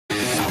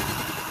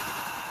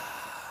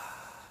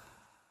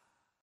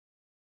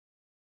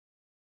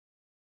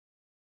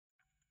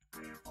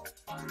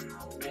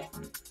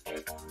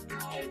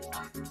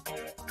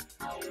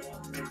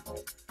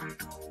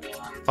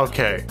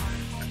Okay.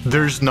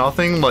 There's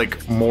nothing,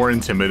 like, more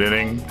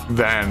intimidating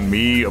than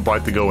me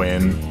about to go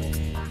in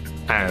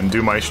and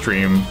do my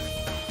stream,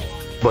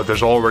 but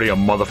there's already a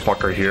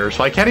motherfucker here,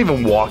 so I can't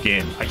even walk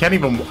in.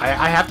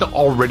 I have to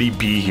already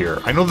be here.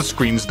 I know the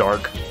screen's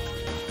dark,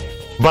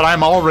 but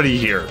I'm already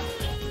here.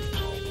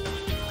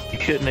 You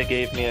shouldn't have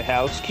gave me a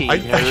house key,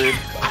 nerd.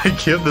 I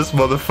give this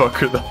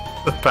motherfucker the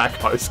back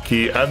house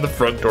key, and the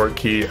front door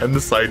key, and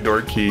the side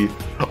door key.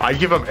 I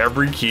give him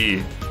every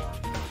key.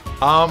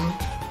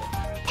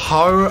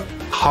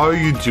 How are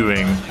you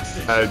doing,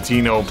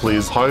 Dino,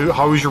 please?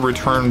 How is your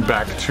return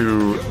back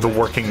to the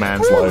working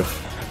man's life?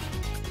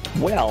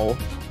 Well,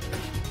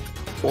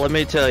 let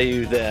me tell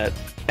you that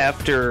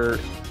after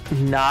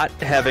not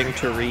having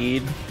to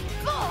read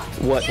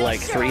what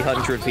like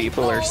 300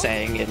 people are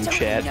saying in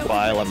chat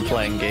while I'm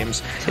playing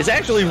games, it's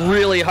actually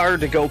really hard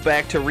to go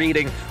back to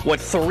reading what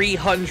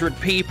 300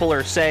 people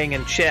are saying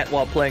in chat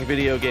while playing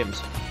video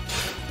games.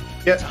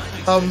 Yeah,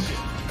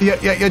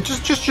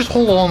 just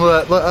hold on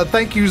to that.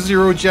 Thank you,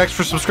 Zero Jax,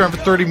 for subscribing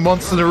for 30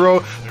 months in a row.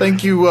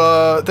 Thank you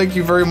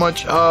very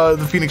much,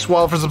 the Phoenix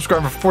Wild, for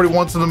subscribing for 40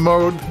 months in the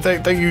mode.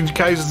 Thank you,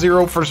 Kaiser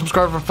Zero, for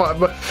subscribing for 5.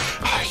 But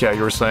yeah,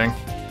 you were saying.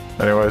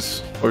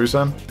 Anyways, what were you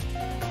saying?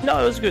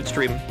 No, it was a good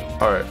stream.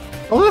 All right.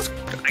 Oh, that's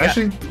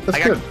good.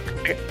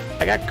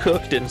 I got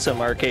cooked in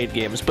some arcade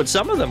games, but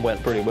some of them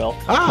went pretty well.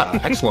 Ah,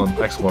 excellent.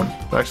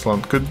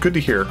 Good to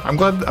hear. I'm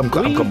glad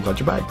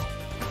you're back.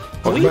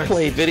 We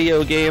play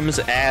video games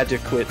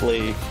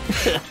adequately.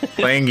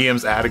 Playing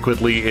games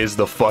adequately is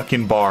the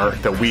fucking bar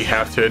that we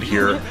have to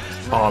adhere,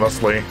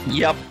 honestly.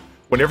 Yep.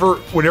 Whenever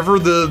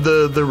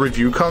the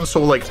review comes,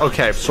 so like,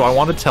 okay, so I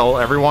want to tell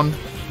everyone,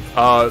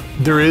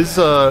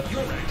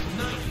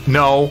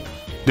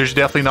 there's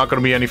definitely not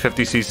going to be any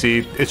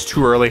 50cc. It's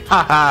too early.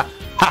 Ha.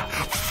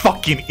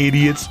 Fucking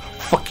idiots.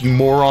 Fucking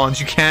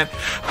morons. You can't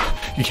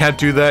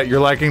do that.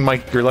 You're liking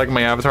my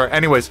avatar.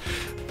 Anyways,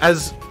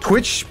 as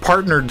Twitch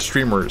partnered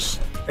streamers,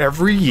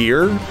 every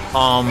year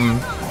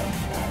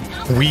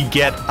we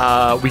get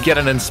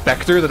an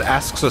inspector that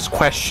asks us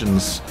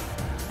questions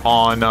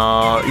on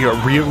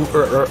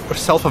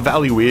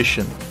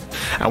self-evaluation,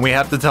 and we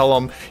have to tell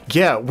them,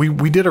 yeah,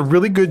 we did a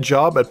really good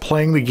job at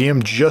playing the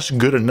game just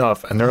good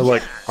enough. And they're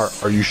like,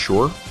 are you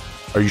sure?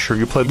 Are you sure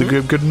you played the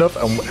game good enough?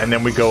 And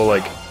then we go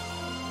like,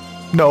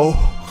 no,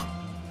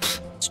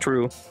 it's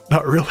true,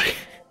 not really.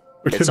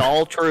 It's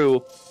all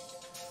true.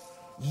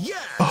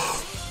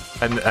 Yes.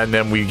 And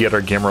then we get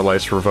our gamer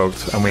license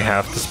revoked, and we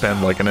have to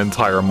spend like an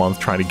entire month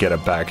trying to get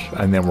it back,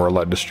 and then we're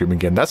allowed to stream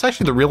again. That's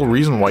actually the real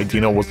reason why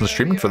Dino wasn't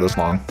streaming for this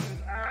long.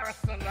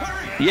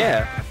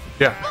 Yeah.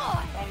 You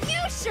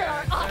sure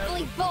are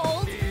awfully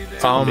bold.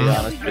 To be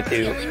honest with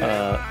you,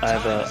 I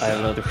have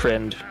another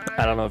friend.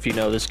 I don't know if you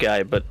know this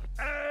guy, but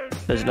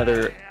there's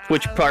another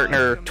Twitch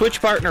partner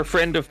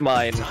friend of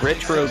mine,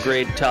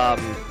 Retrograde Tom,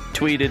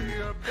 tweeted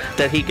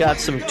that he got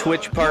some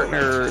Twitch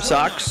partner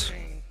socks.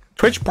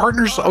 Twitch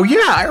partners? Oh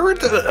yeah, I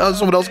heard that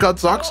someone else got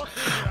socks.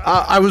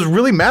 I was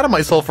really mad at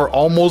myself for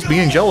almost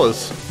being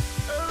jealous.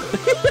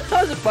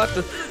 I was about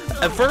to...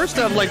 At first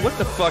I'm like, what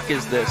the fuck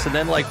is this? And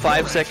then like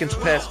 5 seconds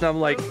passed and I'm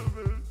like,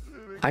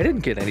 I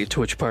didn't get any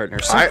Twitch partner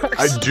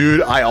socks.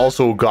 Dude, I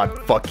also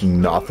got fucking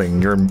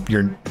nothing.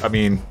 I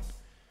mean...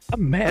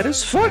 I'm mad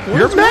as fuck.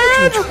 You're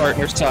mad? Twitch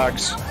partner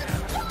socks.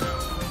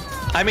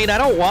 I mean, I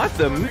don't want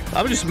them.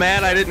 I'm just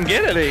mad I didn't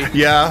get any.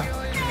 Yeah.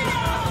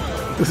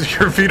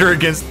 Your feet are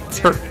against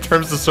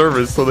terms of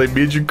service, so they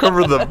made you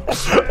cover them.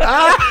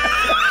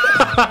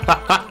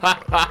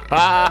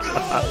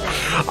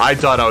 I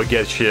thought I would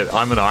get shit.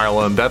 I'm in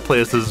Ireland. That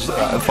place is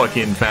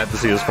fucking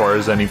fantasy as far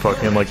as any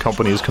fucking like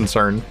company is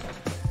concerned.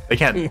 They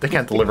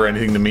can't deliver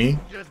anything to me.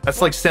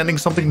 That's like sending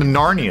something to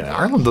Narnia.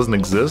 Ireland doesn't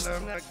exist.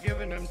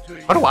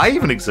 How do I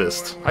even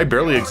exist? I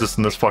barely exist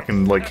in this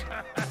fucking like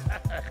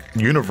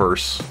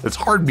universe. It's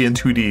hard being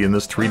 2D in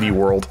this 3D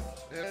world.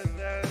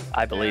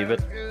 I believe it.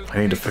 I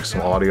need to fix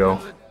some audio.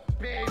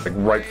 Like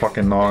right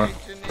fucking now.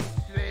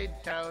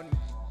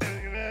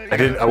 I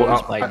didn't.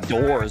 My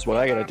door is what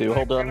I gotta do.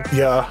 Hold on.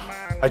 Yeah,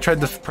 I tried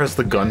to press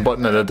the gun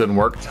button and it didn't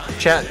work.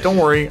 Chat, don't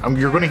worry.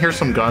 You're gonna hear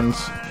some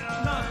guns.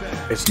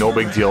 It's no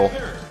big deal.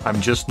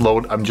 I'm just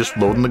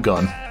loading the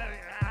gun.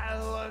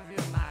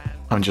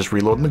 I'm just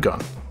reloading the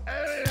gun.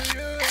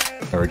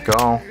 There we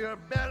go.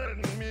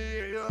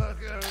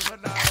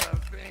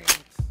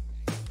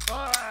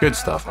 Good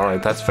stuff. All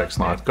right, that's fixed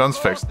now. Gun's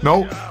fixed.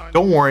 No,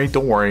 don't worry.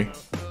 Don't worry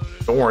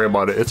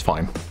about it. It's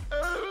fine.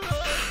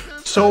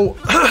 So,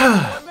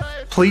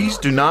 please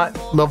do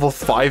not level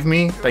 5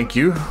 me. Thank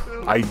you.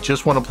 I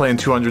just want to play in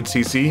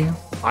 200cc.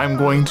 I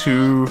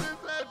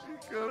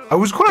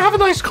was going to have a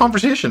nice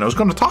conversation. I was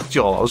going to talk to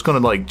y'all. I was going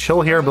to like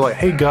chill here and be like,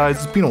 hey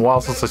guys, it's been a while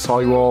since I saw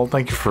you all.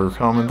 Thank you for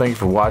coming. Thank you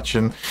for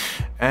watching.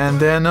 And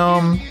then,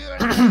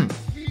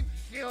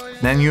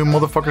 then you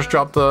motherfuckers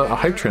dropped a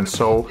hype train.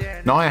 So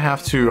now I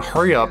have to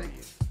hurry up,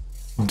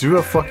 do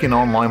a fucking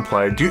online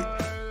play.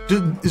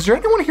 Is there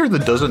anyone here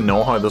that doesn't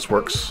know how this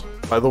works,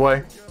 by the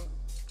way?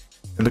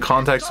 in the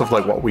context of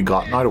like what we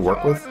got now to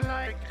work with.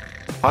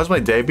 How's my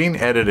day been?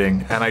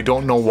 Editing, and I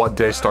don't know what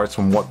day starts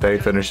and what day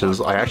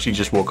finishes. I actually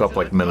just woke up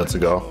like minutes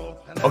ago.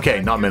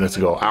 Okay, not minutes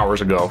ago,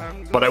 hours ago.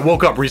 But I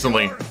woke up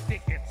recently.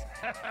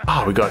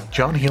 Ah, we got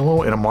John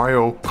Hilo in a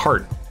Mario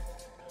Kart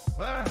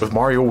with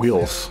Mario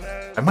wheels.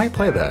 I might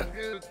play that.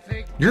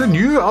 You're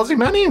new, Aussie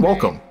Manny?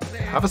 Welcome.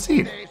 Have a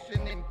seat.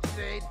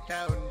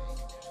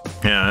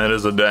 Yeah, it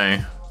is a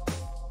day.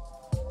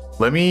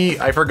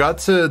 I forgot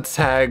to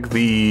tag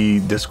the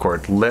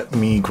Discord. Let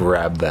me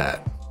grab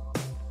that.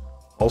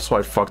 Also,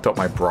 I fucked up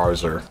my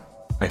browser,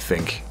 I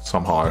think,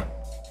 somehow.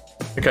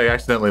 I think I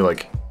accidentally,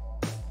 like,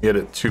 made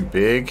it too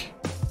big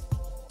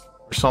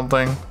or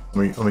something.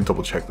 Let me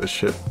double check this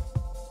shit.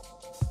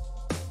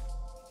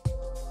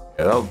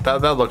 Yeah,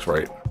 that looks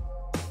right.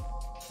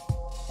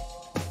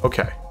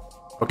 Okay.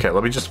 Okay,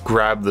 let me just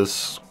grab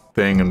this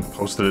thing and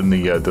post it in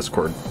the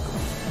Discord.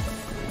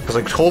 Because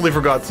I totally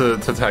forgot to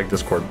tag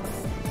Discord.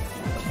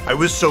 I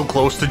was so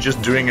close to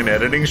just doing an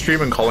editing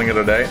stream and calling it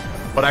a day,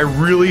 but I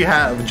really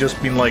have just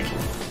been like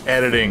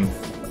editing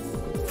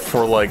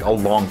for like a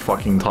long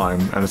fucking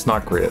time, and it's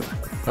not great.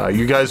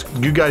 You guys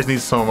need at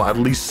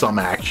least some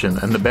action,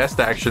 and the best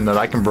action that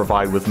I can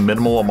provide with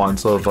minimal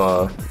amounts of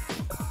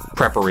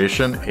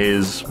preparation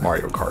is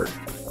Mario Kart.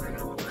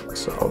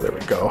 So there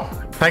we go.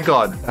 Thank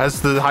God.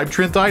 Has the hype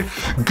train died?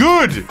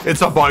 Good!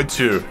 It's about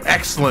to.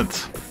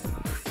 Excellent.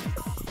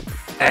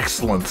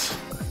 Excellent.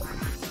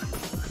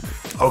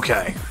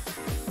 Okay.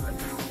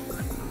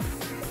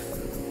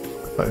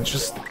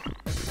 Just...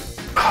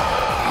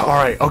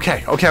 Alright,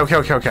 okay.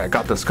 I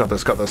got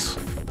this.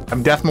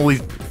 I'm definitely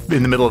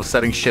in the middle of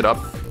setting shit up.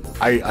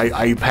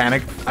 I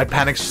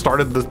panicked,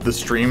 started the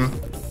stream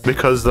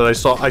because I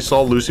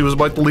saw Lucy was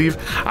about to leave,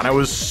 and I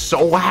was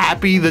so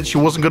happy that she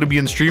wasn't going to be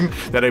in stream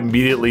that I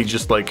immediately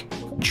just like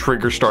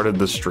trigger started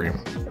the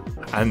stream.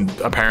 And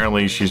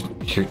apparently she's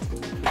here.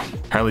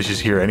 Apparently she's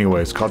here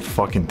anyways. God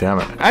fucking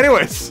damn it.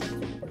 Anyways.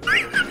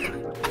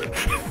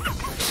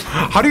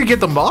 How do you get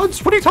the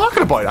mods? What are you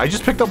talking about? I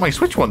just picked up my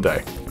Switch one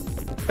day.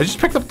 I just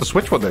picked up the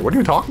Switch one day. What are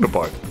you talking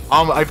about?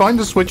 I found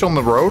the Switch on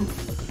the road,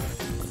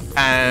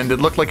 and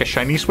it looked like a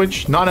shiny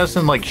Switch. Not as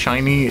in like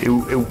shiny.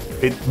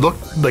 It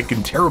looked like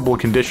in terrible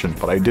condition,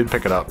 but I did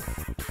pick it up,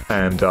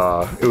 and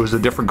it was a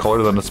different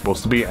color than it's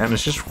supposed to be, and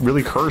it's just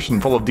really cursed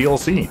and full of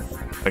DLC,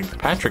 like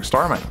Patrick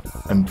Starman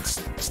and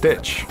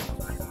Stitch.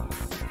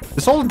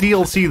 It's all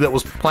DLC that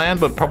was planned,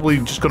 but probably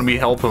just going to be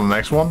held for the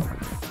next one.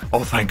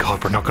 Oh, thank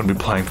God, we're not going to be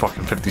playing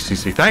fucking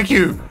 50cc. Thank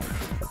you!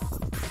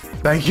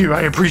 Thank you,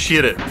 I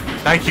appreciate it.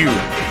 Thank you.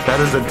 That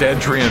is a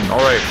dead train.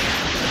 Alright.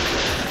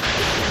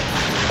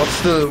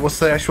 What's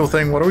the actual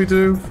thing? What do we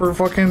do for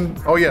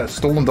fucking... Oh yeah,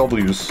 stolen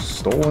W's.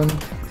 Stolen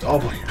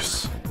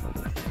W's.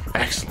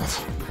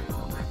 Excellent.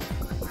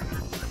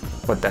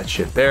 Put that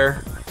shit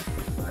there.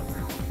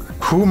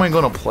 Who am I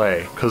going to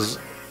play? Because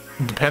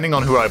depending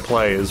on who I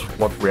play is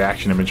what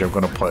reaction image I'm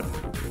going to put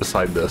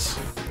beside this.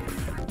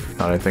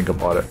 Now that I think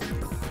about it.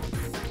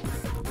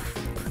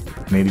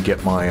 I need to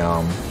get my,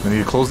 I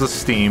need to close the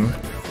Steam.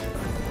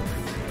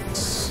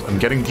 I'm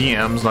getting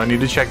DMs, and I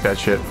need to check that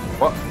shit.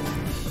 What?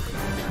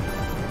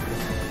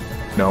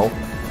 No.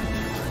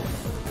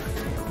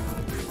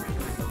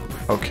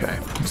 Okay.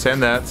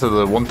 Send that to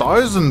the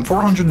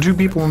 1,402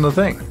 people in the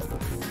thing.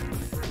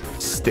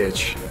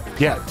 Stitch.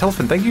 Yeah,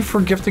 Telfin, thank you for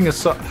gifting a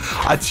sub.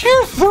 A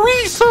tier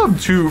 3 sub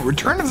to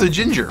Return of the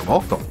Ginger.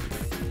 Welcome.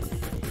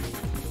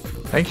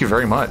 Thank you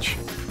very much.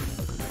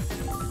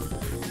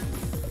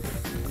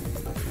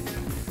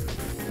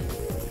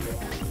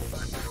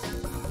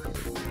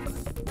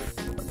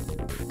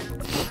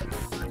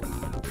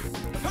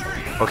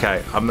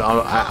 Okay,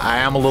 I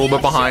am a little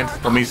bit behind.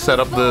 Let me set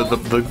up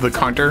the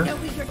counter.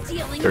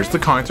 There's the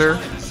counter.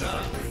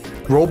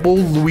 Robo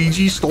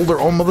Luigi stole their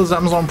own mother's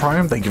Amazon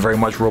Prime. Thank you very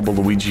much, Robo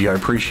Luigi. I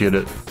appreciate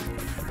it.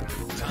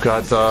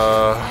 Got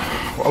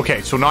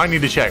okay, so now I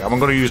need to check. I'm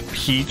gonna use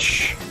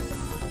Peach.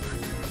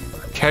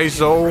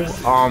 Keizo,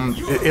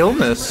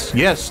 illness.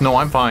 Yes, no,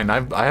 I'm fine. I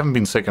haven't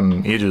been sick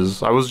in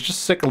ages. I was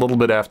just sick a little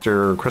bit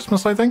after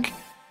Christmas, I think.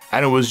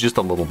 And it was just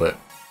a little bit.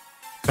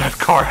 That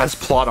car has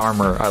plot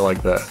armor. I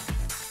like that.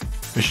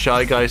 Is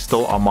Shy Guy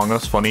still Among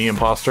Us funny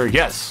imposter?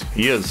 Yes,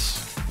 he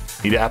is.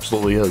 He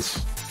absolutely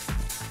is.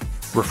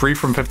 We're free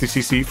from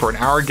 50cc for an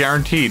hour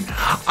guaranteed.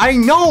 I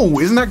know!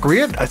 Isn't that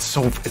great? It's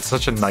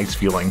such a nice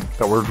feeling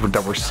that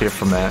we're safe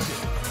from that.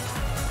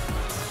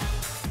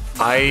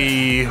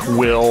 I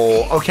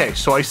will... Okay,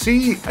 so I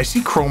see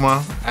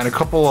Chroma and a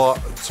couple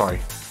of... Sorry.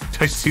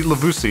 I see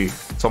Lavusi.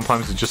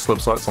 Sometimes it just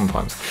slips out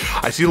sometimes.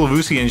 I see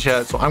Lavusi in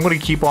chat, so I'm going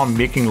to keep on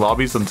making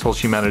lobbies until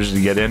she manages to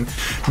get in.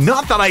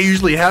 Not that I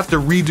usually have to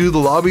redo the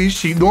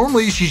lobbies.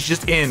 Normally she's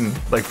just in,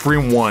 like,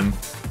 3-1.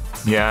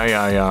 Yeah.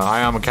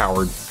 I am a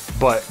coward.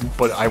 But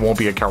I won't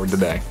be a coward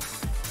today.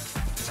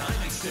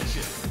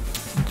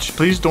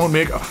 Please don't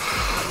make...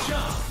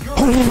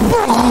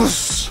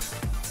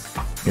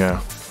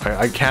 Yeah.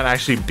 I can't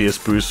actually bass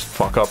boost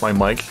fuck up my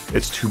mic.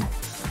 It's too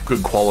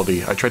good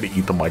quality. I tried to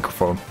eat the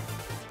microphone.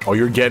 Oh,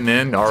 you're getting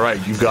in?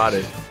 Alright, you got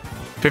it.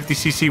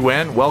 50cc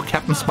win. Well,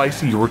 Captain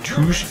Spicy, you were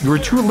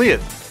too lit.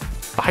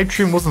 The hype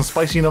train wasn't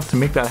spicy enough to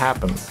make that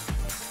happen.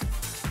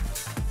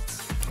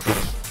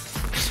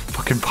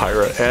 Fucking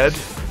Pyra. Ed.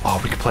 Oh,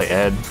 we could play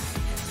Ed.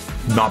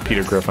 Not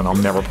Peter Griffin.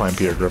 I'm never playing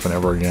Peter Griffin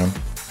ever again.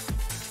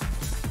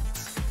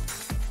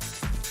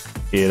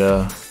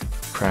 Ada.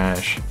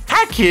 Crash.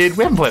 Hack Kid.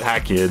 We haven't played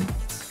Hack Kid.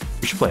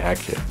 We should play Hack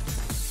Kid.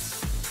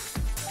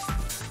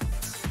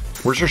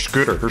 Where's her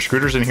scooter? Her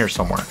scooter's in here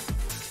somewhere.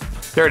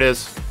 There it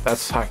is.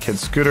 That's Hack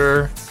Kid's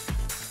scooter.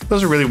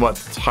 Those are really what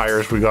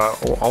tires we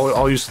got.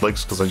 I'll use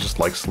slicks because I just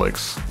like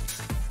slicks.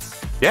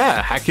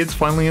 Yeah, Hack Kid's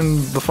finally in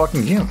the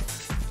fucking game.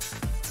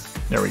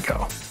 There we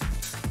go.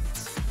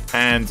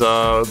 And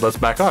let's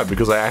back up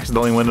because I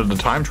accidentally went into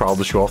time trial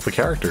to show off the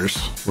characters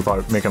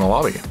without making a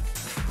lobby.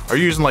 Are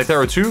you using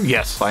Lythero 2?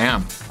 Yes, I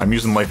am. I'm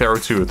using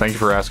Lythero 2. Thank you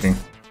for asking.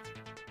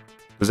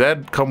 Does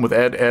Ed come with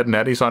Ed, and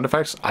Eddie sound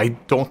effects? I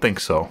don't think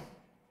so.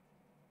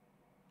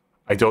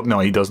 I don't know.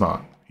 He does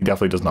not. He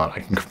definitely does not. I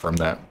can confirm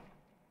that.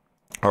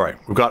 All right.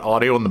 We've got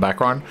audio in the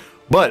background,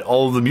 but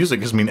all of the music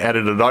has been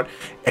edited out,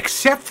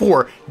 except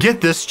for, get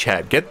this,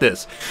 Chad, get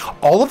this.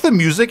 All of the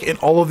music in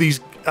all of these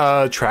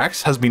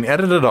tracks has been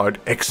edited out,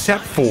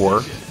 except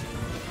for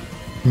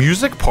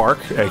Music Park,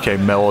 aka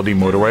Melody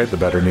Motorway, the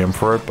better name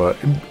for it, but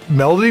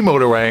Melody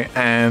Motorway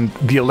and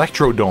the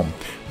Electrodome,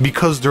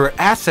 because there are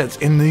assets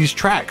in these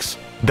tracks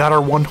that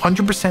are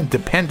 100%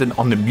 dependent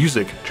on the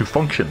music to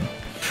function.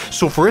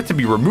 So for it to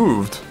be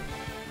removed,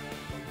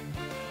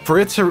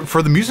 for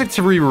the music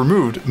to be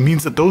removed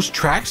means that those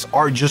tracks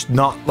are just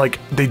not like,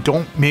 they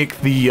don't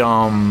make the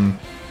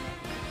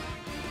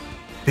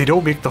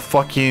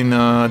fucking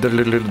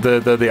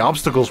the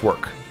obstacles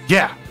work.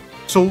 Yeah.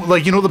 So,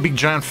 like, you know the big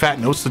giant fat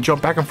notes that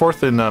jump back and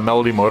forth in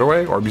Melody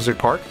Motorway or Music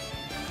Park?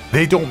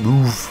 They don't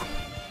move.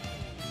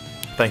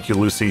 Thank you,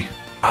 Lucy.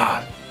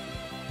 Ah.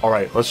 All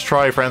right, let's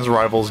try Friends and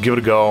Rivals, give it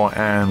a go,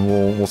 and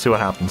we'll see what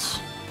happens.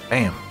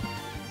 Bam.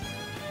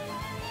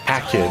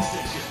 Hack Kid.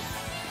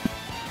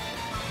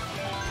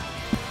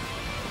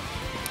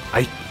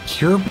 I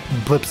hear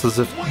blips as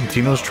if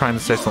Dino's trying to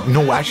say something.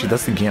 No, actually,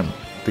 that's the game.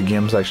 The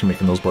game's actually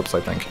making those blips,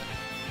 I think.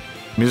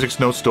 Music's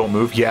notes don't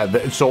move.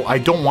 Yeah, so I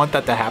don't want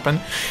that to happen.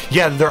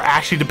 Yeah, they're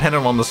actually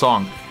dependent on the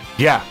song.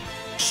 Yeah,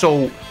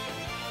 so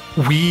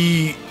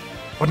we...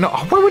 No,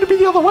 why would it be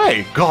the other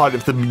way? God,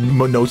 if the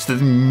notes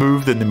didn't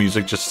move, then the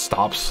music just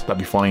stops. That'd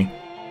be funny.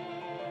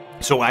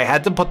 So I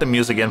had to put the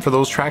music in for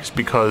those tracks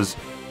because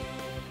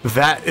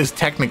that is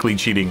technically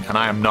cheating, and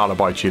I am not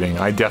about cheating.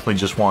 I definitely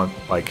just want,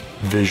 like,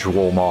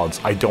 visual mods.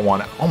 I don't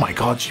want... Oh my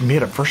God, she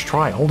made it first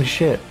try. Holy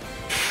shit.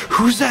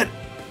 Who's that?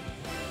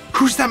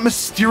 Who's that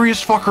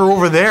mysterious fucker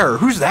over there?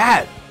 Who's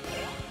that?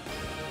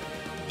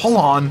 Hold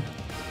on.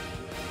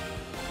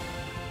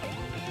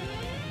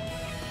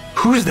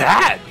 Who's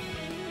that?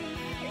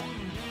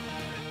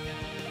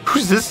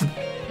 Who's this?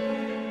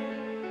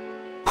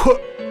 What?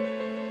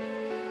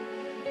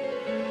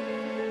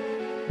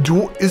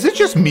 Is it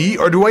just me,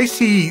 or do I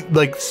see,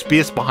 like,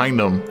 space behind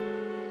them?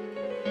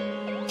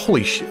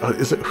 Holy shit.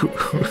 Is it...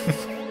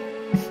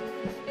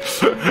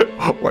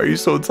 Why are you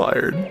so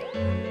tired?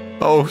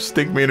 Oh,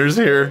 Stinkmeaner's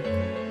here.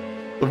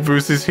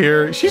 Lavusi's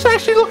here. She's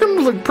actually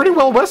looking like pretty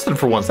well rested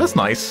for once. That's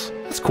nice.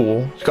 That's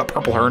cool. She's got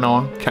purple hair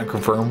on. Can't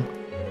confirm.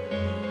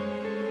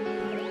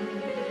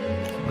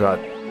 Got.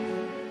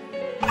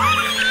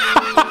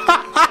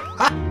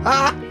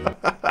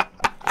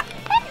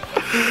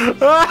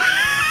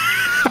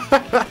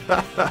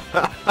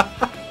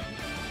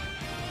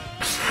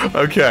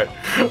 Okay.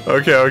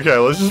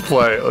 Let's just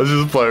play.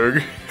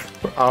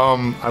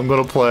 I'm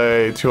gonna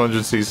play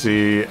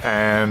 200cc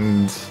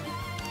and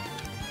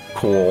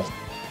cool.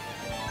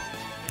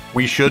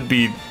 I should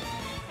be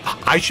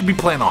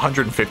playing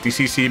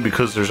 150cc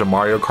because there's a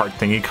Mario Kart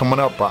thingy coming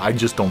up, but I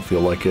just don't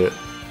feel like it.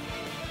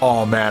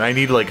 Oh man, I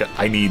need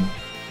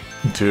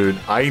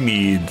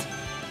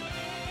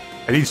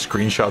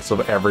screenshots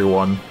of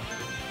everyone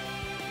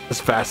as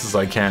fast as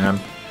I can.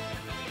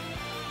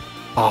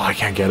 Oh, I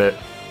can't get it.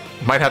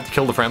 Might have to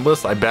kill the friend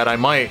list. I bet I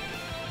might.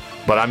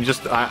 But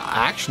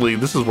actually,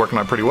 this is working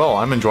out pretty well.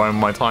 I'm enjoying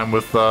my time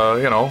with,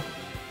 you know,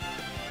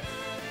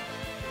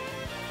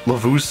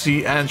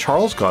 Lavusi and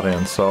Charles got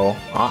in, so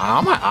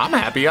I'm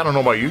happy. I don't know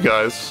about you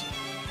guys.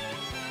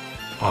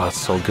 Oh, that's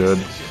so good.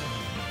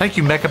 Thank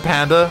you, Mecha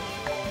Panda.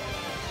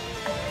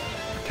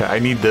 Okay, I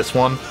need this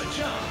one.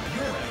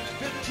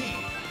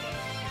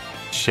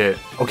 Shit.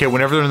 Okay,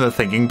 whenever they're in the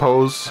thinking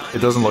pose, it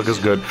doesn't look as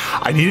good.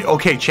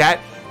 Okay,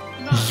 chat,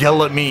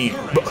 yell at me.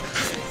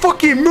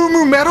 Fucking Moo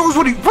Moo Meadows?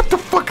 What the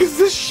fuck is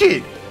this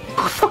shit?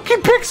 Who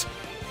fucking picks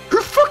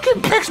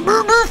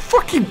Moo Moo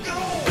fucking...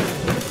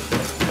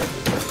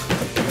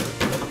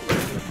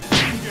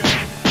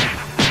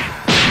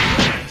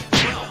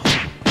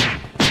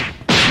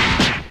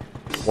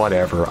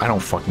 Whatever, I don't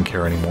fucking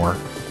care anymore.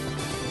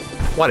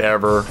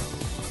 Whatever.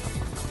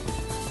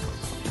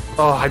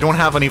 Oh, I don't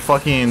have any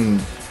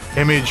fucking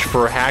image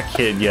for Hack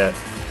Kid yet.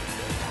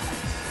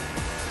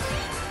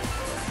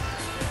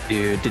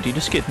 Dude, did you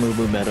just get Moo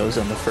Moo Meadows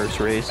on the first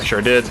race? I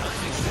sure did.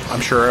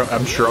 I'm sure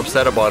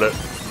upset about it.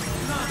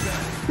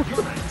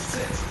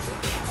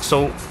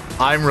 So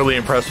I'm really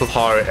impressed with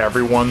how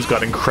everyone's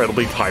got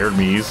incredibly tired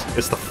Miis.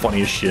 It's the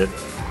funniest shit.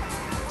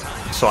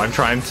 So I'm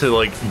trying to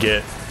like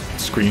get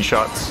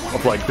screenshots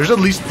of like there's at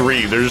least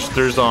 3. There's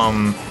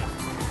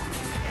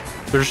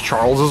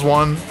Charles's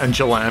one and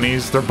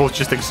Jelani's. They're both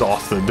just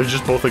exhausted. They're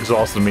just both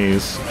exhausted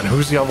Miis. And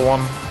who's the other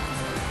one?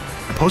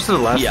 I posted it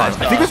last time.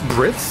 I think it's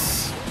Brits.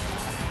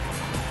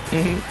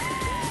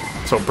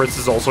 So Brits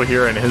is also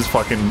here, and his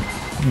fucking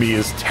Mii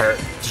is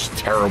just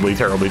terribly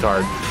tired.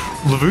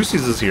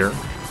 Lavusi's is here,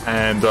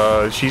 and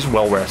she's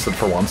well rested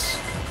for once.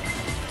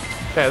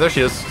 Yeah, there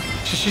she is.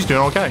 She's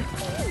doing okay.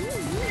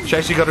 She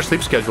actually got her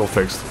sleep schedule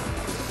fixed.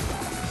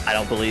 I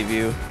don't believe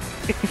you.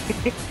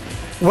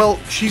 Well,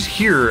 she's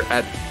here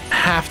at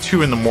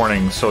 1:30 in the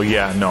morning, so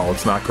yeah, no,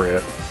 it's not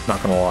great.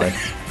 Not gonna lie.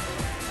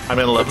 I'm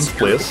in 11th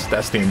place.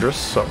 That's dangerous.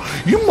 So,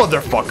 you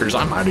motherfuckers,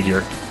 I'm out of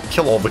here.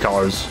 Kill all the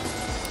colors.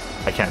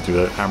 I can't do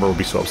that. Amber will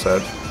be so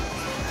upset.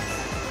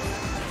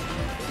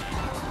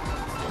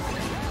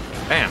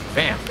 Bam,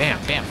 bam, bam,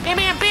 bam, bam,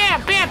 bam,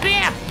 bam, bam,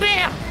 bam,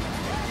 bam.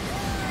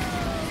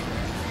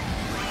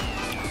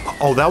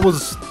 Oh, that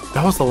was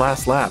the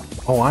last lap.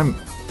 Oh, I'm.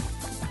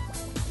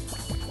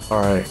 All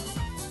right,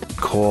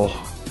 cool.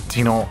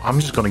 Dino, I'm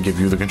just gonna give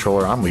you the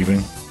controller. I'm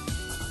leaving.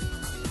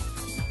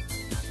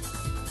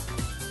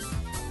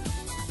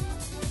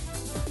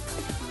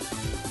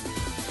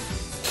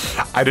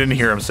 I didn't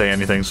hear him say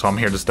anything, so I'm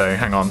here to stay.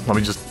 Hang on, let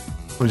me just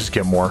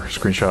get more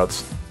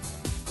screenshots.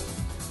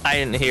 I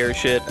didn't hear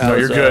shit. No,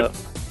 you're good.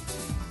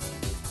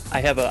 I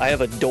have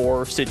a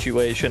door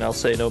situation. I'll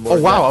say no more.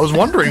 Oh wow, I was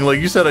wondering. Like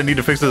you said, I need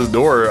to fix this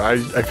door. I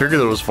figured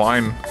it was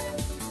fine.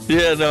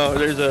 Yeah, no,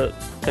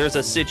 there's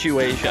a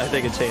situation. I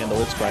think it's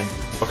handled. It's fine.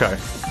 Okay.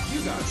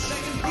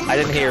 I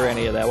didn't hear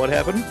any of that. What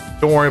happened?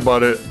 Don't worry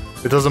about it.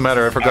 It doesn't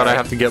matter. I forgot. Right. I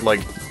have to get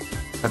some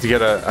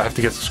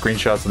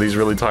screenshots of these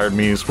really tired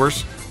Miis.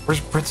 Where's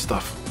Brit's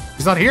stuff?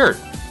 He's not here.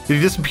 Did he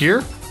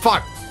disappear?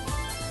 Fuck.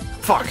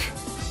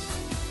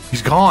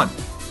 He's gone.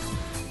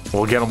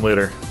 We'll get him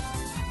later.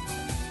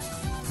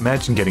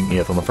 Imagine getting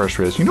 8th on the first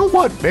race. You know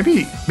what?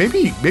 Maybe.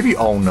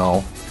 Oh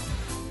no.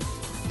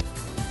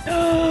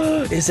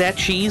 Is that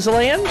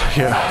Cheeseland?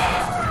 Yeah.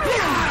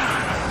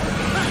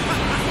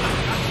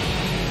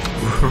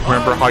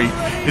 Remember how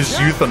his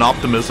youth and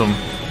optimism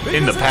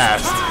in the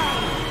past.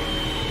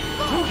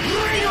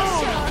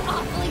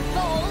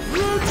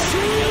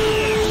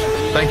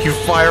 Thank you,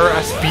 Fire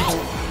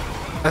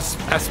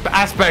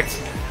Aspect.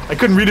 I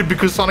couldn't read it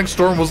because Sonic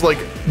Storm was like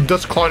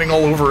dust clouding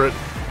all over it.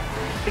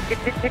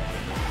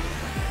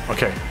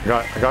 Okay,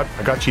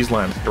 I got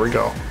Cheeseland. Here we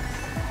go.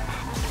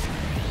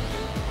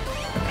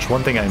 There's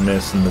one thing I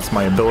miss, and it's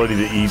my ability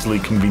to easily,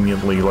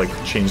 conveniently like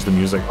change the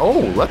music.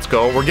 Oh, let's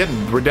go. We're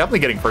definitely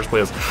getting first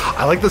place.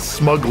 I like the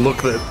smug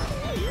look that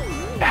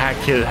Hack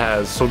Kid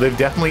has. So they've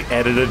definitely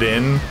edited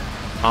in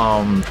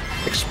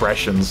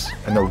expressions,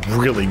 and they're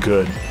really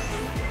good.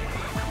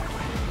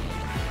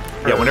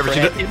 Yeah, whenever she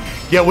does,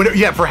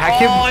 for Hack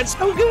Kid. Oh, it's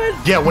so good.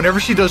 Yeah,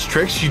 whenever she does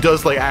tricks, she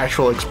does like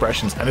actual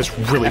expressions, and it's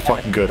really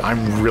fucking good.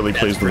 I'm really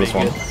pleased with this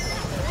one.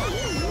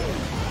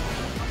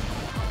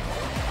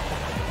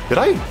 Did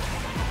I?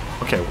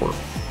 Okay,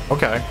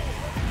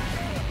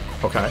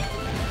 okay.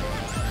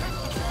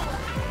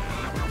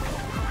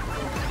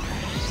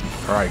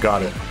 All right,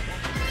 got it.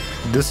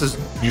 This is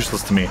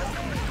useless to me.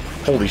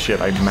 Holy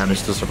shit! I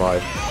managed to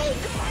survive.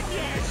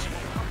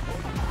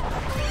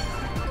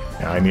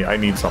 Yeah, I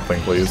need something,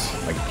 please.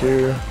 Thank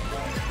you.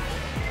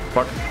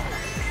 Fuck.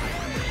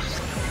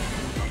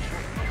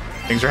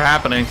 Things are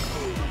happening.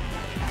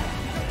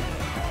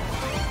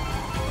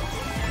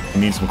 I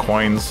need some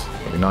coins.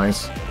 That'd be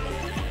nice.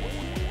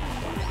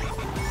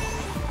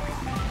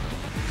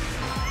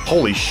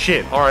 Holy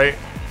shit. Alright.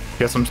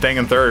 Guess I'm staying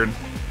in 3rd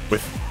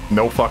with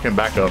no fucking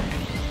backup.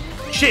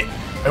 Shit!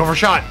 I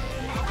overshot.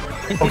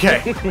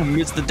 Okay.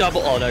 It's the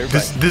double. Oh no, you're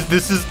this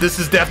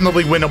is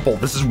definitely winnable.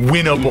 This is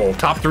winnable.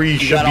 Top 3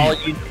 should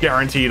be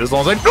guaranteed as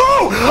long as No!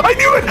 I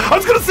knew it! I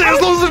was gonna say as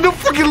long as there's no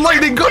fucking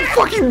lightning. God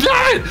fucking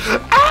damn it!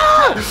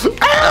 Ah!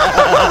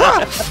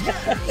 Ah!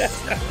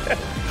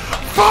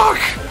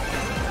 Fuck!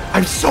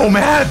 I'm so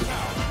mad.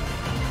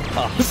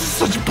 This is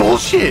such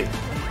bullshit.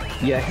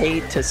 You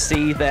hate to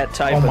see that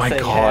type of thing. Oh my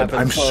god, happen,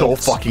 I'm folks. so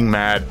fucking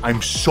mad.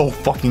 I'm so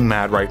fucking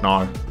mad right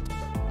now.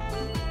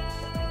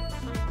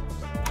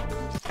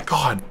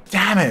 God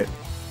damn it.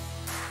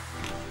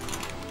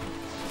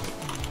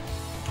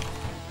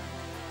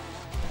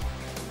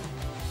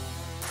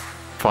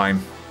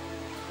 Fine.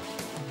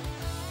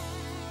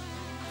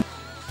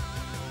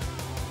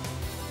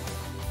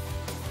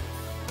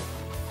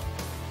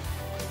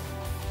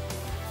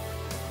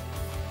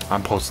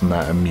 I'm posting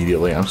that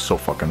immediately. I'm so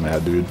fucking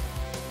mad, dude.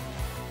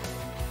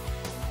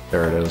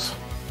 There it is.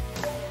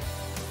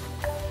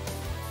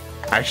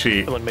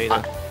 Actually,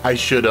 I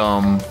should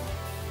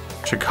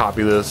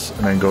copy this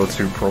and then go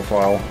to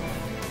profile.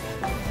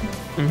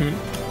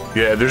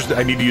 Yeah,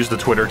 I need to use the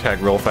Twitter tag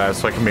real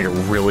fast so I can make it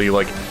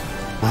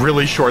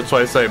really short. So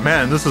I say,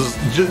 man, this is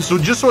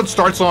just so it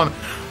starts on,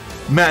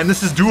 man,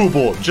 this is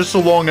doable. Just so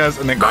long as,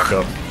 and then back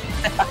up.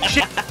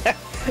 Shit.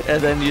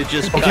 And then you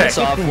just Okay. cuts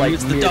off like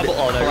Use the double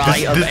auto. cry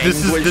of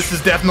anguish. This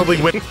is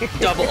definitely win.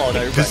 Double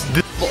auto.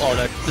 Double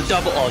auto. The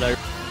double auto.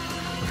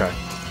 Okay.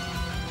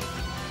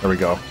 There we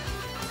go.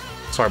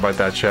 Sorry about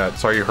that, chat.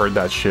 Sorry you heard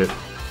that shit.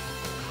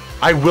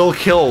 I will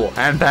kill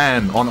and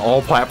ban on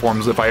all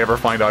platforms if I ever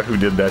find out who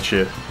did that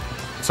shit.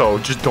 So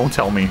just don't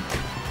tell me.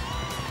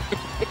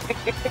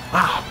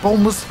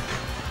 Boneless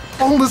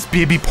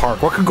baby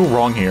park. What could go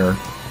wrong here?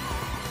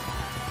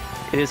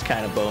 It is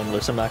kind of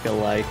boneless, I'm not gonna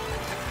lie.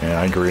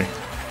 Yeah, I agree.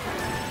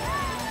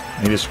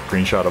 I need a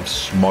screenshot of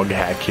Smug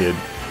Hat Kid.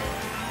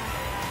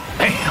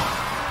 Bam!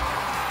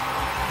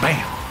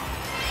 Bam!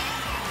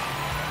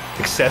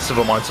 Excessive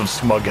amounts of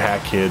Smug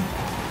Hat Kid.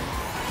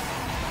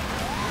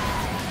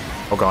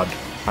 Oh god,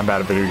 I'm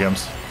bad at video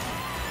games.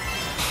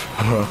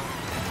 Oh,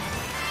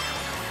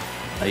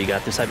 you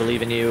got this, I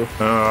believe in you.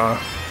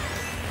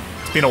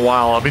 It's been a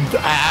while. It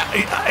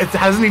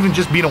hasn't even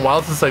just been a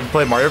while since I've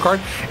played Mario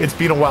Kart. It's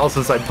been a while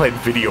since I've played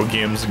video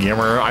games,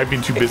 gamer. I've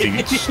been too busy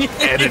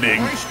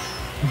editing.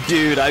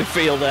 Dude, I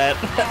feel that.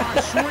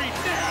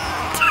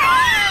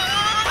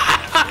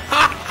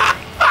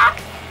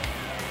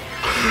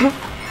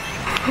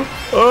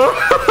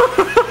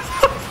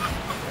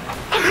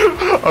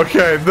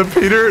 Okay, the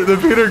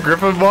Peter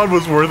Griffin mod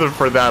was worth it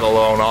for that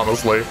alone,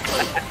 honestly.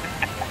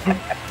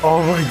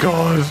 Oh my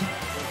god.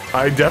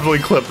 I definitely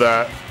clipped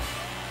that.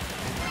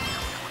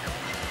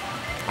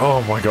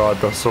 Oh my god,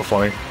 that's so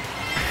funny.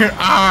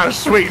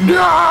 Sweet,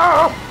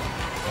 no!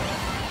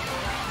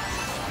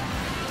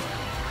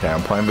 Okay,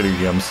 I'm playing video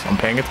games. I'm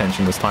paying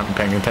attention this time. I'm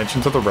paying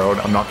attention to the road.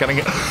 I'm not getting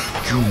it.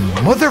 You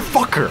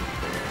motherfucker!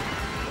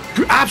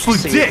 You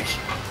absolute dick!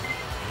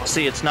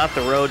 See, it's not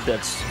the road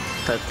that's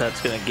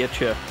gonna get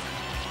you.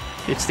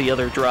 It's the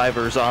other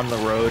drivers on the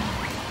road.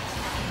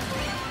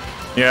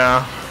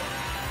 Yeah.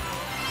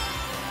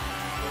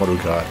 What do we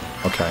got?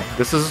 Okay,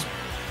 this is...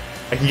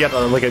 I can get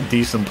like a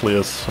decent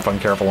place if I'm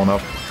careful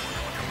enough.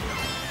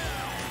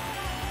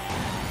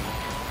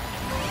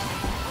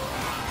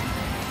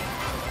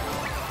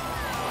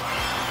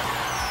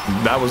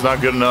 That was not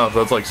good enough.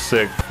 That's like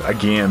sick.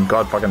 Again,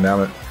 god fucking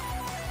damn it.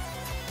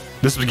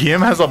 This game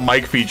has a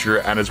mic feature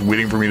and it's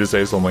waiting for me to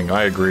say something.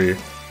 I agree.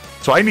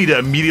 So I need to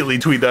immediately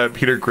tweet that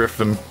Peter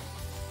Griffin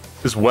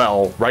as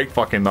well, right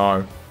fucking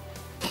now.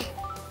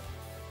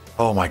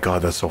 Oh my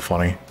god, that's so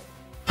funny.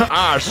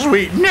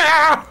 Sweet,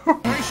 no!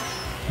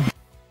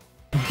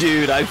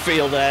 Dude, I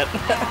feel that.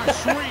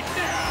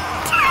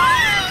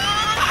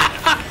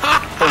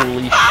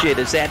 Holy shit,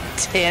 is that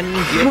 10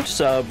 gift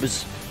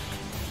subs?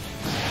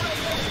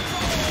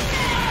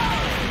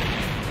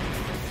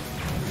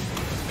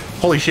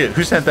 Holy shit,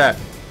 who sent that?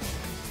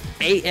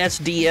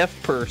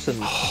 ASDF person.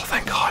 Oh,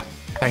 thank god.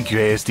 Thank you,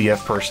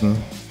 ASDF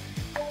person.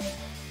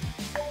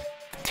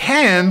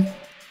 10?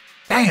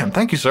 Damn,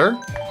 thank you,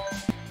 sir.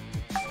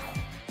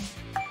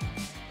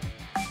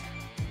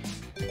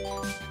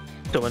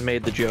 Someone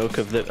made the joke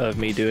of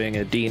me doing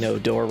a Dino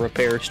door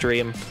repair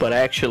stream, but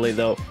actually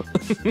though,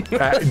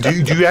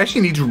 do you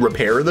actually need to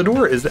repair the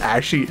door? Is it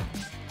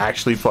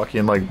actually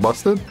fucking like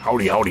busted?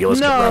 Howdy, let's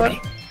get rowdy.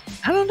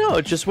 I don't know.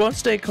 It just won't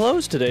stay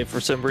closed today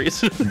for some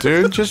reason.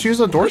 Dude, just use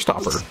a door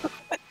stopper.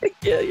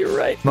 Yeah, you're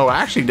right. No,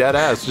 actually, dead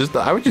ass.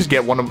 I would just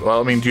get one of.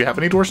 I mean, do you have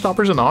any door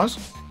stoppers in the house?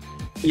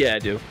 Yeah, I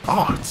do.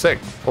 Oh, sick.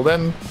 Well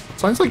then,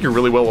 sounds like you're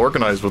really well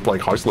organized with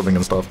like house living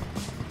and stuff.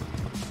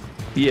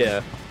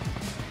 Yeah.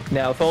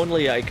 Now, if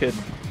only I could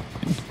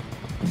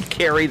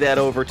carry that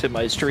over to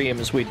my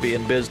streams, we'd be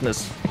in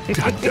business.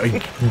 God,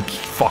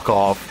 fuck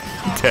off.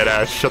 Dead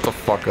ass, shut the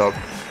fuck up.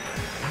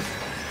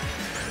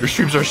 Your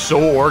streams are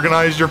so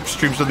organized, your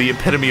streams are the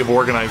epitome of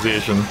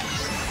organization.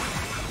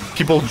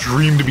 People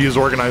dream to be as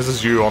organized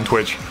as you on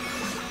Twitch.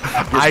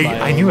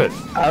 I knew it.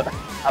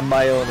 I'm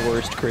my own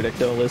worst critic,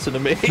 don't listen to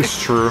me. It's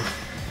true.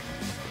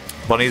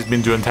 Bunny's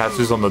been doing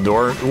tattoos on the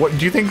door. What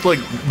do you think, like,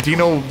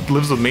 Dino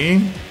lives with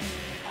me?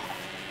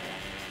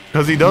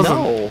 Because he doesn't.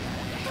 No.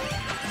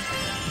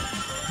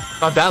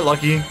 Not that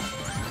lucky.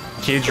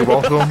 Kids, you're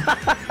welcome.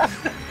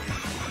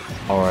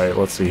 Alright,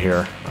 let's see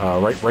here.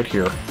 Right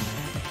here.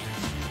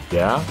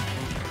 Yeah?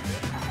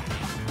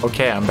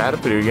 Okay, I'm bad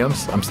at video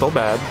games. I'm still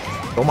bad.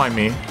 Don't mind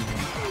me.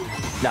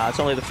 Nah, it's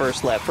only the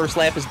first lap. First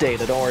lap is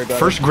data, don't worry about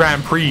First it.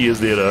 Grand Prix is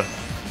data.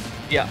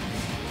 Yeah.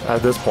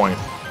 At this point.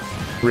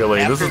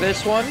 Really. After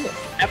this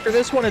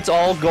one, it's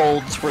all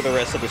golds for the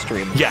rest of the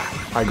stream. Yeah,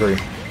 I agree.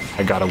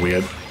 I got a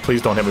weird. Please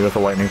don't hit me with the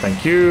lightning,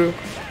 thank you.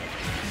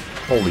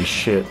 Holy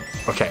shit.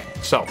 Okay,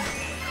 so.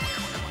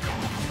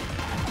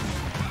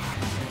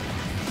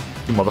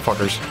 You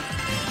motherfuckers.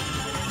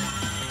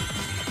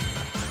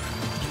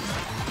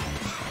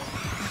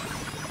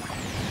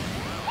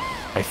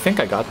 I think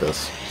I got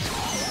this.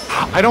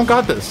 I don't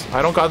got this.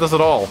 I don't got this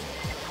at all.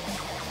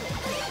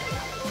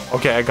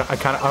 Okay,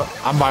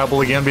 I'm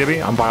viable again,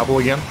 baby. I'm viable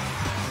again.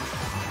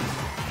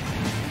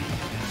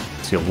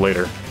 See you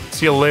later.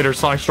 See you later,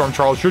 Sonic Storm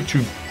Charles. You're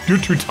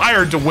too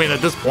tired to win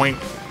at this point.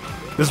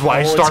 This is why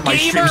I start my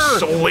stream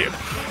so late.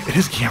 It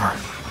is gamer.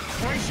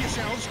 Brace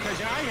yourselves,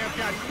 'cause I have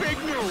got big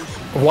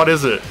news. What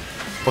is it?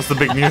 What's the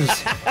big news?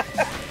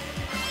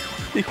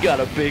 You got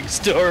a big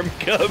storm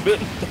coming.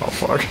 Oh,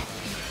 fuck.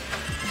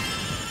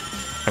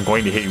 I'm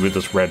going to hit you with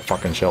this red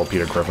fucking shell,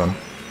 Peter Griffin.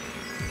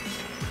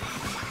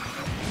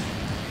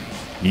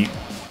 You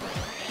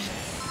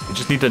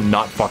just need to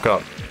not fuck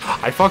up.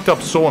 I fucked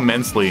up so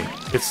immensely.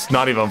 It's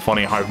not even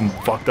funny how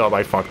fucked up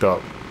I fucked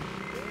up.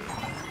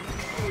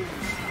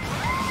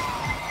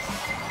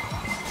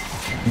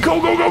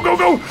 Go, go, go, go,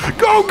 go!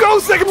 Go, go!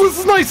 Second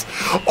Lucy is nice!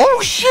 Oh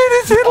shit,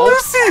 it's hit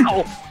Lucy!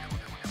 Ow.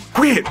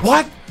 Wait,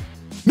 what?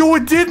 No,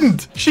 it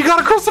didn't! She got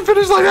across the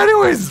finish line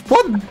anyways!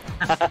 What?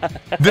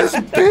 This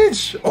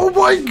bitch! Oh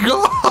my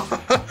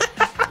god!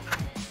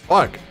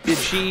 Fuck.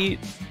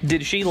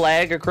 Did she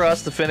lag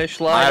across the finish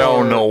line? I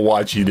don't know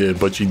what she did,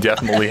 but she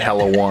definitely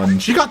hella won.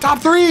 She got top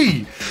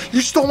 3!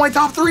 You stole my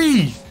top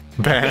 3!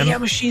 Man.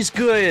 Damn, she's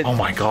good. Oh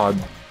my god.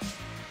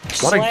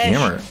 What a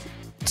gamer.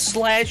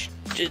 Slash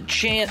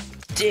chant.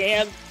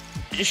 Damn,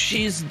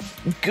 she's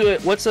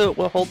good. Where's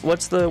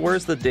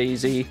the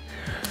daisy?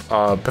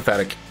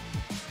 Pathetic.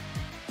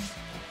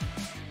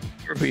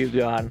 Where have you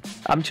gone?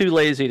 I'm too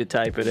lazy to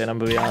type it in, I'm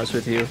gonna be honest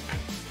with you.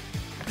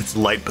 It's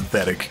light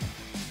pathetic.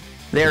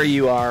 There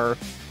you are.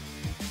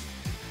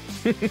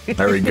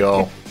 There we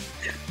go.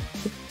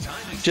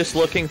 Just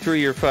looking through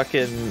your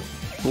fucking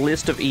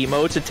list of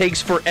emotes, it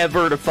takes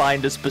forever to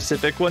find a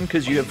specific one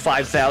because you have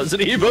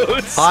 5,000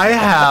 emotes. I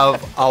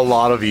have a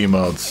lot of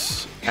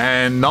emotes.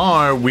 And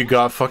now we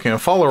got fucking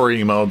follower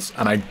emotes,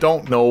 and I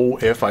don't know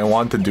if I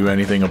want to do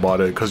anything about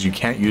it because you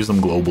can't use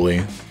them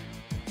globally.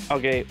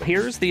 Okay,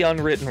 here's the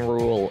unwritten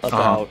rule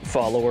about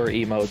follower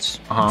emotes.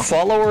 Uh-huh.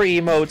 Follower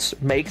emotes,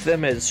 make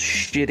them as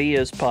shitty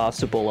as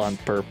possible on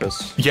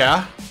purpose.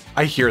 Yeah,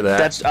 I hear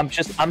that.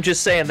 I'm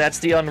just saying that's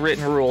the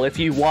unwritten rule. If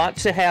you want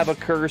to have a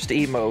cursed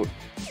emote,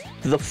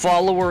 the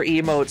follower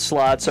emote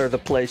slots are the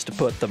place to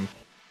put them.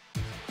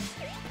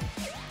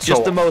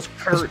 Just So- the most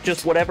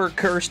just whatever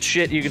cursed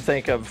shit you can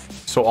think of.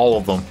 So all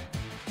of them.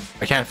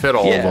 I can't fit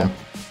all of Yeah. them.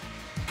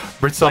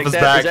 Brit stuff Like is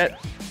that, back.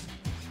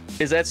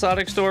 is that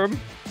Sonic Storm?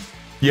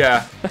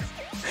 Yeah.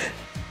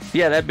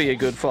 Yeah, that'd be a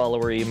good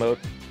follower emote.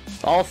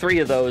 All three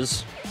of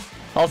those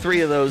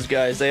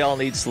guys, they all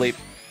need sleep.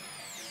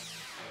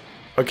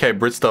 Okay,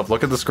 Brit stuff.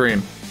 Look at the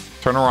screen.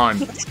 Turn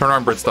around. Turn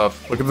on Brit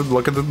stuff. Look at the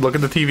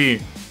TV.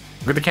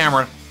 Look at the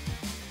camera.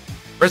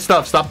 Brit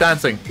stuff. Stop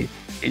dancing.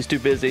 He's too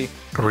busy.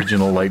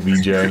 Original light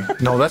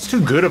VJ. No, that's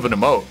too good of an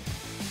emote.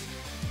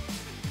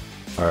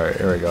 All right,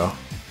 here we go.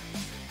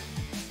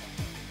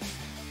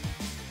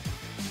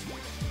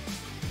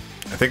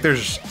 I think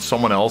there's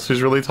someone else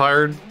who's really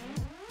tired.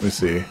 Let me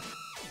see.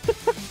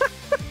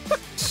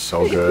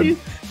 So good.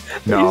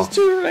 No. He's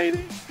too right.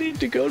 Need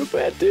to go to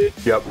bed, dude.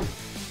 Yep.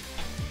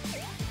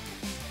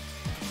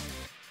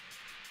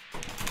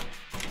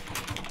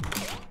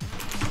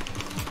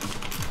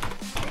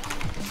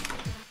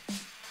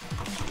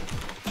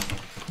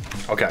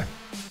 Okay.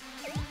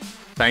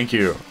 Thank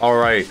you. All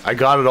right, I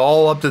got it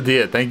all up to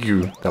date. Thank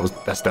you.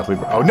 That's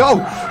definitely. Oh no!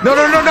 No!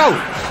 No! No! No!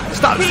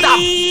 Stop! Stop!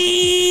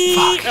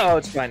 Fuck. Oh,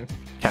 it's fine.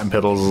 Captain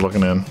Piddles is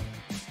looking in.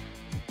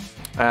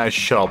 Ah,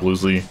 shut up,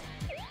 Lucy.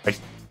 I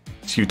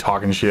see you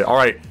talking shit. All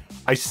right,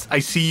 I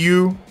see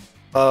you.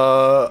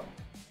 I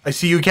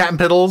see you, Captain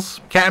Piddles.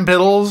 Captain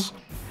Piddles.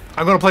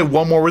 I'm gonna play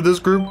one more with this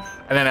group,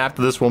 and then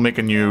after this, we'll make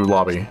a new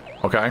lobby.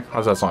 Okay?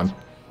 How's that sound?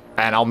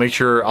 And I'll make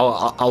sure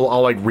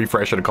I'll like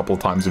refresh it a couple of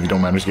times if you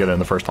don't manage to get it in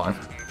the first time.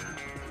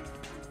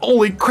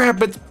 Holy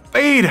crap! It's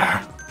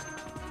Beta.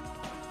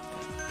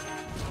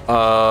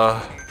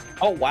 Oh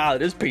wow,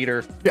 it is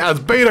Peter. Yeah, it's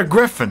Beta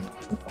Griffin.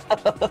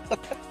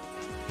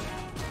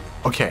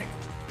 Okay.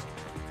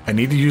 I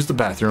need to use the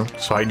bathroom,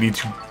 so I need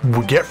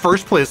to get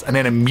first place and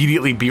then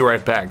immediately be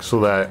right back so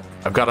that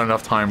I've got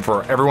enough time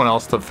for everyone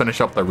else to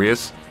finish up the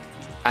race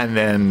and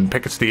then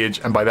pick a stage,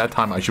 and by that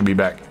time I should be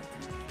back.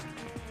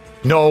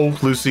 No,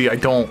 Lucy, I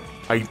don't.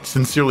 I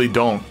sincerely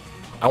don't.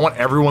 I want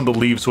everyone to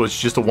leave so it's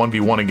just a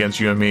 1v1 against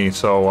you and me,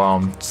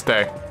 so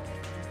stay.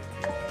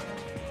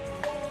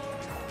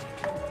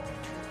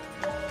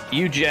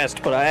 You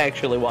jest, but I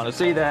actually want to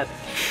see that.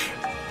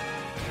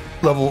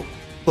 Level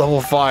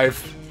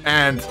 5,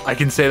 and I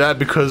can say that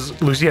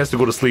because Lucy has to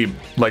go to sleep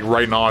like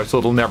right now, so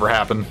it'll never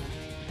happen.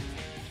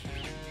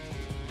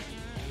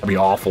 That'd be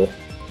awful.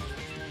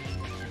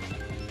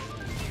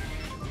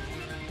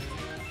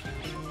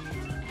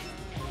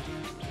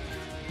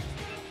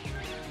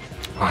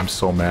 I'm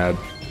so mad.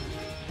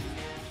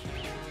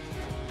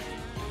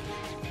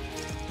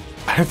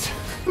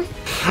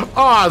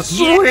 Oh,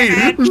 sweet!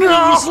 Yeah,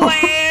 No!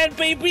 Land,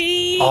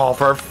 baby! Oh,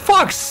 for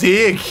fuck's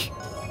sake!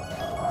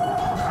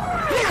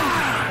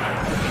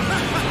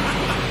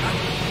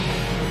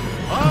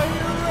 Are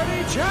you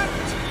ready, chat?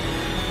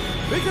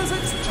 Because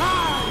it's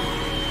time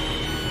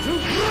to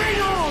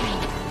bring on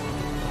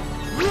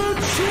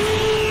Lucy!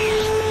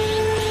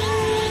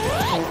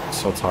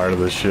 So tired of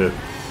this shit.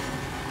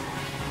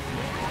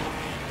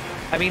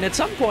 I mean, at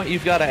some point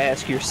you've got to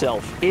ask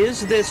yourself,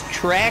 is this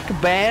track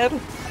bad,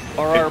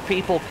 or are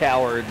people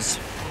cowards?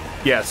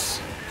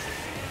 Yes.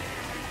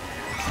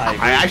 I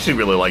agree. I actually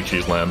really like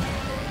Cheeseland.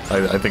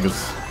 I think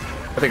it's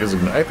I think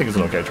it's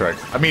an okay track.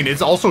 I mean,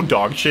 it's also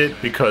dog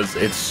shit because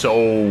it's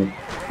so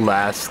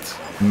last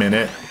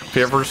minute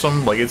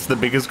fearsome. Like, it's the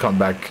biggest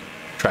comeback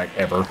track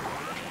ever.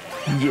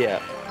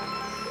 Yeah.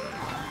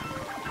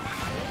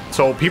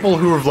 So people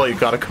who have like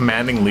got a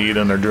commanding lead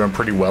and they're doing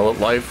pretty well at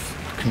life,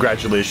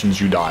 congratulations,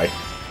 you die.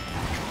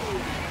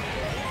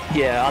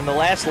 Yeah, on the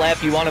last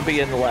lap you want to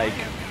be in like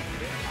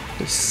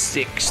the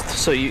 6th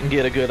so you can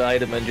get a good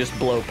item and just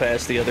blow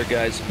past the other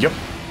guys. Yep.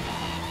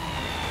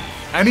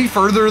 Any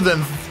further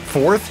than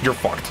 4th, you're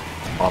fucked.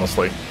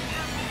 Honestly.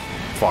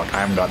 Fuck, I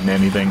haven't gotten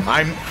anything.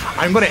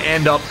 I'm gonna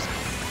end up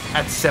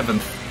at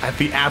 7th at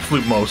the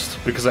absolute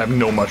most because I have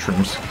no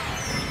mushrooms.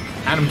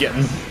 And I'm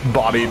getting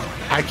bodied.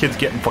 Hat Kid's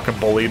getting fucking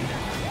bullied.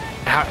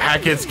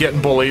 Hat Kid's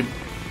getting bullied.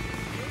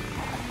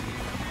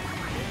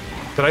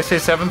 Did I say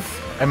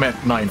 7th? I meant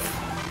 9th.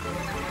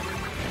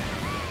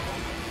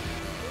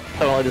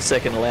 Only the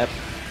 2nd lap.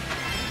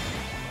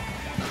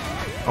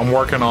 I'm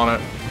working on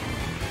it.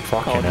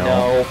 Fucking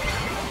hell.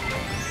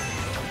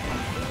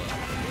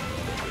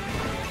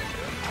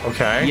 No.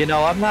 Okay. You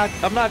know, I'm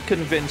not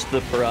convinced the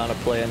Piranha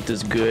Plant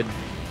is good.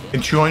 In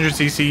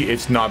 200cc,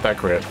 it's not that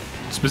great.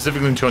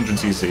 Specifically in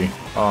 200cc.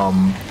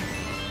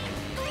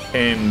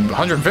 In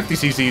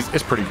 150cc's,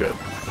 it's pretty good.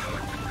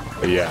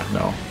 But yeah,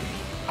 no.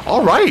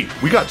 All right,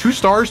 we got 2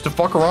 stars to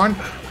fuck around.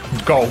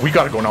 Go, we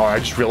gotta go now. I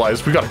just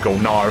realized we gotta go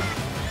now.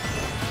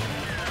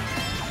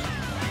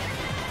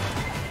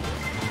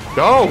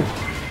 Go!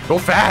 Go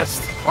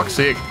fast! Fuck's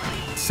sake.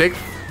 6th?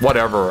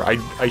 Whatever.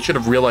 I should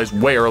have realized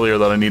way earlier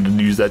that I needed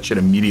to use that shit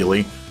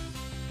immediately.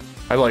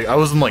 I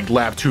was in like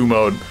lap 2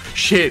 mode.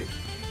 Shit.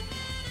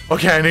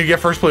 Okay, I need to get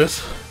first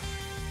place.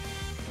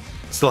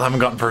 Still haven't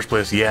gotten first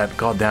place yet.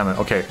 God damn it.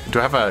 Okay, do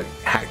I have a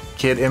Hat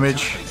Kid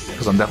image?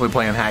 Because I'm definitely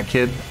playing Hat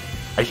Kid.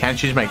 I can't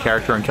change my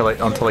character until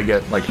I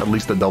get like at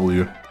least a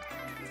W.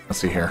 Let's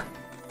see here.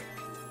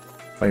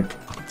 Type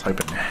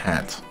in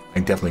hat. I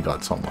definitely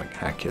got some like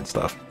Hat Kid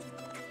stuff.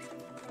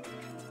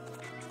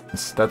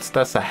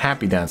 That's a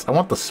happy dance. I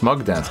want the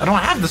smug dance. I don't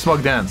have the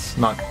smug dance.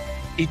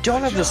 You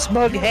don't have the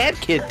smug Hat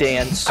Kid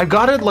dance. I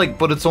got it like,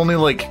 but it's only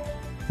like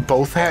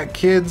both Hat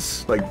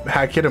Kids, like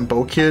Hat Kid and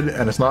Bo Kid,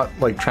 and it's not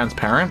like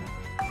transparent.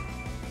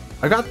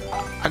 I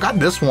got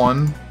this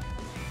one,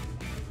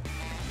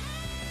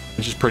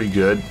 which is pretty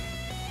good.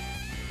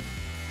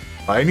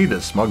 I need the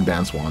smug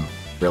dance one.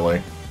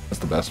 Really, that's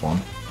the best one.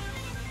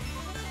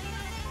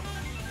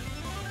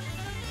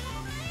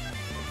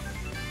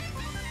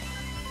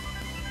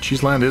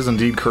 Cheeseland is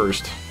indeed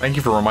cursed. Thank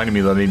you for reminding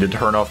me that I need to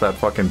turn off that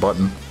fucking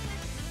button.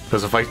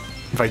 Because if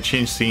I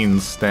change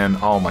scenes, then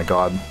oh my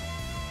god.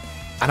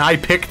 And I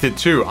picked it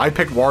too. I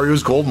picked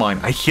Wario's Gold Mine.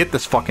 I hit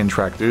this fucking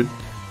track, dude.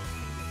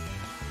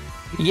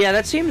 Yeah,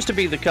 that seems to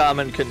be the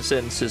common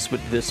consensus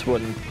with this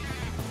one.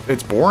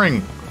 It's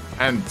boring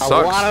and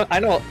sucks. I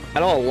know a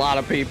lot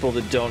of people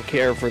that don't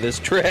care for this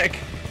track.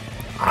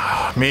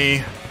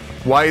 Me?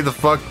 Why the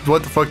fuck?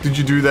 What the fuck did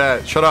you do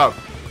that? Shut up.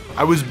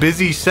 I was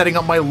busy setting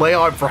up my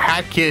layout for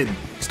Hat Kid.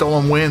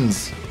 Stolen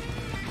wins.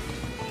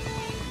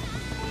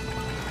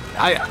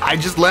 I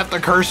just left the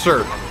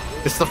cursor.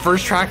 It's the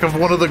first track of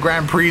one of the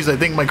Grand Prix. I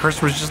think my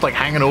cursor was just like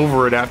hanging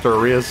over it after a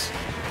race.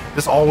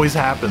 This always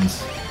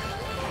happens.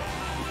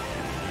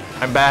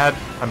 I'm bad.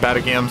 I'm bad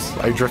at games.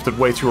 I drifted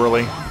way too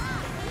early.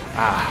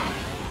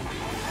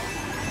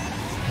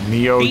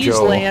 Neo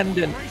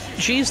Joe.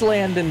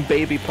 Cheeseland and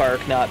Baby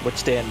Park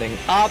notwithstanding,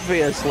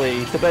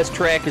 obviously the best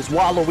track is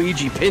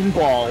Waluigi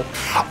Pinball.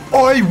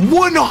 I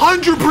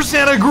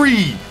 100%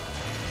 agree.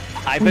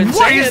 I've been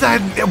Why saying is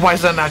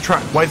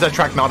that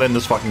track not in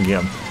this fucking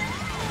game?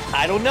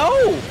 I don't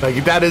know.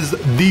 Like, that is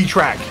the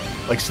track.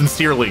 Like,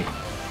 sincerely.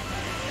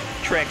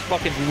 Track's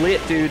fucking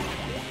lit, dude.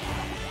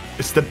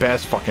 It's the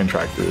best fucking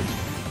track, dude.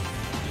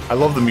 I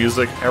love the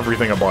music.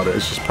 Everything about it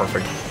is just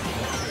perfect.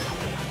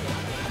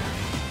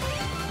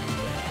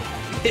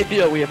 You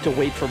know, we have to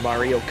wait for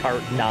Mario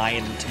Kart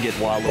 9 to get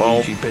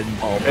Waluigi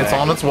Pinball back. It's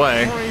on its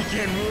way.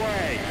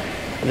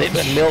 They've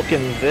been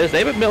milking this.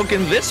 They've been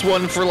milking this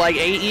one for like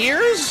 8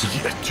 years.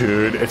 Yeah,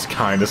 dude, it's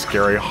kind of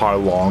scary how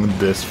long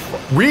this.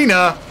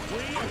 Rena.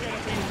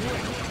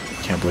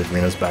 Can't believe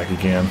Rena's back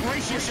again.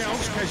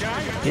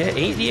 Yeah,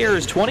 8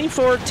 years.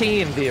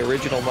 2014, the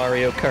original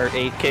Mario Kart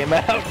 8 came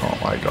out. Oh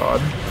my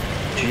god.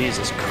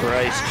 Jesus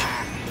Christ.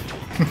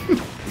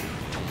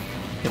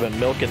 You've been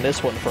milking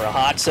this one for a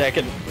hot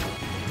second.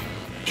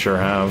 Sure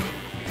have.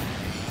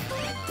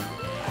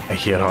 I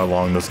hate how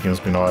long this game's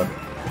been out.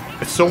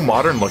 It's so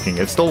modern looking.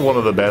 It's still one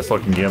of the best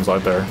looking games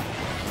out there.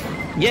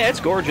 Yeah, it's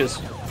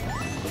gorgeous.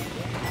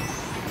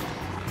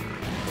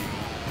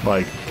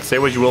 Like, say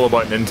what you will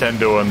about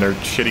Nintendo and their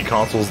shitty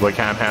consoles that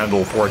can't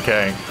handle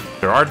 4K.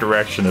 Their art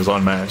direction is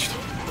unmatched.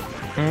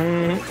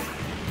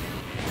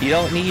 You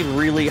don't need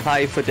really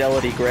high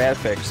fidelity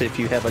graphics if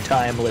you have a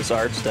timeless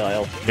art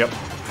style. Yep.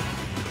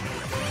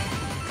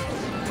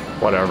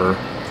 Whatever.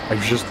 I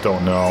just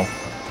don't know.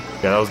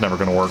 Yeah, that was never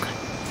gonna work.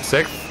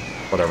 6th?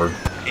 Whatever.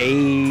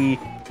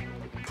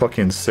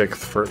 Fucking 6th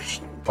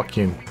first.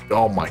 Fucking.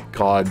 Oh my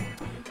god.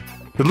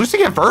 Did Lucy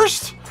get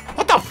first?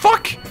 What the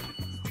fuck?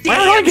 Why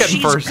am I Damn, getting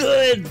she's first?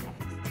 good.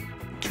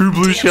 2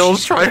 blue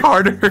shells, try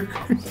harder.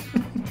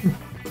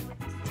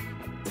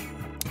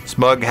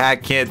 Smug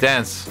hack can't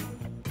dance.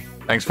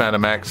 Thanks,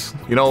 Phantom X.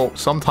 You know,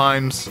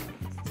 sometimes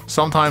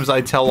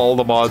I tell all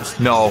the mods,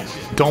 no,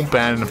 don't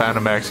ban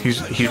Phantom X.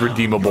 He's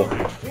redeemable.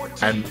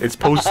 And it's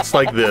posts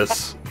like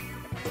this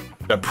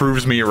that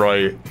proves me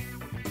right.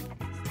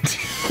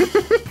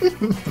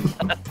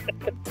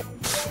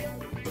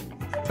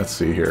 Let's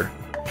see here.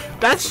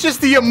 That's just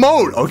the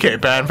emote. Okay,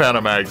 ban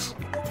Phantom X.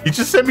 He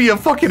just sent me a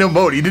fucking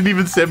emote. He didn't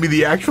even send me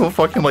the actual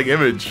fucking like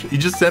image. He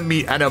just sent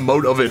me an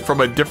emote of it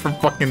from a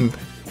different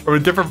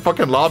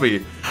fucking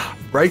lobby.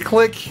 Right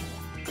click.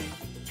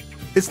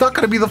 It's not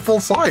gonna be the full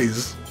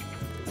size.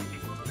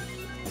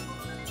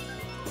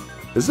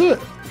 Is it?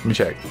 Let me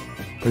check.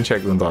 Let me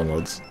check the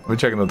downloads. Let me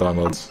check in the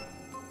downloads.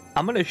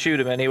 I'm gonna shoot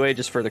him anyway,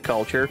 just for the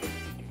culture.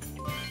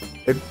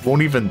 It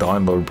won't even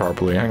download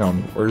properly. Hang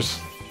on. Where's...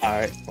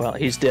 Alright, well,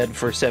 he's dead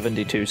for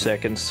 72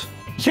 seconds.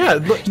 Yeah,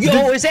 look,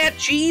 Yo, is that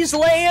Cheese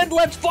Land?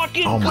 Let's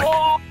fucking oh my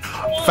go!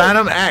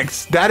 Phantom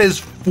X, that is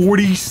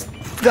 45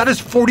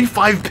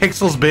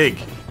 pixels big.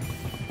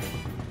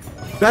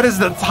 That is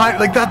the time,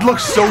 like, that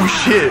looks so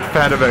shit,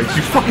 Phantom X.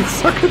 You fucking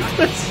suck at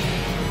this.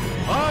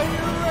 Are you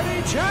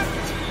ready, chat?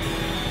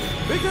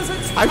 Because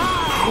it's time.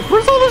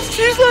 Where's all this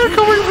cheese land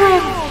coming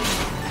from?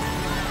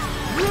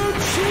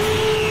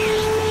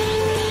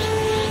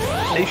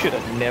 They should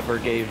have never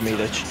gave me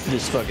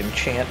this fucking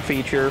chant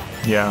feature.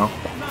 Yeah.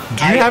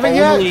 Do you have it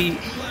yet?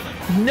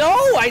 No,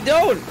 I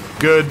don't.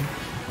 Good.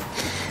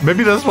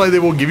 Maybe that's why they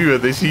won't give you it.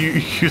 They see you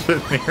use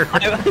it here.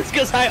 It's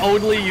because I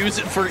only use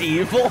it for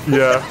evil.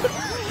 Yeah.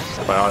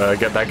 Well, I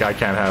get that guy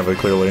can't have it,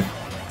 clearly.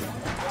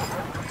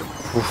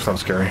 Oof, sounds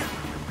scary.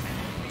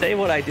 Tell you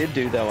what I did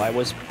do, though. I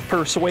was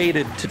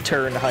persuaded to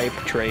turn hype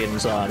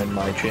trains on in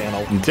my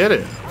channel. You did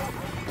it.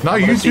 Now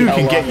you too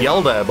can get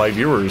yelled at by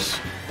viewers.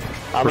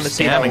 I'm gonna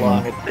see how scamming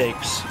long them. it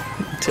takes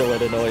till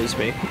it annoys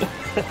me.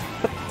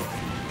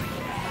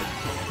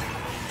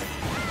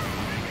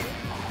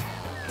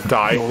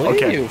 Die. Look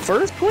at Okay. you,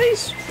 first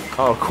place?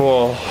 Oh,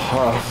 cool.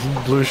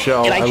 Blue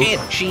shell. Can I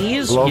chant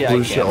cheese? love yeah,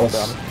 blue I can. shells.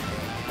 Hold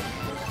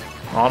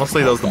on.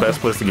 Honestly, that was the best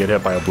place to get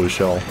hit by a blue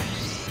shell.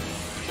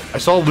 I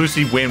saw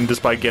Lucy win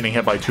despite getting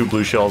hit by 2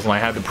 blue shells, and I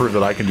had to prove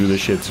that I can do this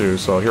shit too,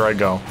 so here I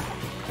go.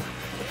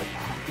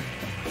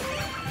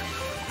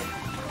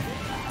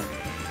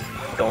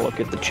 Don't look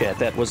at the chat.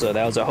 That was a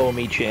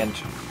homie chant.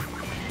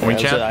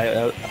 Homie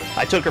That was chant?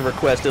 I took a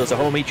request. It was a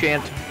homie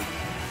chant.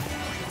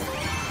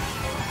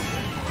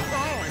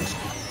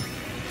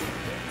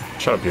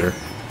 Shut up, Peter.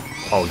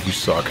 Oh, you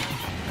suck.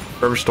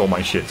 Whoever stole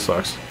my shit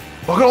sucks.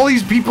 Look at all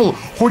these people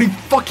hoarding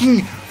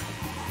fucking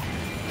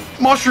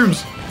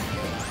mushrooms.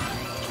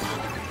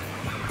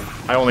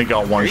 I only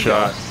got one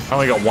shot. I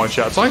only got one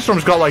shot.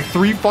 Sunstorm's got like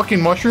 3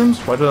 fucking mushrooms.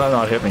 Why did that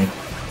not hit me?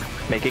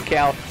 Make it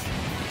count.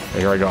 Okay,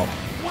 here I go.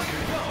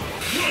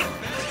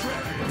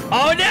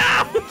 Oh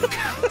no!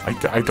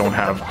 I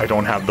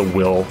don't have the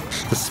will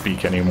to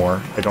speak anymore.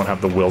 I don't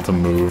have the will to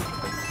move.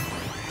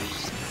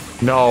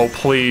 No,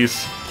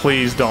 please.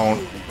 Please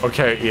don't.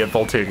 Okay, if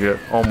I'll take it.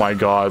 Oh my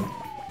god.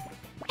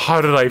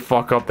 How did I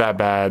fuck up that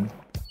bad?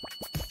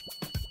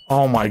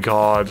 Oh my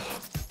god.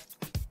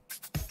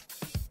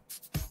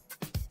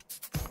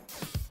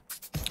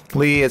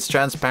 Lee, it's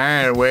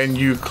transparent. When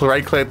you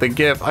right click the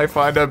GIF, I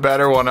find a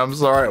better one. I'm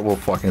sorry. We'll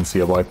fucking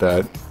see about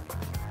that.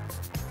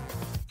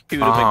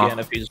 Shoot him again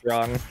if he's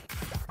wrong.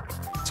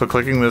 So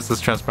clicking this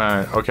is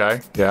transparent. Okay.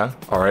 Yeah.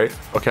 All right.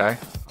 Okay.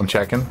 I'm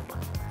checking.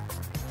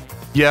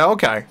 Yeah.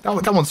 Okay.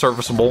 That one's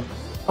serviceable.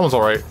 That one's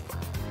all right.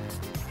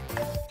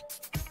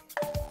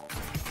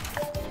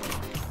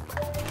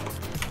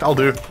 That'll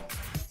do.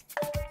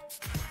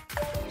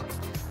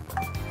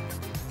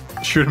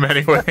 Shoot him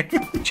anyway.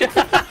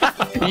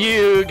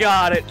 You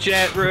got it,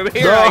 chat room.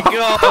 Here I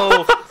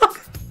go.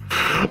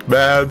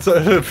 Man,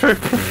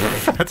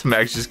 that's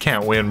Max just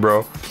can't win,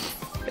 bro.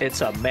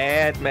 It's a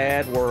mad,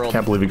 mad world.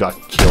 Can't believe he got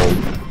killed.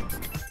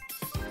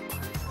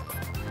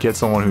 Get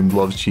someone who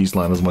loves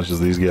Cheeseland as much as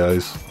these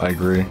guys. I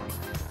agree.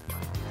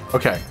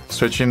 Okay,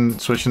 switching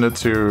it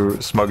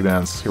to Smug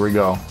Dance. Here we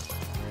go.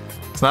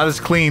 It's not as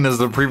clean as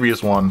the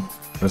previous one.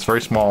 And it's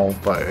very small,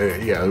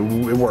 but yeah, it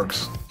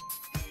works.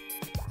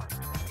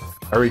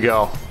 There we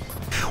go.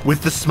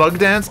 With the Smug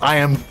Dance, I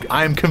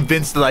am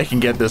convinced that I can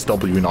get this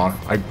W now.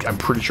 I'm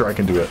pretty sure I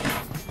can do it.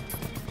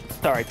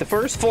 All right, the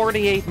first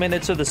 48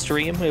 minutes of the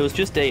stream, it was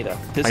just data.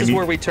 This is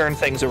where we turn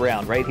things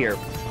around, right here.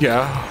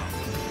 Yeah.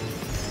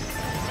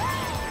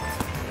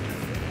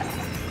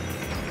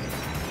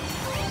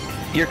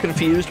 You're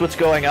confused what's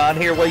going on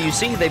here? Well, you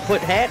see, they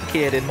put Hat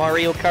Kid in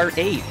Mario Kart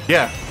 8.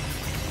 Yeah.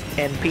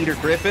 And Peter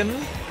Griffin.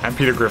 I'm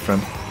Peter Griffin.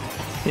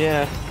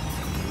 Yeah.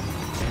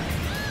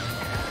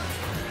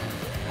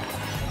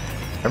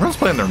 Everyone's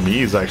playing their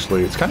Miis,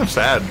 actually. It's kind of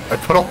sad. I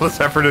put all this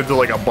effort into,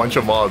 like, a bunch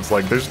of mods.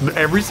 Like, there's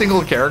every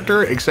single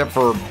character except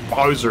for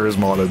Bowser is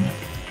modded.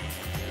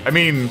 I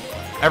mean,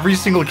 Every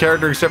single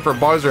character except for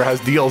Bowser has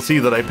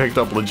DLC that I picked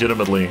up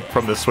legitimately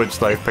from the Switch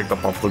that I picked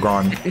up off the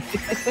ground.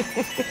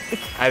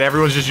 And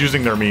everyone's just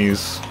using their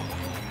Miis.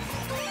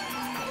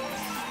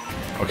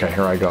 Okay,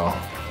 here I go.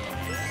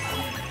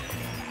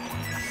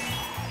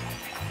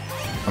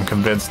 I'm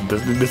convinced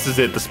this is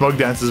it. The Smug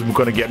Dance is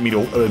going to get me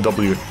to a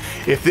W.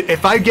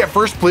 If I get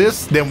first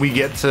place, then we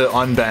get to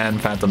unban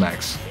Phantom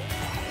X.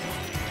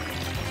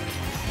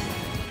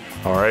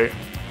 All right.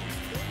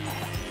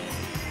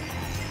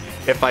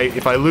 If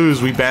I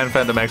lose, we ban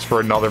Phantom X for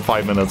another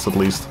 5 minutes at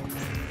least.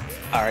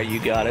 All right, you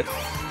got it.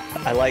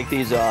 I like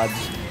these odds.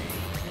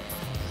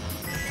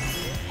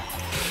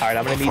 All right,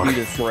 I'm gonna need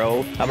you to throw.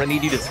 I'm gonna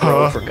need you to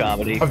throw for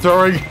comedy. I'm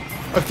throwing.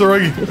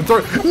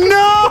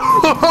 No!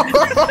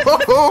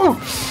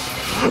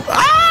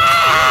 Ah!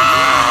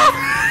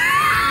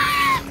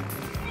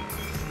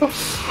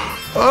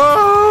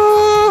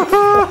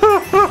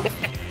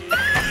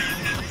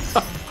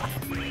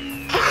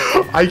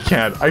 I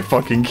can't. I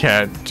fucking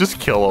can't. Just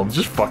kill him.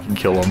 Just fucking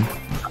kill him.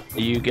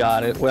 You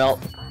got it. Well,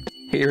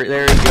 there he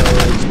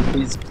goes.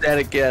 He's dead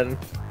again.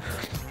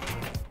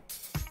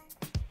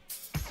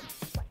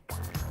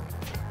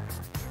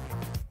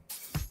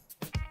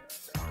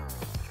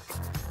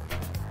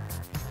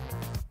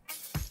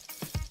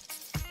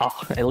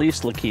 Oh, at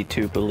least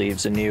Lakitu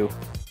believes in you.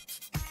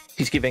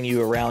 He's giving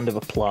you a round of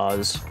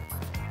applause.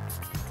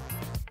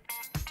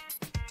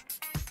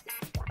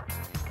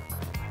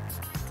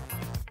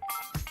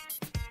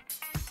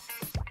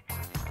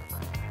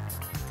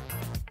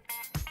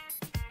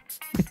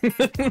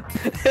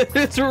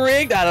 It's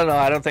rigged? I don't know.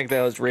 I don't think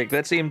that was rigged.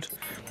 That seemed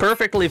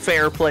perfectly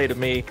fair play to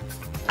me.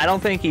 I don't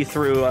think he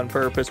threw on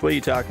purpose. What are you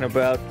talking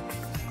about?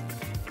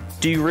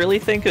 Do you really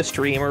think a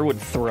streamer would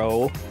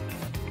throw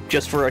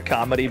just for a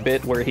comedy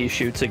bit where he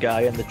shoots a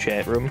guy in the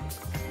chat room?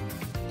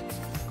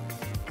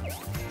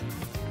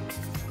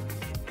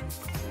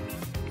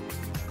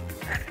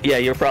 Yeah,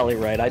 you're probably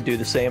right. I'd do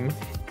the same.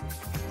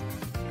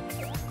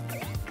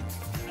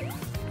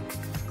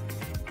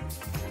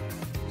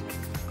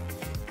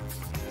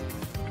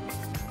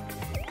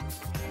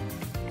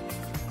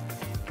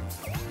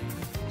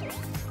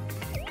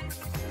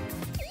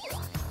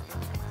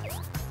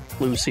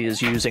 Lucy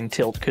is using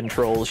tilt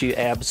controls. You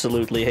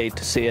absolutely hate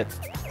to see it.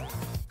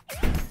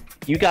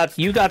 You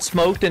got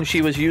smoked and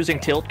she was using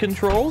tilt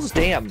controls?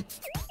 Damn.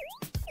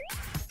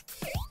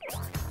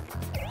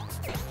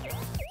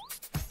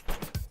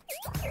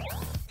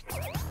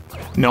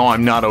 No,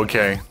 I'm not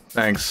okay.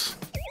 Thanks.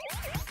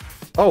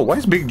 Oh, why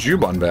is Big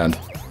Jube unbanned?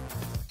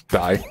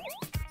 Die.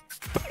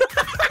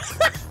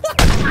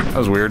 That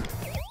was weird.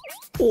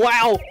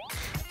 Wow.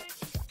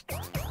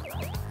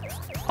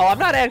 Oh, I'm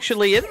not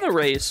actually in the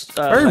race.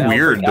 Very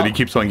weird that he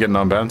keeps on getting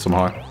unbanned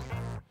somehow.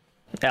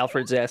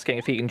 Alfred's asking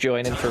if he can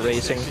join in for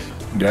racing.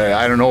 Yeah,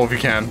 I don't know if you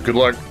can. Good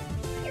luck.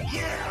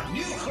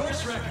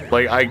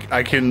 Like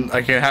I can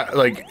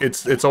like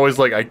it's always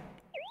like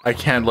I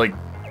can't like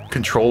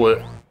control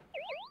it.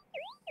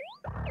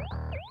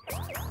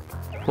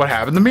 What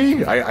happened to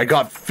me? I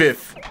got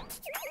 5th.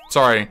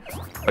 Sorry,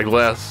 like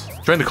less.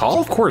 Join the call,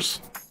 of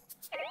course.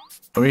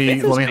 Let me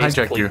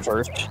hijack you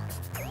first.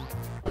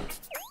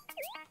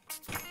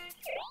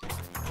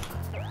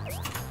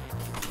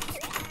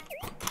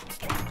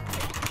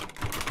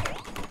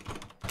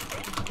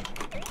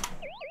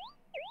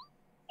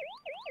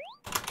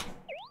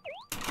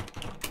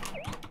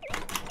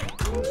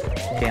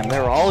 Damn,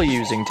 they're all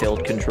using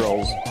tilt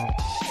controls.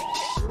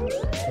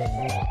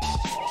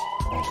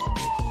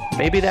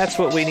 Maybe that's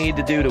what we need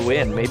to do to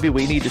win. Maybe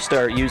we need to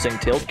start using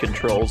tilt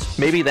controls.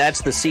 Maybe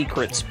that's the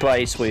secret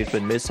spice we've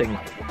been missing.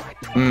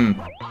 Hmm.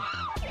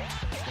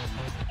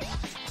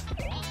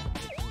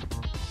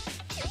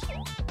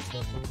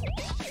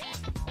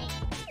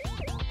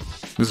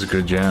 This is a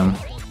good jam.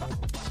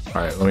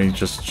 Alright, let me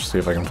just see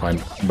if I can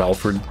find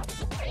Balford.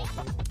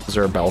 Is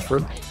there a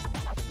Balford?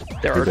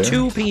 There are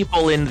 2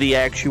 people in the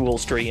actual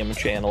stream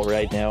channel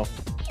right now.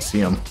 See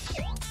him.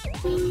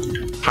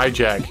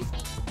 Hijack.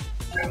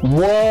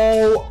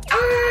 Whoa!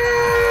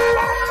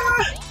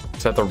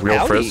 Is that the real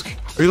Howdy.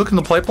 Frisk? Are you looking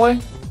to play?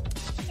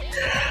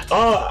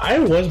 I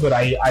was, but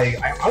I'm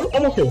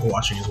okay with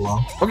watching as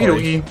well. Okie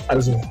dokie. I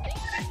just,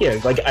 yeah,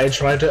 like I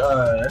tried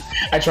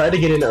to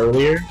get in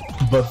earlier,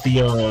 but the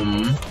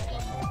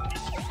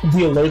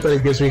alert that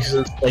it gives me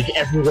says like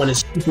everyone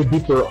is super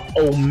duper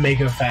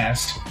omega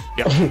fast.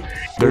 Yeah,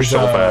 they're so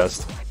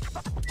fast.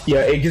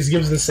 Yeah, it just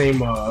gives the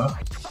same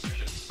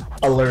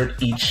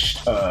alert each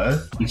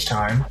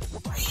time.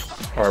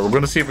 All right, we're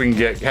gonna see if we can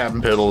get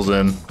Captain Piddles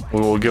in.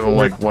 We'll give him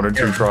like 1 or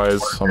 2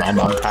 tries. I'm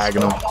not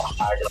tagging him.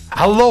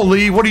 Hello,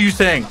 Lee. What are you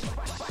saying?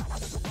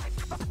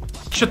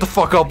 Shut the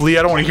fuck up, Lee.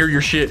 I don't want to hear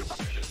your shit.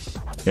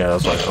 Yeah,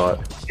 that's what I thought.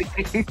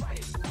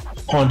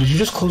 Hold on, did you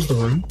just close the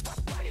room?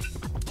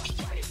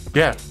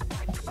 Yeah.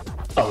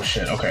 Oh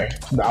shit. Okay.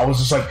 I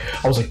was like,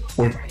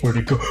 where'd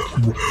it go?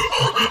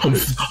 I'm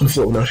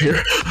floating out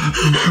here.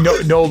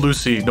 No,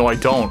 Lucy. No, I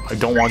don't. I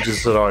don't want you to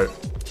sit out.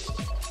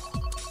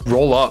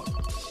 Roll up.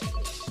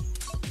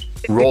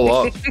 Roll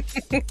up.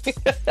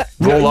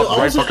 Roll up right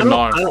honestly, fucking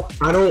on.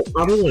 I don't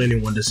want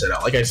anyone to sit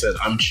out. Like I said,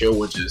 I'm chill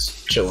with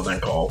just chilling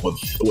and call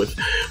with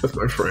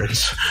my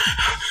friends.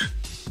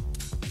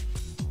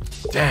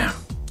 Damn,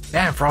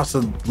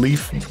 Frosted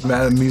Leaf,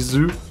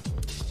 Mizu.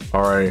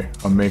 All right,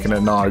 I'm making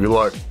it now. Good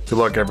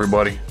luck,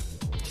 everybody.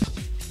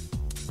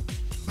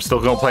 I'm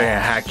still gonna play a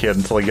Hat Kid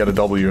until I get a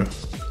W.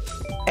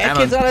 That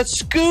kid's on a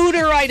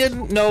scooter. I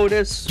didn't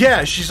notice.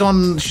 Yeah, she's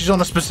on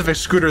a specific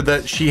scooter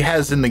that she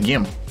has in the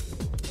game.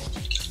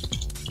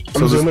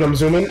 I'm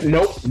zooming.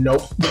 Nope.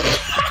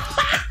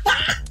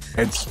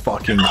 It's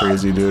fucking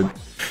crazy, dude.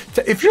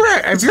 If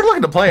you're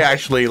looking to play,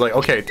 actually, like,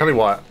 okay, tell me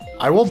what.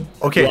 I will.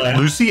 Okay, What?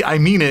 Lucy, I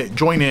mean it.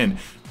 Join in.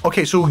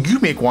 Okay, so you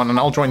make one and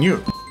I'll join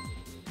you.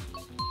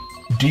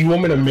 Do you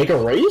want me to make a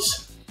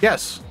race?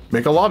 Yes,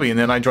 make a lobby and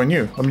then I join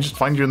you. Let me just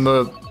find you in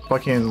the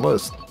fucking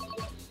list.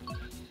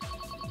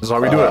 This is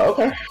how we do it.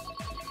 Okay.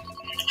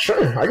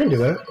 Sure, I can do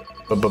that.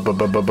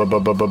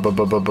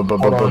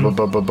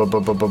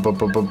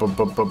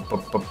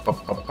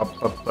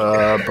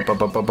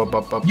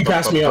 You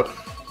passed me up.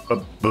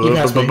 You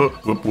passed me.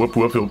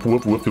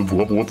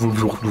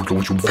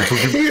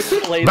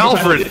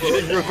 Malfred!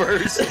 In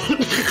reverse.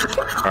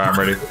 Alright, I'm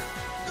ready.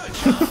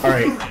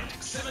 Alright.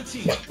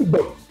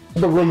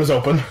 The room is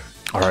open.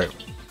 Alright,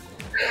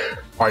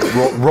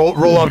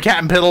 roll up Cat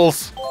and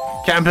Piddles.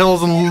 Cat and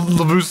Piddles and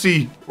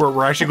Lavusi.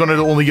 We're actually going to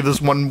only give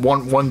this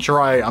one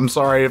try. I'm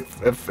sorry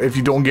if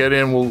you don't get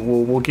in.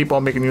 We'll keep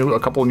on making you a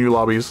couple of new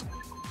lobbies.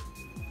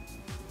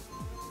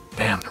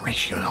 Damn, the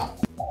ratio though.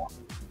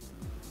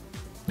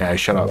 Yeah,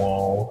 shut up.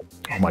 Whoa.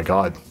 Oh my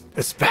god.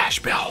 It's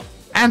Bash Bell.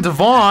 And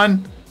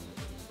Devon!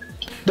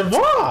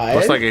 Devon!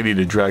 Looks like I need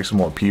to drag some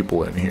more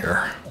people in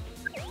here.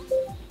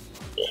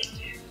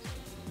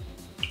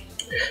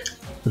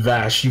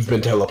 Vash, you've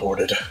been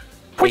teleported.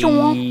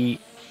 Hello.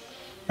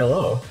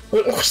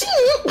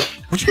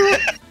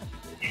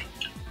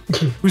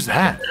 Who's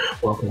that?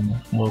 Welcome.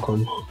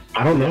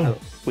 I don't know.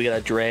 We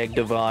gotta drag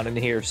Devon in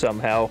here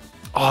somehow.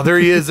 Oh, there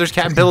he is. There's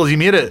Cat and Piddles. You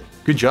made it.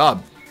 Good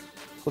job.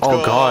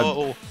 Oh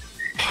god.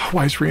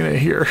 Why is Rena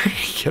here?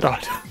 Get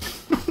out.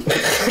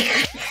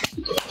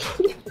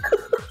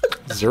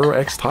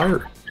 0x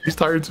tired. He's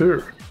tired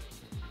too.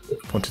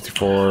 1, 2, 3,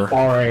 4.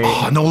 Alright.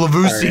 Oh, no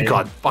Lavusi. Alright.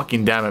 God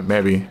fucking damn it,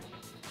 maybe.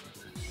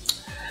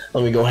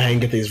 Let me go ahead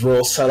and get these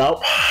rules set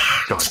up.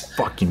 God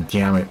fucking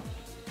damn it.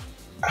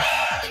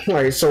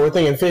 Alright, so we're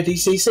thinking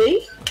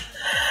 50cc?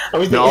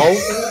 No.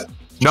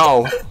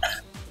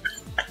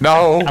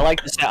 No.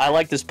 I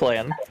like this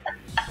plan.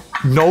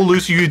 No,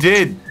 Lucy, you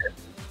did.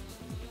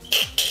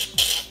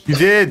 You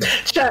did.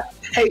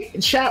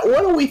 Chat,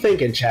 what are we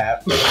thinking,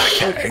 chat?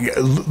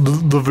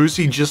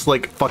 Lavusi just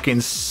like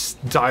fucking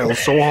dialed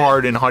so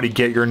hard in how to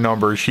get your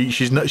number. She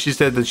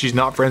said that she's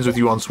not friends with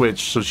you on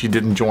Switch, so she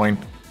didn't join.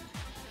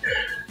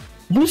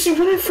 Lucy,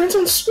 we're not friends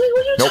on Switch?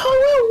 What are you Nope.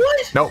 talking about?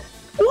 What? Nope.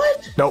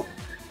 What? Nope.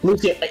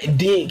 Lucy,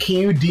 can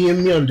you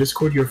DM me on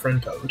Discord your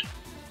friend code?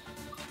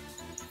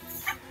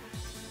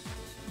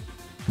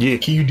 Yeah.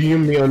 Can you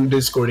DM me on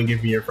Discord and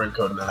give me your friend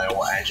code and then I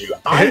will add you?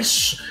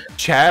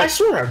 Chat. I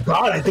swear to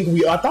God, I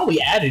thought we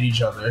added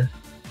each other.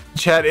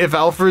 Chat, if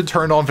Alfred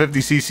turned on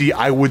 50cc,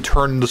 I would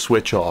turn the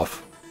Switch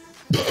off.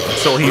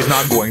 So he's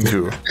not going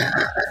to.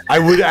 I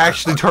would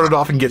actually turn it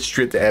off and get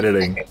straight to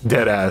editing.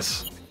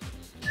 Deadass.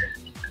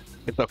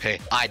 It's okay.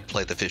 I'd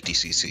play the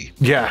 50cc.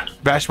 Yeah,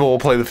 Bashful will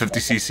play the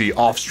 50cc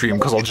off stream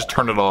because I'll just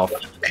turn it off.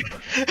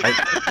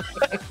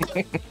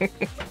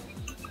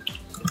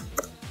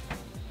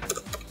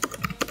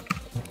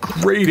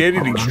 Great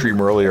editing stream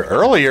earlier.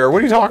 Earlier?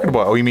 What are you talking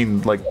about? Oh, you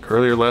mean like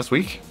earlier last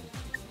week?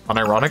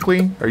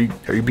 Unironically? Are you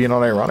being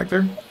unironic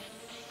there?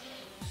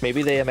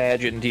 Maybe they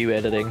imagined you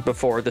editing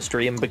before the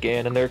stream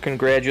began and they're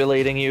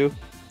congratulating you.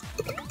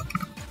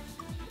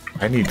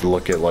 I need to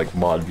look at like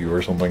mod view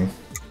or something.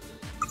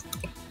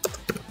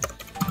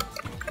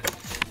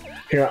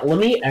 Here, let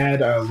me add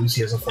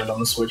Lucy as a friend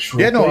on the Switch.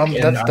 Yeah, no,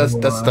 quick,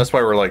 that's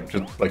why we're like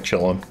just like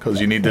chilling, because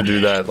you need to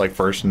do that like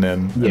first, and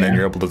then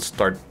you're able to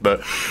start the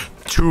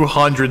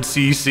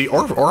 200cc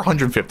or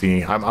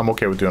 150. I'm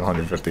okay with doing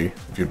 150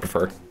 if you'd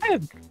prefer.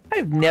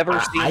 I've never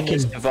seen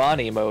this Devon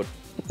emote.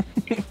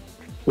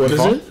 What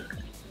is it?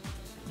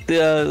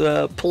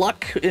 The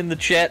pluck in the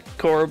chat,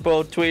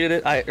 Corbo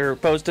tweeted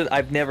it, posted.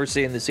 I've never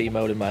seen this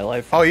emote in my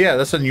life. Oh yeah,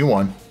 that's a new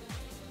one.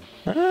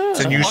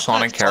 It's a new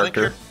Sonic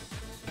character.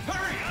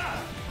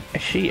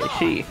 She.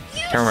 Can't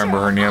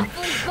remember her name.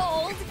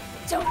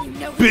 Don't you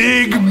know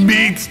Big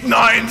Meats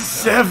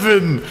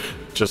 97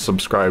 just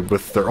subscribed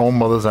with their own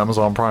mother's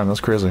Amazon Prime. That's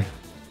crazy.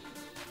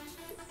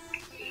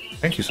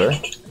 Thank you, sir.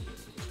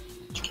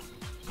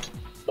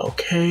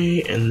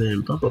 Okay, and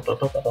then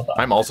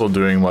I'm also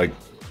doing like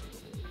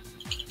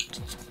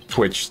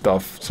Twitch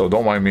stuff, so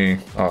don't mind me.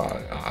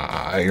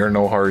 You're in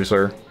no hurry,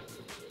 sir.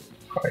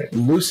 Alright,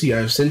 Lucy,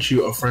 I've sent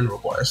you a friend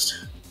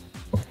request.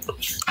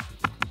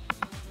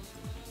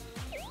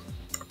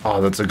 Oh,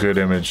 that's a good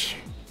image.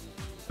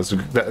 That's a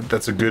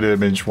good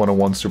image.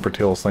 101 Super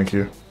Tails. Thank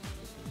you.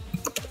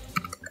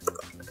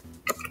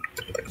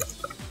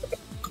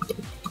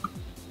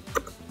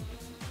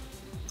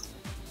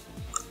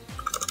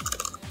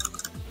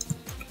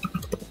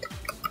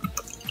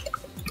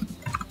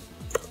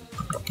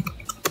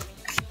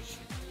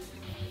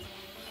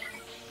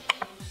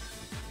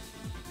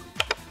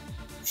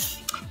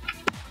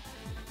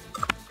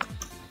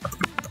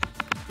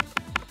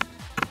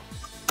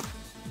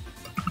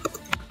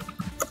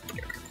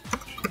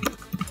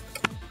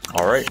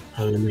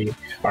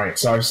 Alright,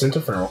 so I've sent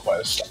a friend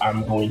request.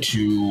 I'm going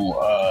to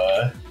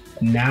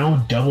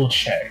now double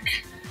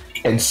check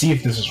and see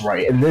if this is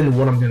right. And then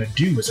what I'm going to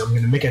do is I'm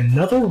going to make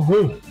another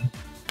room.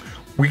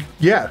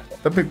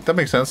 That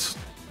makes sense.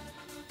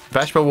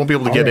 Vashbel won't be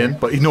able to get in,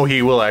 but no,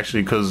 he will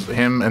actually, because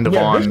him and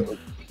Devon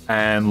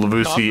and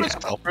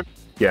Lavusi.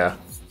 Yeah,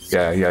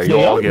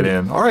 you'll all get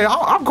in. All right,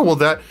 I'm cool with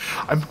that.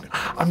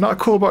 I'm not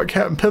cool about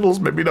Captain Piddles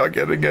maybe not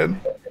getting in.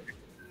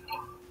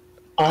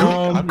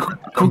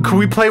 Can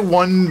we play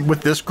one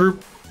with this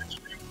group?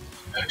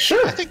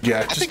 Sure. I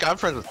think I'm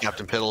friends with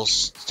Captain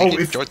Piddles. So you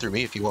can join through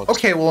me if you want.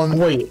 Okay, well,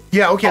 wait.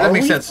 Yeah, okay, that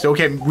makes sense.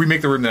 Okay,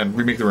 remake the room then.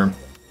 Remake the room.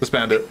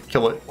 Disband it.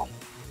 Kill it.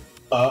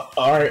 All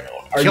right.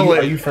 Are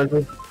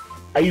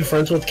you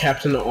friends with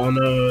Captain on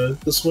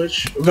the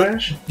Switch,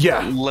 Vash?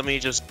 Yeah. Let me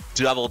just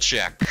double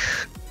check.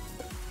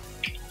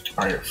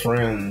 All right,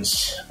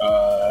 friends.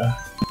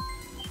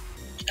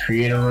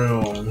 Create a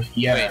room.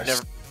 Yes. Wait,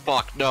 never.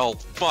 Fuck no.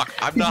 Fuck.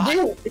 I'm not.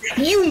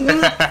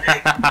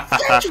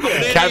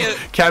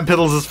 Captain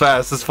Piddles is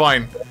fast. It's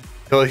fine.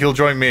 He'll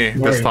join me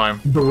this time.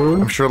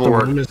 I'm sure it'll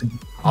work.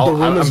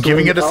 I'm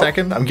giving it a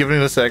second. I'm giving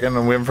it a second.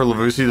 I'm waiting for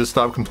Lavusi to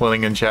stop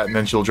complaining in chat, and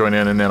then she'll join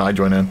in, and then I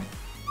join in.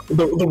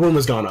 The room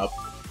has gone up.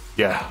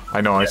 Yeah,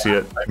 I know. I see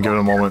it. I'm giving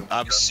it a moment.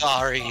 I'm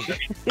sorry.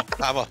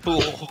 I'm a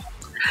fool.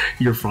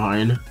 You're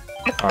fine.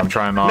 I'm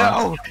trying not.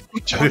 No.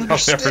 I'll never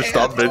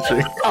stop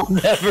bitching. I'll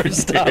never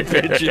stop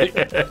bitching.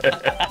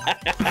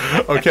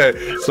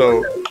 Okay,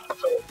 so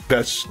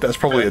that's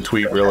probably a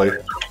tweet, really.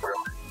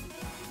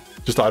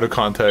 Just out of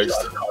context.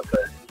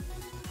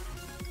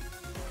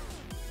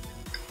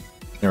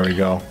 There we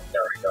go.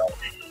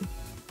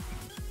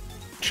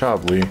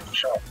 Chably.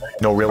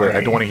 No, really,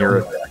 I don't want to hear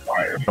it.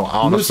 No,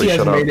 honestly,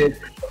 shut up.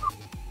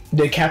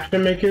 Did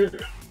Captain make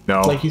it?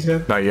 No, like he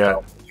said? Not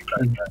yet.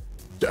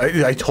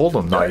 I told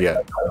him not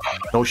yet.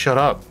 No, shut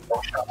up.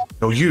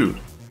 No, you.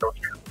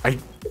 I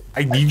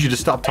need you to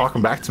stop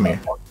talking back to me.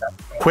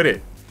 Quit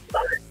it.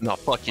 No,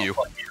 fuck you.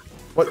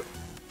 What?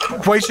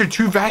 Why is there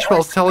two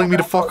Vashbels telling me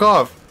to fuck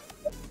off?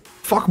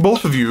 Fuck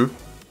both of you.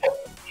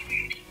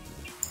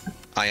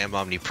 I am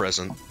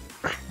omnipresent.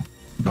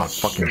 God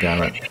fucking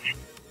damn it.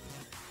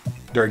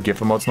 There are GIF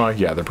emotes now?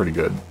 Yeah, they're pretty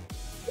good.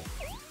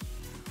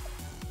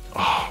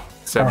 Oh,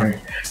 07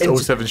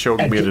 show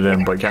can get it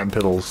in, but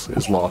Captain Piddles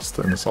is lost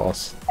in the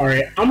sauce.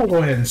 Alright, I'm gonna go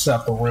ahead and set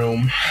up the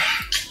room.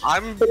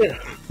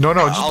 No,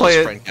 just play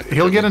it.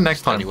 He'll get in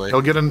next time. Anyway.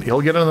 He'll get in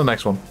the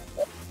next one.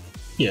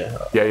 Yeah.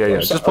 Yeah.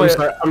 Just play it.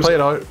 Play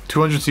it out.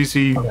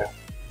 200cc. Okay.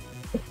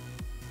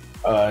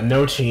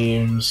 No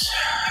teams.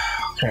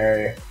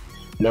 Okay.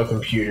 No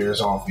computers,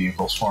 all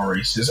vehicles, 4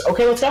 races.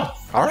 Okay, let's go.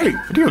 Alright,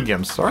 video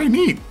games. Alright,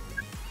 neat.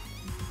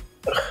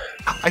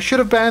 I should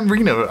have banned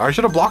Rena. I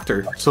should have blocked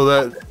her so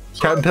that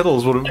Captain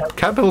Piddles would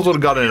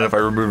have gotten in if I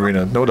removed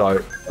Rena. No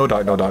doubt.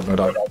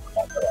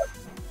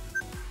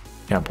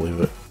 Can't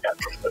believe it.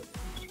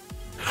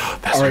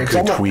 That's a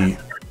good tweet.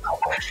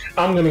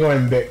 I'm gonna go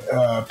ahead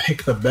and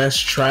pick the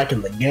best track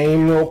in the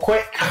game real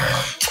quick.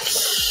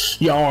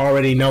 Y'all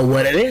already know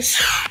what it is.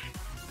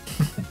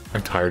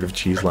 I'm tired of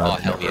Cheeseland. Oh,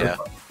 hell yeah.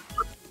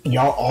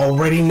 Y'all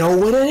already know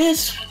what it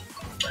is.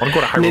 I want to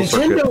go to Hyrule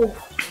Circuit.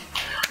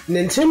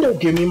 Nintendo,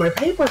 give me my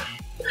paper.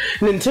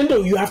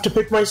 Nintendo, you have to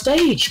pick my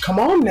stage. Come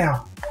on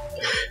now.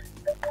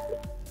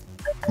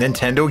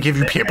 Nintendo give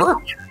you paper?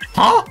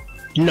 Huh?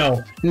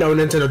 No,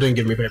 Nintendo didn't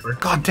give me paper.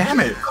 God damn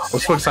it. I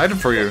was so excited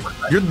for you.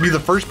 You'd be the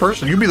first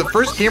person. You'd be the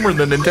first gamer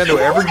that Nintendo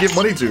ever give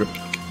money to. Did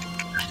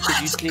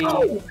you see?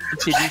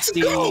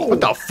 What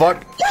the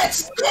fuck?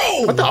 Let's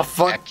go! What the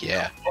fuck? Heck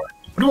yeah.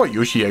 What do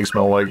Yoshi eggs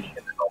smell like?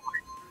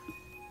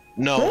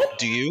 No,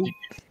 do you?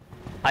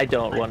 I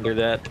don't wonder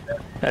that.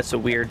 That's a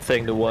weird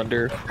thing to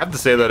wonder. I have to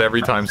say that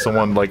every time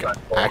someone like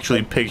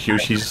actually picks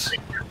Yoshi's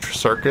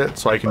circuit,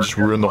 so I can just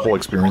ruin the whole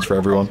experience for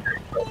everyone.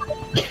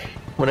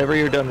 Whenever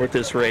you're done with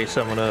this race,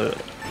 I'm gonna.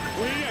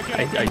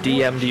 I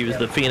DM'd you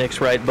the Phoenix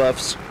Wright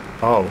buffs.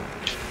 Oh.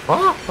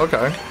 Oh,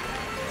 okay.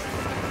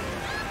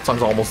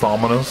 Sounds almost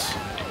ominous.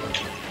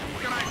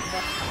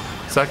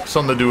 Is that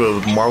something to do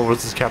with Marvel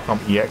vs. Capcom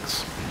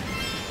EX?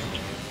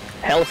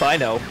 Hell if I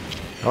know.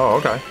 Oh,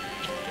 okay.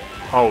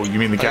 Oh, you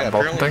mean the Captain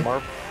Falcon thing?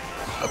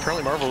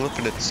 Apparently Marvel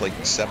Infinite's like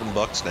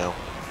 $7 now.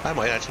 I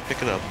might actually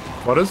pick it up.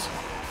 What is?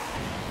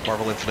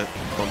 Marvel Infinite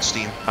on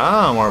Steam.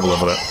 Ah, Marvel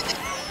Infinite.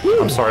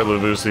 I'm sorry,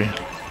 Lavusi.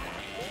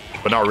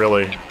 But not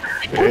really.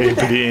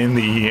 But in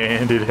the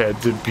end, it had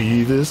to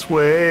be this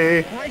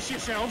way. Brace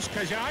yourselves,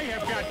 because I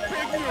have got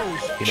big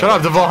news. Shut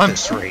up, Devon.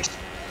 This race,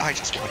 I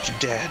just want you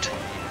dead.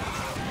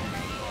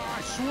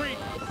 Sweet.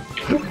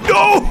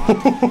 No!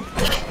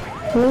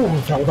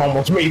 Ooh, that was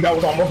almost me.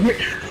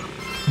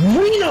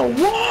 Rena,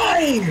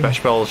 why?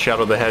 Vashbel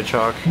Shadow the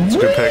Hedgehog. It's a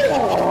good pick.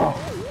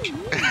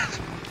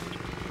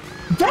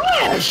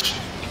 Dash!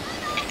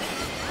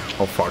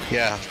 Oh, fuck.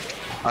 Yeah,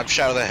 I'm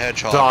Shadow the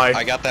Hedgehog. Die.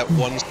 I got that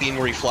one scene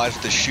where he flies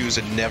with his shoes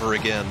and never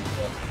again.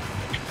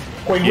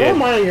 Wait, where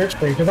am I on your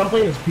screen? Because I'm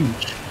playing as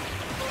Peach.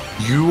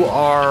 You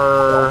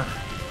are... I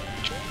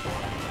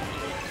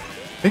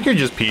think you're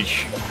just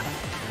Peach.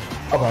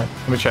 Okay.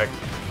 Let me check.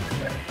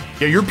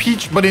 Yeah, you're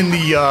Peach, but in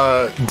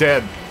the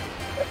dead.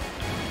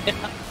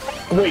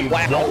 Wait,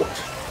 Wow.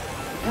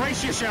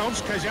 Brace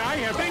yourselves, because I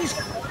have things.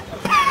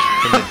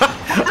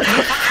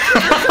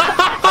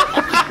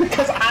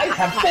 Because I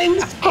have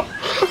things.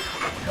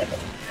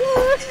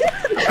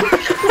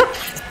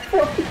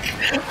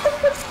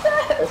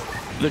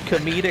 The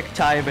comedic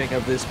timing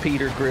of this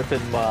Peter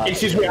Griffin mod.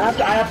 Excuse me, I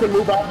have to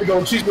move. I have to go.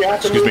 Excuse me, I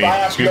have to move.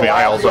 Excuse me,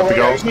 I also have to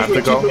go. I have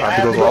to go. I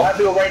have to go as well. I have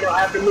to go right now. I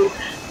have to move.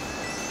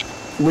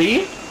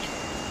 Lee?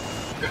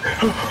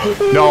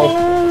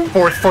 No.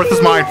 Fourth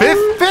is mine.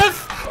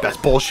 Fifth. That's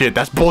bullshit.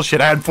 That's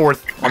bullshit. I had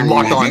fourth. I'm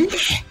locked on.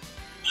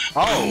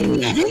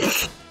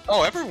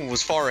 Oh, everyone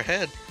was far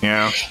ahead.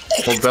 Yeah.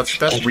 Well,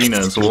 that's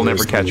Rena, so we'll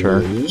never catch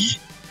her.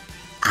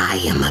 I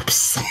am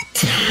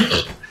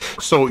upset.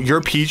 So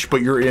you're Peach,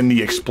 but you're in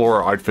the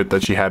Explorer outfit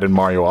that she had in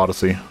Mario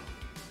Odyssey.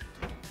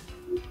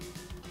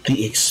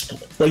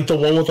 Like the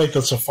one with like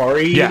the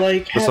safari. Yeah,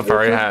 like the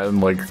safari hat and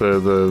like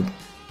the.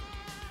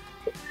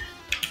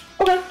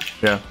 Okay.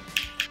 Yeah.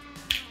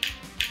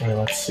 Alright,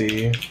 let's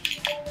see.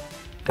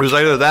 It was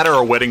either that or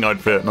a wedding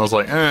outfit, and I was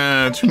like,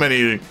 too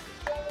many.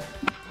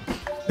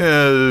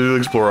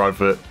 Explorer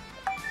outfit.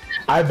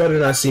 I better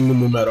not see Moo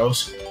Moo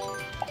Meadows.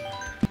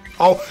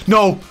 Oh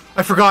no!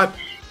 I forgot.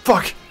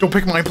 Fuck! Don't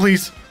pick mine,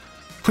 please.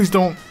 Please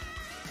don't.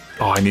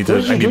 Oh, I need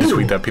to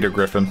tweet that Peter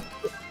Griffin.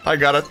 I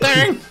got a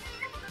thing.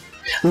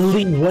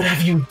 Lee, what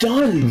have you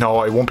done? No,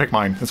 I won't pick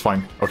mine. It's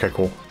fine. Okay,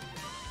 cool.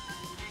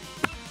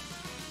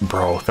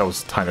 Bro, that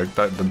was kind of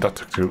that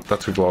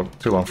took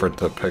too long for it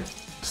to pick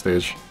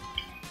stage.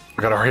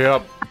 I gotta hurry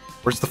up.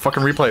 Where's the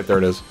fucking replay? There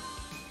it is.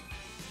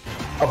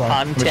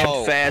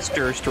 Content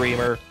faster,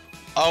 streamer.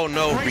 Oh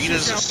no,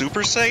 Rita's a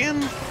Super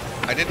Saiyan?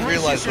 I didn't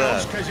realize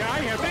that.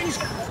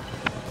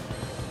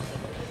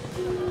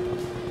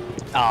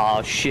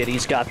 Aw, shit,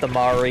 he's got the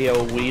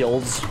Mario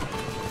wheels.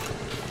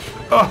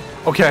 Oh,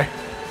 okay.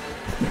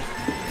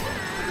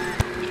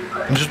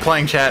 I'm just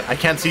playing chat. I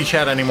can't see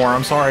chat anymore.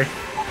 I'm sorry.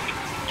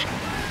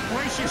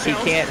 He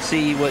can't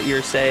see what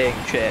you're saying,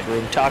 chat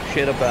room. Talk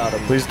shit about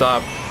him. Please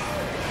stop.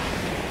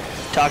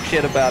 Talk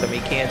shit about him.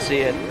 He can't see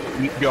it.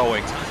 Keep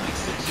going.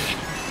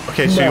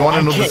 Okay, so you want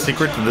to know the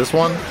secret to this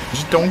one?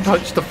 Just don't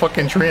touch the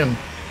fucking train.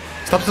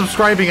 Stop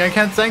subscribing. I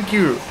can't thank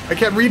you. I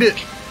can't read it.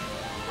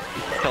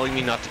 Telling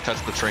me not to touch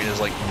the train is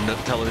like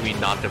telling me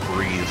not to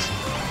breathe.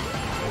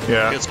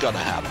 Yeah. It's gonna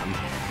happen.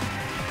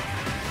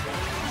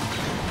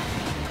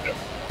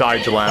 Die,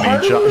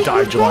 Jelani.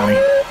 Die, Jelani.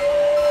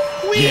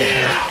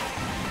 Yeah.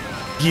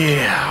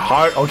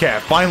 Yeah. Okay, I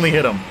finally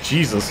hit him.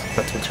 Jesus,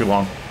 that took too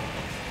long.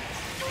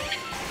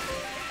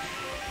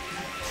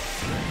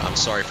 I'm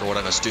sorry for what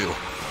I must do.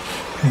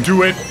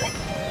 Do it.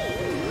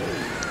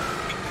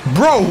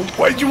 Bro,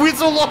 why'd you wait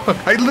so long?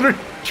 I literally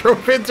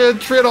drove into a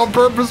train on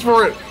purpose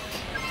for it.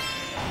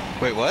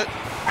 Wait, what?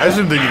 I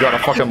assume that you got a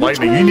fucking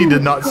lightning. You need to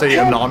not say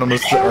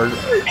anonymous or...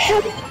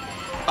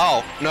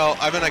 Oh, no,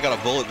 I mean I got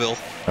a bullet bill.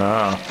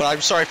 Ah. But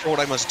I'm sorry for what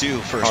I must do,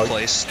 first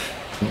place.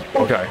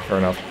 Okay, fair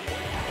enough.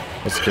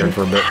 I was scared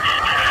for a bit.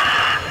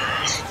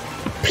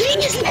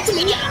 Please let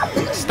me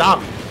up!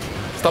 Stop!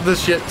 Stop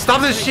this shit!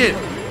 Stop this shit!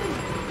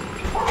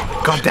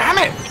 God damn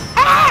it!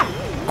 Ah!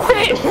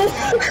 Quit!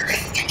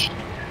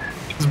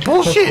 It's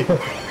bullshit!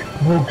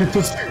 Bro, get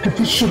this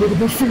shit out of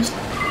my face.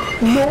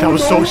 No, that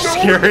was so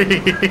scary.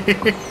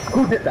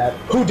 Who did that?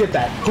 Who did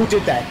that? Who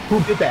did that? Who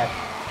did that?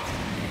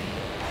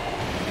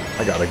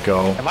 I gotta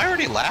go. Am I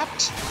already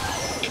lapped?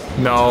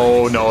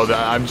 No,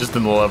 I'm just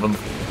in the 11th.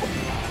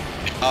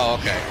 Oh,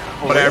 okay.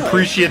 But I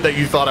appreciate that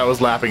you thought I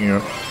was lapping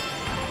you.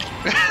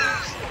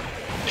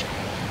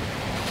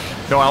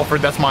 No,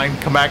 Alfred, that's mine.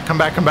 Come back, come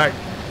back, come back.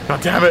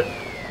 God damn it.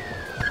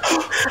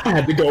 I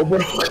had to go, bro.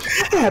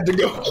 I had to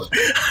go.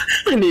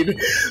 I needed...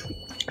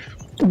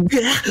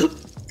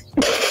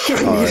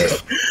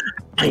 Right.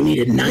 I need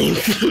a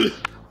knife.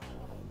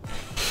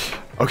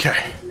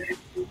 Okay.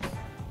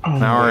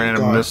 Now we're in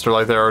Mr.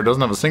 Light Arrow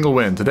doesn't have a single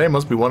win. Today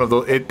must be one of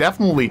those. It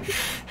definitely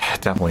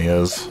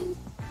is.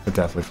 It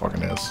definitely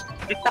fucking is.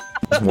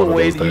 The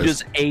way that you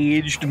just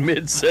aged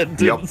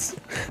mid-sentence.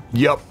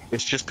 Yep.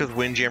 It's just because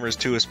Windjammers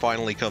 2 is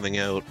finally coming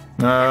out.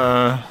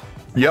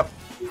 Yep.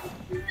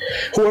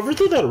 Whoever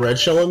threw that red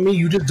shell at me,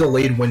 you just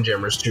delayed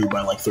Windjammers 2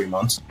 by like 3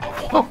 months.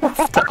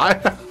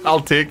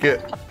 I'll take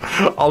it.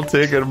 I'll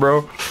take it,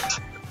 bro.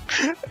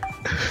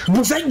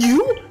 Was that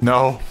you?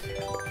 No.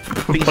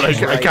 But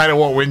I kind of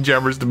want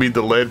Windjammers to be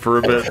delayed for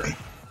a bit.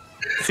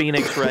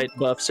 Phoenix Wright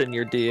buffs in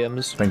your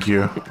DMs. Thank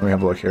you. Let me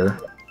have a look here.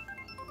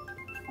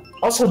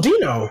 Also,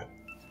 Dino.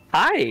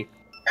 Hi.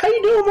 How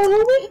you doing, my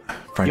homie?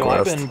 Frank Yo,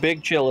 I've West. been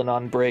big chilling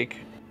on break.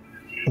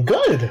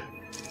 Good.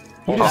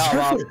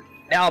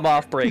 Now I'm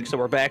off break, so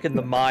we're back in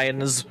the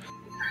mines.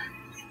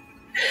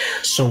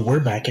 So we're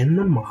back in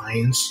the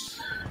mines.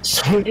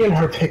 Swinging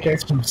our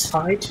pickaxe from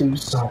side to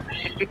side.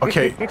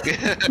 Okay.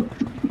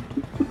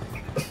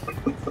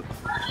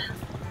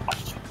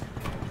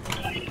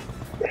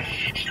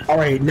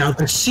 Alright, now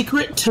the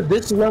secret to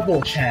this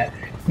level, chat.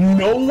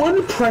 No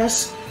one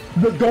press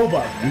the go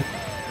button.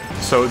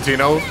 So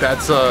Dino,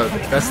 that's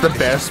the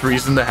best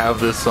reason to have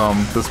this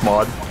this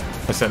mod.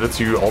 I sent it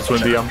to you also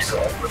in DMs.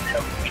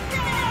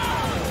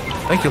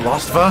 Thank you,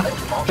 Lostva.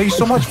 Thank you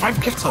so much.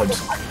 5 gift subs.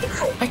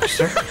 Thank you,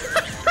 sir.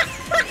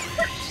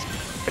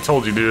 I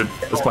told you, dude.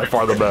 That's by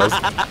far the best.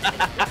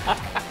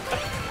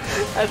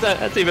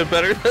 That's even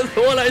better than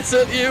the one I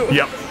sent you.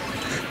 Yep.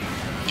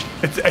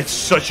 It's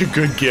such a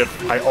good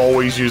gift. I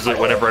always use it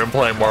whenever I'm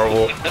playing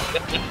Marvel.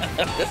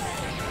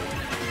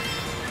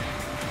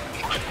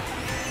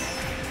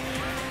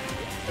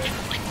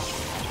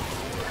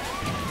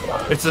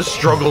 It's a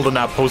struggle to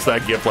not post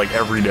that GIF like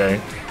every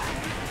day.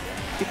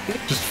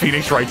 Just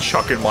Phoenix Wright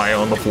chucking Maya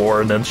on the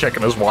floor and then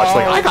checking his watch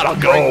like, I gotta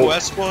go!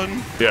 West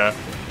one? Yeah.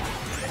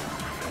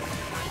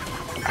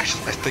 I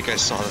think I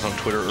saw that on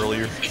Twitter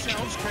earlier.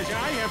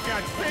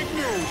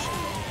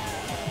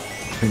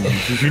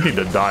 You need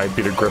to die,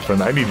 Peter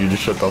Griffin. I need you to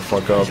shut the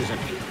fuck up.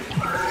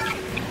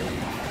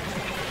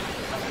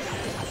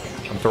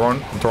 I'm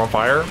throwing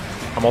fire.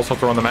 I'm also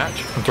throwing the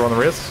match. I'm throwing the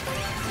wrist.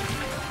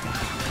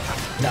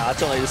 Nah,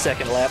 it's only the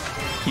second lap.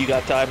 You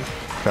got time.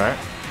 Okay.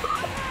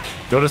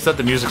 Notice that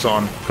the music's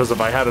on, because if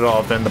I had it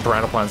off, then the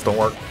piranha plants don't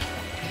work.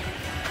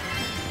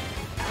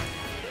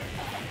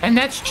 And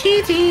that's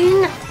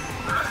cheating!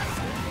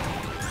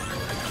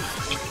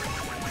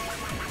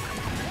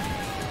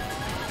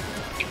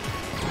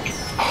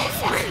 Oh,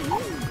 fuck.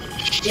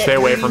 Stay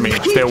away from me.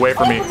 Stay away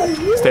from me.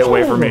 Stay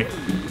away from me.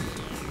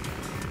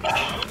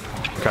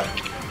 Okay.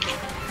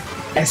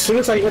 As soon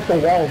as I hit the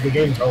wall, the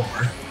game's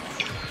over.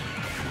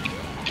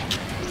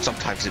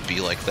 Sometimes it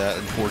be like that,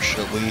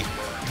 unfortunately.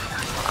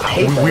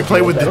 We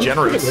play with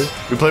degenerates.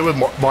 We play with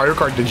Mario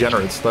Kart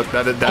degenerates.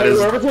 That is.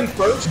 Whoever's in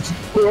first.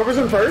 Whoever's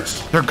in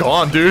first. They're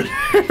gone, dude.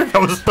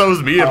 that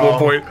was me at one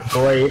point.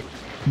 Great.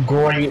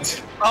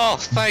 Great. Oh,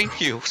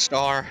 thank you,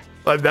 Star.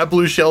 That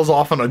blue shell's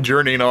off on a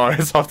journey now.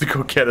 It's off to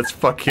go get its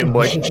fucking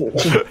like.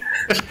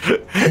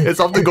 It's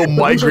off to go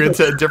migrate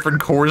to a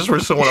different course where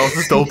someone else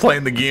is still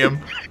playing the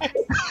game.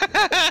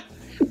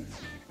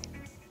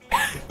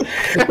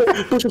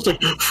 It's just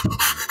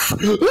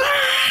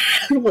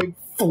like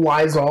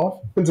flies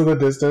off into the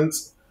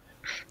distance.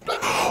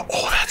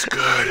 Oh, that's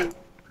good.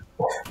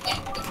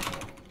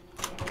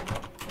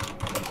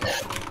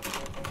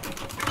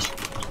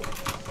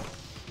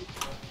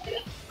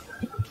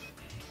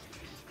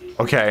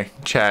 Okay,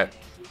 chat.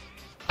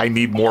 I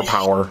need more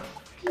power.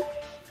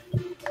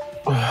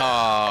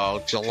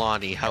 Oh,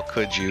 Jelani, how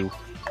could you?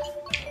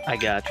 I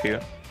got you.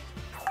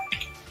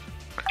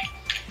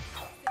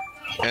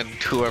 And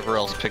whoever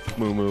else picked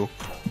Moo Moo.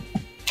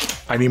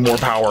 I need more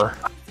power.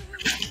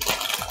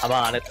 I'm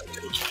on it.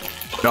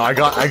 No, I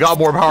got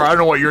more power. I don't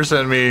know what you're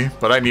sending me,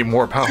 but I need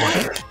more power.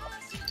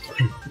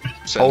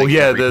 Oh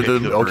yeah,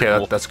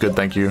 okay, that's good.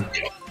 Thank you.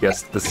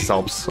 Yes, this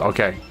helps.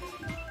 Okay.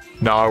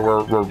 Now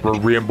we're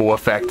rainbow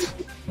effect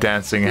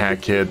dancing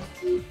hat kid.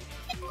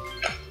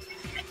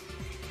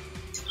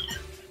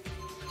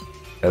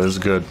 Yeah, this is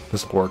good.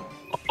 This will work.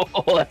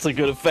 Oh, that's a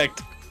good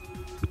effect.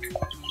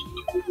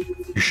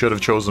 You should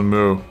have chosen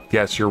Moo.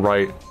 Yes, you're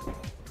right.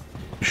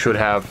 You should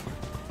have.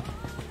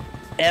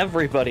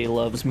 Everybody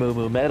loves Moo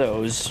Moo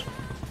Meadows.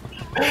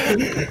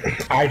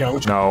 I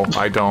don't. No,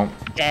 I don't.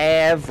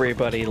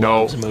 Everybody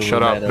No, loves Moo Moo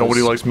shut up. Meadows.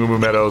 Nobody likes Moo Moo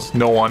Meadows.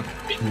 No one.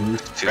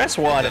 Press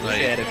 1 in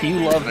chat if you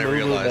love I Moo Moo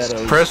realized.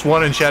 Meadows. Press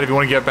 1 in chat if you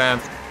want to get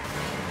banned.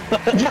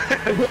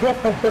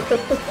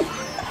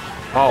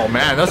 Oh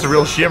man, that's a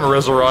real Shimmer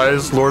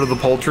Eyes, Lord of the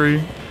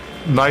Poultry.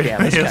 Nice. Yeah,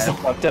 this guy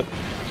fucked up.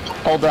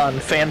 Hold on,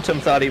 Phantom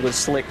thought he was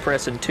slick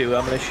pressing 2.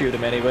 I'm gonna shoot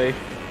him anyway.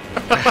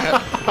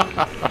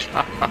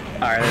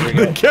 Alright, there we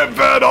go. Get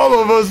banned, all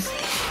of us.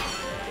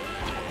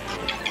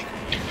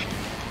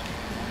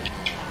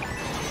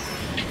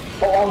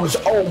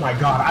 Oh my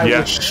god, I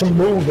was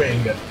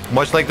moving.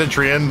 Much like the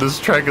train, this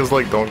track is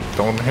like, don't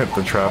hit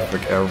the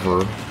traffic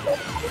ever.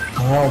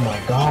 Oh my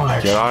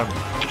gosh. Get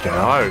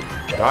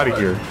out of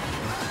here.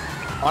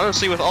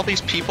 Honestly, with all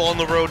these people on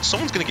the road,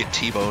 someone's gonna get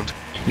T-boned.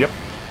 Yep.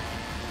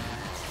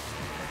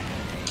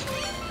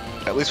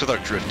 At least with our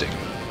drifting.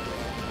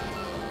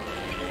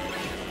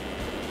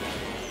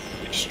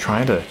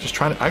 I'm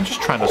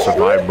just trying to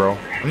survive, bro.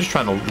 I'm just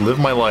trying to live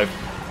my life.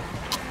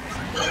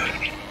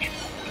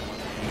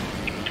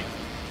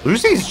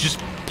 Lucy's just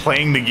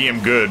playing the game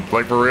good,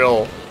 like for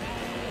real.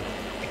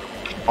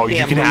 Oh,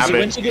 Damn, you can have Lucy, it.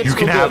 when she gets You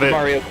can so have good it. at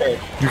Mario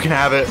Kart. You can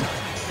have it.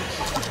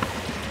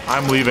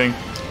 I'm leaving.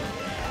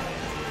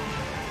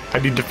 I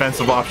need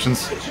defensive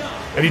options.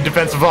 I need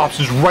defensive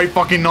options right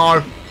fucking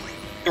now.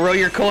 Throw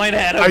your coin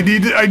at him.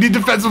 I need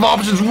defensive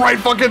options right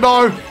fucking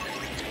now.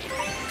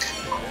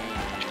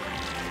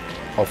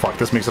 Oh fuck,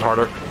 this makes it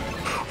harder.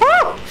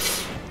 Ah!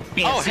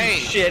 Oh hey,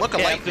 shit look a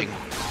happened. lightning.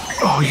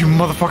 Oh, you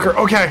motherfucker.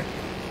 Okay.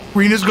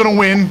 Rena's gonna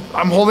win.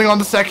 I'm holding on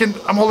to second.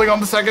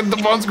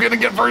 Devon's gonna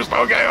get first.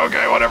 Okay,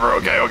 whatever.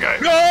 Okay.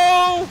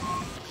 No!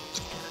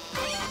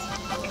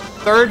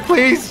 Third,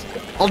 please.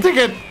 I'll take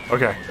it.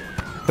 Okay.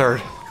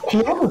 Third.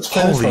 Can y'all just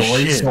finish the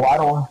Holy race shit. so I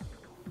don't...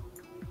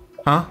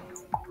 Huh?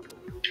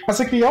 I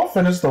said, can y'all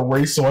finish the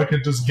race so I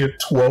can just get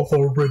 12th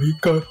already?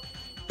 God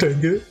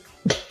dang it.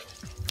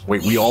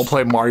 Wait, we all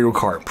play Mario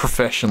Kart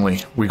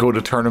professionally. We go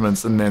to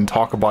tournaments and then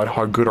talk about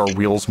how good our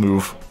wheels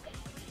move.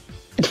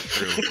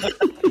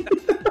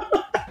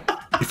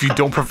 If you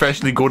don't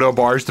professionally go to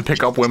bars to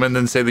pick up women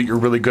and say that you're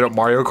really good at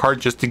Mario Kart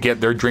just to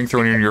get their drink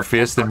thrown in your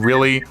face, then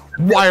really,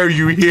 why are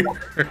you here?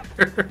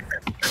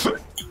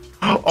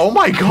 Oh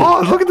my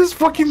god, look at this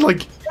fucking,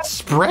 like,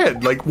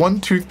 spread. Like,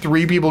 1, 2,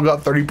 3 people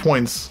got 30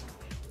 points.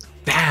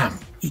 Damn.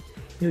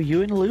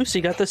 You and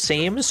Lucy got the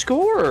same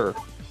score.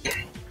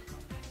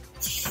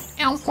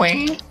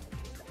 Alfie,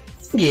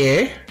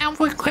 Yeah.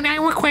 Alfie, could I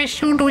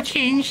request you to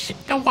change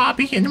the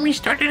lobby and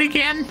restart it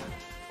again?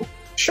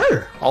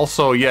 Sure.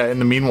 Also, yeah, in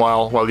the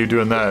meanwhile, while you're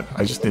doing that,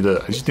 I just need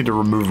to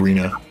remove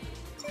Rena.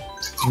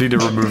 Just need to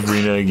remove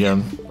Rena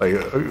again. Like,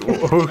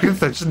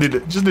 I just need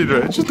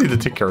to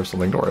take care of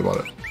something. Don't worry about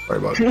it. Don't worry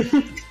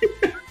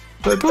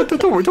about it.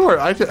 Don't worry.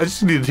 I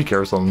just need to take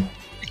care of something.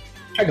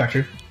 I got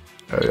you.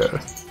 Yeah.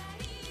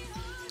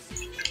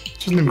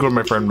 Just need to go to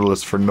my friend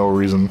list for no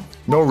reason.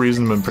 No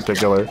reason in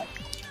particular.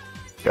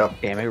 Yep.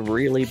 Damn, it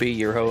really be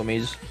your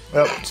homies.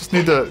 Yep. Just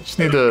need to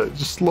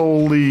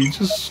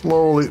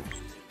slowly.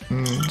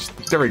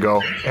 There we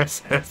go.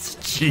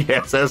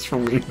 SSGSS for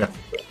Rena.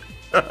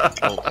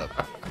 Hold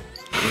up.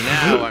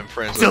 Now I'm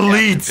friends with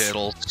Delete. Captain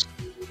Piddles.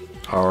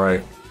 All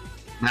right.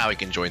 Now he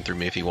can join through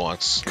me if he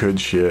wants. Good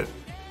shit.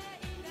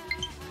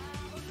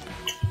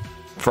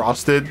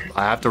 Frosted,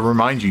 I have to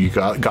remind you, you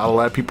gotta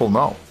let people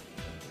know.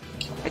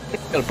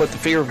 Gotta put the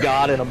fear of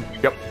God in them.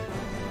 Yep.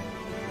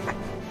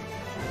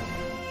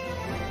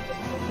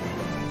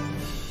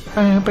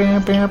 Bam,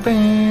 bam, bam,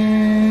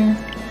 bam.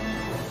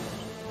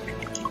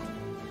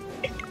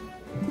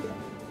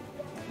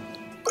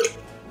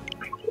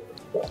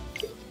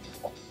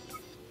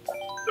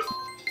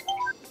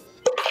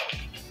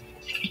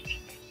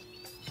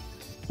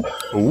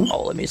 Ooh.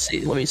 Oh, let me see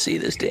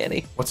this,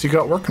 Danny. What's he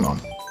got working on?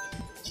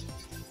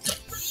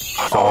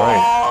 All right.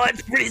 Oh,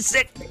 it's pretty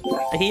sick.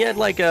 He had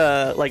like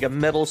a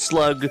metal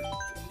slug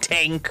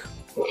tank,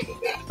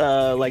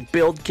 like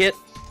build kit.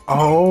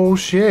 Oh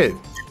shit.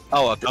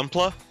 Oh, a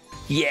Gunpla?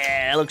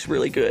 Yeah, it looks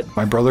really good.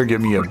 My brother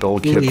gave me a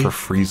build kit for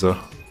Frieza.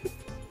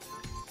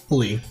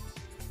 Lee,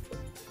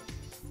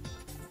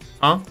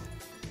 Huh?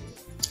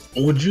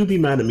 would you be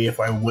mad at me if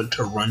I went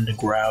to run to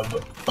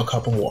grab a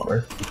cup of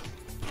water?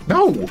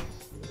 No.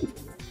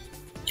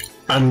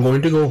 I'm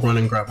going to go run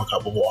and grab a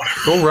cup of water.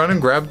 Go run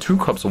and grab 2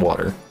 cups of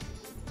water.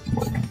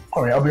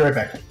 Alright, I'll be right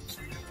back.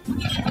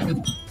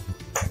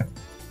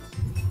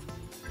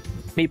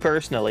 Me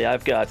personally,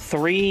 I've got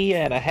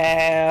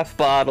 3.5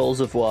 bottles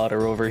of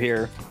water over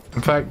here.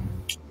 In fact,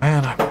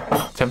 man,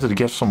 I'm tempted to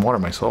get some water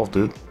myself,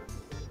 dude.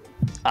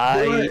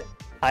 I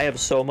have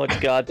so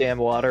much goddamn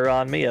water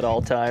on me at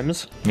all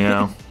times.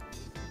 Yeah.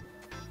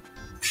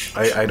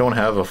 I don't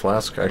have a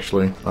flask,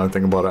 actually. Now I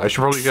think about it. I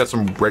should probably get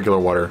some regular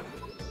water.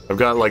 I've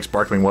got, like,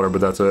 sparkling water,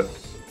 but that's it.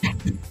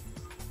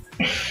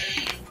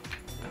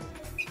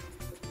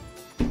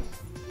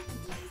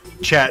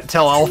 Chat,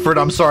 tell Alfred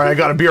I'm sorry. I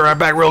gotta be right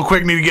back real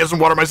quick. Need to get some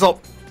water myself.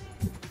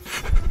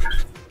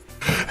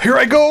 Here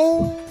I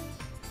go!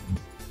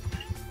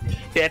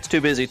 Dad's too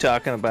busy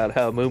talking about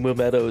how Moo Moo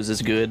Meadows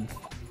is good.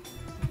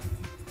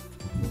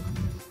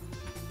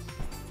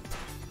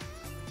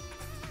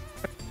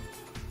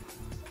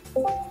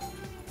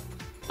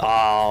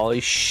 Oh,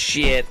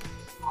 shit.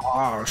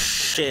 Oh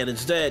shit,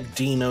 is that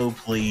Dino,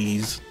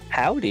 please?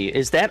 Howdy,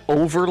 is that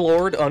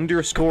Overlord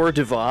 _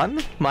 Devon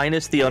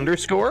minus the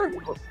underscore?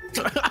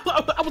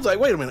 I was like,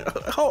 wait a minute,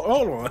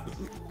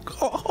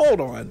 hold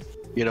on.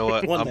 You know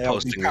what? One I'm day I'll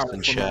be posting this in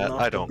powerful chat. enough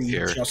I to don't be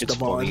care. just It's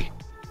Devon. funny.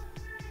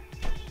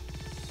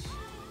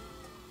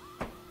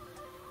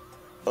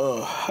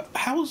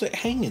 How's it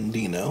hanging,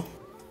 Dino?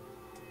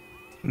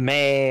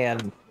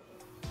 Man,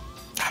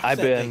 How's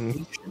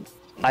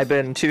I've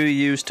been too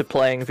used to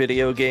playing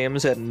video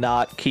games and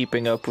not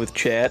keeping up with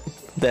chat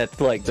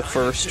that, like, the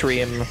first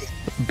stream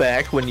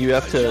back when you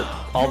have to,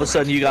 all of a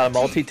sudden you gotta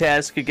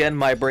multitask again,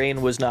 my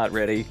brain was not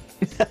ready.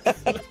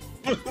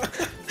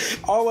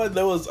 All I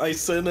know is I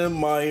sent in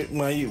my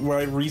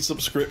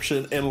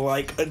resubscription and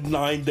like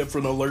 9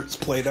 different alerts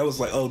played. I was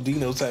like, oh,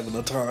 Dino's having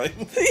a time.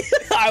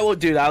 I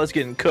was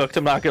getting cooked,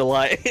 I'm not gonna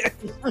lie.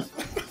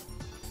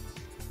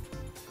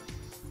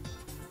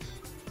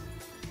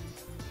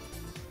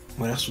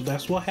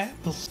 That's what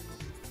happens.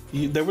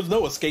 There was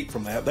no escape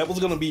from that. That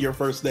was gonna be your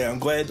first day. I'm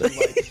glad you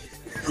like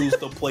choose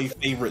to play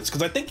favorites,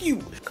 because I think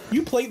you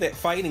played that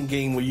fighting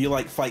game where you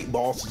like fight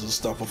bosses and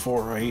stuff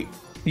before, right?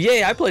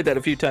 Yeah, I played that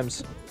a few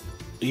times.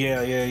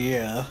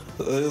 Yeah.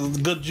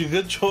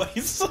 Good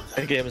choice.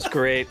 That game is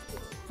great.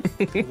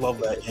 Love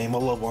that game. I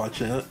love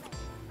watching it.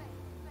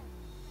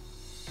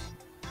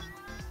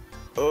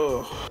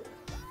 Ugh.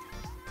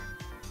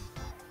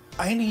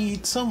 I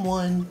need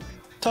someone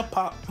to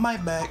pop my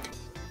back.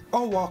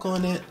 I'll walk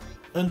on it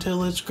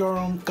until it's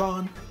gone.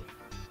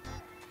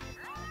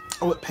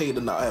 I would pay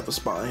to not have a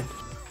spine.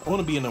 I want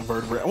to be an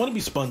invertebrate. I want to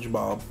be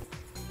SpongeBob.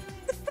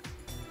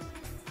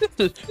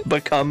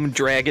 Become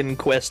Dragon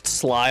Quest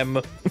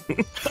Slime.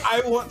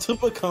 I want to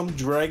become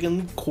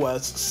Dragon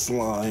Quest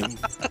Slime.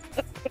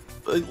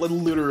 I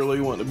literally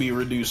want to be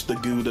reduced to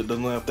goo that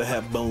doesn't have to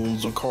have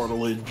bones or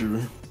cartilage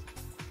or...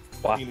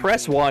 Well,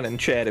 press 1 in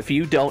chat if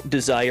you don't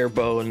desire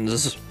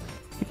bones.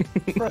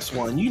 Press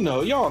 1,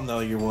 y'all know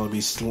you want to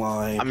be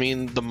slime. I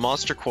mean,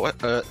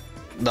 the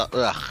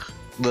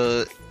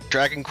the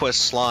Dragon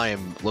Quest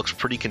slime looks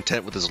pretty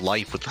content with his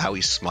life with how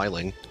he's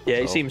smiling. Yeah,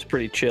 he seems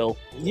pretty chill.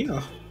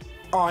 Yeah.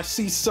 Oh, I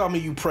see some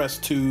of you press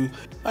 2.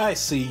 I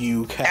see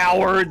you,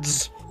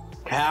 cowards.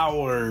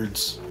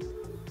 Cowards.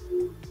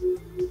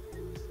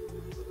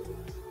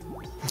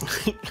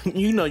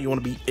 You know you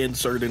want to be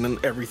inserted in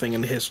everything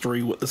in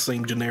history with the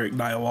same generic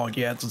dialogue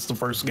you had since the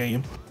first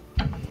game.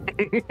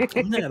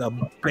 Isn't that a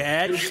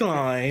bad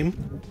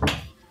slime?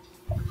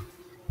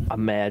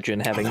 Imagine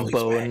having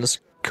bones.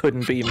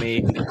 Couldn't be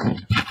me.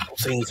 Don't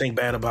say anything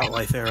bad about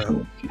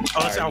Lythero.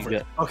 Oh, it's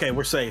Alfred. Okay,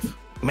 we're safe.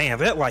 Man,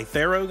 that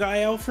Lythero guy,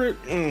 Alfred?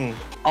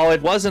 Oh,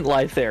 it wasn't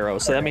Lythero,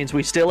 so that means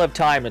we still have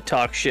time to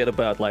talk shit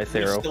about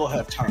Lythero. We still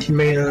have time.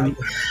 Man,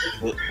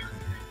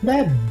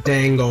 that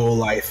dang old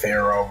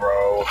Lythero,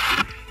 bro.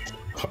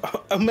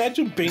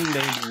 Imagine being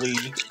named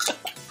Lee.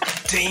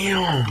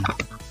 Damn.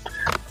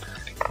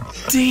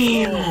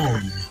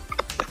 Damn.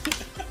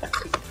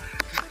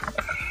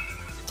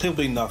 He'll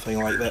be nothing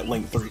like that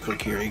Link 3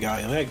 Kokiri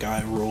guy. That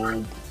guy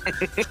rolled.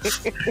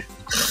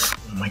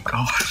 Oh my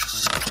god.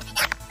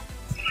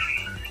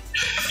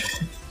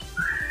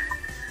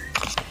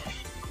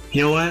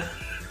 You know what?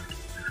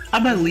 I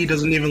bet Lee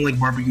doesn't even like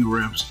barbecue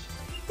ribs.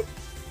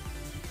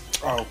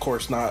 Oh, of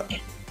course not.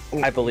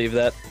 I believe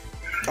that.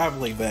 I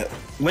believe that.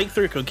 Link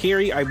 3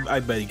 Kokiri, I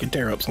bet he could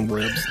tear up some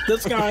ribs.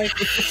 This guy... Link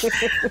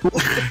 3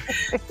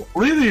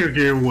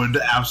 Kokiri would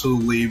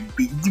absolutely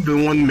be the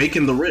one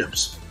making the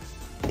ribs.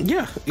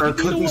 Yeah. Or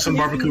cooking some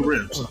barbecue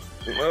ribs.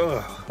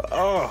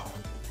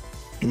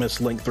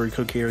 Miss Link 3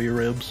 Kokiri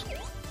ribs.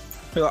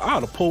 I ought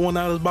to pull one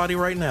out of his body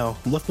right now.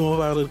 Lift him up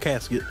out of the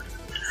casket.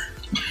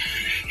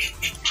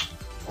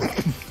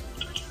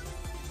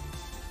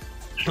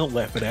 Don't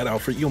laugh at that,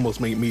 Alfred. You almost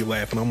made me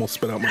laugh and I almost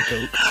spit out my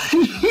coke.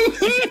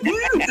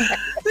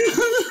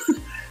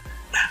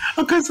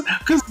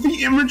 Because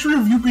the imagery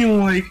of you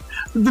being like...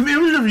 The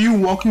image of you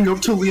walking up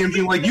to Lee and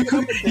being like, you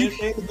could...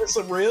 Get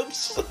some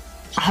ribs?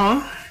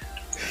 Huh?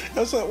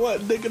 That's like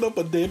what? Digging up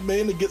a dead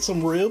man to get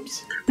some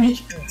ribs?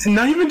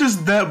 Not even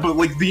just that, but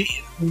like the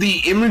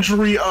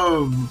imagery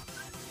of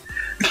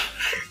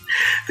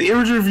the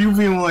imagery of you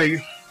being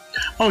like,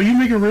 "Oh, you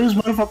making ribs?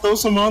 What if I throw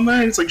some on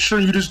there?" And it's like, sure,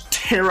 you just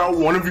tear out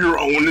one of your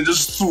own and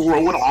just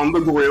throw it on the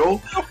grill.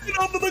 Throw it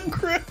onto the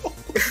grill.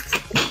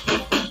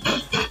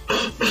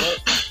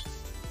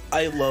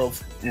 I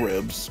love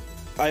ribs.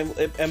 I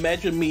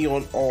imagine me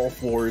on all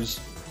fours,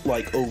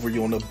 like over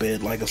you on the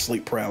bed, like a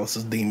sleep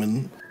paralysis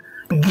demon.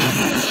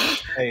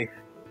 Hey,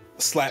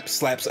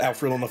 slaps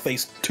Alfred on the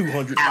face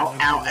 200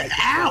 times.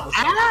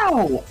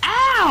 Ow!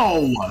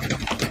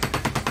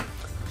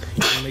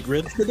 You wanna make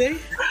ribs today?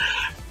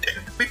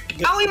 I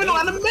don't even know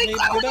how to make.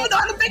 I don't even know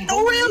how to make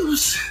no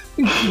ribs.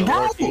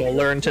 Bro, you'll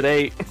learn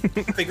today.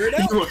 Figure it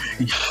out.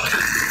 Figure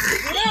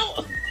it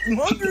out. I'm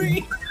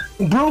hungry.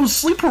 Bro,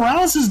 sleep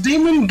paralysis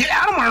demon, get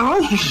out of my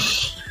room.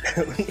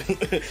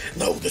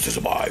 No, this is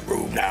my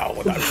room now.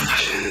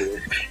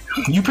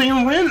 You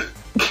paying rent?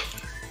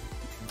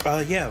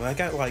 Yeah, I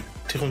got like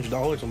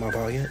 $200 in my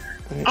pocket.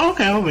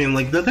 Okay, I mean,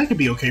 like that could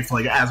be okay for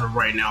like as of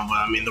right now, but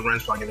I mean the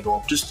rent's probably gonna go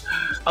up just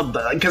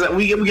because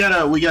we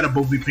gotta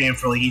both be paying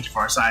for like each of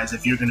our sides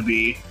if you're gonna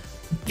be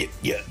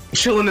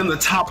chilling in the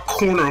top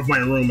corner of my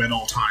room at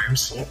all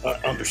times.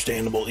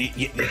 Understandable.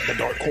 The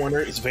dark corner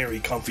is very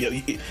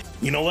comfy.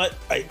 You know what?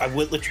 I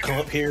would let you come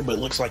up here, but it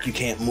looks like you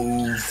can't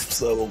move,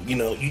 so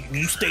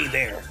you stay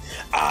there.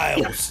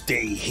 I'll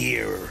stay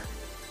here.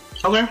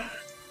 Okay.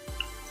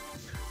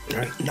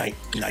 Night,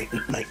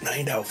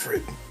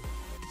 Alfred.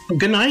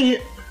 Good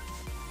night.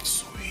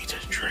 Sweet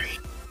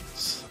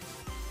dreams.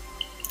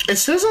 It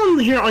says on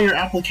here on your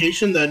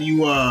application that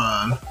you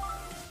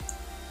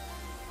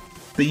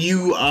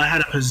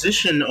had a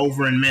position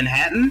over in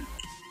Manhattan.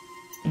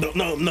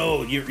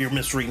 No, you're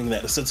misreading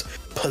that. It says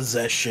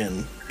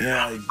possession.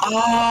 Yeah.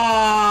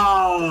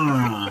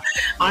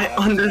 I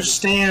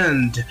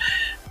understand.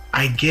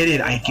 I get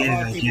it. I get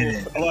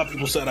it. A lot of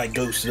people said I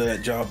ghosted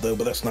that job though,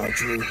 but that's not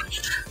true.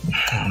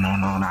 No.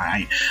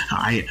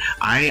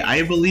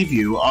 I believe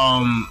you.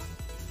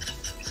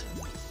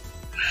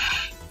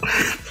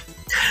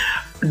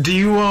 Do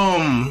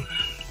you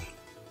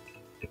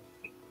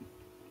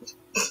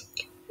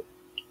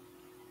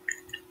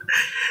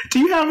do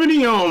you have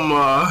any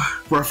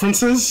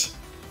references?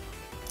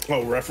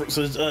 Oh,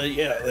 references?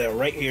 Yeah,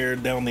 right here,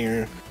 down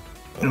there.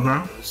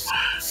 Okay.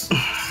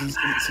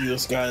 See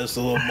this guy, this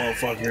little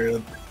motherfucker.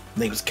 His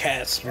name's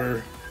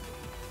Casper.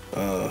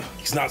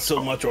 He's not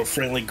so much of a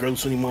friendly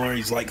ghost anymore.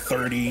 He's like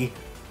 30,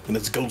 and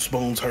his ghost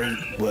bones hurt,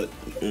 but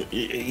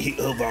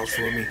he'll vouch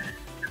for me.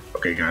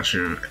 Okay,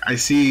 gotcha. I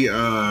see.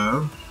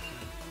 That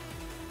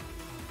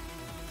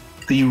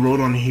you wrote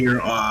on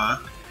here.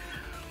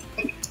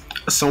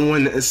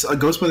 Someone is a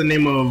ghost by the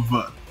name of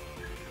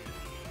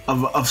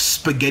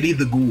Spaghetti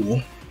the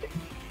Ghoul.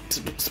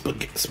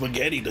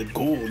 Spaghetti the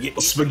Ghoul. Yeah.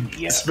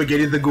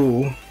 Spaghetti the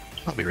Ghoul.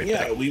 I'll be right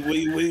Yeah, back.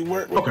 we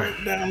work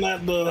down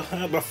at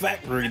the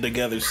factory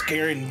together,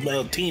 scaring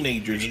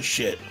teenagers and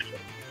shit.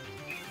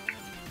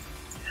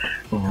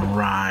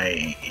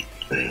 Right.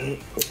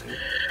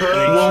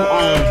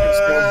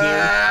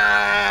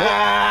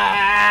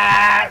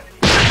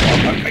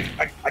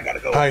 I gotta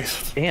go. Hi.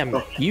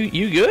 Damn,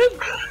 you good?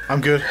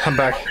 I'm good. I'm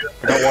back.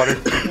 I got water.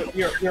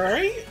 You're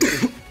alright?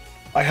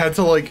 I had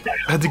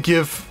to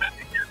give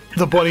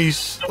the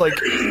bunnies like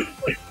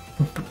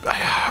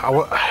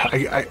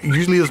I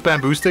usually use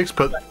bamboo sticks,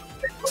 but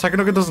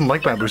Sakunoka doesn't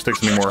like bamboo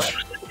sticks anymore.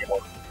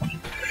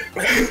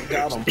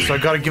 Got him. So I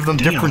gotta give them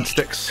different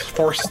sticks,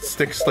 forced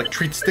sticks, like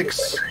treat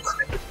sticks.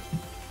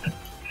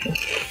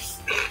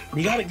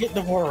 You gotta get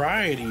the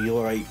variety,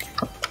 like.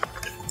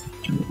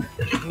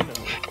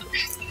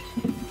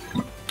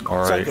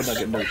 Alright.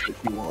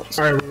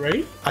 Alright, we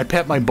ready? I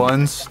pat my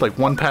buns, like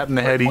one pat in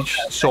the head each,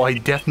 so I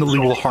definitely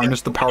will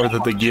harness the power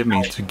that they give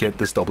me to get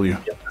this W.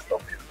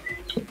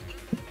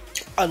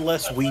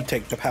 Unless we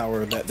take the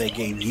power that they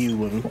gave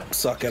you and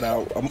suck it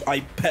out.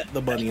 I pet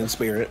the bunny in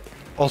spirit.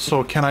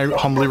 Also, can I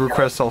humbly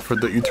request,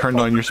 Alfred, that you turned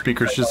on your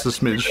speakers just a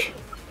smidge?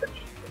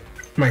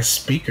 My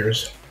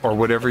speakers? Or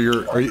whatever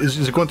is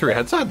it going through your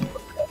headset?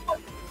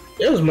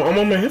 Yeah, I'm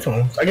on my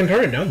headphones. I can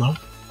turn it down, though.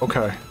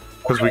 Okay.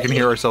 Because we can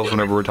hear ourselves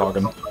whenever we're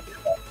talking.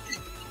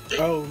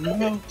 Oh,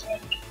 no.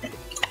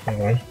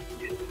 Hold on.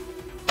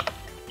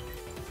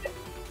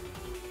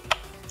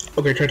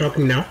 Okay, try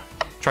talking now.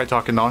 Try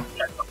talking now.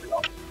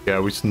 Yeah,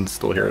 we can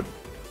still hear it.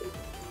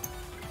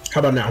 How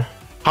about now?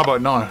 How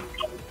about now?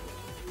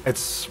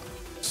 It's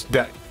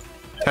that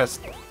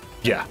test.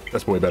 Yeah,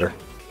 that's way better.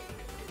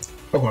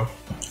 Okay.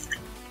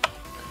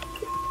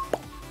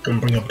 I'm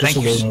gonna bring up just a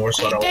little more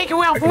so I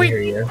can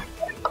hear you.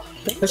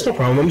 That's no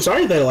problem. I'm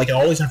sorry that I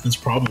always have this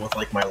problem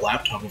with my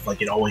laptop of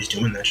it always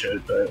doing that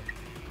shit, but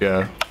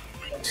yeah,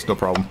 it's no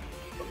problem.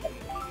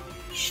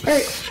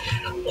 Hey,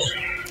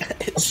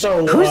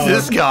 so who's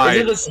this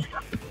guy?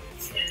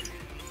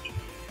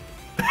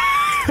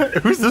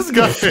 Who's this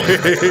guy?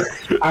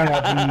 I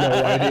have no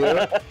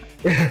idea.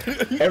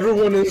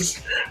 Everyone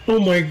is. Oh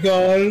my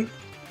god.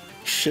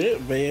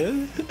 Shit,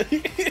 man.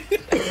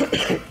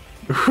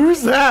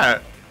 Who's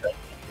that?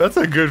 That's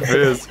a good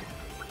viz.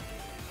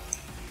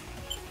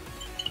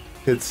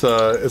 It's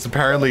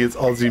apparently it's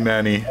Aussie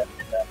Manny.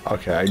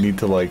 Okay, I need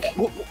to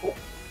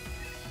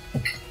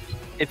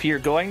If you're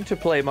going to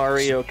play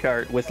Mario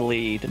Kart with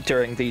Lead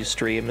during these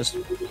streams,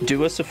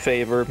 do us a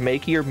favor,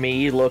 make your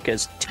me look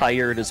as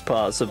tired as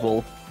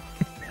possible.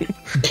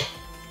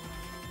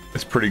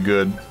 It's pretty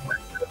good.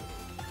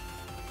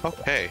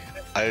 Okay,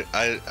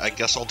 I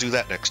guess I'll do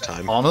that next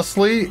time.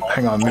 Honestly,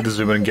 hang on, I need to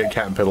zoom in and get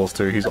Cat and Piddles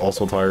too. He's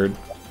also tired.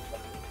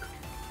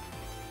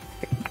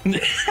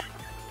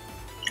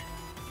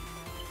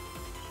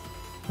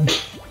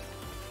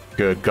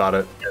 Good, got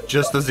it.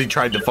 Just as he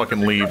tried to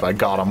fucking leave, I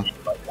got him.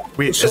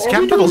 Wait, So is are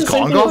Cat we doing Piddles the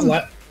same gone? thing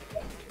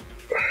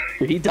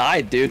as He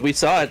died, dude. We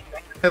saw it.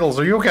 Piddles,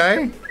 are you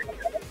okay?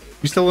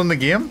 You still in the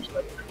game?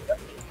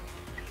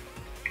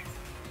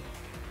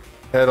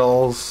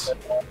 Piddles.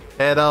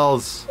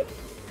 Piddles.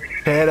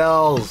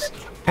 Piddles.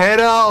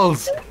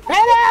 Piddles.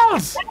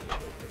 Piddles!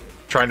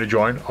 Trying to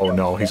join? Oh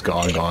no, he's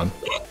gone.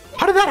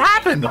 How did that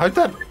happen?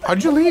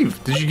 How'd you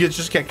leave? Did you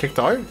just get kicked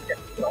out?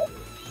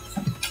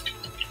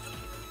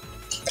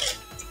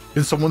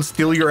 Did someone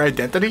steal your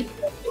identity?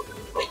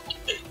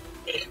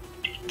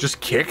 Just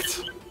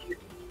kicked?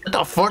 What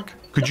the fuck?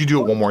 Could you do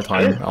it one more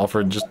time,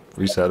 Alfred? Just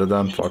reset it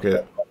then. Fuck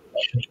it.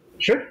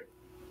 Sure.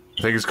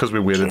 I think it's because we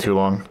waited too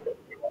long.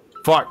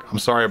 Fuck, I'm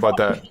sorry about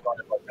that.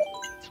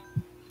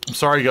 I'm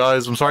sorry,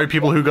 guys. I'm sorry,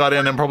 people who got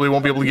in and probably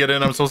won't be able to get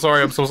in. I'm so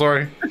sorry. I'm so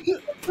sorry.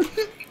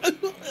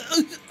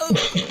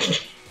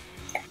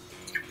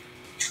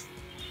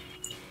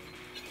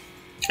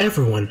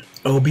 Everyone,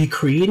 I will be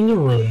creating a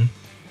room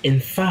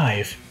in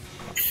 5,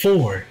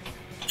 4,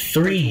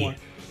 3,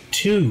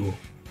 2,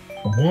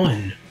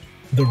 1.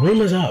 The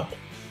room is up.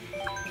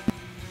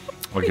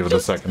 I'll give it a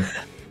second.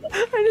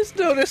 I just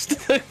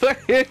noticed the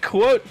fucking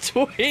quote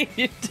tweet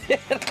you did.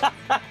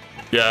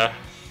 Yeah.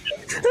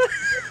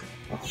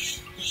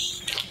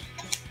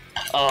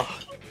 Oh,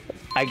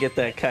 I get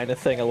that kind of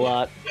thing a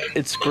lot.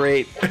 It's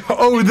great.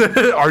 Oh,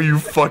 are you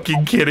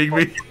fucking kidding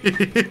me?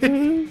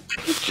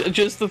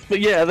 Just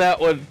yeah, that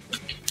one.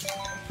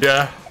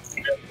 Yeah.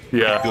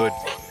 Yeah. Good.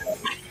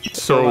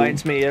 So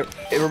It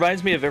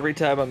reminds me of every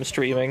time I'm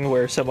streaming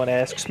where someone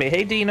asks me,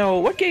 "Hey Dino,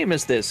 what game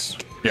is this?"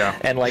 Yeah.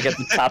 And at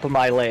the top of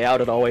my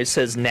layout, it always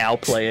says "now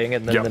playing"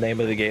 and then the name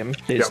of the game.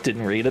 They just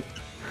didn't read it.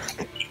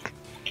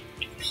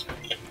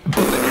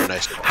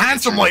 Nice.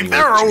 Handsome like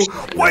Pharaoh,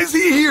 why is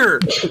he here?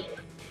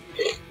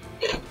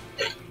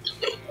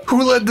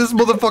 Who let this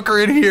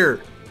motherfucker in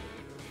here?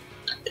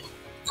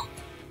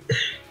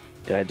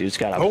 That dude's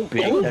got a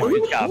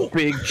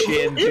big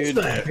chin, dude.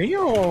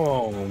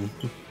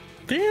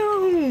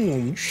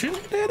 Damn,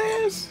 shoot that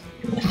ass.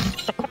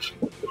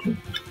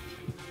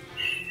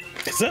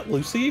 Is that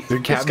Lucy?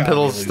 Did Captain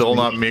Piddle still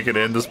not make it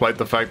in despite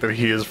the fact that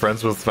he is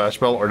friends with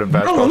Flashbell, or did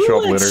Flashbell show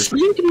up later?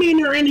 Sneak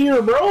Manor in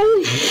here,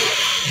 bro.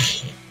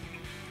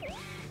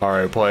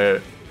 Alright, play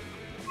it.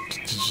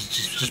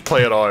 Just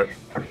play it out.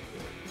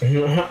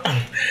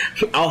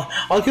 All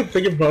I can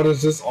think about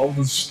is just all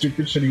the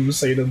stupid shit he was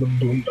saying in the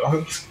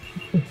Boondocks.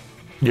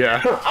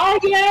 Yeah. Oh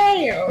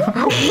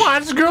yeah!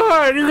 What's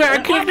good? You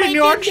got kicked in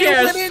your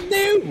chest.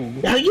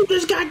 Now you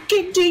just got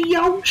kicked in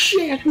your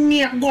chest,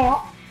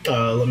 nigga.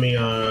 Let me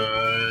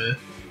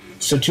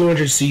so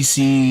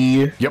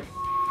 200cc. Yep.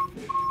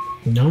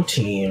 No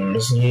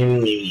teams.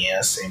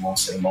 Yeah, same old,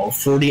 same old.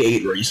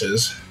 48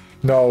 races.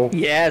 No.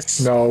 Yes.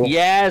 No.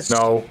 Yes.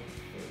 No.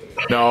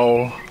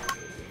 No.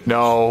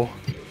 No.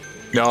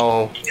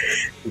 No.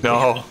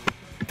 No.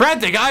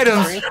 Frantic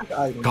items!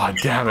 God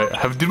damn it.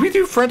 Did we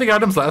do frantic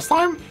items last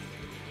time?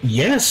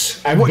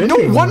 Yes. No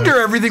wonder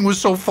everything was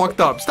so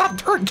fucked up. Stop.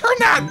 Turn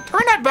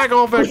that back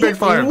off next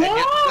time.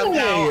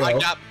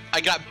 I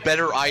got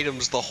better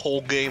items the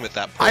whole game at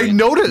that point. I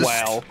noticed.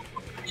 Wow.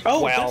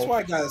 Oh, Wow. that's why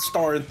I got a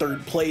star in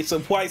 3rd place,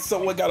 and why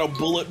someone got a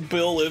bullet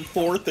bill in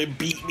 4th and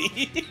beat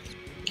me.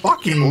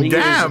 Fucking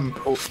damn!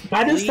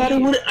 I just thought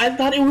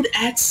it would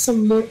add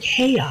some more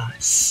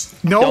chaos.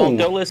 No.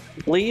 Don't listen.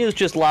 Lee is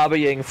just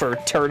lobbying for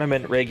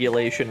tournament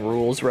regulation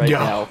rules right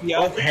now.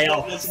 Oh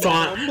hell,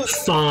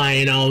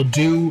 fine. I'll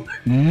do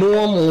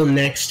normal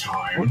next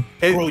time.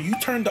 Bro, you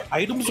turned the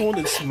items on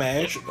in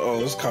Smash?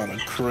 Oh, it's kind of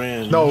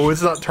cringe. No,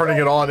 it's not turning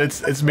it on.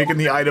 It's making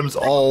the items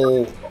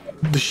all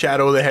the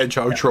Shadow the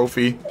Hedgehog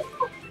trophy.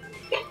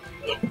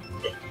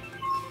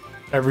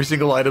 Every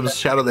single item's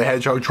Shadow the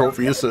Hedgehog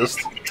trophy assist.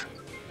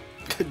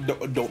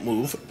 Don't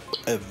move.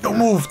 Ever. Don't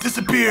move.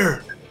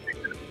 Disappear.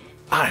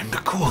 I'm the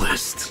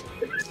coolest.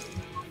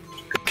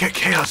 Get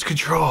chaos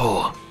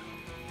control.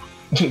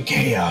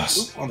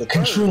 Chaos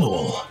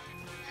control.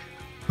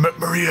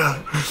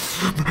 Maria.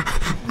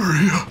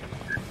 Maria.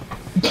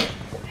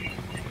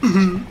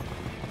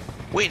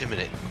 Wait a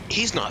minute.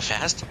 He's not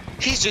fast.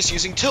 He's just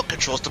using tilt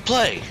controls to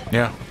play.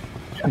 Yeah.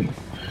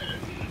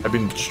 I've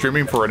been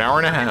streaming for an hour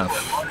and a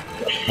half.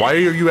 Why are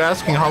you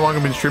asking how long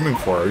I've been streaming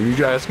for? Are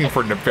you asking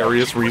for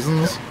nefarious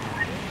reasons?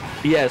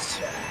 Yes.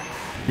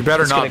 You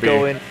better not be.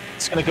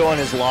 It's gonna go in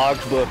his log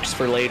books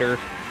for later.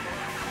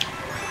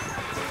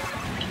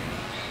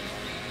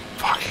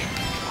 Fuck.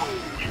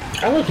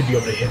 I like to be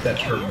able to hit that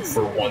turn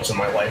for once in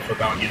my life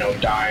without,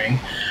 dying.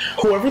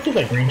 Whoever threw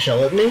that green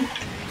shell at me,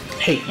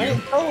 hate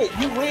you. Oh,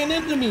 you ran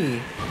into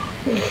me.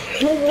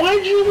 Well, why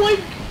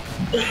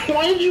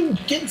did you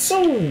get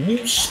so... You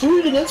threw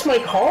it against my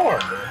car.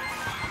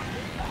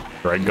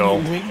 There I go.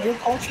 Your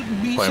car should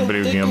be Playing so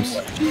video thick games.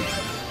 and-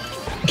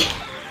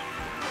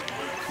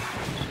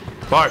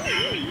 Fuck.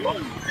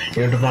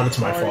 Devon, it's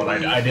my fault.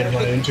 I did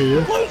run into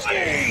you.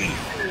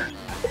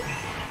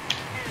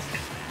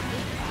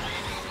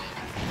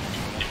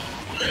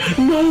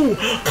 No!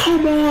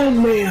 Come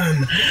on,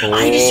 man!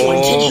 I just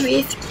want to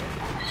drift.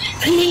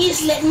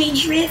 Please let me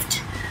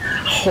drift.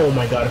 Oh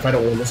my god, if I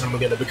don't win this, I'm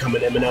gonna become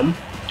an Eminem.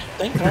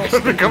 Thank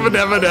God. Become an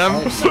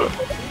Eminem.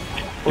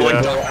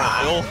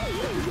 Yeah.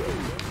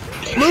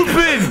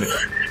 Lupin!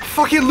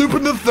 Fucking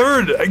Lupin the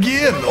Third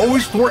again.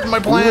 Always thwarting my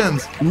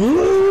plans.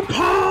 Lupin!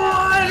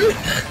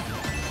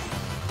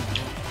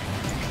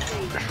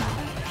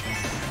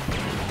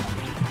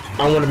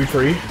 I want to be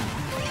free.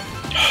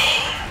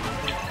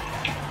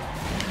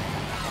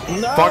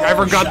 No, Fuck! I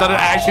forgot that it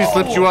actually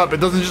slips you up. It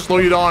doesn't just slow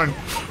you down.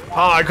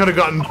 Oh, I could have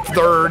gotten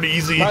 3rd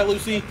easy. Bye,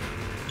 Lucy.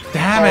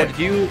 Damn it!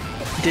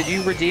 Did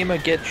you redeem a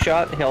get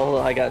shot? Hell,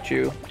 I got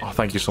you. Oh,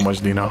 thank you so much,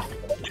 Dino.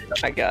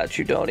 I got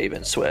you. Don't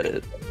even sweat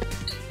it.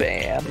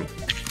 Bam.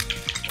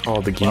 Oh,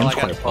 the game's I got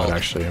quite fun, 12.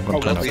 actually. I'm gonna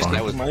turn At that least I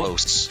on. was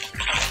close.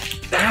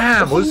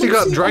 Damn, Lucy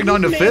got dragged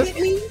on to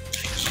 5th?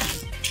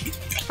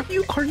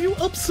 Are you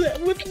upset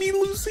with me,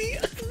 Lucy?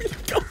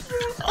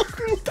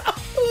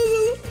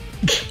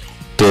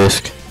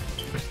 Disc.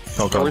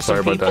 Oh There god, were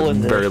sorry some about that people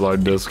in the- very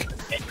loud disc.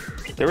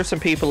 There were some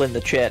people in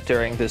the chat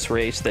during this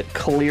race that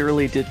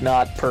clearly did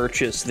not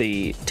purchase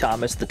the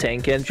Thomas the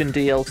Tank Engine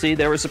DLC.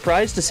 They were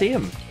surprised to see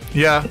him.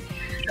 Yeah.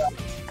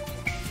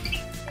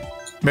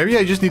 Maybe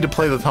I just need to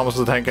play the Thomas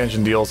the Tank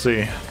Engine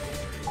DLC.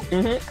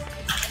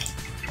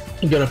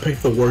 You gotta pick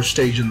the worst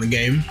stage in the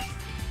game.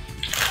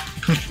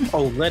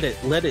 Oh, let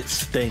it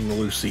sting,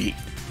 Lucy.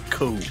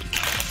 Cool.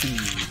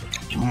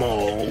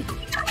 Mold.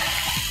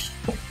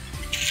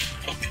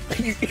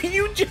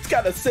 You just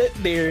gotta sit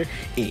there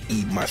and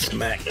eat my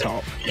smack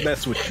talk.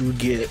 That's what you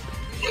get.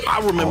 I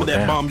remember that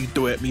damn. bomb you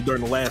threw at me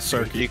during the last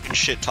circuit. You can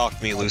shit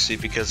talk me, Lucy,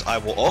 because I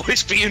will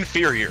always be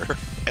inferior.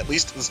 At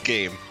least in this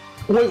game.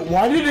 Wait,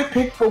 why did it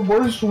pick the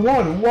worst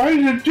one? Why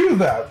did it do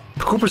that?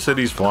 Cooper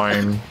City's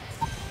fine. No,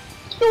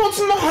 it's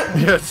not!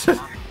 Yes.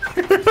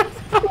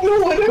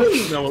 No, it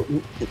isn't! No,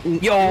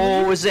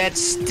 Yo, is that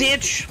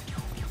Stitch?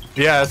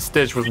 Yeah, it's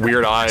Stitch with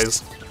weird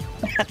eyes.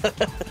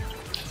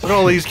 Look at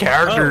all these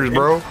characters,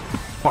 bro.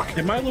 Fuck.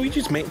 am I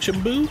Luigi's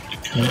Mansion Boo?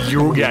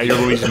 You're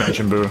Luigi's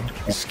Mansion Boo.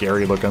 He's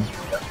scary looking.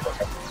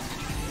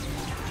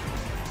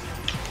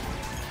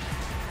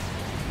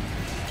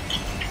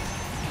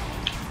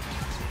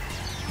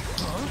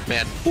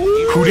 Man,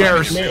 Who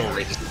dares?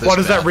 What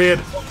is that, Red?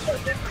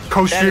 That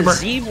Co-streamer.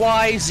 is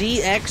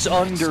ZYZX_.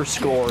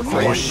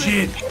 Oh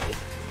shit!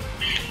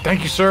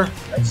 Thank you, sir.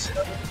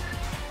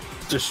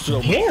 Just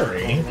so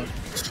Gary?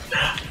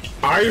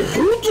 I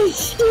heard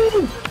this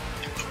thing.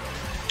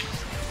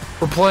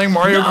 We're playing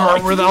Mario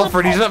Kart with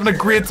Alfred. He's having a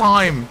great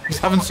time. He's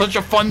having such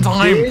a fun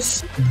time.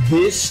 This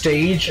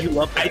stage,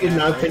 I did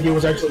not think it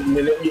was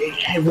actually.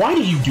 Hey, why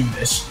do you do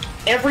this?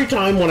 Every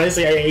time when I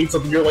say I hate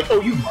something, you're like,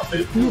 oh, you love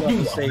it. You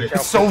love it.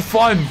 It's so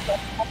fun.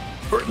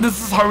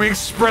 This is how we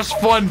express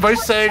fun, by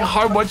saying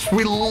how much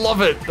we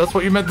love it. That's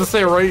what you meant to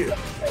say, right?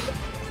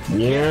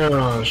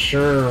 Yeah,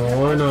 sure,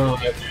 why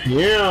not?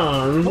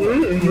 Yeah.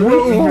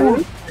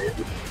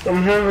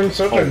 I'm having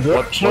such a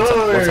good time.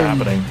 What's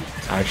happening?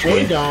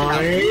 Actually. Hey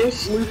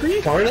guys,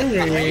 pardon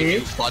me.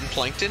 Fun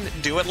Plankton,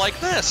 do it like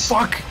this.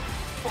 Fuck.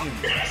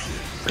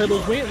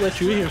 Pedals, we ain't let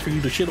you in here for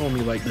you to shit on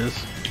me like this.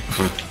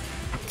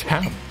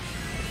 Damn.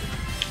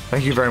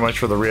 Thank you very much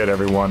for the read,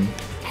 everyone.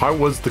 How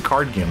was the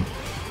card game?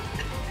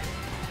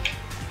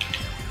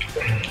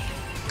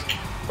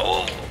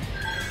 Oh.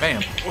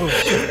 Bam.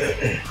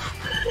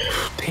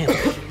 Damn,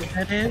 what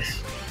that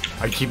is?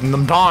 I'm keeping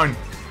them down.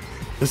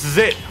 This is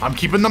it. I'm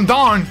keeping them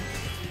down.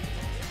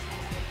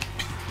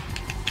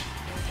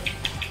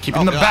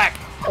 Keeping them back.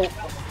 Oh.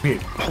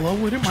 Wait. Hello,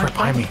 where did Who's my right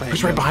behind me? phone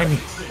Who's right behind me?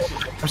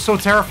 I'm so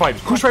terrified.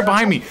 Who's right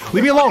behind me?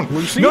 Leave me alone.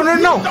 No, no,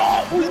 no.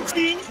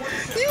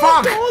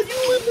 Fuck.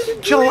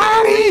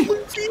 Jelani.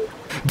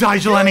 Die,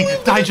 Jelani.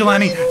 Die,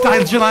 Jelani.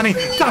 Die, Jelani.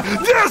 Die.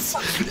 Yes.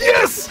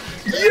 Yes.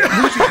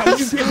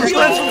 Yes.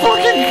 Let's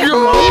fucking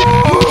go.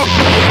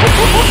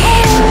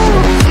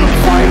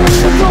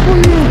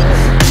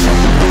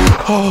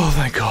 Oh,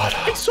 thank God.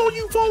 I saw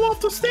you fall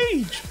off the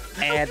stage.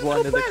 Add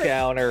one to the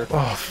counter.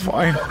 Oh,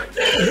 fine.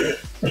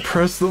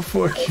 Press the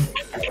fucking.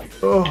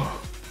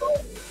 Oh.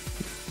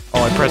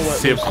 Oh, I pressed the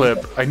save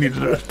clip. I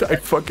needed it. I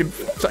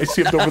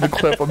saved over the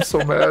clip. I'm so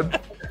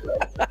mad.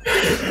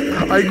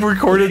 I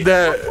recorded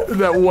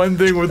that one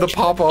thing with the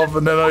pop off,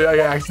 and then I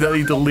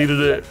accidentally deleted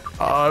it.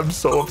 I'm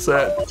so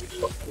upset.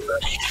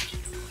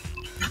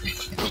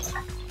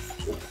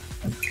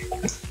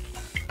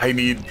 I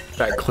need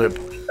that clip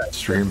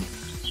stream.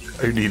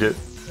 I need it.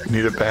 I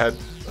need it bad.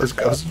 I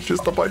was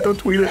just about to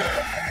tweet it.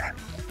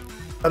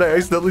 And I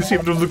accidentally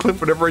saved over the clip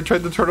whenever I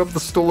tried to turn up the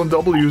stolen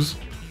W's.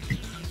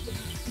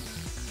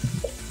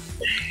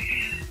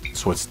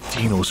 So it's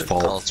Dino's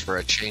fault. Calls for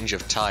a change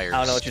of tires. I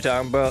don't know what you're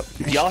talking about.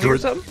 Y'all hear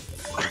something?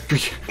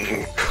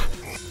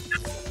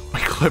 My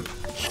clip.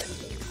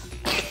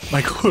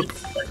 My clip.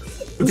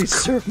 Please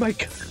serve my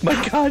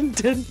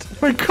content.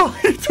 My god,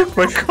 he took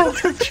my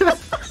content.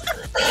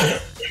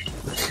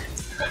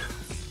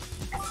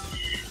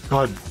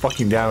 God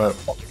fucking damn it.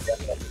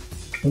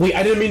 Wait,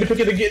 I didn't mean to pick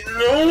it again.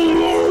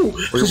 No!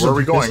 Where are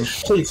we going?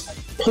 Please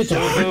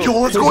don't.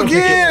 Yo, let's go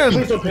again!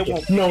 Please don't pick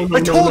it. No,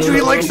 I told you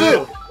he likes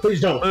it!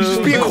 Please don't. He's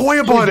just being coy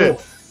about it.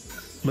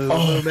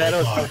 Oh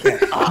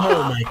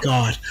my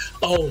god.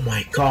 Oh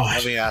my god.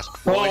 Let me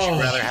ask, what would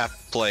you rather have to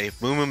play,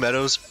 Moo Moo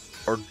Meadows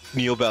or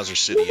Neo Bowser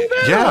City again?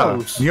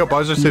 Yeah, Neo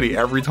Bowser City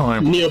every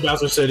time. Neo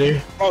Bowser City.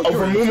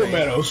 Over Moo Moo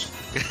Meadows.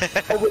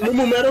 Over Moo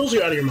Moo Meadows,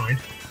 you're out of your mind.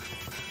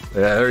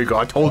 Yeah, there you go.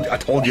 I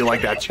told you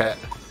like that, chat.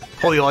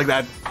 Told you like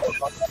that.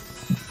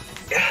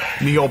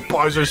 Neo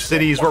Bowser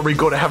City is where we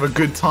go to have a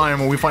good time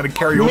when we find a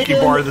karaoke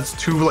bar that's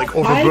too like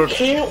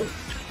overbooked.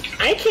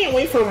 I can't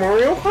wait for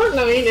Mario Kart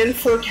 9 and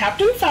for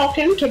Captain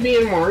Falcon to be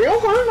in Mario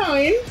Kart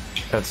 9.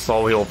 That's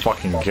all he'll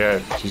fucking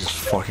get. Jesus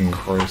fucking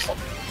Christ.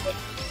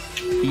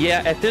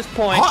 Yeah, at this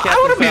point, I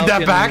would have made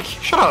that back.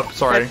 Shut up.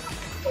 Sorry.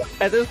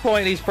 At this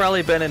point, he's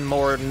probably been in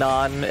more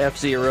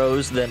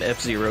non-F-Zeros than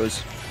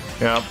F-Zeros.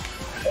 Yeah.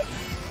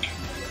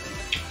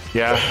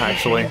 Yeah,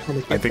 actually,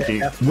 I think he.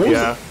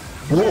 Yeah.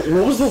 What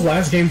was the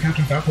last game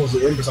Captain Falcon was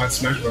in besides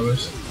Smash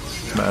Brothers?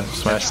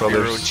 Smash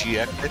Brothers.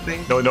 GX, I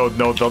think. No,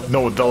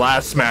 the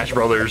last Smash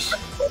Brothers.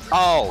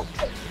 Oh.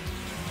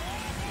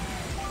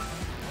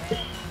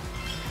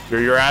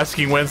 You're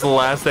asking when's the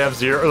last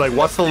F-Zero? Like,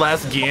 what's the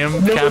last game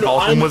Captain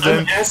Falcon was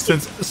in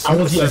since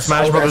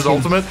Smash Brothers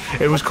Ultimate?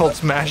 It was called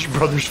Smash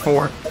Brothers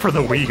 4 for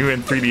the Wii U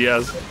and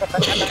 3DS.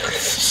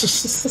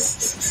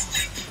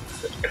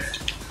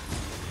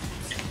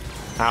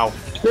 Ow.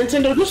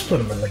 Nintendo, just put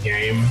him in the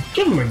game.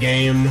 Give him a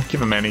game.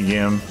 Give him any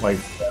game. Like,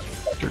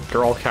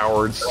 they're all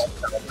cowards.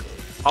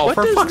 Oh, what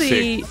for fuck's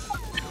sake.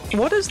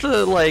 What does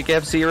the, like,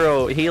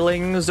 F-Zero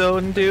healing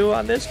zone do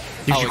on this?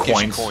 Gives you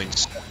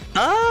coins.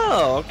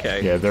 Oh,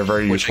 okay. Yeah, they're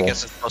very useful. Which I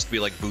guess is supposed to be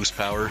like boost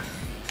power.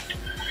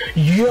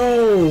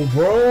 Yo,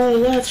 bro,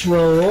 let's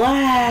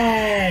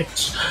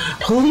relax.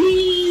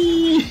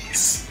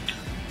 Please.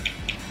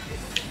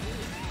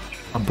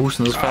 I'm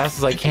boosting as fast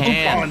as I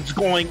can. It's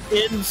going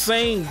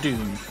insane, dude.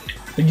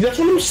 That's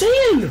what I'm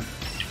saying.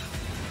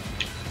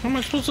 How am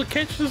I supposed to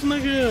catch this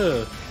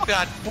nigga? Oh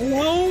god.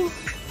 Hello?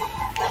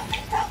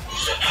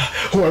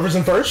 Whoever's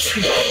in first.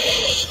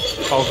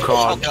 Oh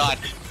god. Oh god.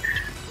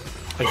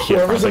 I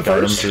can't find the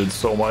items, dude,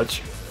 so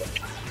much.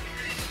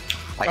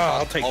 I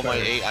I'll take all my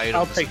third. 8 items.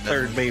 I'll take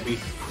third, baby.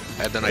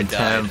 And then I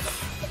died.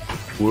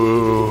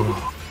 Whoa.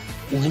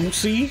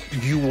 Lucy,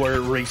 you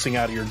were racing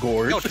out of your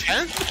gorge. No,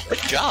 10th? Good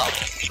job.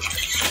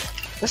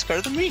 That's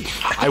better than me.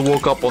 I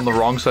woke up on the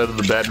wrong side of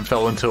the bed and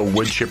fell into a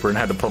wood chipper and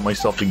had to put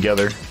myself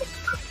together.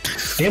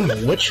 Damn, a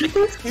wood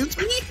chipper?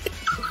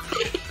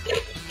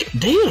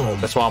 Damn.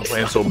 That's why I'm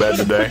playing so bad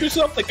today. Put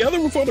yourself together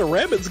before the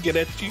rabbits get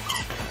at you.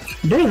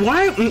 Bro,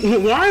 why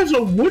is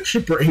a wood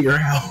chipper in your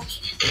house?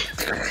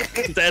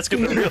 He's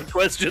asking the real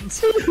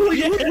questions. Why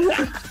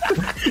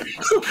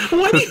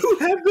do you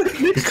have that?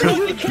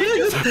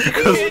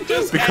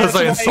 Because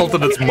I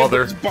insulted its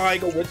mother.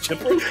 Buying a wood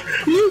chipper.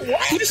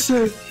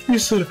 You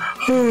said,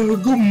 oh,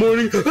 good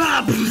morning. It's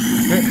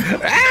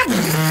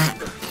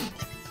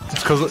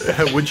because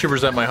wood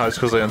chippers at my house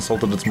because I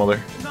insulted its mother.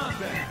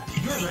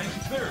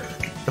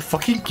 The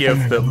fucking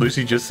gift that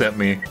Lucy just sent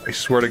me. I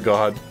swear to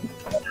God.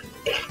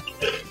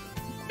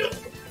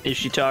 Is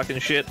she talking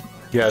shit?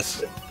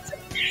 Yes.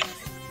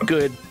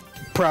 Good.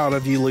 Proud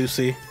of you,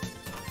 Lucy.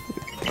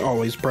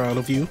 Always proud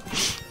of you.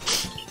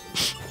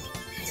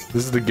 This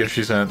is the gift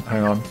she sent.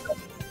 Hang on.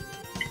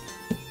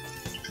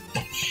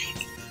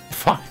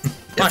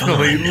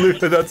 Finally,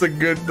 that's a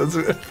good.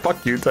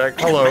 Fuck you, Tech.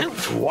 Hello.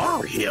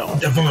 Wario.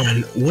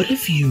 Devon, what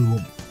if you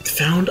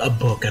found a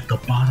book at the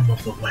bottom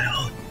of the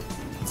well?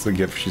 That's the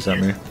gift she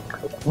sent me.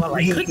 Well,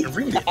 I couldn't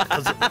read it.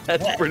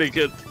 That's pretty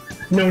good.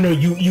 No,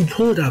 you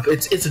pull it up.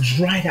 It's a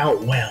dried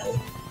out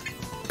well.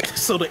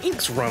 So the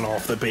ink's run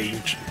off the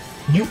page.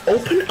 You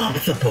open up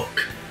the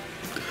book.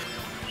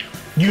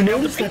 You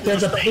notice that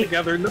there's a page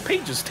together and the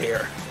pages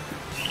tear.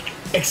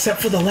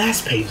 Except for the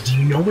last page. Do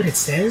you know what it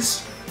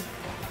says?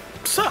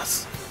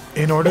 Sus.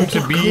 In order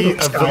to be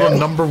a villain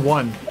number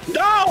 1.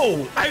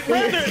 No! I'd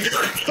rather.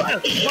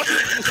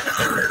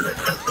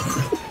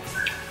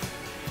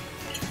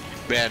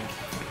 Man,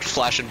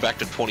 flashing back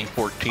to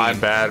 2014. I'm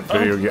bad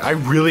video game. I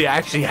really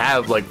actually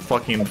have like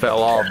fucking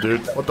fell off,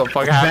 dude. What the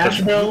fuck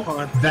happened?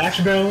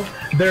 Vashbell,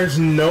 there's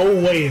no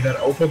way that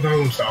Oppa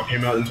Gangnam Style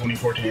came out in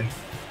 2014.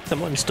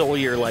 Someone stole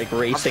your like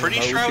racing pretty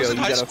mojo. sure I was in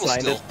You high gotta school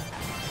find still. it.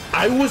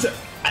 I'm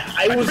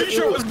pretty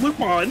sure it was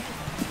Lupin.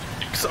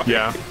 Sorry.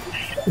 Yeah.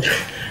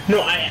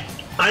 No, I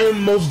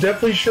am most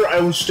definitely sure I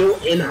was still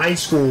in high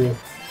school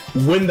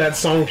when that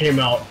song came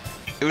out.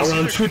 It was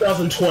around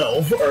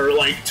 2012 or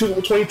like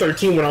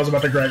 2013 when I was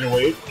about to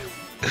graduate.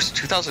 It was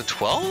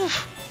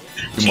 2012?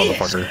 You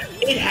motherfucker.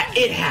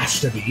 It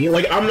has to be.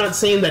 Like, I'm not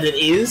saying that it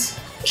is.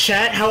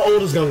 Chat, how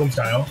old is Gangnam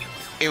Style?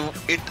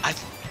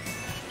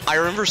 I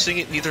remember seeing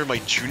it in either my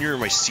junior or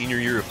my senior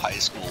year of high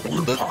school.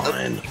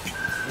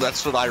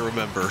 That's what I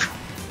remember.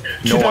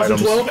 No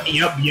 2012? items.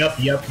 Yep.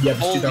 It's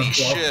Holy 2012.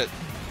 shit.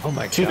 Oh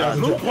my god.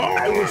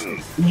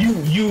 2012.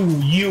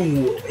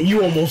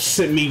 You almost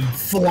sent me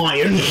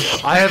flying.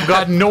 I have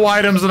gotten no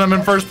items and I'm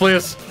in first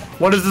place.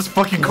 What is this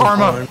fucking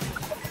karma?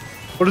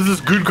 What is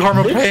this good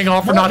karma paying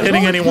off for not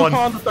hitting anyone?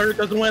 Lupin the third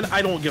doesn't win.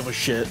 I don't give a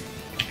shit.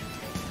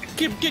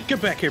 Get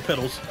back here,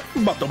 Pedals.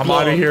 I'm about to I'm blow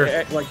out of up here. and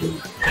act like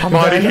I'm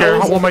out of here.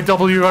 I want my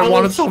W. I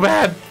want it so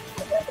bad.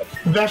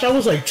 Gosh, I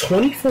was like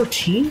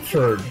 2014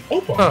 for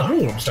Oppa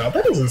Gangnam Style.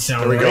 That doesn't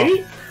sound There we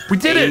right. go. We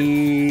did it!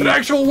 An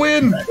actual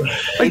win!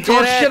 I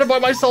talk shit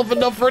about myself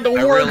enough for it to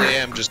I work! really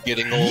am just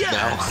getting old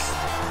now.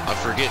 I'm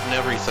forgetting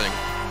everything.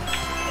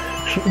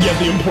 Yeah,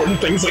 the important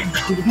things like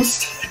Gangnam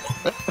Style.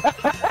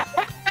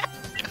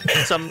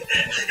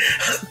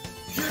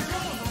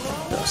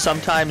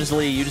 Sometimes,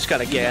 Lee, you just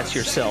gotta gas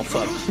yourself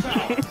up.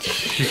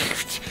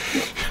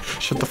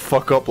 Shut the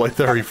fuck up, like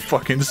there, you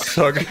fucking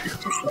suck.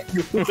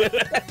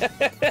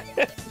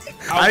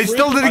 I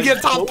still didn't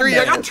get top 3.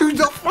 I got 2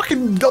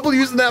 fucking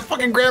W's in that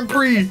fucking Grand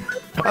Prix.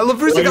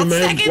 Lavruzzi got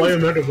second.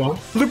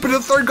 Lupin the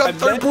third got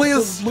third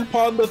place.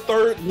 Lupin the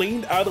third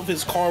leaned out of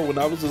his car when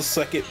I was in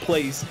second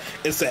place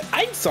and said,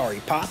 "I'm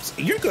sorry, Pops.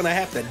 You're gonna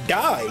have to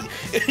die."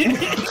 And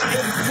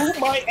blew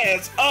my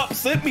ass up,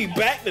 sent me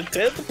back to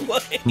 10th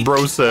place.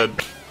 Bro said.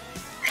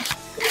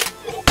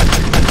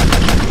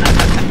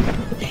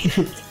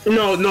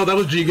 No, that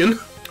was Jigen.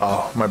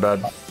 Oh, my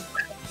bad.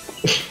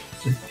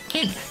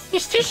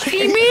 Is this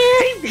streaming?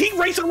 He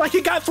racing like he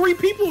got 3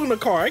 people in the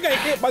car. I got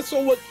hit by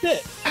so much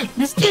shit.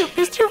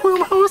 Mr.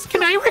 Room Host,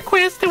 can I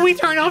request that we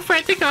turn off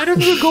frantic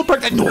items and go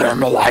back to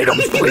Normal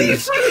items,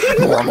 please.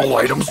 Normal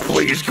items,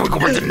 please. Can we go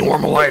back to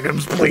normal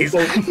items, please?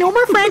 no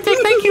more frantic?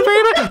 Thank you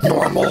very much.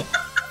 Normal.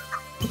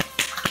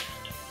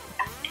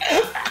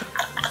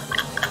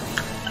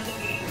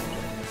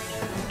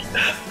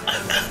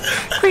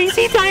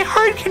 Crazy Die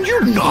Hard, can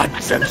you Not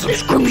send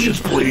subscriptions,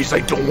 please. I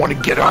don't want to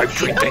get hype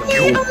train. Thank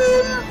you.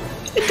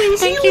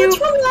 Daisy, let's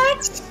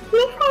relax.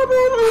 No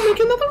problem. I'll make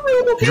another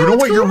room. Okay, You know what?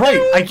 let's You're go.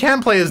 right. I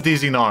can play as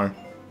DZ Nar.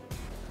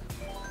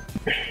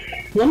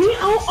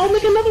 I'll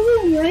make another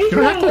room right You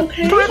don't have now. to.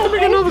 Okay. You don't have to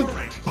make another.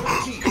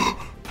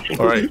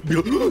 All right.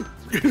 Here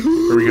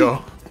we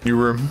go. New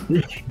room.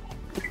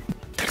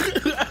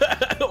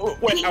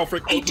 When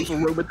Alfred goes to the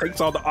room and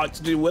takes all the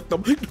oxygen with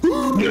them.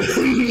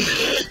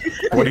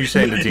 What are you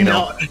saying to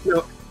Dino?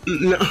 No,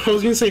 I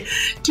was gonna say,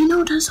 do you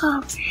know, does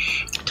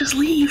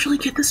Lee usually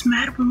get this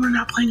mad when we're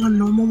not playing on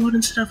normal mode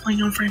instead of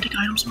playing on frantic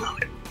items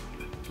mode?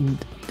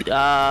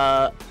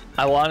 I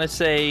want to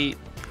say,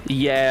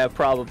 yeah,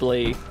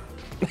 probably.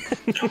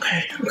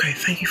 Okay,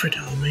 thank you for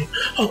telling me.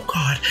 Oh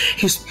god,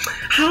 he's...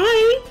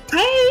 Hi!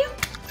 Hey!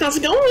 How's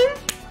it going?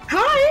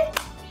 Hi!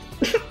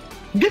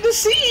 Good to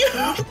see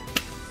you!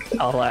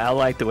 I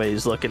like the way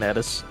he's looking at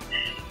us.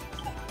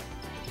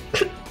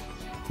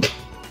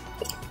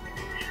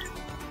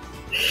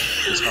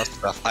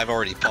 I've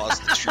already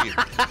paused the stream.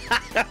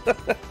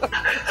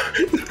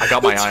 I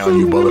got my eye on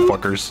you,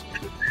 motherfuckers.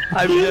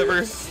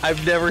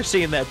 I've never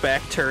seen that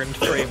back turned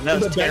frame.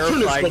 That was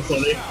terrifying.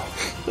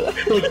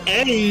 Like,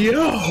 hey,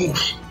 yo!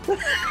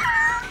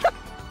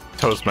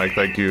 Toast Mike,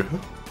 thank you.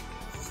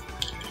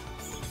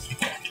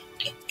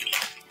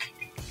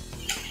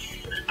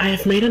 I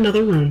have made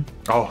another room.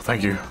 Oh,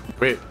 thank you.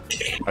 Wait,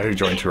 I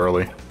joined too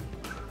early.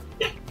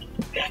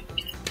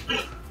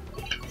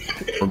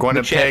 We're going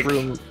to pick...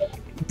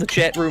 The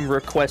chat room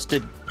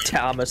requested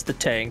Thomas the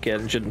Tank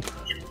Engine.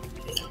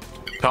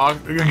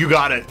 You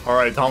got it. All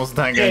right, Thomas the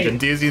Tank Engine.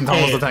 DZ and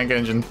Thomas the Tank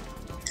Engine.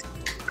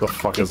 The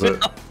fuck is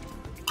it?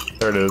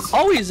 There it is.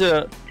 Always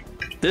a...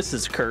 This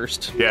is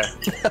cursed. Yeah.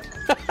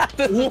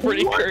 This is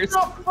pretty cursed.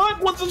 What the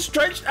fuck? What's a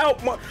stretched out?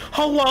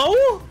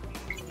 Hello?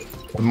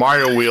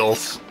 Mario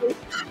wheels.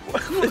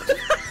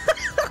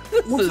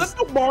 Was that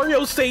the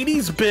Mario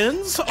Sadie's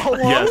Benz? Hello?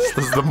 Yes,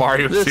 this is the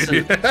Mario City.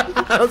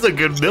 That's a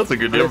good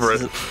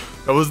difference.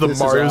 That was the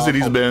Mario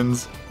City's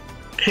Benz.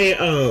 Hey,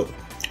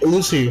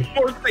 Lucy.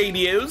 Or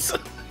radios.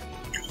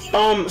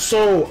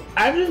 So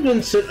I've just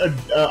been sent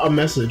a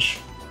message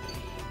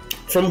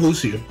from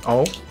Lucy.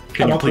 Oh,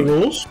 can you about the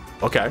rules.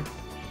 Okay.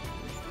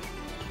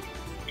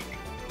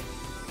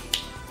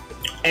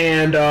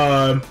 And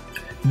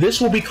this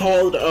will be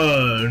called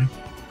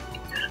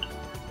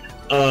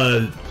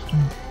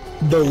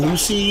the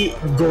Lucy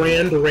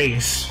Grand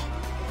Race.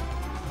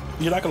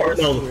 You're not gonna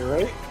listen to me,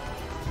 right?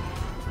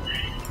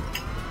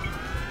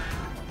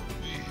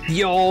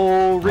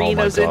 Yo,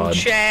 Rena's in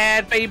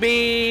chat,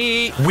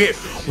 baby. Wait,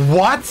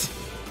 what?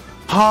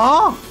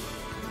 Huh?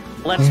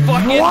 Let's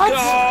fucking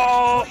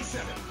go.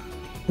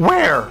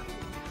 Where?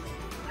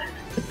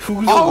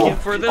 Who's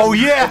for this? Oh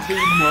yeah.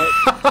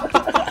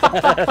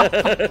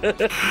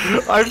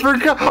 I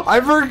forgot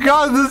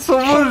that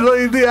someone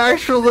like the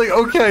actual like.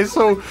 Okay,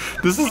 so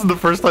this isn't the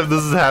first time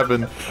this has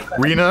happened.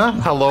 Rena,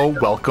 hello,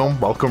 welcome,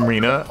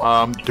 Rena.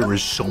 There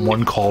is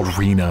someone called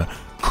Rena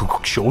who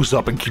shows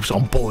up and keeps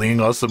on bullying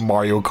us in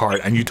Mario Kart,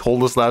 and you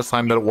told us last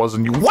time that it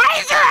wasn't you. Why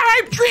is there a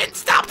hype train?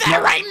 Stop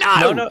that right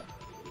now!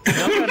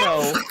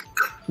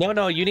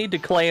 No, you need to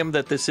claim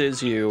that this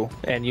is you,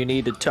 and you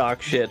need to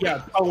talk shit.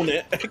 Yeah, own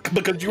it,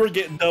 because you were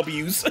getting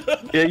W's.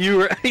 Yeah, you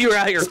were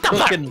out here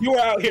cooking. You were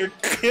out here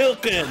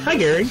cooking. Hi,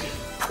 Gary.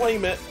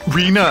 Claim it.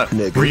 Rena,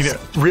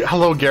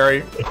 hello,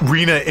 Gary.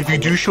 Rena, if you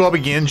do show up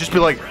again, just be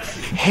like,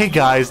 hey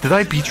guys, did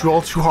I beat you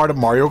all too hard at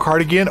Mario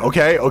Kart again?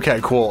 Okay,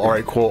 cool,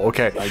 alright, cool,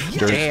 okay.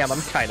 Damn,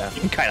 I'm kinda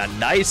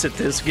nice at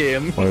this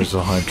game. Where's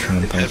the hype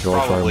train? Thank you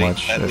all very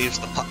much.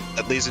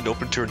 That leaves it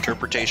open to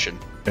interpretation.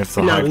 If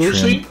the now, hype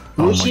Lucy, train,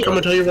 I'm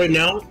gonna tell you right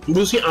now,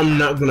 Lucy, I'm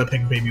not gonna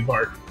pick Baby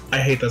Bart. I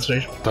hate that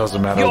station.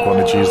 Doesn't matter, I'm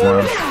going to Cheese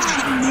Land.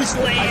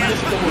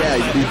 Yeah,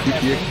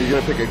 you're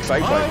gonna pick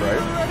Excite Bike, right?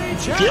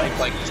 Yeah,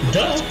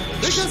 duh.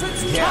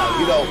 Yeah,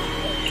 you know,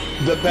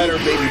 the better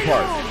Baby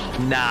Park.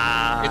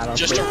 Nah, it's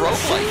just a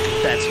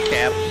roguelike. That's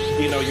cap.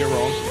 You know, you're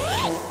wrong.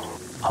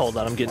 Hold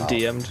on, I'm getting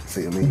DM'd.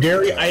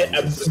 Gary,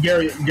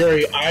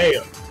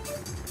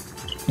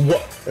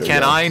 what?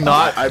 Can I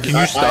not? Can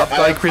you stop,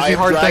 like Chrissy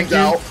Hart? Thank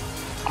you.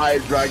 I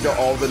dragged out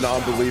all the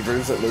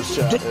non-believers in this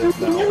chat. And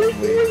now only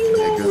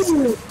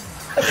niggas.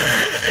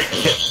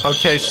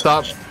 Okay,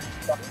 stop.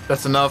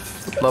 That's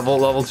enough. Level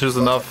 2's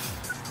enough.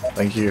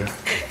 Thank you.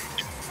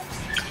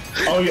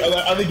 Oh,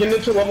 are they getting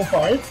it to level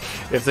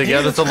 5? If they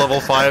get it to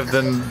level 5,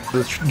 then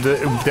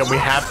then we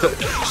have to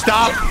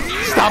stop.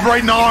 Stop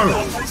right now.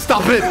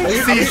 Stop it.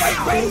 Cease.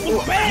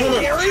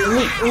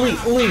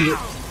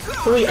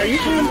 Lee, are you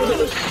telling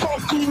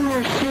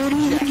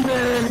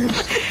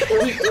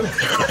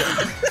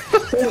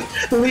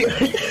me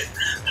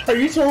are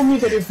you telling me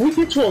that if we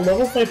get to a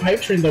level 5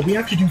 hype train that we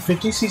have to do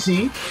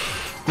 50cc?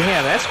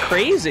 Yeah, that's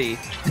crazy.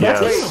 Yes.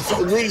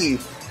 Wait,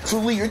 so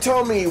Lee, you're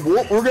telling me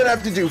we're gonna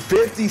have to do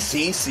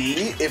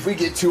 50cc if we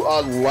get to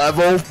a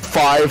level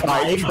 5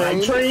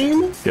 hype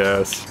train?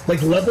 Yes.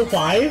 Like level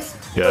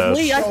 5? Yes.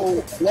 Lee,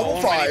 So, level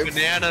 5.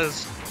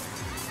 Bananas.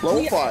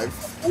 Level 5.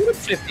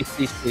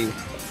 50cc.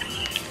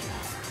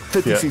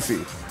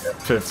 50cc.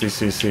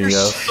 50cc, There's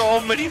yes. so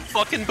many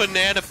fucking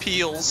banana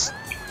peels.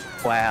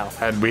 Wow.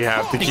 And we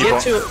have to To keep get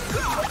on.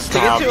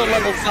 to a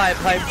level 5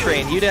 hype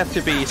train, you'd have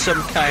to be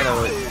some kind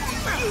of.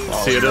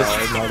 See it is.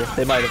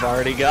 They might have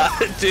already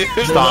got it, dude.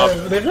 Stop.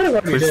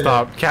 Please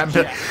stop. Can't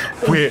be.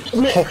 Wait.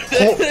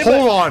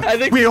 Hold on.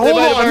 Wait. Hold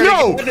on.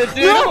 No.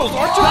 No.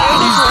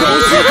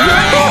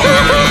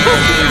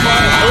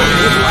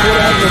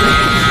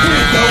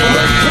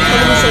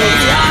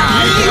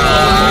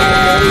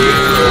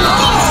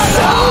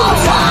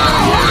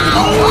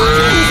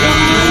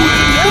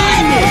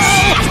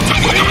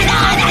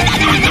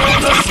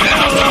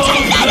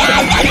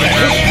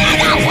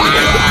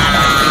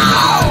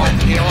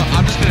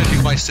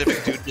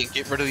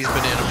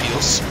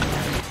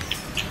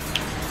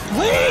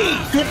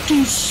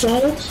 50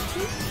 salt?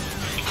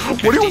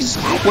 What do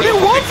you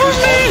want from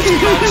me?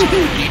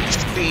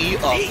 HP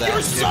of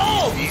that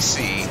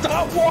VC.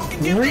 Stop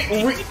walking.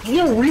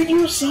 Read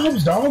your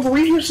subs, dog.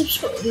 Read your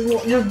subscribe.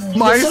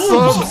 My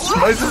subs.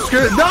 My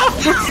subscribe. No.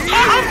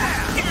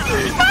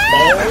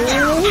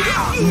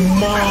 Oh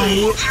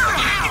my!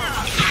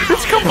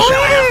 It's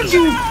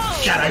completed.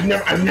 God,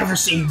 I've never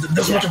seen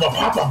this much of a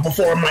pop-up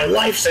before in my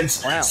life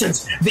since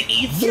the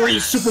E3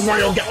 Super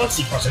Mario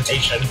Galaxy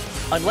presentation.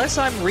 Unless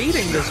I'm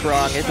reading this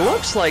wrong, it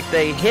looks like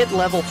they hit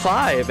level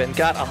 5 and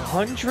got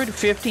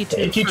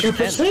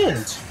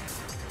 152%.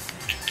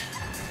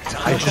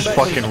 I just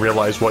fucking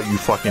realized what you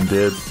fucking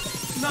did.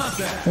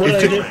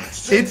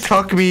 It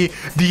took me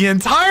the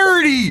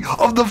entirety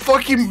of the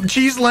fucking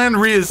Cheeseland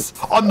race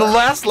on the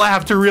last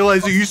lap to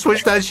realize that you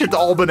switched that shit to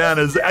all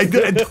bananas.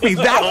 It took me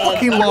that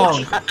fucking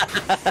long.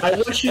 I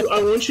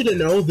want you to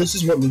know this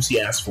is what Lucy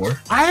asked for.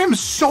 I am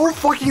so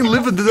fucking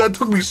livid that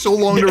took me so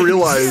long to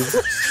realize.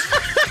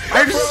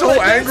 I'm so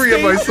angry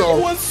at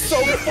myself. Was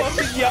so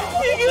fucking yellow.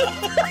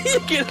 You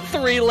get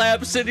 3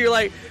 laps and you're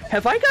like,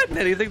 have I gotten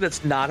anything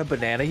that's not a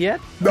banana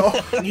yet? No.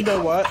 You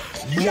know what?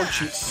 More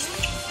cheese.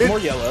 More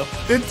yellow.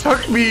 It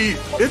took me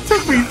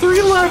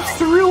 3 laps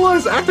to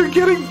realize after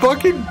getting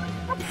fucking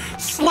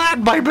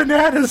slapped by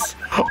bananas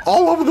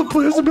all over the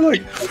place and be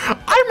like,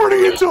 I'm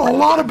running into a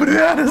lot of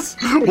bananas.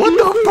 What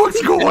the fuck's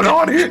going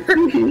on here?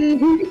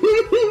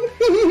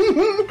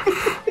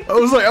 I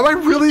was like, am I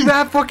really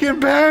that fucking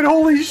bad?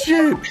 Holy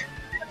shit.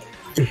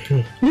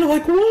 You're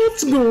like,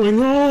 what's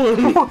going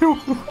on?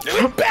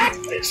 Back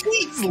to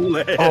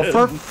Cheeseland. Oh,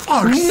 for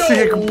fuck's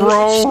sake,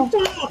 bro.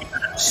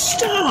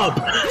 Stop!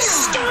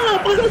 I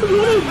don't want to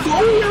go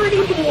here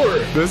anymore!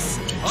 This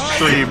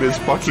stream is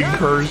fucking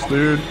cursed,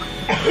 dude.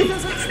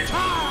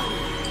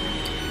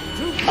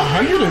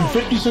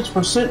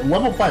 156%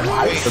 level 5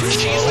 high.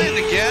 Cheeseland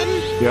again?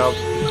 Yep.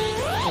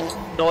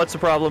 No, what's the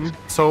problem?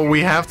 So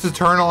we have to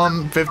turn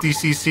on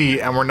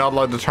 50cc and we're not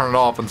allowed to turn it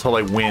off until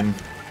I win.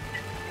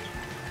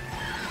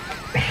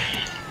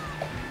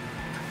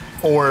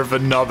 Or if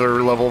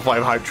another level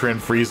 5 hype train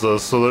frees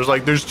us. So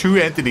there's 2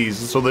 entities.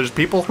 So there's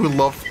people who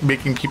love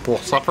making people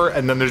suffer,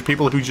 and then there's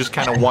people who just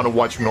kind of want to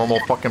watch normal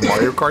fucking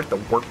Mario Kart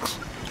that works.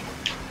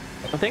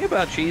 The thing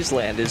about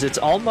Cheeseland is it's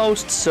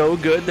almost so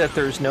good that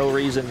there's no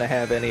reason to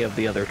have any of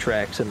the other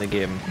tracks in the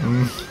game.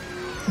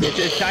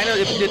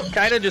 It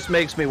kind of just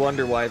makes me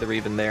wonder why they're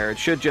even there. It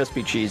should just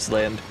be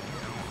Cheeseland.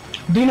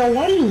 Dino,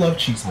 why do you love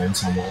Cheeseland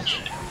so much?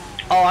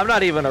 Oh, I'm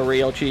not even a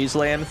real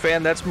Cheeseland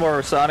fan. That's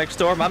more Sonic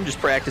Storm. I'm just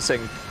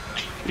practicing.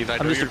 I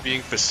know you're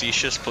being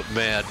facetious, but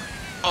man,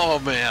 oh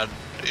man,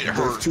 it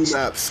hurts. There's 2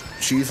 maps: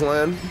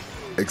 Cheeseland,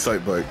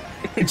 Excite Bike.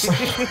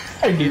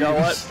 You know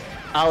what?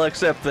 I'll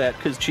accept that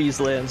because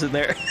Cheeseland's in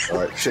there. All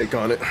right, shake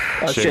on it.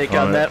 I'll shake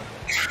on that.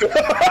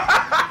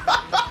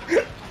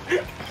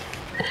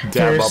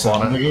 Dab up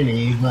on it.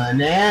 Many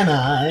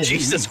bananas.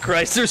 Jesus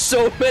Christ, there's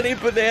so many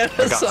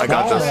bananas. I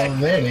got this. I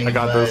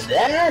got this.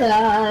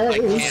 I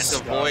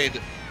can't avoid.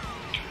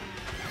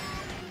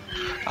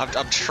 I'm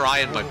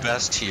trying my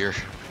best here.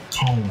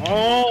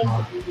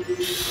 Oh.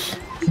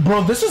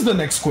 Bro, this is the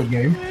next Squid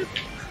Game.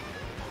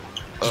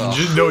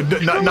 Just, no,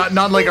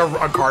 not like a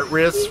kart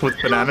race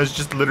with bananas.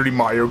 Just literally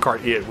Mario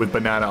Kart 8 with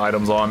banana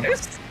items on.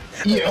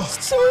 Yeah.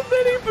 So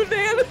many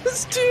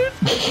bananas, dude.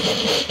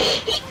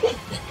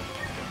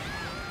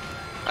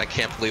 I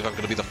can't believe I'm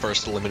gonna be the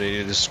first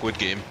eliminated in this Squid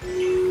Game.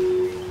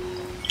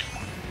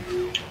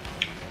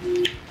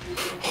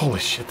 Holy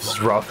shit, this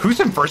is rough.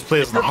 Who's in first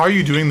place? How are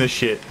you doing this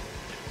shit?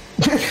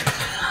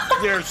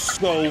 They're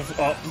so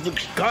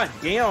god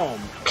damn.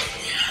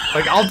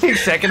 Like, I'll take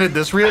second at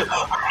this rate.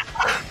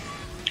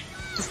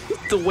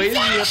 The way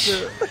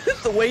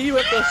you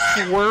have to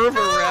swerve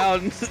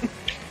around.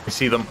 I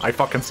see them. I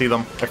fucking see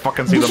them. I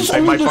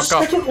might fuck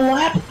up.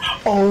 Lap.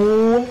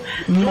 Oh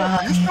my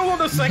You're still on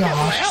the second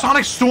lap?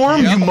 Sonic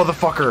Storm, you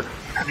motherfucker.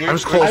 I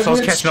was close. I was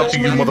catching up to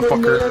you,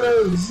 motherfucker.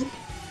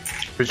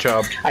 Good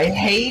job. I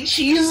hate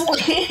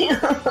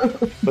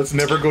Cheeseland. Let's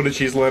never go to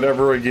Cheeseland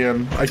ever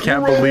again. I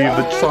can't believe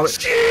that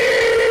Sonic.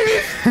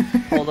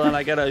 Hold on,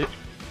 I gotta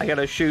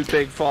shoot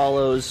big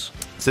follows.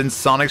 Since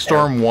Sonic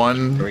Storm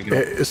 1,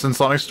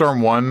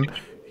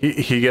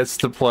 he gets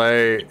to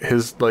play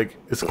his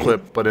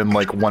clip, but in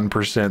like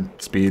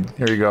 1% speed.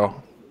 Here you go.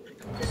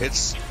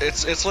 It's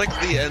like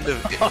the end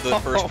of the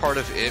first part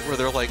of it, where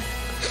they're like,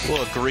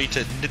 "We'll agree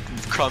to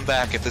come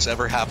back if this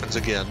ever happens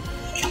again.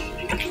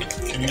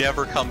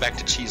 Never come back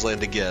to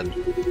Cheeseland again."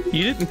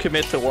 You didn't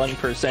commit to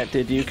 1%,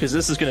 did you? Because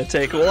this is gonna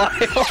take a while.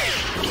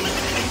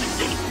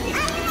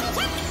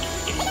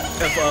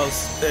 If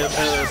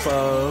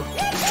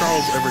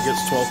Charles ever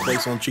gets 12th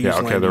place on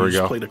Cheeseland, yeah, okay, there we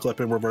go. Play the clip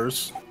in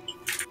reverse.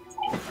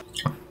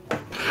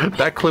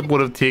 That clip would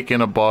have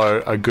taken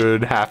about a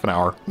good half an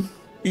hour.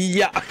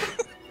 Yeah.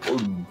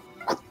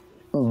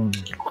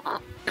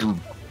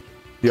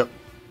 Yep.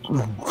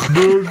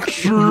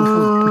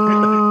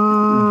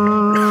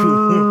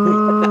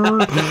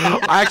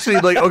 Actually,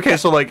 like, okay,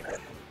 so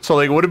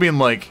it would have been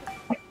like,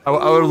 I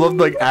would have loved,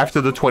 like,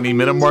 after the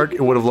 20-minute mark,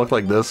 it would have looked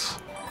like this.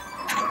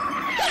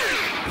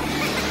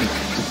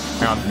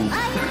 Hang on.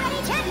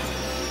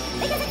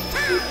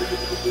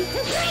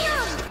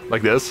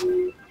 Like this?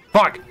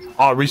 Fuck!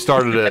 Oh, I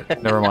restarted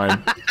it. Never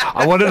mind.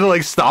 I wanted to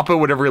like stop it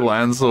whenever he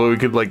lands so we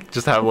could like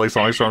just have like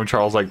Sonic Storm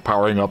Charles like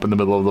powering up in the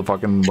middle of the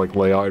fucking like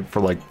layout for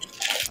like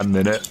a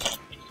minute.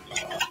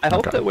 I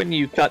hope that when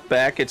you cut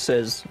back it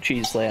says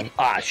Cheeseland.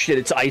 Ah shit,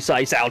 it's Ice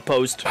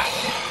Outpost.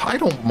 I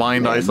don't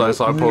mind Ice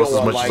Outpost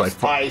as much as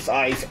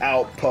I Ice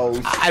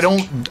Outpost. I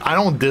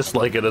don't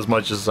dislike it as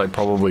much as I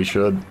probably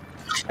should.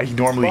 I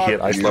normally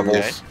hit ice levels.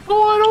 Okay.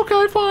 Oh,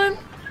 okay, fine.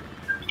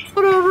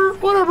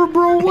 Whatever,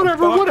 bro.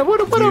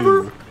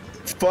 Whatever.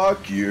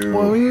 Fuck you.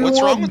 Well, you know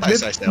What's what? wrong with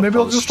Ice Outpost? Maybe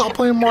I'll just stop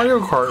playing Mario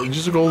Kart and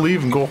just go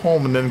leave and go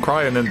home and then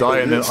cry and then die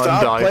and then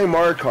Stop undie. playing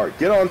Mario Kart.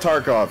 Get on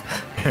Tarkov.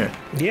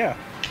 Yeah.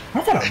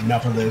 I've had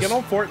enough of this. Get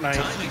on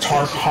Fortnite.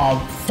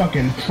 Tarkov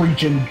fucking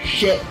preaching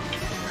shit.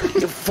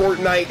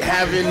 Fortnite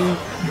having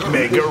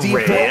Mega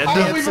Red.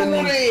 I don't even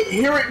want to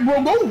hear it,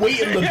 bro. Go wait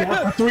in the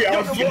dark for 3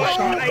 hours to get a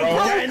shot,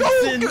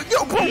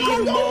 bro.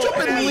 Go jump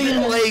in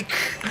Lean Lake.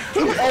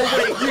 Oh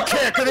wait, you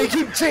can't because they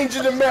keep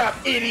changing the map,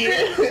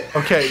 idiot.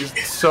 Okay,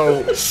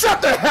 so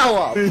shut the hell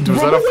up. Was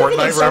that a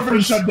Fortnite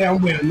reference? Shut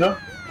down then. No?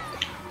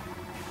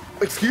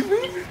 Excuse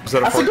me? Was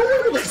that a I said, go Fortnite?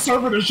 wait for the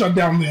server to shut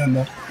down then.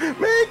 Man,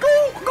 go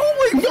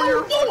wait for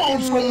your go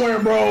on somewhere,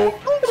 bro.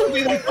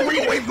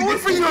 wait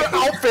for your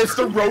outfits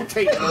to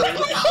rotate.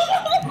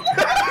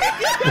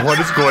 What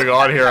is going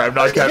on here? I'm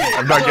not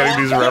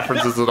getting these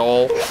references at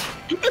all.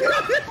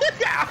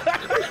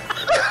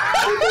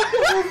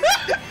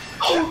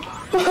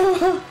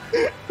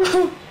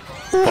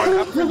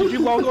 Did you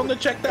log on to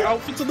check the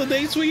outfits of the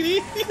day,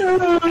 sweetie?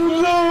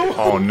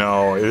 Oh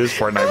no, it is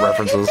Fortnite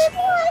references.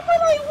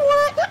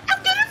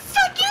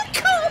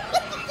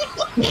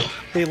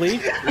 Hey, Lee.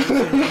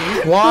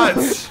 What?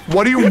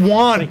 What do you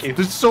want?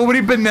 There's so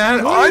many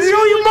bananas. I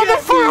know you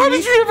motherfucker! How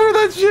did you ever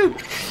that shit?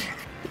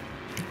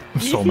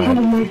 I'm so mad.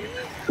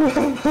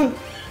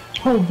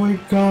 Oh my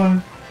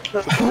god.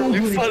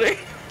 You're funny.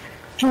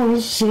 That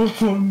was so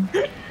fun.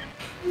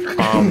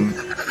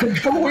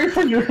 Go wait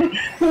for your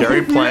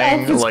Gary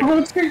playing like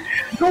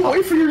go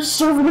wait for your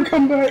server to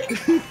come back.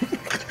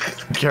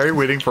 Gary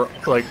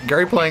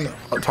playing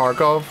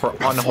Tarkov for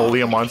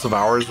unholy amounts of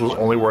hours was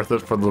only worth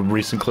it for the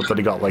recent clip that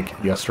he got like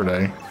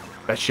yesterday.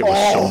 That shit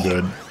was so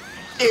good.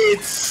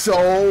 It's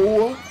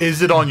so.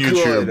 Is it on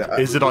YouTube? Good.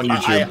 Is it on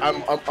YouTube?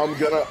 I'm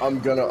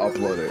gonna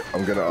upload it.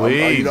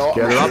 Please you know,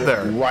 get it up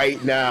there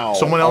right now.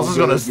 Someone else is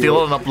gonna steal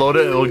it and upload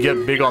it, and it'll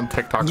get big on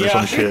TikTok or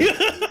some shit.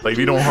 Like if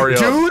you don't hurry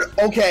up, dude.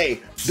 Okay,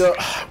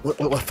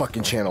 what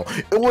fucking channel?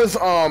 It was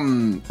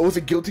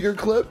a Guilty Gear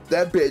clip.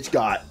 That bitch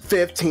got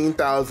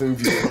 15,000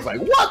 views.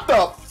 Like what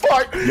the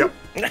fuck? Yep.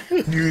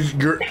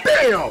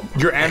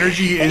 Your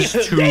energy is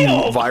too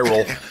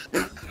viral.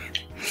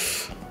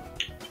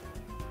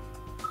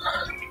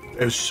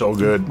 It was so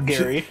good.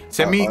 Gary,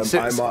 send me.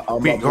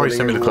 Corey,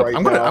 send me the clip.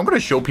 I'm gonna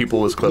show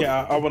people this clip.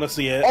 Yeah, I want to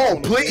see it. Oh,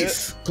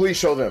 please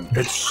show them.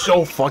 It's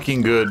so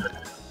fucking good.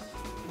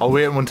 I'll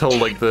wait until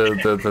like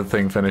the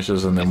thing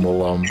finishes and then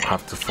we'll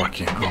have to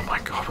fucking. Oh my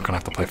god, we're gonna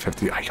have to play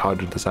 50. How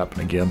did this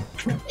happen again?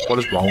 What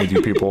is wrong with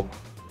you people?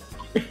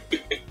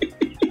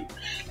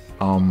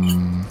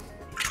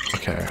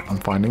 Okay, I'm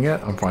finding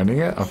it. I'm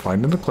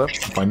finding the clip.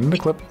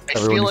 I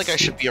feel like I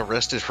should be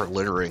arrested for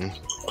littering.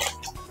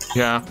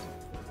 Yeah.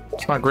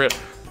 It's not great.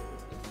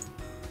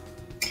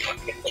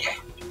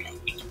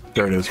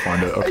 There it is,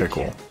 find it. Okay,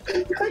 cool.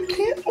 I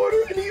can't order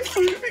any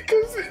food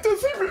because it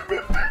doesn't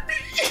remember me.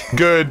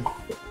 Good.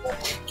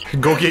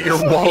 Go get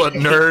your wallet,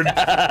 nerd.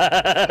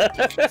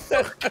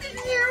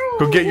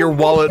 Go get your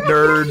wallet,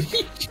 nerd.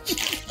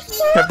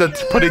 Have to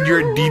put in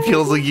your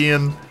details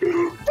again.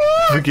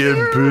 Again,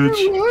 bitch.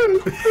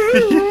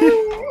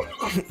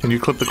 Can you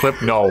clip the clip?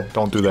 No,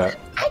 don't do that.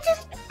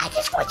 I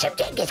just want some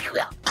Genghis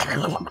Grill.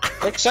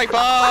 Excite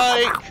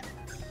bike!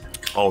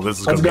 Oh, this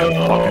is gonna be a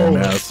fucking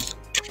mess.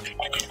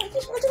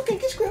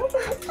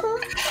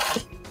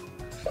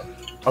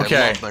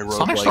 Okay,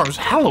 Sonic Storm's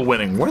hella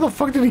winning. Where the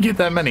fuck did he get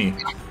that many?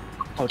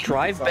 Oh,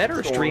 drive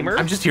better, streamer.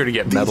 I'm just here to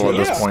get metal at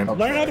this point.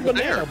 Learn how to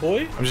banana,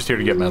 boy. I'm just here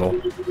to get metal.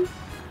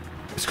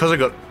 It's because I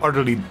got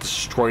utterly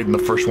destroyed in the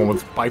first one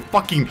by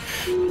fucking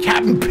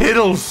Captain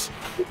Piddles!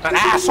 That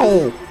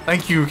asshole!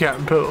 Thank you,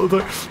 Captain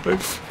Piddles.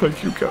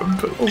 Thank you, Captain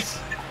Piddles.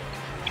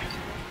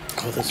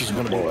 Oh, this is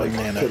gonna be like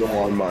banana. put them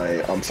on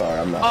my. I'm sorry,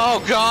 I'm not.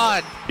 Oh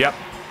god! Yep.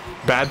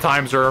 Bad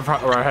times are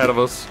ahead of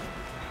us.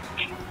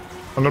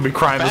 I'm gonna be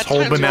crying this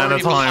whole banana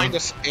time. Behind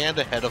us and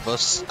ahead of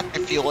us. I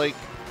feel like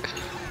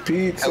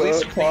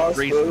pizza,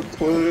 pasta,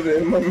 put it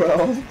in my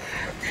mouth.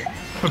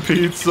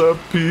 Pizza,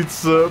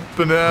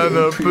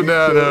 banana.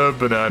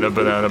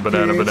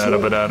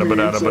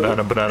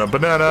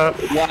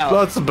 Wow.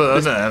 Lots of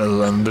bananas,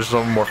 and there's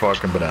some more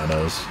fucking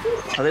bananas.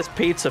 Oh, this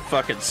pizza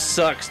fucking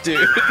sucks,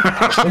 dude.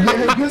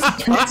 This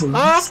pizza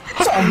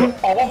sounds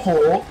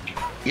awful.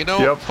 You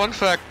know, fun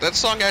fact, that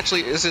song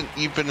actually isn't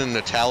even in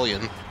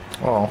Italian.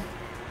 Oh.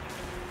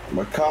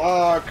 My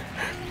cock.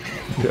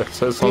 Yeah, it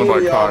says something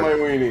about cock. My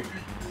weenie.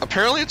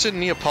 Apparently it's in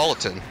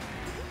Neapolitan.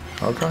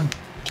 Okay.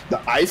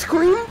 The ice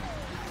cream?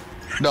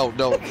 No.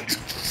 No,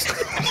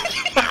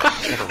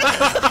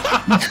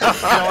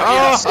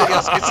 yes,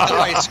 it's the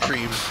ice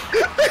cream.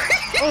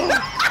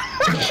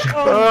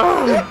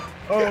 Oh,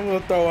 I'm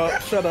gonna throw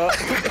up. Shut up.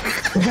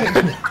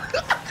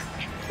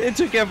 It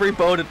took every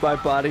bone in my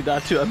body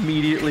not to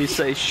immediately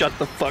say, shut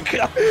the fuck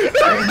up.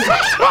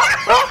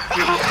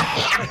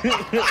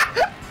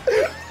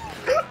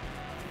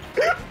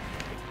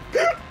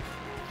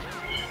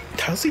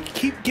 How's he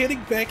keep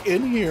getting back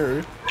in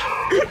here?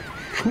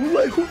 Who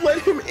let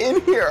him in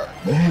here?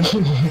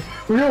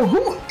 Yo,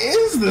 who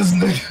is this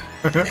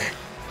nigga?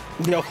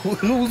 Yo,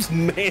 whose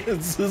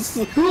man's this?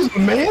 Whose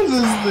man's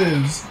is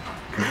this?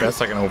 The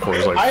best I can hope for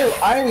is like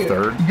I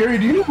third. Gary,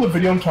 do you know what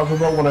video I'm talking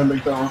about when I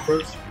make that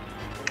reference?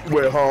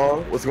 Wait,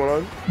 huh? What's going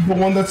on? The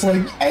one that's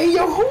like, hey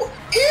yo, who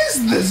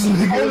is this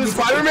nigga? Oh, the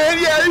Spider-Man?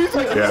 Yeah, he's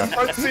like, Yeah.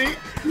 front seat.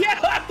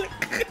 Yeah.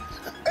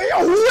 Hey, yo,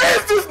 who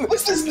is this?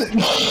 What's this nigga?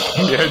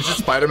 Yeah, it's just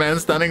Spider-Man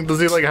standing. Does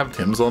he like have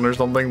Tim's on or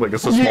something? Like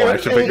it's a small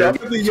action hey, figure.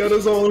 the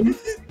Yoda's on.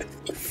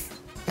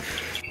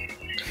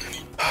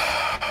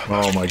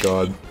 Oh my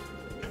god.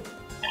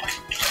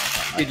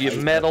 Did you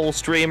metal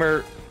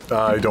streamer?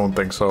 I don't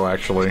think so,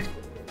 actually.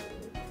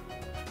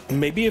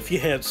 Maybe if you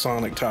had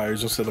Sonic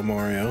tires instead of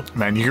Mario.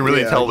 Man, you can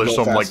really Yeah, tell there's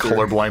go some like faster.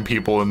 colorblind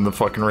people in the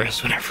fucking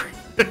race. Whenever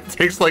it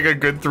takes like a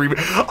good 3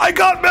 minutes. I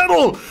got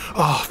metal.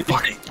 Oh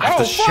fuck! I have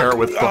to share it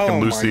with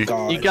fucking Lucy.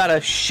 You gotta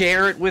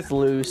share it with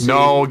Lucy.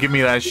 No, give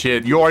me that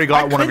shit. You already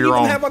got one of your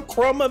own. Have a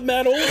crumb of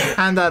metal.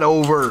 Hand that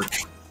over.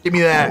 Give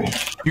me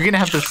that. You're gonna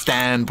have the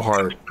stand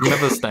part. You're gonna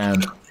have the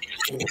stand.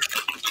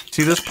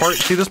 See this part?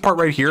 See this part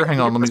right here? Hang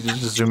on, let me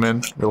just zoom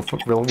in real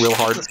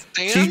hard.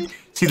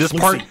 See this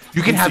part?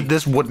 You can have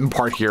this wooden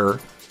part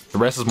here. The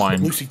rest is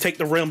mine. Lucy, take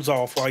the rims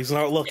off while he's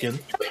not looking.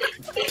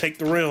 Take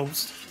the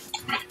rims.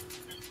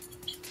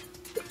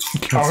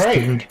 All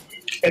right,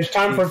 it's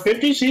time for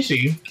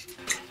 50cc.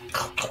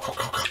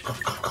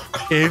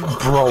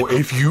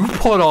 If you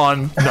put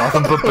on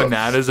nothing but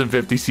bananas and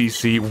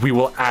 50cc, we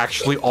will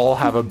actually all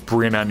have a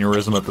brain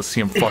aneurysm at the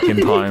same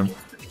fucking time.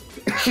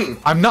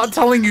 I'm not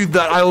telling you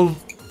that I'm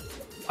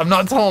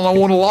not telling I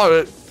won't allow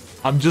it.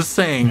 I'm just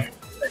saying.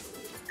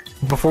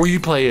 Before you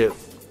play it,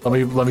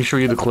 let me show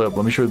you the clip.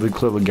 Let me show you the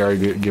clip that Gary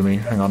give me.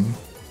 Hang on.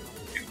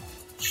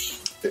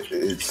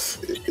 It's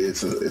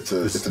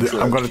a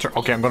I'm gonna turn.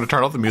 Okay, I'm gonna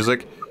turn off the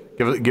music.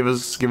 Give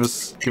us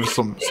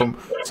some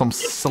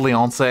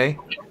silence.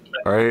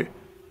 All right.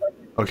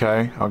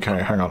 Okay.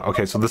 Hang on.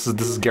 Okay, so this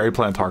is Gary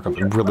playing Tarkov.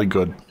 Really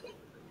good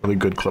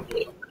clip.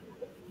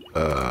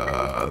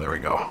 There we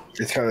go.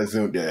 It's kind of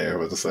zoomed. Yeah,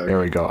 what to say. There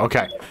we go.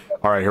 Okay.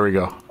 All right, here we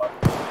go. I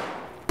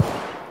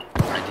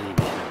didn't even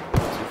hit him.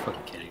 Are you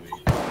fucking kidding me?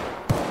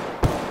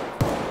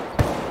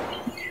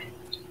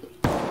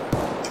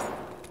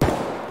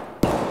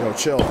 Yo,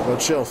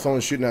 chill.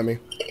 Someone's shooting at me.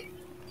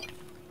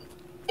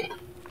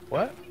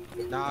 What?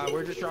 Nah,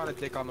 we're just trying to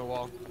dick on the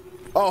wall.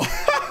 Oh.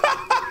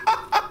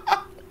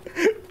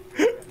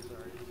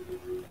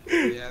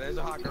 Yeah, there's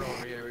a hot girl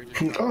over here. We're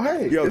just Oh,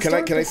 hey. Yo, can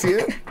I see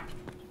it?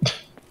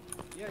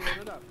 Yeah,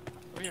 it up.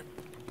 Over here.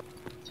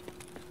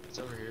 It's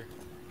over here.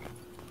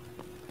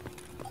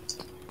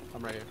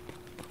 I'm right here.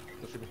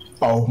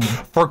 Oh.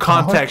 For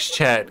context,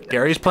 chat,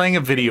 Gary's playing a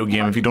video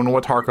game. If you don't know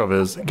what Tarkov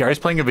is, Gary's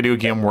playing a video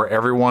game where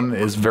everyone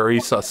is very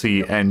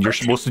sussy and you're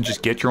supposed to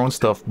just get your own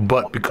stuff.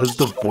 But because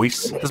the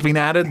voice has been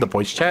added, the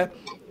voice chat,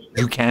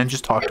 you can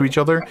just talk to each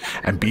other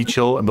and be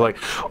chill and be like,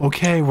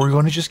 okay, we're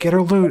going to just get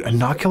our loot and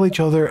not kill each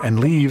other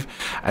and leave.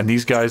 And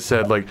these guys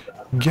said like,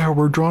 yeah,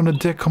 we're drawing a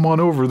dick. Come on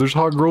over. There's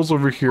hot girls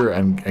over here.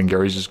 And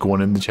Gary's just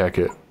going in to check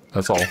it.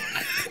 That's all.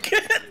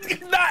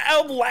 Not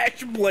Elm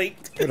Lash Blake.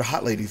 Where the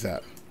hot ladies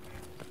at?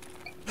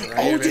 Right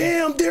Oh here,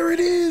 damn! There it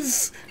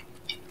is.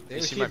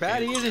 Is she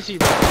bad? Isn't she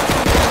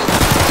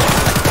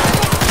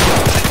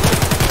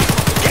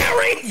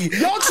Gary,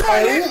 y'all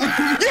tried it.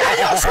 Yeah,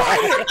 y'all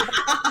tried it.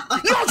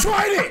 Y'all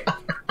tried it.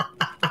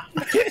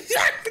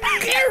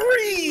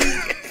 Gary.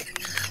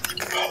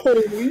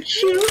 Holy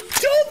shit!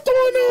 Jumped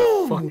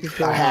on him.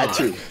 I had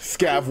to.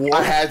 Scav war.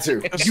 I had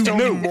to. You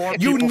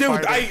knew.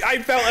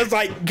 I felt as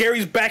like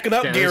Gary's backing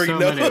up. Gary,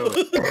 no.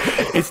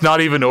 It's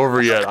not even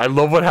over yet. I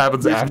love what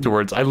happens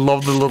afterwards. I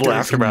love the little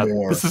There's aftermath.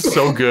 more. This is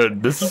so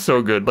good. This is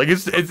so good. Like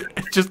it's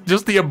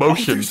just the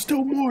emotion. There's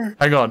still more.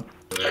 Hang on.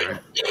 Yeah,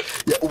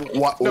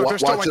 No, there's watch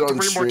still like it on 3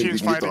 more stream.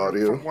 teams You can get the fighting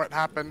audio. from what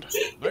happened.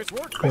 Nice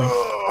work.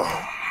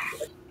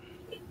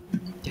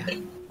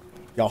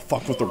 Y'all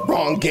fucked with the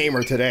wrong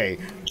gamer today.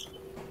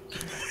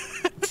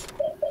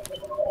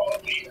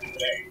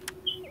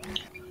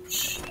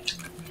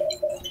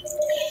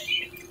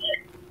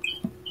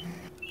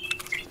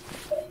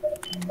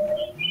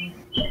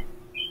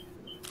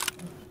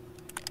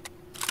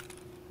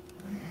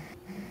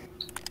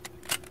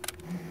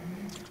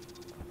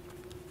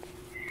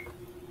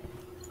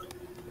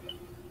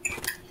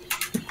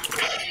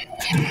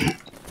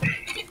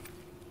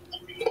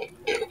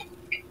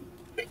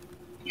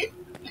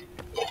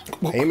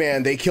 Hey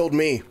man, they killed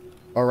me.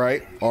 All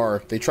right,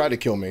 or they tried to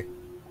kill me.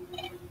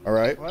 All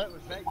right. What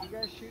was that? You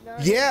guys shooting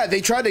at? Yeah,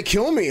 they tried to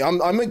kill me. I'm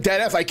a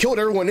dead ass. I killed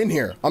everyone in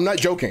here. I'm not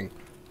joking.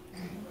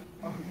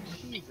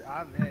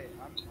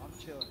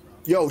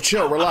 Yo,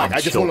 chill, relax. I'm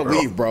I just chill, want to bro.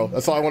 leave, bro.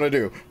 That's all I want to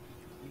do.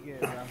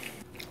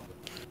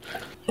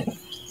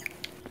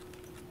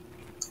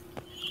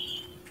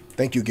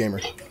 Thank you, gamer.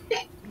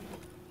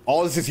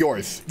 All this is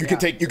yours. You can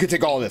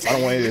take all this. I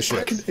don't want any of this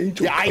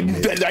shit. Yeah, I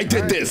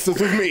did this. This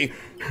was me.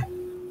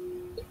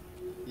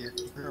 You're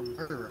a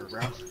murderer,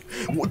 bro.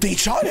 Well, they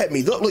shot at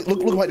me. Look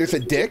like there's a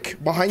dick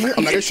behind me.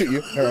 I'm not gonna shoot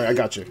you. All right, I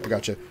got you.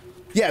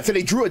 Yeah, so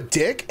they drew a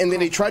dick and then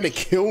they tried to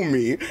kill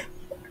me.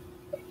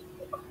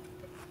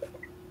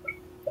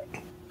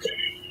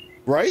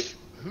 Right?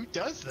 Who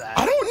does that?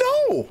 I don't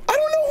know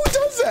who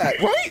does that.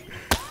 Right?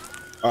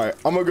 All right,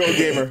 I'm gonna go,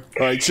 gamer.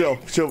 All right, chill.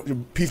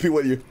 Peace be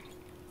with you.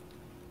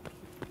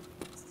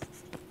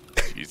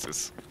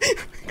 Jesus.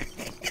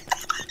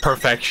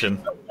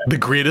 Perfection. The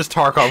greatest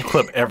Tarkov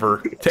clip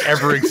ever to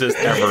ever exist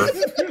ever.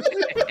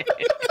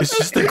 It's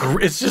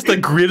just the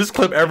greatest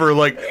clip ever.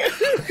 Like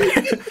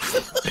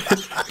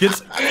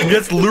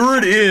gets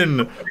lured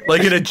in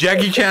like in a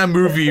Jackie Chan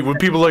movie when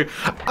people are like,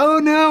 oh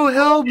no,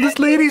 help, this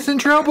lady's in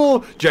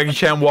trouble. Jackie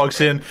Chan walks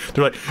in,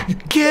 they're like,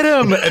 get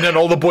him, and then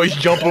all the boys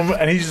jump him,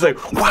 and he's just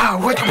like, wow,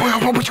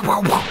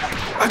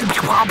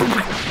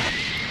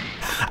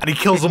 and he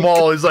kills them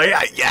all. He's like,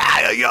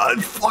 yeah,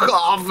 fuck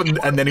off,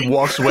 and then he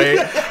walks away.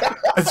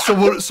 And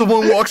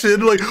someone walks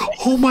in like,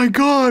 oh my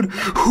god,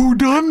 who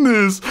done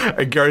this?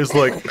 And Gary's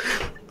like,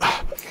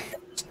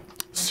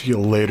 see you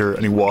later,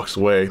 and he walks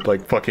away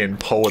like fucking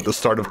Poe at the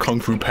start of Kung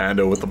Fu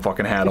Panda with the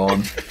fucking hat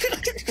on.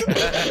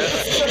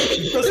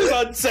 The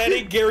sun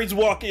setting, Gary's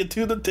walking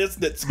into the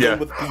distance. Yeah.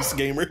 With Peace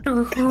Gamer.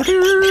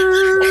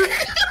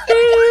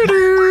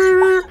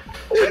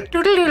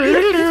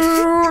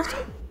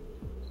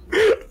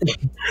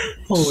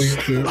 Holy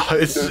shit.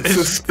 It's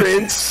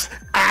suspense,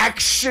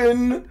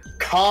 action,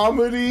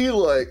 comedy,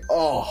 like,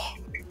 oh.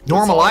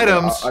 Normal all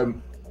items.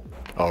 I'm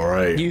all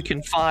right. You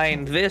can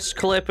find this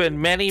clip and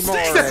many more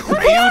at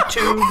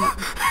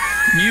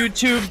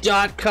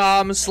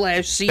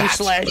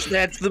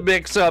youtube.com/c/that's the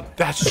mix up.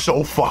 That's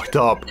so fucked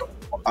up.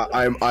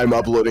 I'm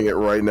uploading it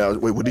right now.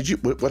 Wait,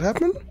 what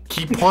happened?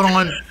 He put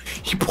on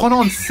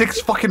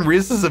 6 fucking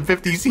races of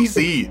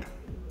 50cc.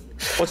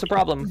 What's the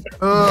problem?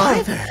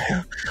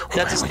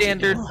 That's a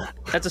standard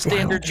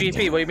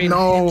GP. What do you mean?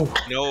 No.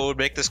 No, what would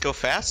make this go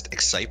fast?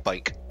 Excite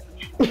Bike.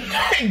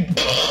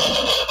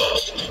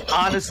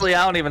 Honestly,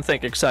 I don't even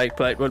think Excite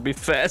Bike would be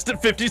fast at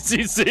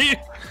 50cc.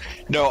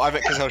 No, I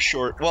meant because I was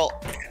short. Well,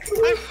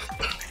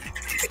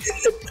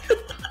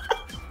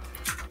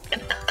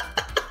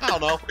 I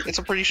don't know. It's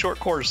a pretty short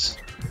course.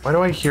 Why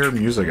do I hear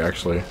music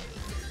actually?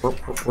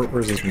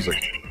 Where's this music?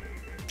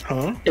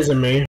 Huh? Is it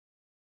me?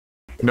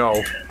 No.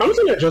 I'm just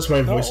gonna adjust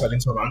my voice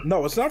settings. Hold on.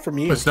 No, it's not from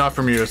you. It's not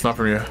from you. It's not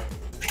from you.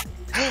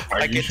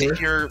 I get to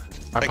hear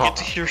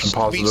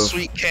Sweet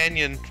Sweet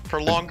Canyon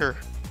for longer.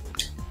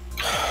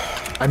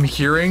 I'm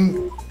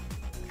hearing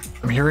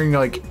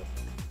like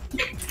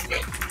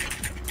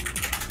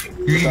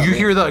you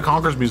hear that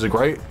Conker's music,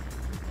 right?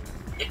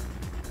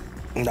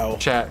 No.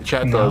 Chat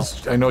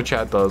does. I know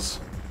chat does.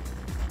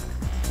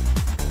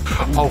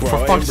 Oh,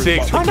 for fuck's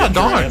sake, turn that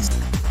on!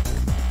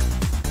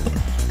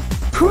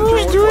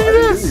 Who's doing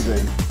this?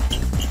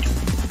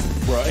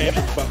 Bro,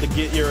 Amber's about to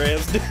get your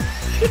ass.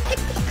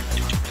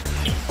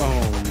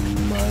 Oh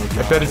my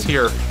god. I bet it's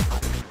here.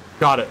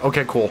 Got it.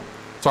 Okay, cool.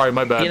 Sorry,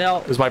 my bad. You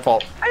know, it's my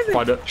fault. I think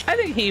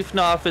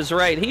Heathnoff is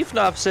right.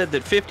 Heathnoff said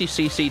that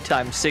 50cc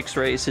times 6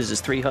 races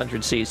is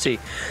 300cc.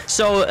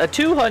 So a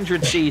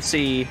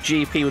 200cc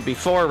GP would be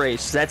 4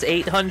 races. That's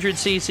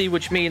 800cc,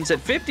 which means at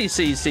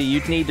 50cc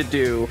you'd need to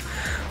do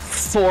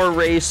 4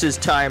 races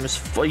times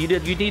 4.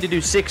 You'd need to do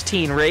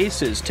 16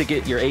 races to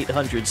get your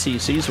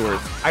 800cc's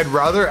worth. I'd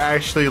rather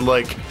actually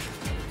like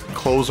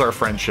close our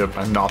friendship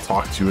and not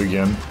talk to you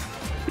again.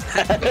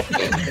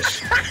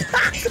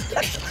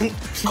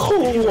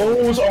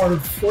 Close our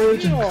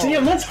friendship.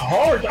 Damn, that's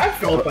hard. I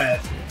felt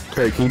that.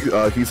 Hey, can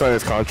you sign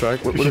this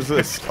contract? What is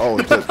this? Oh,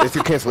 it's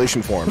your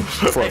cancellation form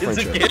for our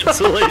friendship. It's a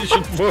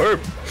cancellation form.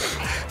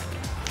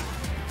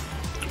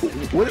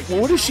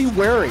 What is she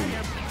wearing?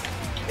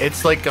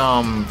 It's like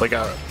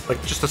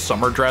just a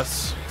summer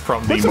dress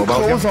from the Put some mobile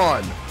clothes game.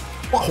 on.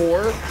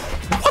 Whore.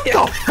 What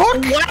the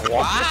fuck?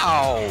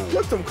 Wow.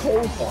 Put some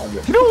clothes on.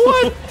 You know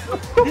what?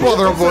 Don't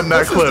bother uploading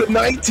that clip. This is the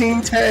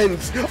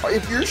 1910s.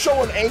 If you're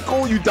showing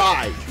ankle, you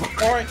die.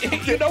 All right,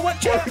 you know what,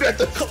 Chad? At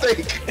the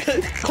stake.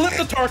 Clip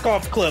the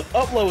Tarkov clip.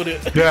 Upload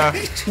it. Yeah.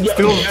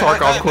 Steal the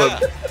Tarkov clip.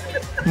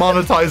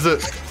 Monetize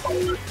it.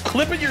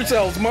 Clip it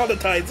yourselves.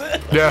 Monetize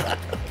it. Yeah.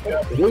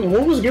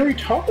 What was Gary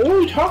talking? What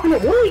are you talking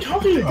about? What are you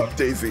talking about?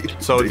 Daisy.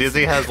 So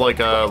Daisy has like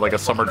a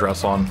summer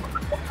dress on.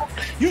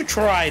 You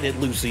tried it,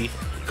 Lucy.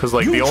 Because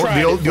like the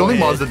only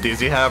mods that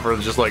Daisy have are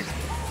just like,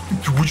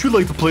 would you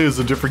like to play as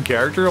a different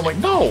character? I'm like,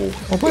 no,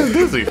 I'll play as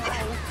Daisy.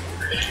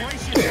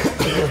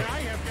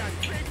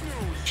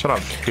 Shut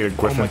up, Peter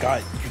Griffin. Oh my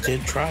god, you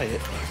did try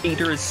it.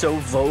 Peter is so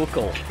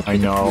vocal. I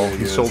know,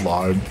 he's so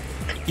loud.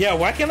 Yeah,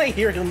 why can't I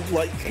hear him?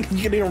 Like, you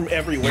can hear him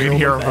everywhere. You can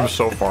hear him from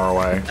so far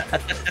away.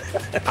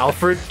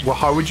 Alfred, well,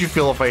 how would you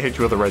feel if I hit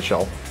you with a red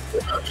shell?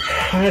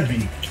 I'd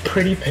be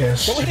pretty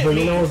pissed. Don't hit But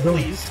me, you know,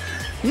 please.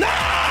 No!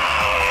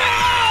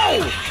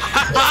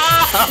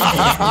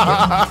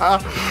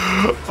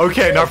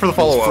 Okay, now for the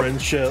follow-up.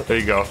 Friendship. There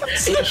you go.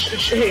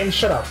 Hey,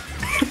 shut up.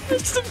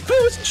 It's the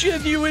most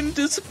genuine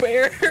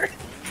despair.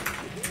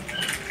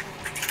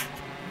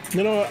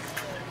 You know what?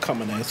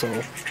 Come on,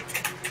 asshole.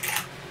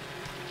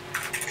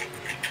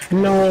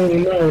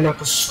 No, not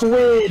the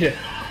squid.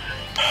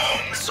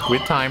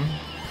 Squid time.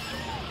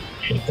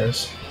 Hate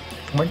this.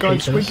 Oh my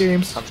god, Squid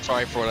Games. I'm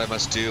sorry for what I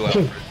must do.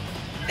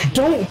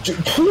 Don't,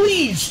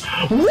 please.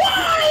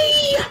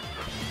 Why?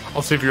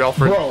 I'll save you,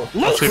 Alfred. Bro,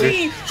 I'll save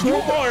you.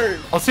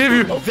 I'll save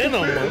you.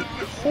 Venom.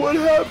 What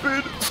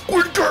happened?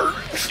 Squid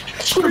Games.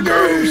 Squid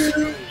Games.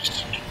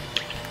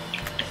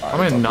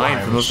 I'm in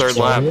 9th in the 3rd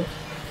lap.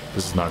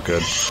 This is not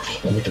good.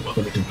 Let me do.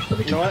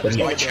 You know what?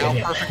 Watch how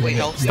perfectly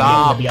healthy.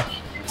 Stop.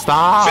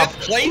 Stop.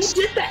 5th place?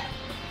 Who did that?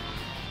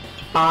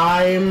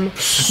 I'm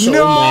so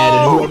No! mad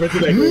at whoever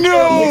did that.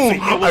 No! Lucy, it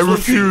was I Lucy.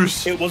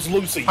 refuse. It was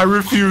Lucy. I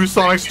refuse,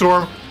 Sonic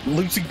Storm.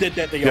 Lucy did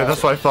that to Yeah,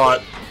 that's what I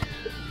thought.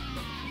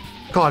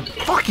 God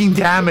fucking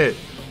damn it.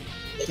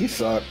 You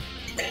suck.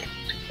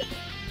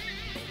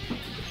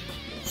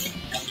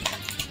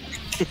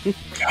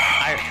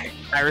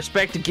 I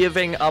respect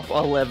giving up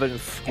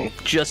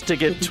 11th just to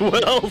get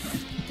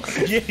 12th.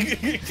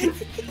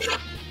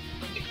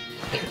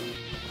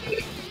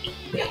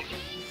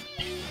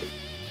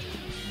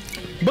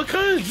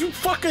 Because you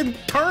fucking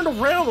turned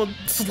around and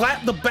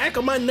slapped the back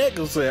of my neck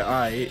and said,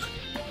 alright.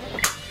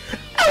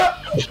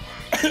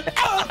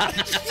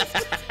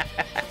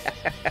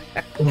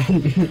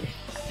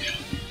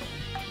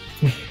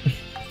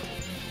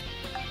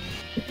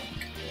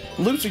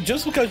 Lucy,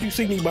 just because you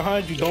see me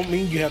behind you don't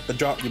mean you have to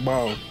drop your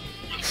bomb.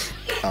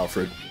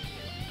 Alfred.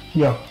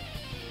 Yeah.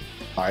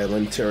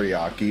 Island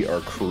teriyaki or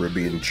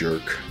Caribbean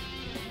jerk?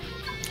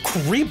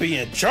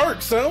 Caribbean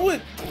jerk, son.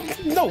 What?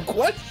 No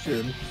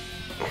question.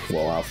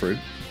 Well, Alfred.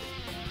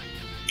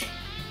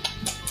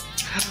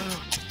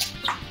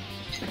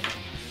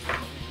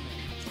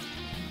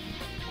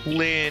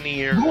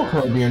 Linear. Go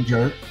Caribbean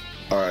jerk.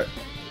 Alright.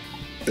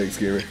 Thanks,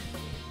 Gary.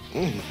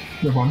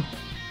 No fun.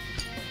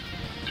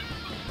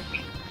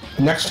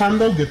 Next time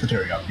though, get the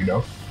teriyaki,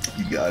 though.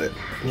 You got it.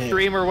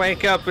 Dreamer,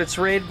 wake up! It's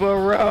Rainbow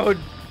Road.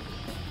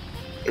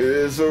 It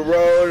is a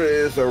road, it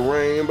is a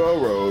rainbow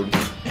road.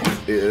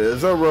 It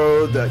is a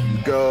road that you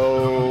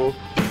go.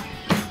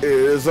 It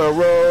is a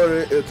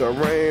road, it's a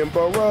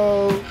rainbow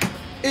road.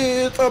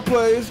 It's a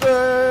place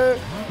that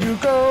you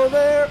go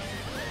there.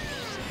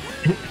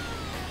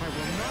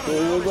 It's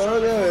a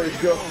road that you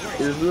go.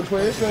 It's a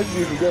place that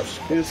you can go.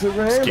 It's a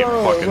rainbow. This game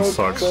fucking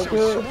sucks.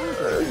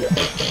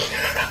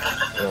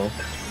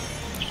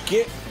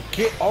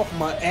 Get off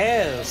my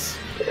ass.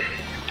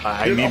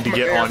 I need to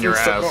get on your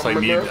ass.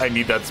 I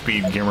need that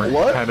speed, Gamer.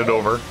 What? Hand it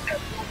over.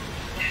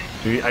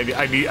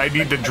 I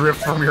need the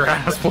drift from your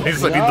ass,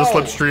 please. I need the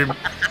slipstream.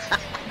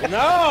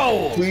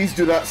 No! Please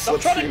do not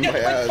slipstream my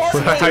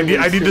ass.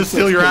 I need to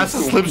steal your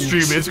ass's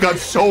slipstream. It's got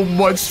so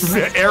much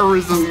air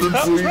resistance.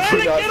 Please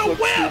do not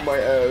slipstream my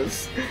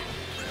ass.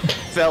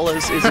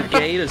 Fellas, is it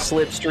gay to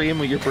slipstream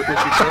with your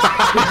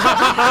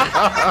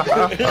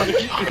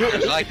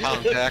Eye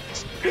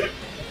contact.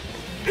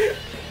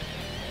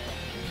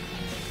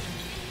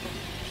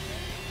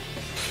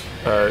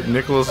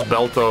 Nicholas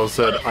Belto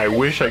said, "I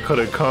wish I could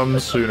have come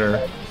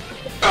sooner."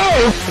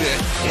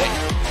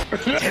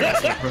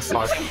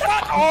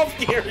 Fuck off,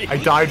 Gary! I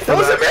died for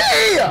that.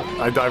 Me!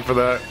 I died for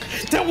that.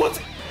 That was.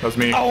 That was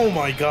me. Oh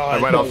my god!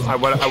 I went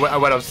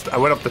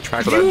up the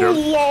track of that You joke.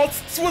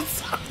 lost.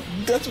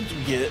 That's what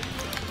you get.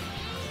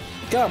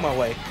 Get out of my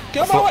way.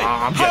 Get out of my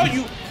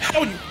way.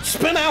 How you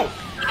spin out?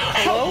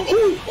 Hello?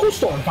 Who's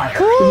throwing fire?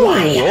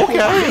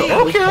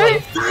 Okay.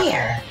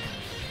 Fire.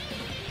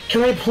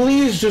 Can I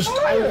please just?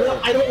 I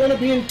don't want to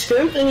be in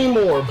 10th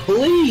anymore.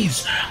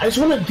 Please, I just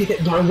want to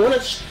get. I want to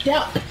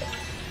step.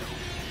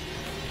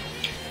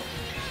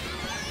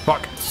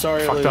 Fuck.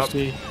 Sorry, Fucked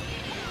Lucy.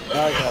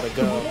 I gotta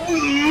go.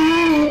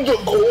 The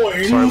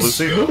coins. Sorry,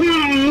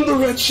 Lucy. The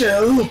red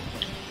shell.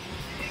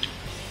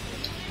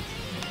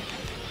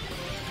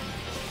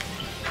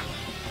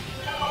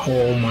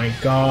 Oh my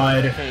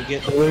god.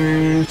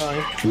 Please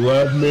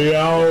let me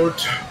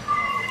out.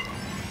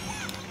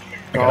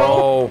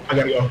 Oh. I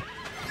gotta go.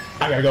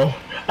 I gotta go.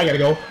 I gotta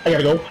go. I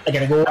gotta go. I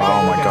gotta go.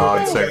 Oh my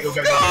god, sick.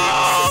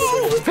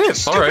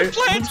 Fifth, alright.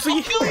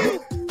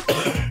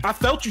 I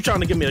felt you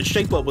trying to give me a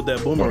shape up with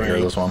that Wanna hear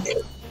boomerang. this one?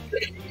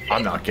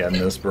 I'm not getting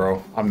this,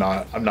 bro. I'm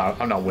not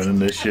winning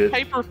this shit.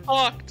 Hyper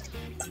fucked.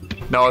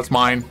 No, it's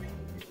mine.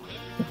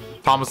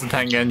 Thomas the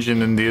Tank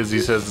Engine and Dizzy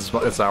says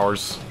it's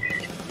ours.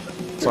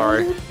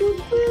 Sorry.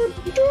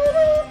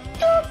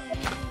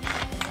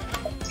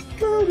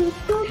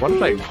 When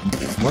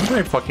did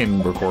I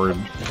fucking record?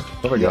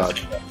 What have I got?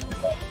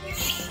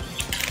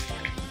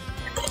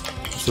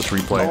 Let's just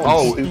replay.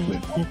 Oh!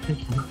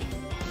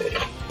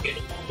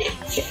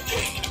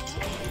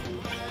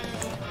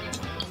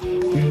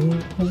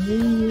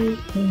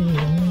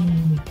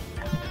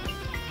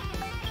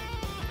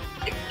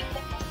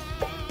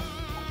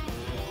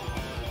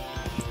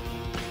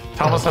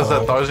 Thomas has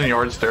that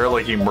 1,000-yard stare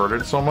like he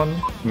murdered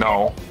someone?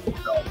 No.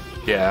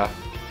 Yeah.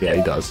 Yeah,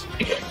 he does.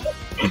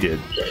 He did.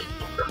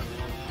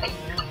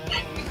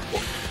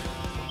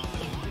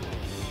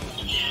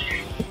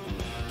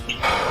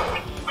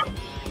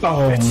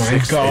 Oh it's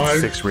my god.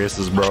 It's 6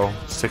 races, bro.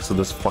 6 of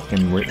this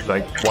fucking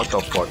like, what the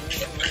fuck?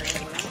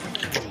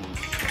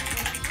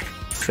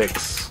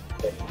 6.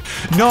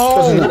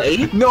 No!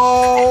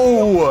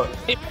 No!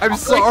 I'm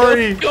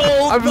sorry!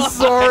 I'm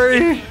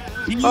sorry!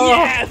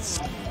 Yes!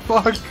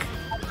 Oh, fuck.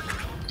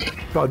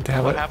 God damn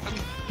it. What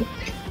happened?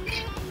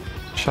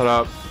 Shut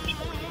up.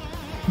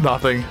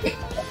 Nothing.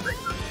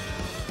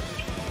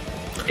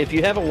 If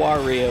you have a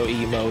Wario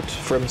emote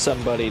from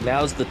somebody,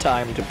 now's the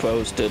time to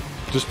post it.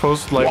 Just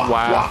post like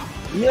wow.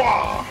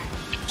 Wah!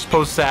 Just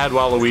post sad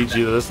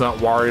Waluigi. That's not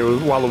Wario.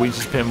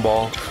 Waluigi's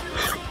pinball.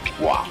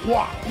 Wah!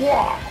 Wah!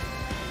 Wah!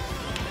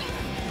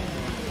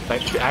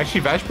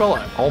 Actually, Vash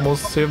Bell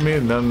almost saved me,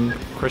 and then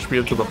crushed me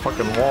into the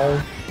fucking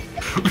wall.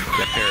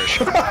 That perish.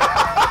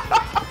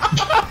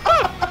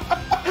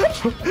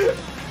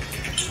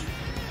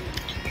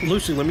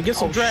 Lucy, let me get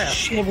some draft.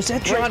 Shit, was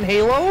that John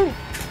Halo?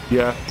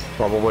 Yeah,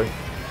 probably.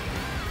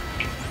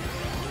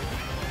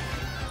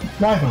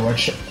 Not even red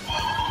shit.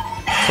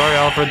 Sorry,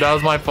 Alfred. That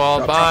was my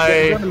fault.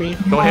 Bye. Don't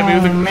hit me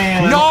with the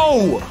man.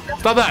 No!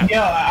 Stop that.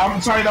 Yeah,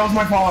 I'm sorry. That was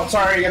my fault.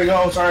 Sorry, I gotta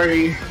go.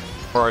 Sorry.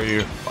 Where are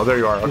you? Oh, there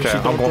you are. Okay,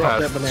 I'm going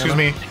past. Excuse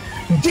me.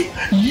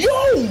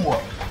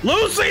 Yo!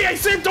 Lucy, I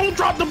said don't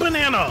drop the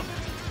banana!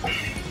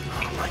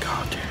 Oh my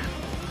god,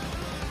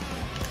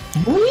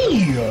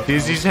 dude.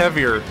 Dizzy's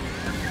heavier.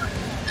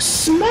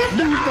 Smack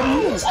the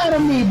mess out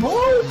of me,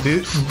 bro!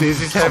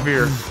 Dizzy's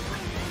heavier.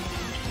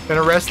 In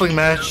a wrestling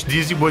match,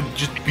 Dizzy would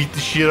just beat the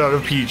shit out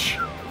of Peach.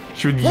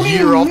 She would yeet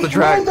her off the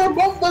track. They're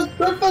both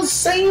they're the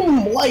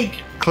same,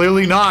 like...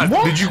 Clearly not.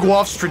 What? Did you go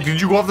off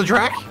the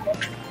track?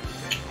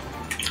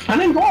 I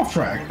didn't go off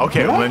track.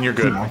 Okay, well then you're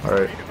good.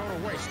 Alright.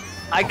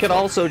 I could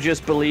also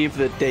just believe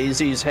that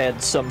Daisy's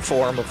had some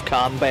form of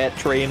combat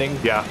training.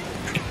 Yeah.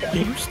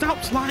 Can you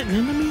stop sliding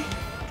into me?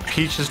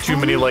 Peach has too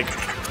many, like,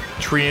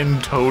 tree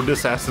and toad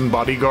assassin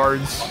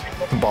bodyguards.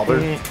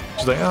 Bothered.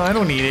 She's like, oh, I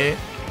don't need it.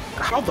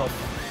 How the...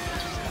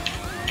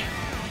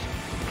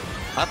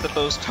 Not that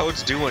those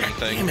toads do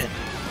anything. Damn it.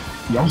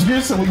 Yeah, I was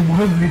gonna say, what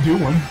are they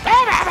doing?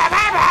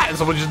 And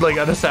someone just, like,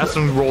 an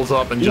assassin rolls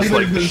up and just,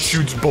 like,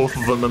 shoots both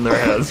of them in their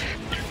heads.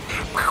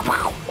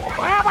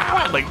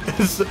 Like,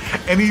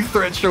 any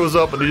threat shows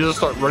up and they just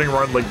start running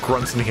around like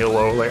grunts in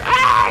Halo. Like,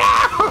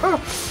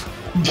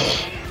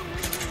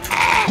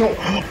 No,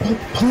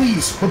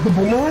 please, with the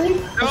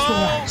boomerang? Let's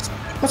relax.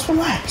 Let's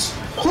relax.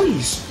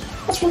 Please,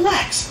 let's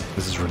relax.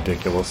 This is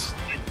ridiculous.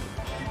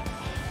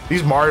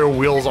 These Mario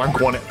wheels aren't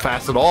going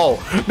fast at all.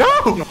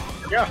 No!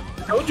 Yeah,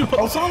 I told you put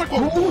the Sonic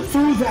one. Go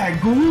through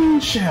that green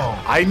shell.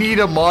 I need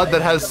a mod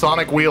that has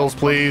Sonic wheels,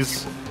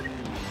 please.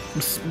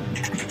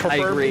 I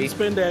agree.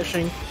 Spin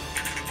dashing.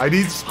 I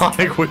need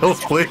Sonic wheels,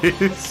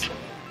 please.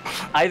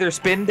 Either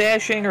spin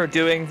dashing or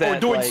doing that. Or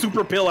doing like...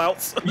 super pill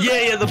outs. the pill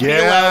out.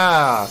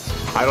 Yeah!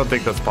 I don't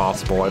think that's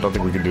possible. I don't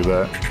think we can do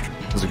that.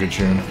 This is a good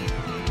tune.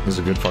 This is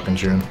a good fucking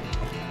tune.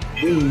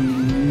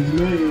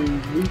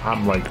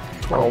 I'm like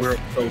 12. We're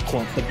so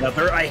clumped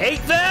together. I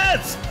hate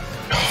this!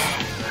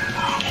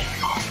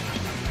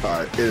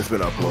 Alright, it has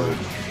been uploaded.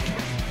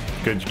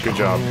 Good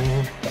job.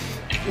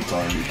 It's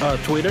already.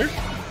 Twitter?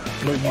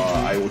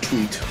 I will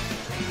tweet.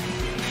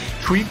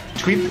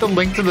 Tweet the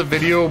link to the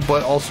video,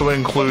 but also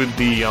include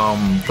the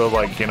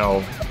like, you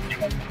know,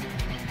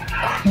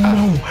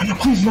 No,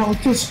 please not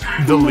like this.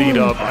 the lead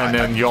up, and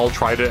then y'all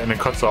tried it, and it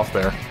cuts off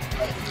there.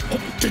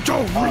 Did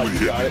y'all really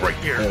hit me right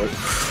here?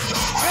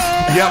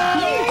 Yep,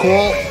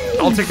 cool.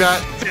 I'll take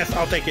that. Yes,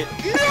 I'll take it.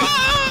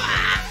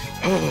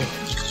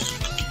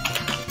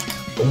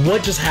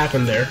 What just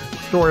happened there?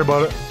 Don't worry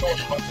about it.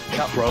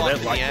 Bro,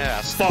 that lightning.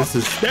 Yes. Fuck. This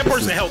is- That this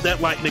person is- held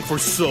that lightning for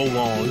so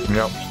long.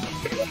 Yep.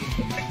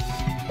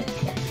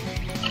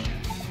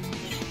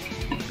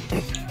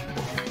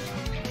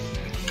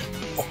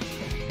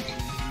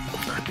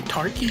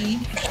 Tarky.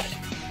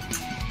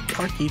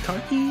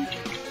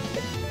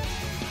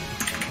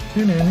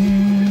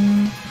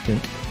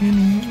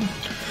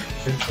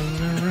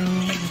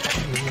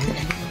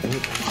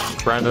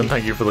 Brandon,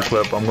 thank you for the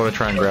clip. I'm gonna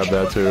try and grab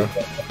that too.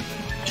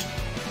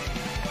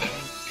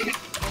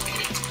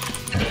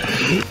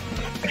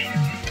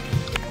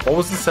 What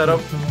was the setup?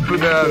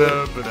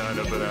 Banana.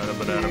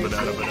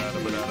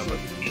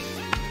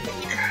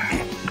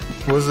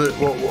 Was it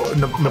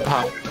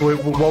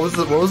what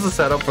was the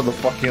setup for the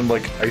fucking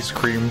like ice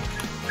cream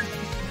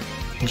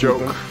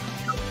joke?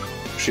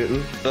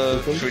 Shitting?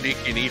 The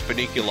Funiki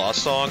Funiki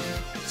Lost song?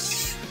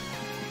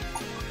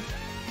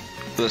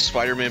 The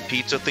Spider-Man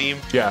pizza theme?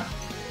 Yeah.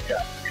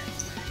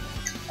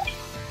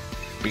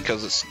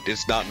 Because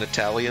it's not in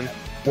Italian.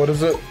 What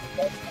is it?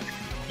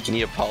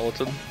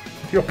 Neapolitan.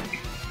 Yep.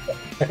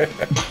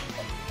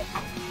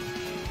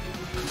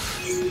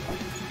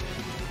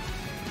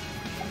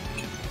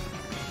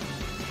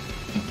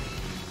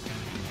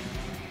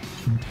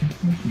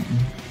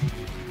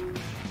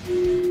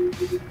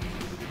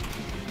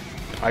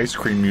 ice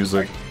cream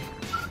music.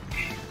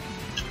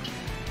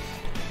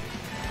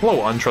 Hello,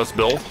 Untrust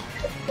Bill.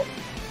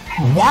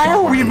 Why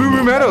are we in Moo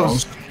Moo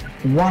Meadows?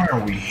 Why are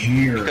we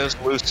here? Because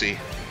Lucy.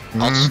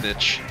 I'll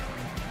snitch.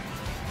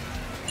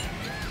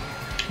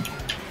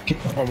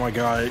 Oh my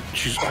god,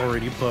 she's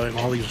already putting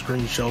all these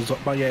green shells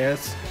up my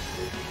ass.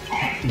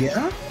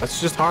 Yeah?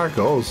 That's just how it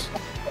goes.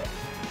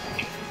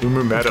 Moo Moo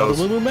Go to Meadows.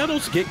 Moo Moo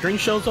Meadows, get green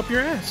shells up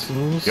your ass.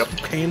 Yep.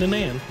 Hand in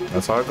hand.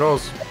 That's how it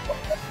goes.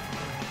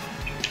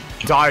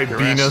 Die,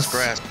 Your ass is Venus.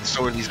 grass, and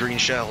so are these green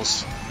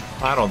shells.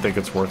 I don't think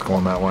it's worth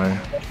going that way.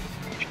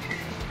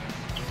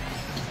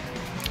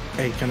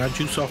 Hey, can I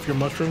juice off your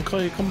mushroom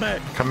clay? Come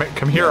back.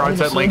 Come here, I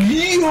said Link.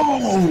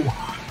 Yo!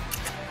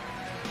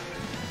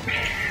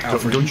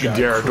 Alfred, Don't you got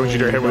dare! Don't you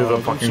dare hit me with a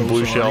I'm fucking so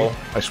blue sorry. shell!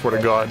 I swear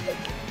to God.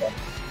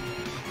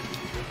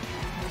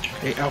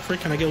 Hey,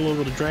 Alfred, can I get a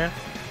little bit of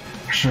draft?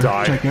 Sure,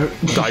 Die, check it.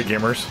 die,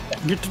 gamers!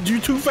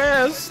 You're too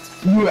fast.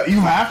 You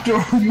have to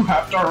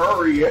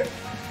hurry it.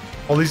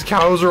 All these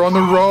cows are on the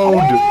road.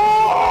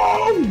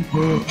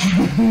 Oh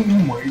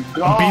my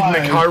God! I'm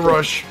beating the cow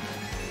rush.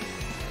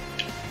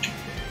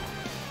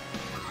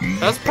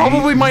 That's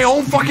probably my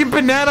own fucking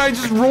banana I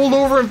just rolled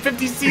over in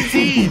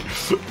 50cc.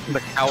 The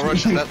cow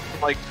rush, is that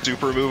like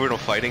super move in a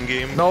fighting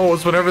game? No,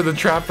 it's whenever the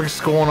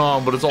traffic's going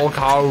on, but it's all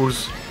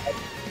cows.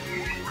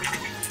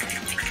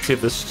 See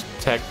if this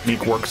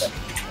technique works.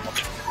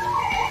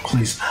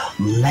 Please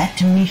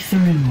let me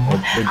through.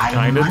 It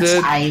kinda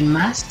did. I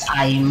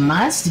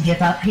must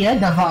get up here,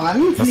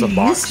 Devon. That's a Please,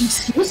 box.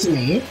 excuse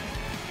me.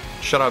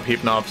 Shut up,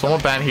 Heapnop.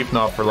 Someone ban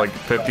Heapnop for like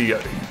 50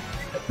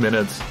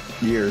 minutes.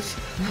 Years.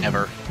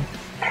 Ever.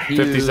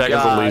 50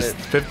 seconds got at least.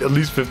 it. At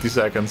least 50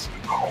 seconds.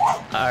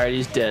 Alright,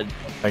 he's dead.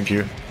 Thank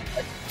you.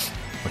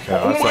 Okay,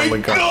 that's that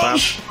link up.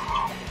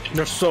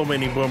 There's so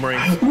many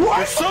boomerangs. What?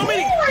 There's so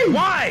many.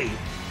 Why?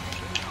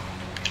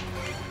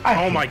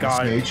 Oh my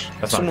god. Stage.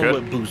 That's not Someone good.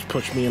 let Boost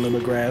push me into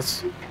the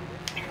grass.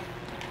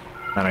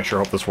 And I sure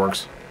hope this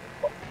works.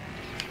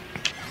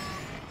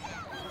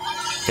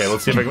 Okay,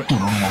 let's see if I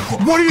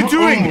can. What are you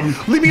doing?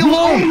 Leave me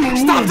alone!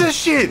 Stop this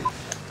shit!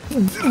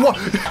 What?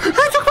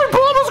 I took my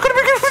bomb! I was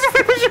gonna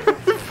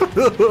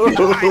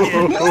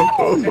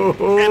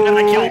And then I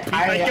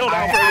killed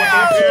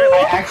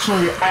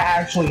Alfred. I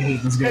actually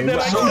hate this game. And then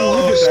I killed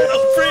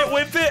Alfred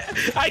with it.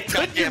 I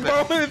took your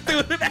bomb and threw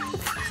it at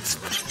Alfred's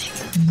face.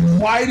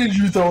 Why did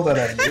you throw that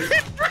at me?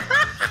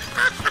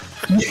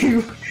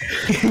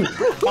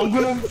 I'm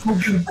gonna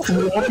fucking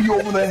thwomp you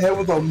over the head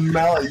with a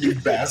mallet, you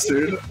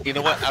bastard. You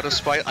know what? Out of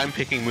spite, I'm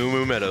picking Moo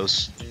Moo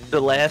Meadows.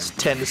 The last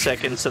 10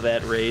 seconds of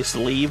that race,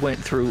 Lee went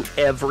through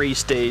every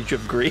stage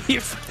of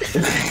grief.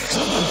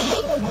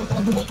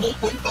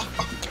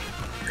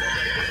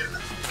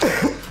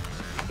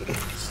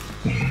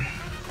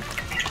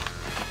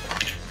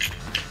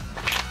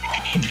 I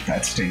hate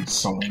that stage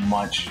so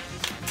much.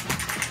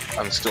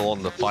 I'm still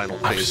on the final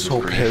phase. I'm so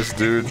of grief, pissed,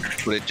 dude.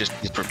 But it just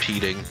keeps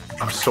repeating.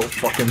 I'm so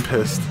fucking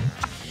pissed.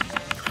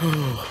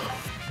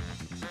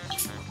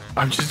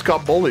 I just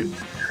got bullied.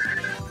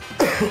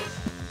 I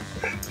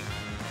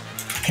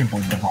can't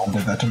believe Devon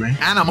did that to me.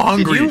 And I'm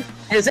hungry.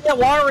 Is that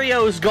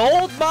Wario's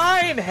gold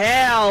mine?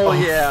 Hell Oh,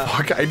 yeah.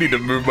 fuck, I need to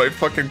move my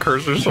fucking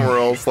cursor somewhere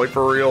else, like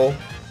for real.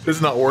 It's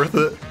not worth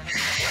it.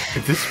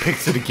 If this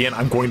picks it again,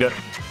 I'm going to...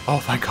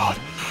 Oh my god.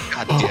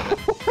 God damn it.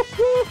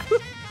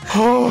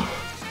 Oh.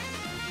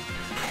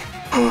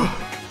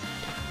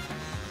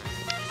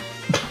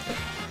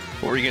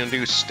 What were you gonna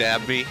do?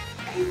 Stab me?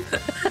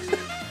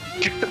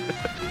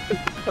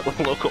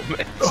 Local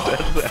man.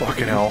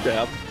 Fucking hell.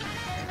 Stab.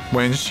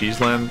 When's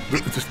Cheeseland?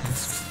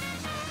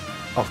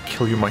 I'll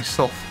kill you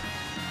myself.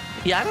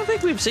 Yeah, I don't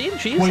think we've seen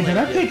cheese. Wait, did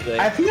I pick?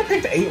 I think I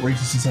picked 8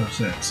 races instead of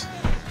 6.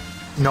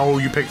 No,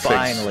 you picked 6.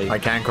 Finally. I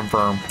can't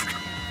confirm.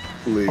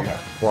 Lee. Okay.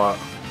 What?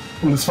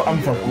 I'm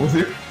fucking with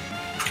you.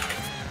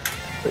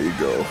 There you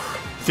go.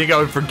 Think I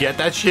would forget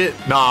that shit?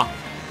 Nah.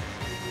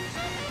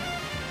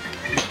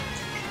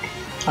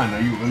 I know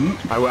you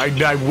wouldn't.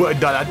 I would.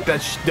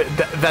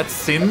 That's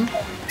sin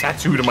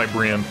tattooed in my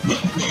brain.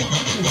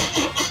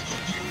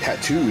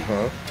 Tattooed,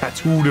 huh?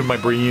 Tattooed in my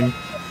brain.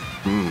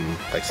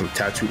 Like some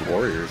tattooed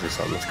warriors or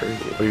something. That's crazy.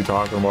 What are you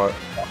talking about?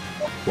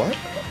 What?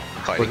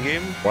 Fighting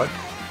game? What?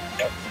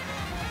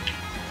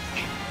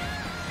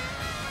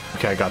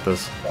 Okay, I got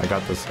this. I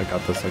got this. I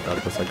got this. I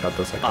got this. I got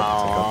this. I got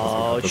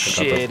this. Oh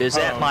shit! Is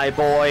that my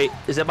boy?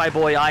 Is that my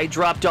boy? I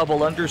drop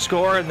double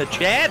underscore in the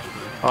chat.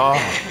 Oh,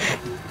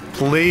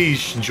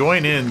 please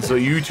join in so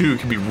you two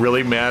can be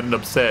really mad and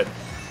upset.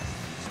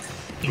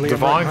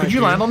 Devon, could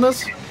you land on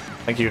this?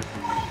 Thank you.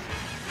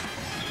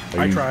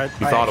 I tried.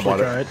 You thought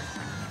about it.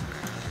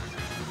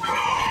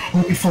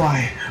 Let me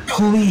fly,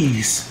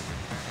 please.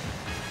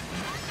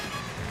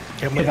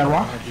 Hit that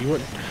rock?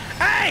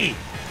 Hey!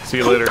 See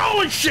you later.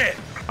 Throwing shit!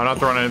 I'm not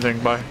throwing anything.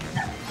 Bye.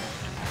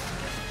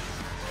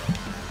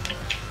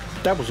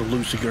 That was a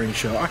Lucy Green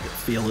show. I could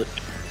feel it.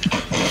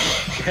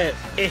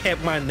 It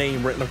had my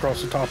name written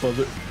across the top of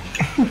it.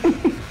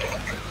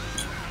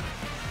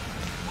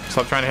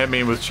 Stop trying to hit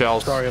me with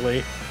shells. Sorry,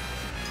 Lee.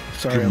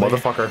 Sorry, You Lee.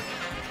 motherfucker.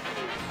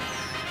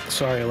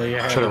 Sorry, Lee.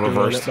 I had Should've to do it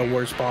reversed. at the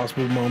worst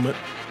possible moment.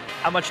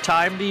 How much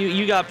time do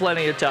you got?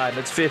 Plenty of time.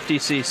 It's 50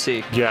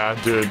 cc. Yeah,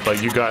 dude.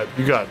 Like you got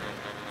a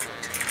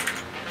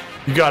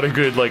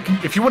good like.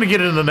 If you want to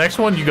get into the next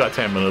one, you got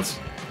 10 minutes.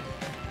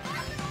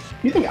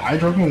 You think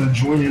Idro's gonna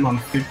join in on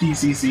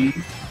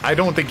 50cc? I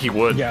don't think he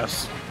would.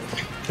 Yes.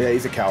 Yeah,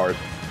 he's a coward.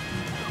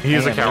 He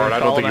is a Damn, coward. you I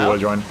don't call think he him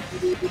would out?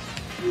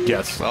 join.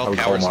 Yes, Well, I would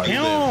call him cowards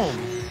out.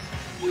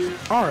 Damn.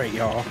 All right,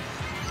 y'all.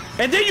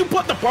 And then you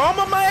put the bomb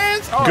on my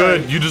ass? All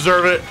Good, right. you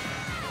deserve it.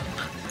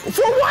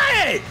 For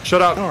what?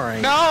 Shut up. All right.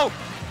 No!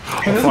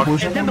 And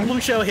then the blue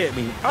shell hit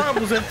me. I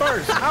was in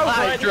first. I was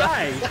right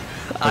behind.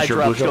 I your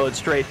dropped blue shell? going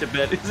straight to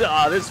bed.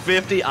 Ah, this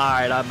 50. All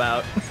right, I'm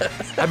out.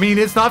 I mean,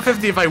 it's not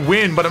 50 if I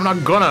win, but I'm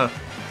not gonna.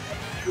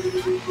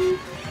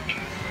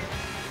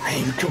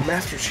 Hey, you killed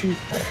Master Chief.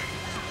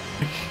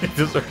 He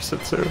deserves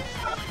it too.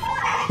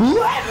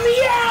 Let me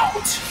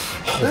out!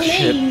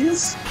 shit.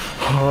 Please!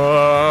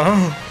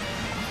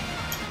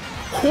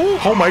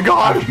 Oh my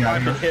god! I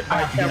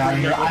have to get out of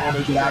here. I have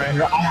to get out of here.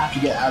 I have to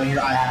get out of here.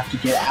 I have to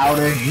get out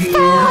of here. I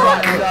have to get out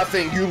of here.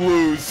 Nothing, you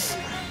lose.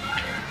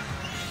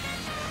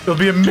 It'll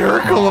be a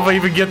miracle if I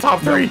even get top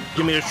 3.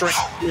 Give me a shrink.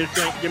 Give me a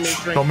shrink. Give me a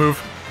shrink. Don't move.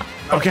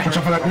 Okay. Watch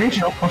out for that green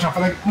shell. Watch out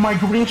for that. My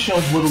green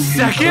shell's literally.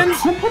 Second?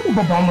 Who put the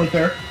bomb right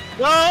there?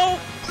 No!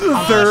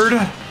 Third.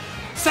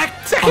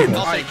 Second.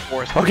 I'll take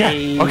fourth.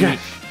 Okay. Okay.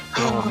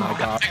 Oh my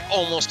god. I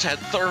almost had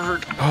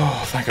third.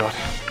 Oh, thank god.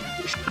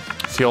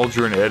 See, all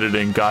Drew and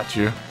editing got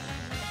you.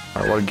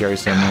 Alright, what did Gary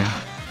send me?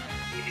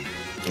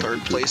 Third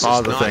place is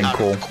Oh, the not thing, out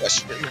cool. of the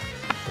question.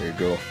 There you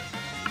go.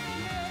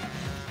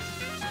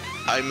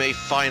 I may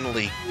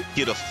finally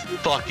get a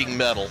fucking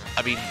medal.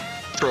 I mean,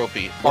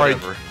 trophy. Alright,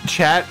 Whatever.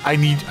 chat, I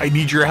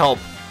need your help.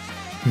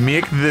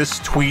 Make this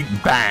tweet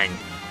bang.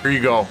 Here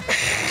you go.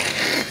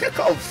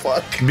 Oh,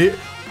 fuck.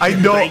 I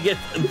know. Bang it,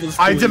 this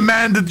I tweet.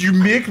 demand that you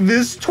make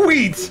this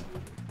tweet.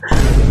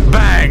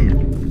 Bang.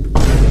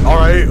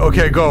 Alright,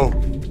 okay, go.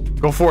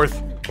 Go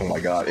forth. Oh my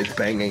god, it's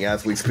banging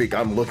as we speak.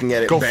 I'm looking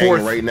at it Go bang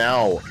forth. right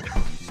now.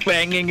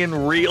 Banging in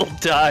real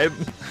time.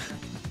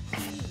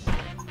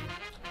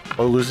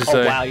 What did Lucy Oh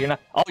say? wow,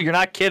 you're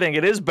not kidding.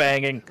 It is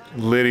banging.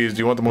 Ladies, do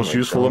you want the most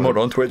useful emote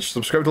on Twitch?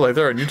 Subscribe to Light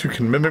There, and YouTube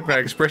can mimic my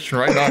expression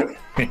right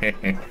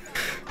now.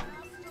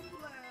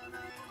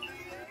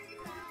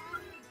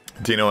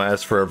 Dino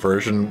asked for a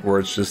version where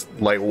it's just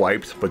light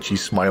wiped, but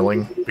she's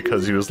smiling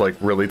because he was like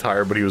really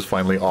tired, but he was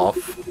finally off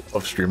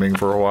of streaming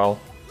for a while.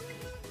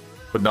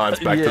 But now it's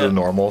back to Yeah. the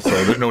normal, so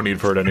there's no need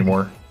for it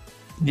anymore.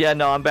 Yeah,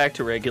 no, I'm back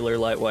to regular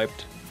light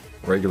wiped.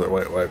 Regular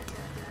white wiped.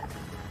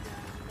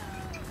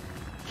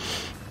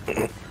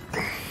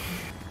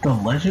 The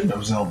Legend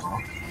of Zelda.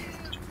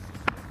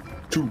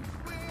 2.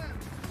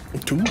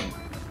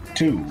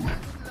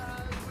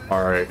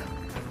 Alright.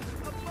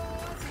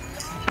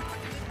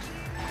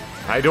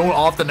 I don't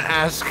often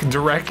ask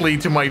directly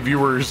to my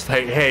viewers,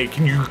 hey,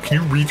 can you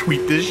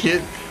retweet this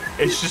shit?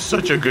 It's just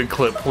such a good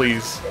clip,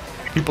 please.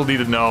 People need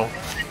to know.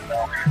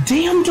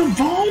 Damn,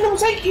 Devon,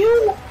 was that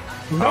you?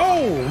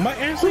 No, my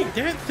ass ain't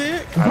that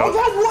thick. No,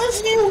 that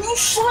was you. You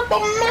slapped the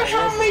mess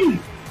out of me.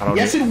 I don't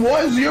Yes, it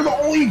was. You're the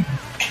only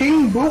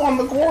King Boo on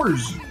the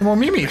course. Well,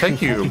 Mimi,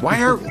 thank you.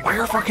 Why are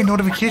fucking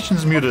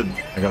notifications muted?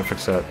 I gotta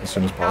fix that as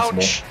soon as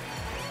possible. Ouch.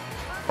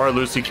 Alright,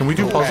 Lucy, can we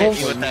do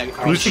puzzles? With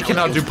that Lucy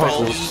cannot do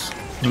crucial puzzles.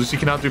 Lucy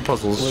cannot do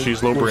puzzles.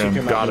 She's low Lucy brand.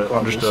 cannot Got do it.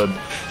 puzzles. Understood.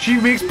 She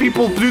makes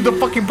people do the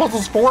fucking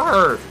puzzles for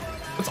her.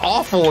 That's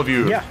awful of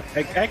you. Yeah,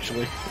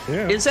 actually.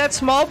 Yeah. Is that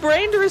small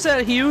brained or is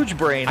that huge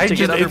brained I to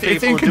just, get other it's people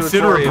to do it for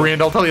inconsiderate, you?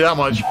 brand. I'll tell you that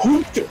much.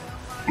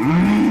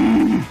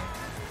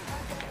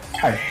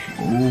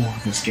 Ooh,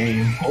 this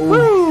game.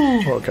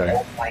 Okay.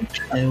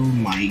 Oh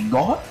my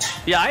god.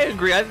 Yeah, I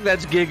agree. I think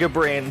that's Giga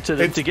Brain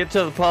to get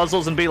to the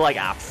puzzles and be like,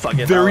 fuck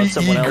it. I'll Very let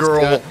someone else do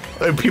e-girl. it.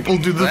 And people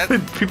do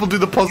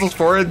the puzzles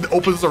for her and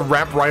opens the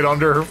wrap right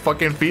under her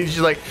fucking feet. She's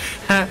like,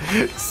 ha,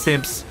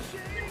 simps.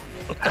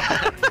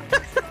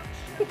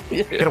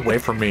 Get away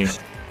from me.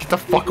 Get the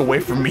fuck away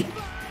from me.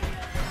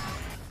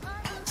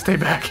 Stay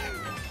back.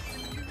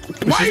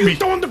 Why are you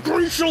throwing the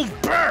green shells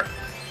back?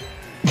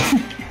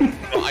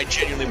 No, I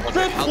genuinely wonder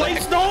Fifth how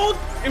place, dog?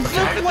 In how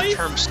fifth did the place?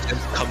 term simp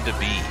come to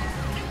be?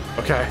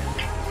 Okay.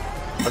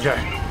 Okay.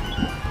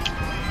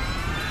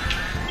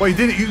 Wait,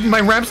 my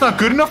ramp's not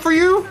good enough for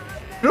you?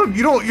 You're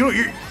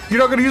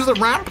not gonna use the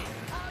ramp?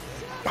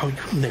 Oh, you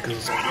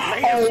niggas.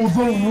 Oh,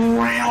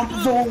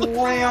 the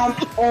ramp.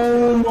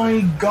 Oh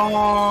my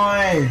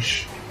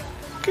gosh.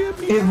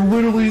 It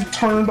literally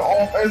turned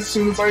off as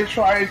soon as I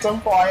tried to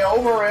fly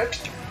over it.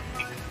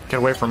 Get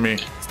away from me.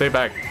 Stay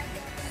back.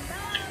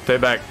 Stay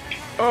back.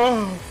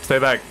 Oh. Stay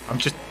back. I'm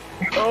just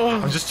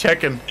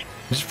checking. I'm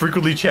just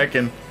frequently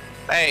checking.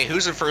 Hey,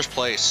 who's in first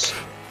place?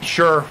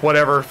 Sure,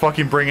 whatever.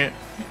 Fucking bring it.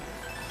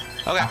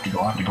 Okay. I have to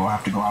go. I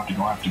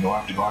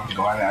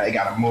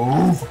gotta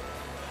move.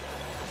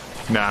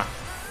 Nah.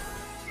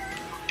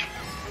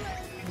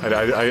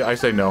 I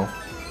say no.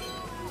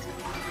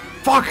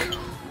 Fuck!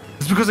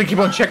 It's because they keep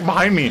on checking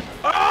behind me.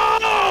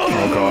 Oh!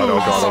 god, oh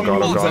god, oh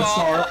god, oh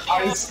god.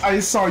 I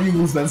saw you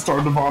lose that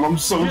star, Devon. I'm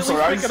so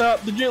sorry. Pick it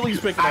up. Did you at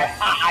least pick it up?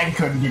 I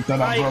couldn't pick that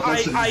up, bro.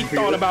 I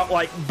thought about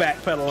like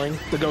backpedaling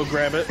to go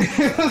grab it.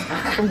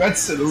 That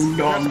shit is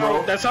gone,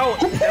 bro. That's how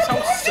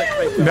sick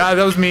they feel. Nah,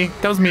 that was me.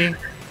 That was me.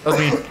 That was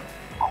me.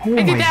 Oh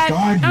my did that.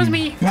 god, That was you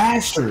me.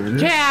 bastard.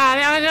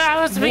 Yeah,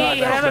 that was me.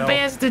 I'm a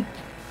bastard.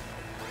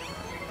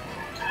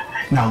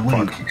 Now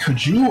wait,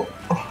 could you?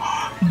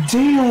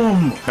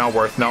 Damn. Not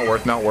worth, not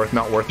worth, not worth,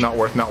 not worth, not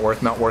worth, not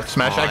worth, not worth.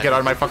 Smash that, get out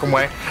of my fucking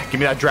way. Give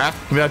me that draft,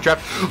 give me that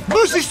draft.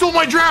 Lucy stole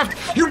my draft!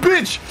 You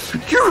bitch!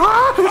 You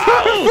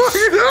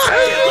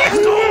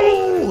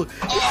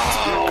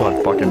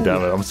God fucking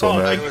damn it, I'm so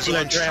mad. I was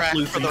on track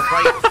for the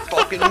right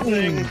fucking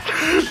thing.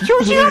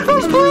 Yoshi on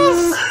first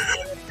place!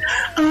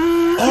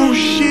 Oh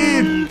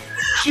shit!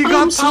 She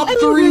got top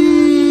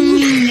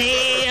 3!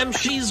 Damn,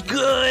 she's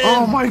good!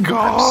 Oh my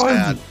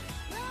god!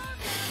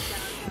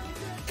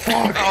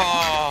 Fuck.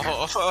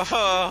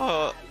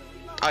 Oh,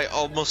 I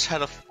almost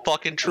had a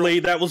fucking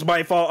Lee, that was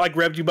my fault. I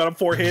grabbed you by the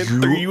forehead,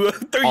 threw you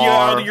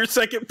out of your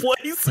second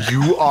place.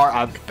 You are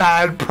a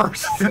bad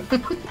person.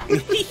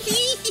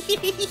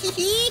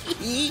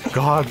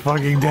 God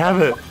fucking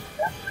damn it.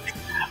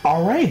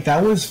 All right,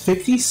 that was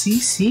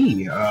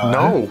 50cc.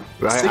 No,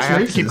 I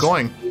have to keep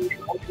going.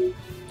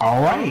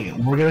 All right,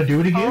 we're gonna do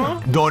it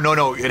again. No, no,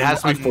 no. It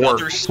has to be 4.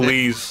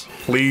 Please,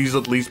 please,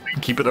 at least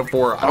keep it at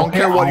 4. I don't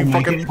care what you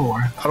fucking.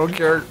 I don't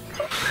care.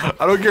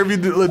 I don't care if you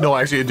do. No,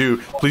 actually, I do.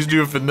 Please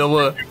do a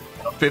vanilla,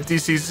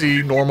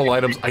 50cc normal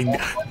items.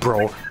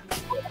 Bro,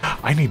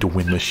 I need to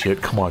win this shit.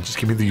 Come on, just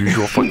give me the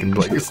usual fucking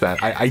like stat.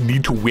 I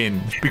need to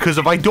win because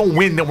if I don't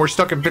win, then we're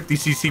stuck in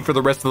 50cc for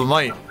the rest of the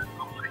night.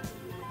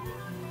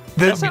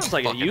 That sounds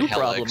like a you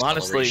problem,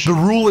 honestly. The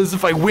rule is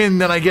if I win,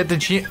 then I get the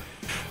chance.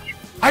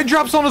 Eye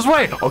drop's on his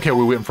way. Okay,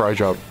 we're waiting for eye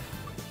drop.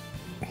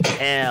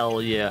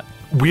 Hell yeah.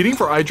 Waiting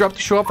for eye drop to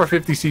show up for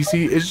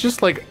 50cc is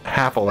just like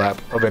half a lap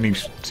of any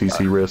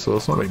CC risk, so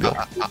it's not a big deal.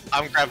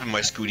 I'm grabbing my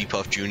Scooty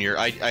Puff Jr.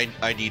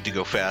 I need to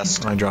go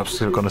fast. Eye drop's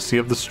gonna see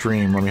up the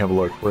stream. Let me have a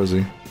look. Where is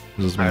he?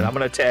 This is Alright, I'm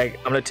gonna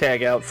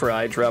tag out for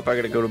eye drop. I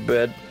gotta go to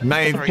bed.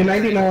 Night. Good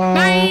night,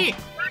 Night.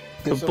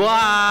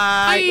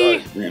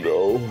 Goodbye.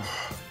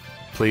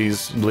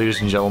 Please, ladies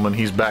and gentlemen,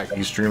 he's back.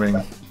 He's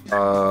streaming.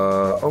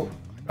 Oh,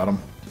 got him.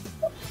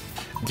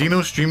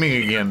 Dino's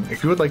streaming again.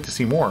 If you would like to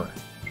see more,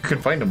 you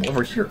can find him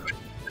over here.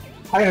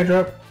 Hi,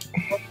 Andrew.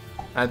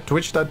 At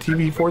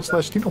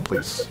twitch.tv/Dino,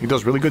 please. He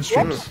does really good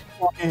streams.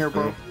 Walk in here,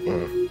 bro.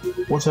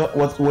 What's up?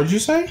 What did you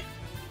say?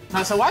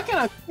 I said, why can't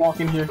I walk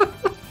in here?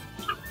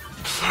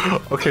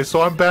 Okay,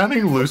 so I'm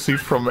banning Lucy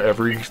from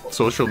every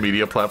social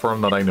media platform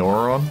that I know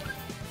her on.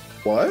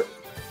 What?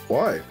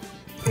 Why?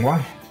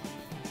 Why?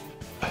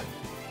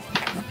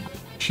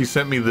 She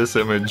sent me this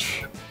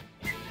image.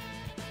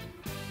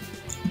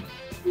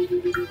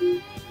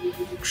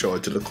 Show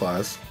it to the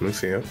class. Let me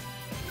see it.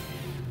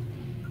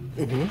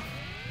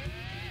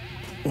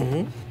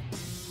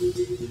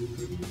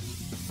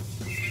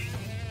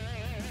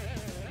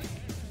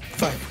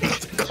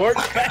 Work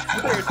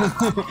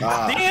backwards.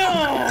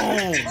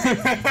 Damn!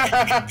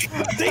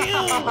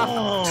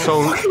 Damn!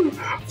 So,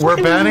 we're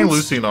banning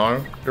Lucy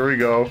now. Here we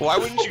go. Why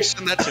wouldn't you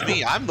send that to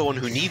me? I'm the one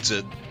who needs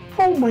it.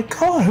 Oh my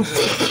god.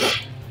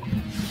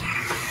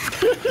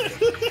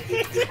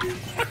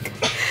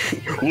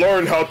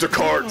 Learn how to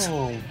cart.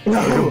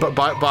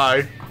 Bye.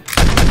 Bye.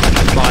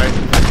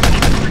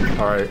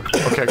 Alright.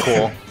 Okay,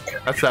 cool.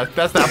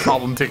 That's that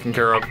problem taken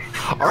care of.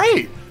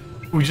 Alright!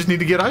 We just need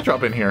to get eye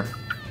drop in here.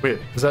 Wait,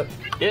 is that...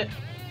 Yeah,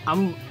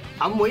 I'm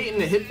waiting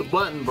to hit the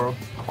button, bro.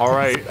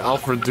 Alright,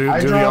 Alfred, do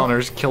the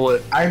honors. Kill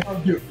it. I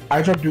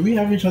drop. Do we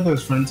have each other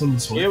as friends on the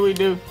Switch? Yeah, we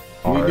do.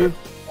 All we do.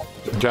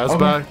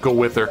 Jasba, go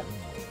with her.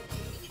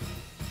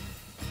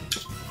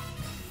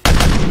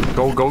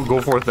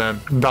 Go forth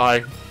then.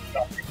 Die.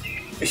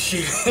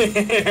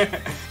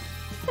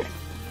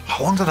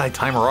 How long did I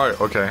time her out?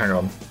 Okay, hang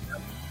on.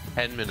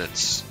 10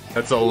 minutes.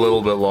 That's a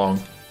little bit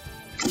long.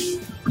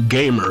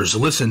 Gamers,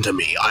 listen to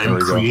me. I'm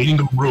creating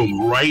a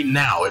room right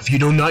now. If you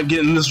do not get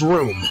in this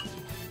room,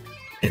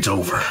 it's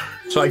over.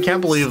 So I can't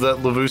believe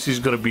that Lavusi's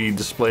going to be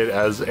displayed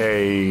as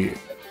a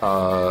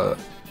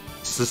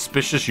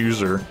suspicious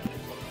user.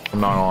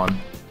 I'm not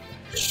on.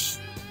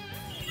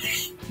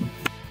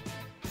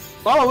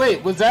 Oh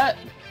wait, was that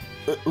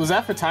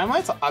for time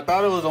lights? I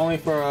thought it was only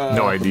for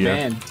no idea.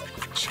 Band.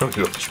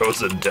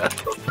 Chosen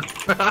death.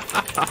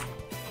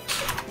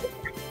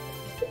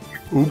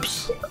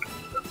 Oops.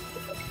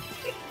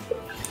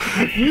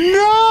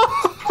 No!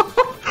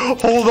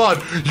 Hold on.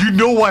 You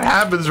know what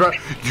happens, right?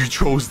 You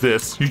chose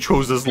this. You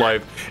chose this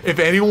life. If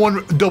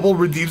anyone double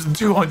redeems the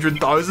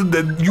 200,000,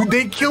 then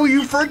they kill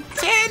you for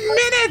 10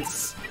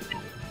 minutes.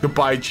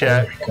 Goodbye,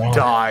 chat. Oh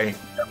die.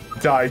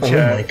 Die,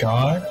 chat. Oh my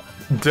god.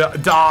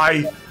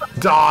 Die.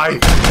 Die.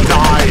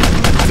 Die.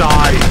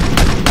 Die.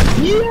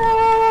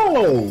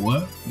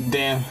 Yo!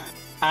 Damn.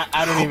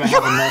 I don't even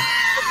have enough.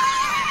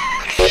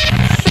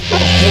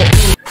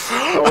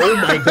 Oh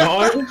my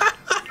god.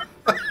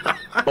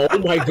 Oh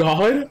my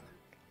god.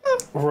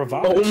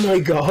 Revive. Oh my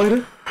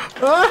god.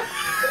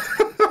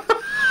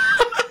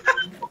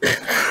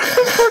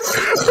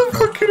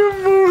 Look at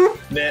him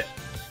move. That.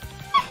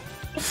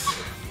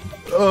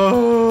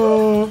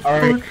 Oh. All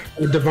right,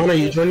 Devon, are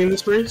you joining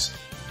this race?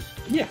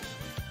 Yeah.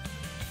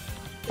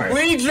 Right.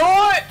 We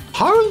join.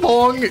 How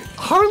long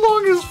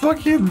is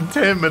fucking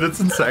 10 minutes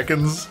and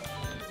seconds?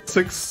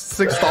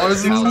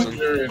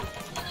 6,000?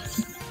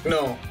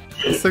 No.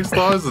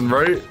 6,000,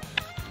 right?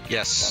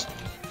 Yes.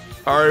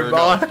 Alright,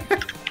 bye.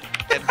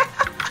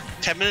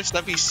 10 minutes,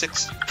 that'd be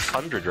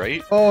 600,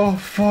 right? Oh,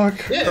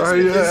 fuck. Yeah,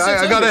 Alright,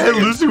 I gotta hit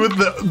Lucy with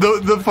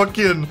the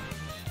fucking...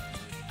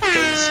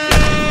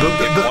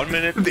 In 1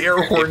 minute, the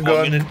air horn in gun.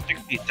 1 minute,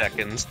 60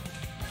 seconds.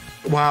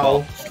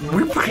 Wow.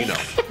 You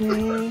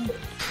know.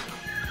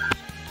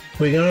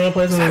 We gonna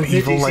play some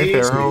Evil Life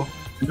Arrow.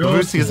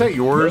 Lucy, is that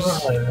yours?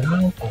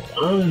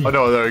 Oh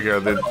no, there we go.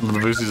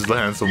 Lucy's the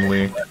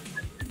handsomely.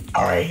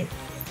 Alright.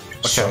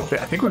 Okay, So,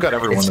 I think we got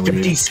everyone it's that we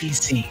 50 need.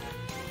 cc.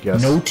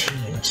 Yes. No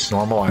teams.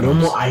 Normal items.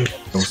 Normal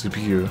items. No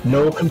CPU.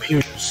 No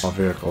computers. All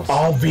vehicles.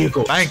 All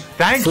vehicles.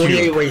 Thank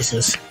 48 you.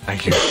 races.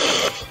 Thank you.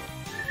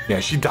 Yeah,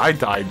 she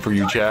died for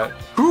you, chat.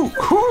 Who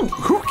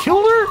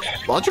killed her?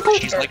 Logical?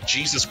 She's like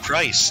Jesus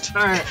Christ.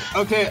 Alright,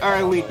 okay,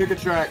 alright, Lee, pick a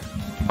track.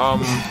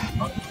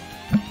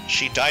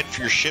 She died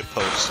for your shit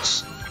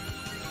posts.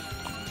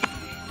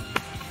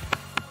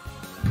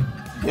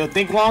 Yo,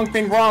 think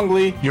wrong,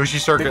 Lee. Yoshi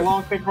Circuit.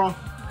 Think wrong.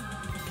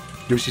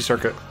 Yoshi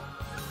Circuit.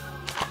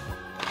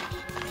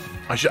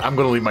 I'm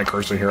gonna leave my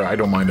cursor here. I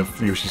don't mind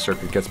if Yoshi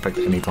Circuit gets picked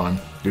anytime.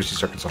 Yoshi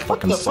Circuit's a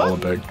fucking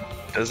solid pick.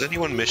 Does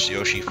anyone miss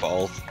Yoshi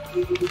Fall?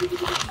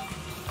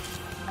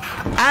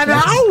 An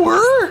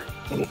hour?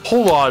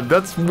 Hold on,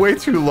 that's way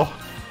too long.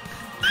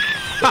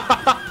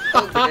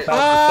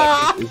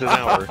 It's an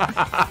hour.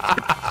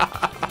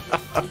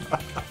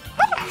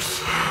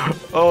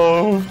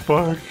 Oh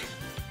fuck!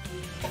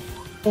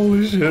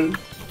 Holy shit!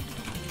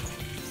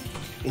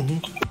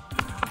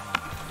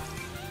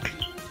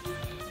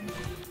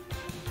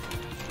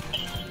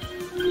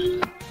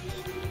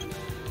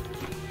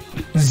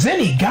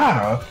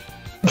 Zenigata?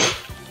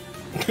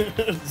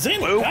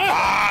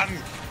 Zenigata?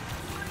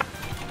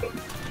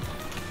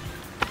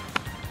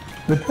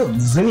 They put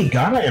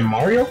Zenigata in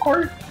Mario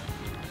Kart?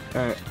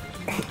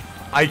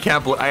 I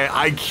can't believe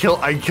I kill.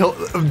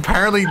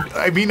 Apparently,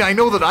 I mean, I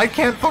know that I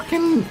can't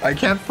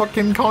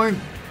fucking count,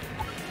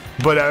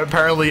 but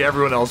apparently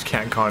everyone else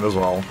can't count as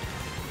well.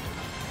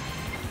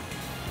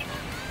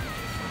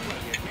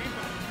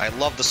 I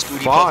love the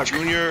Scooty Fuck. Puff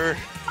Jr.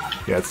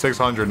 Yeah, it's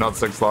 600, not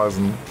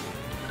 6,000.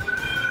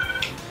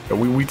 Yeah,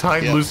 we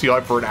timed Lucy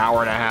out for an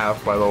hour and a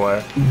half, by the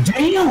way.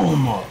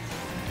 Damn!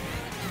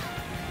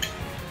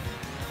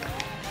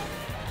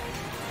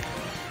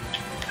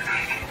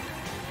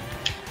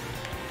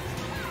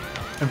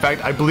 In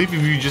fact, I believe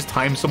if you just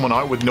time someone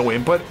out with no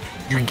input,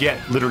 you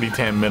get literally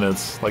 10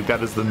 minutes. Like,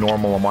 that is the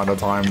normal amount of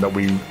time that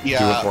we do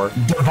it for.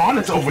 Devon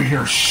is over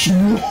here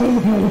swerving.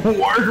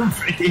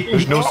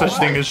 There's no such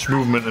thing as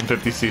movement in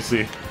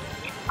 50cc.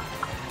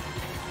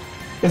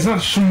 It's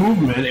not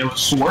movement, it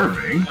was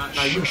swerving.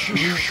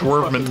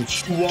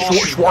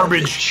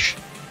 Schwarbage.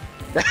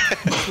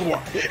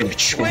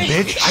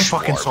 Bitch, I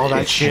fucking saw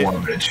that shit.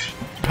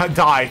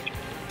 Die.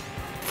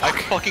 I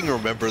fucking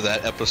remember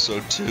that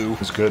episode too. It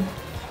was good.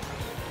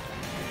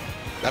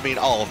 I mean,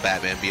 all of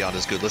Batman Beyond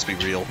is good, let's be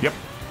real. Yep.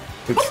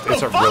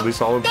 It's a really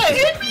solid.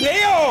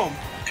 Damn!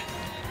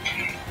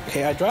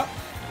 Okay, I drop.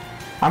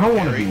 I don't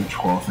want to be in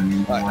 12th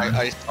anymore.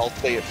 I'll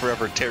say it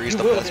forever, Terry's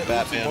the will best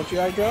Batman. Won't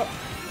you, I drop?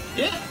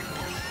 Yeah.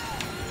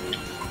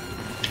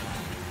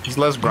 He's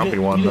less grumpy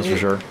one, that's for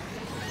sure.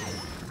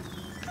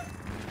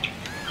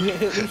 You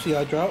hit Lucy,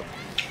 I drop.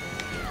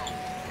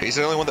 He's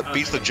the only one that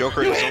beats the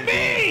Joker in his own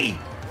game.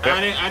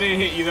 I didn't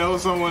hit you, that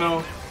was someone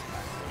else.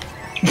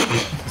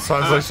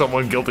 Sounds like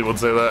someone guilty would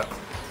say that.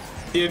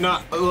 Yeah, no,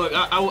 look,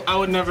 I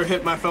would never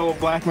hit my fellow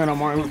black man on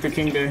Martin Luther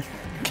King Day.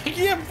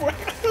 Yeah, bro.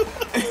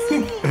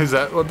 Is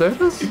that what that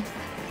is?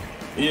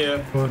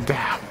 Yeah. Oh,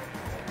 damn.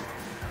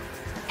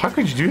 How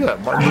could you do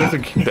that? Martin Luther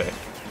King Day.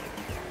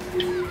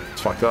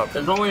 It's fucked up.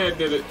 If only I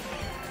did it.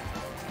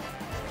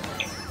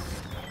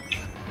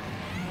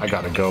 I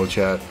gotta go,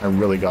 chat. I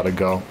really gotta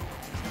go.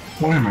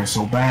 Why am I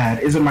so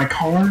bad? Is it my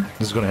car?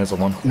 This is gonna hit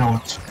someone. No,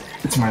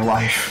 it's my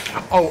life.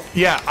 Oh,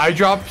 yeah,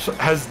 iDrops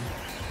has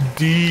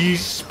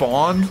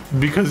despawned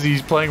because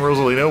he's playing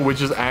Rosalina,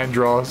 which is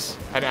Andros.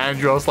 And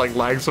Andros, like,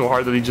 lags so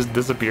hard that he just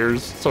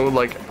disappears. So,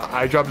 like,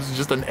 iDrops is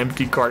just an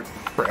empty cart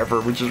forever,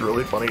 which is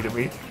really funny to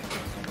me.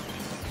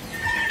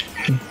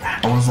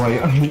 I was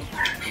like,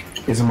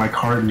 is it my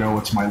card? No,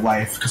 it's my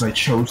life, because I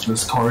chose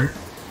this card.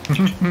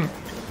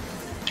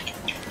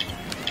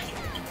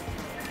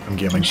 I'm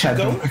gaming. Chad,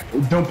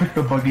 don't pick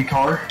the buggy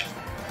car.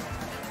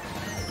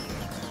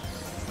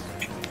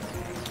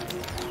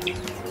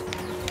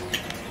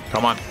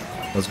 Come on,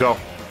 let's go.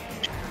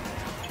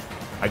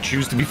 I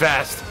choose to be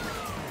fast.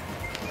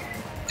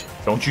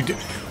 Don't you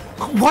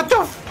what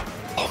the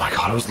oh my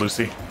god, it was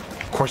Lucy.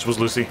 Of course it was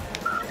Lucy.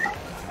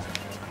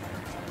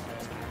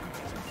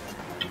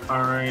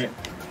 Alright.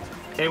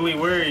 Hey, Lee,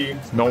 where are you?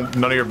 No,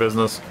 none of your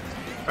business.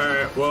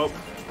 Alright, well.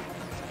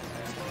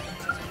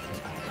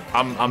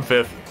 I'm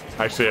fifth.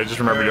 Actually, I just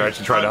remembered you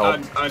actually tried to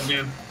help.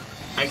 Damn.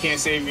 I can't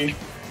save you.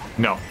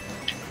 No.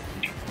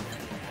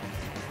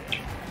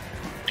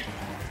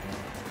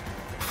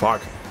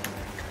 Fuck.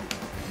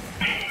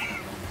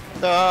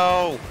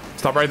 No.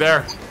 Stop right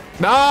there.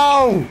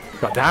 No!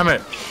 God damn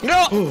it.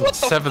 No! What the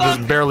Seventh fuck?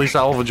 is barely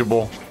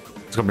salvageable.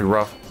 It's gonna be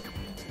rough.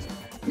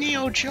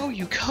 Neo Joe,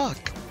 you cuck.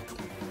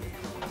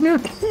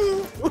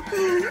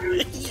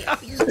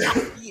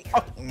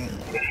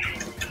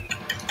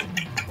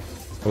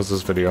 What's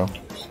this video?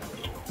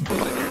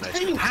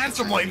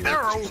 Handsome like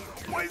Arrow.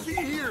 Why is he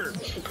here?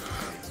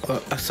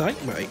 A sight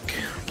mic.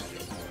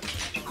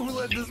 Who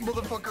let this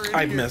motherfucker in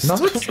I here? missed. No,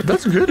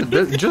 that's good.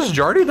 Just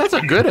Jardy, that's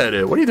a good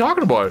edit. What are you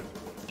talking about?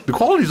 The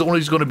quality is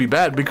only going to be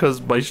bad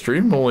because my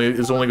stream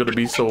is only going to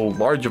be so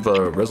large of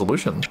a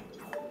resolution.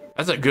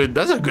 That's a good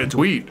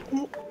tweet.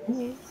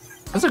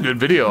 That's a good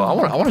video. I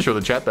want to show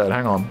the chat that.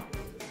 Hang on.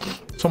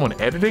 Someone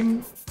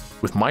editing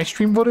with my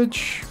stream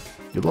footage?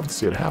 You'd love to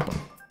see it happen.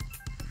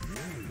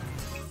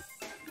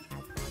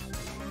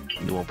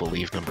 You won't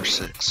believe number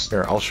 6.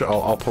 Here,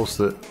 I'll post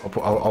it.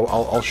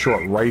 I'll show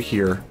it right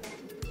here.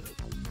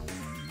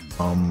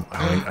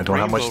 I don't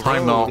have much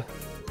time though.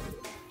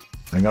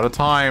 I ain't got a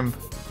time.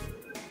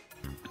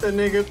 The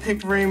nigga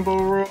picked Rainbow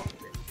Road.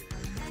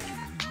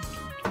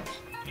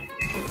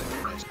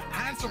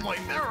 Handsome like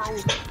Arrow.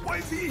 Why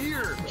is he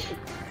here?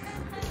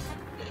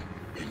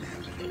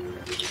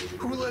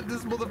 Who let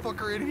this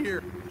motherfucker in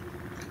here?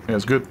 Yeah,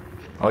 it's good.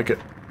 I like it.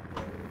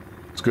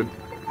 It's good.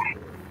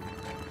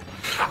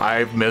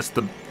 I've missed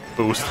the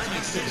boost.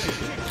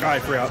 I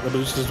forgot the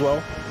boost as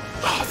well.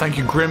 Oh, thank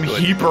you, Grim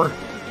Heaper.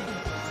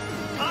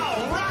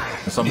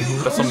 That's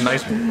some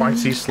nice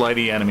bouncy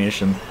slidey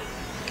animation.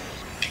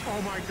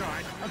 Oh my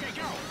god. Okay,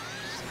 go.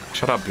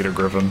 Shut up, Peter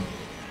Griffin.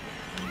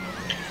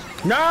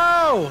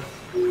 No!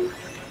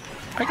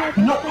 I got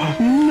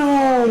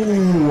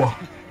No!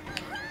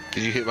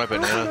 Did you hit my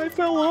banana? I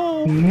fell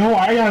off. No,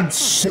 I got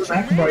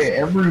smacked by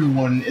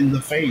everyone in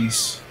the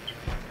face.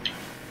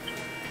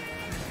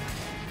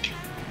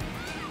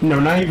 No,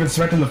 not even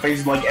smacked in the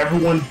face. Like,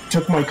 everyone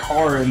took my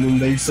car and then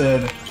they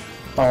said,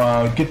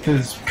 get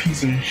this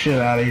piece of shit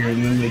out of here,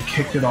 and then they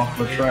kicked it off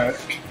the track.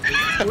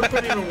 Flip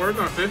doesn't even work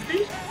on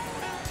 50?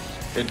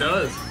 It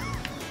does.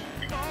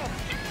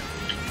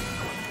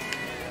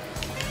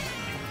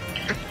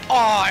 Oh,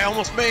 I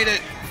almost made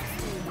it.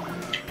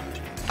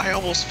 I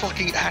almost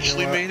fucking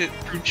actually made it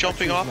through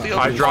jumping off the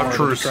other. I dropped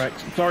Truce.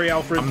 Sorry,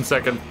 Alfred. I'm in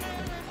second.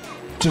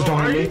 Just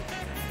don't hit me.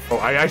 Oh,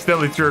 I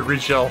accidentally threw a green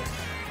shell.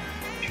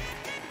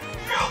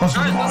 Let's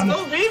Alright, let's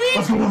go, baby!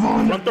 Let's go,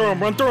 Levon. Run through him,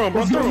 run through him,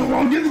 run through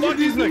him. Fuck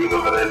these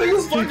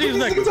niggas. Fuck these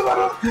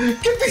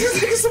niggas. Get these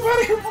niggas up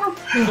out of here, bro.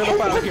 Get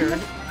up out of here.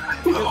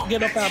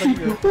 Get up out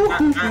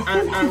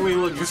of here. Wait,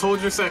 look, just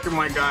hold your second,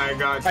 my guy. I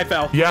got you. I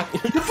fell. Yeah.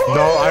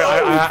 No,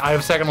 I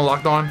have second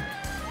locked on.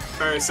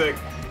 Alright, sick.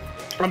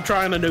 I'm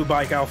trying a new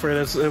bike, Alfred.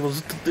 It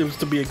was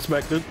to be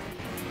expected.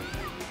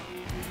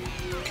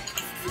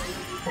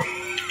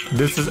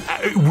 This is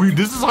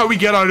how we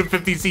get out of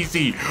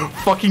 50cc.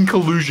 Fucking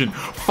collusion.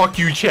 Fuck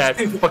you, chat.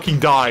 Fucking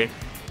die.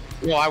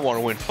 Well, I want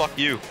to win. Fuck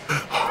you.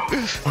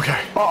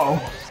 Okay.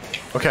 Uh-oh.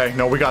 Okay,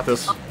 no, we got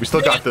this. We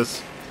still got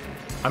this.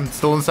 I'm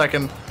still in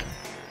second.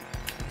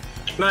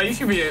 No, you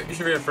should be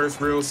at first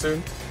real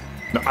soon.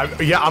 No,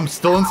 I'm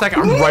still in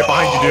second. I'm right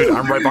behind you, dude.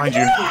 I'm right behind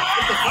you.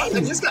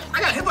 I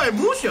got hit by a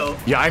blue shell.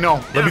 Yeah, I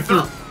know. Let me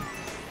through.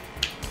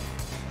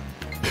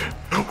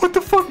 What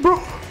the fuck,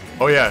 bro?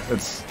 Oh yeah,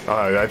 it's.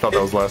 I thought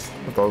that was last.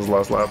 I thought it was the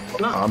last lap.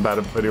 I'm bad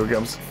at video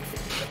games.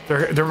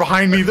 They're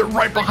behind me. They're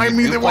right behind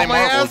me. They want my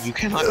ass. You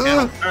cannot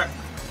count.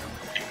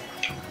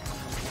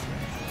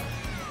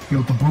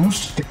 Yo, the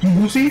boost. Thank you,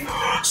 Lucy.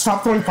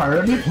 Stop throwing fire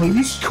at me,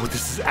 please. Yo,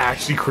 this is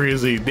actually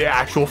crazy. The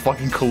actual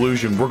fucking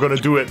collusion. We're gonna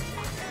do it.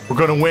 We're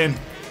gonna win.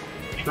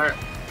 Alright.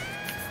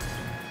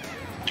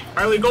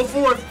 Riley, go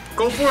forth.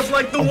 Go forth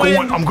like the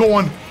wind. I'm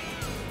going.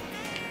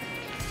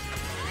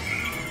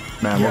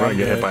 Man, we're gonna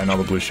get hit by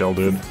another blue shell,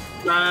 dude.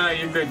 Nah,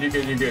 you're good.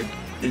 You're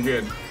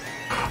good.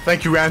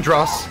 Thank you,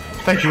 Andros.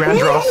 Thank you,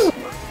 Andros.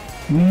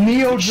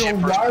 Neo Joe,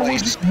 why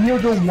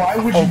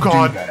would you do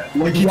that?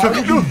 Like, He why took-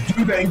 would you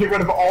do that and get rid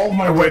of all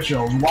my red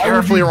shells? Why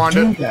carefully would around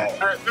you do it. that?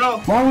 Alright, go.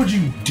 Why would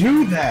you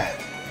do that?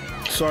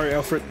 Sorry,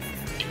 Alfred.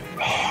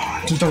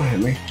 Just don't hit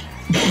me.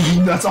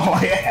 That's all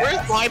I ask.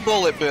 Where's my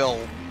bullet bill?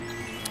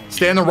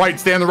 Stay on the right.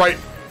 Stay on the right.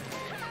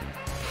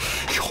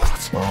 Yo,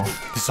 let's go.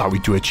 This is how we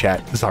do it,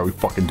 chat. This is how we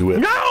fucking do it.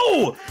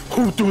 No!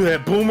 Who threw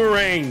that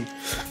boomerang?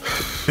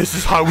 This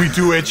is how we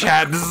do it,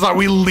 chat. This is how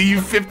we leave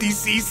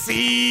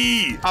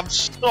 50cc. I'm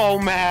so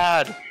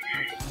mad.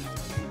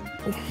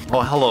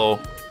 Oh, hello.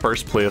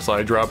 First place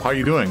I drop. How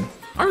you doing?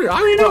 How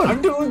are you doing?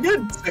 I'm doing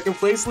good. Second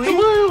place lead.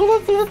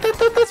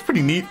 That's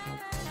pretty neat.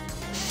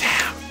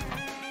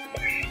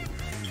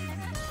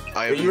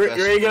 I have You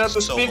ready to get up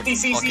to so much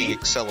 50cc? fucking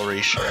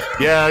acceleration.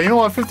 Yeah, you know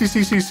what?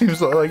 50cc seems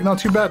like not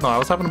too bad now. I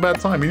was having a bad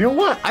time. You know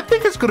what? I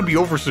think it's gonna be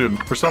over soon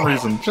for some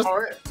reason. Just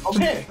Alright.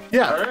 Okay.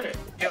 yeah, Alright.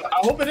 Yeah, I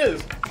hope it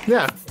is.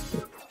 yeah,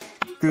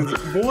 Cause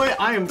boy,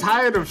 I am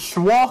tired of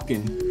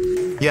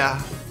schwalking. yeah.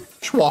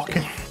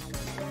 Schwalking.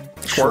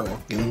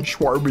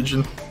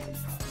 Schwarbigen.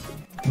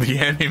 The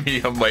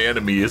enemy of my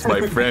enemy is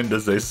my friend,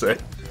 as they say.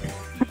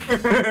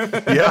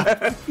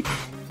 Yeah.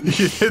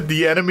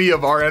 The enemy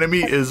of our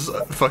enemy is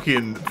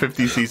fucking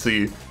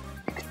 50cc.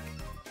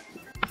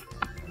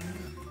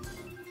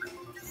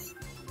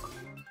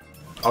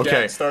 Okay,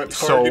 Jack, start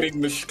targeting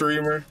the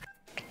streamer.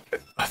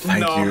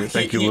 Thank you,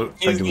 thank you.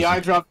 He's the eye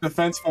drop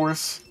defense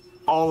force.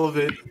 All of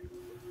it.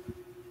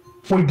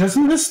 Wait,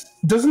 doesn't this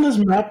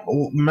map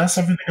mess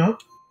everything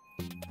up?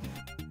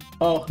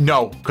 Oh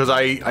no, because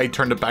I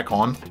turned it back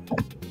on.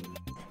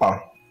 Oh,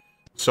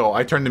 so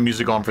I turned the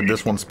music on for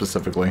this one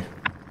specifically.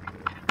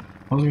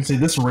 I was gonna say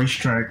this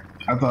racetrack.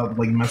 I thought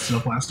like messed it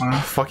up last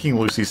time. Fucking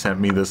Lucy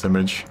sent me this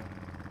image.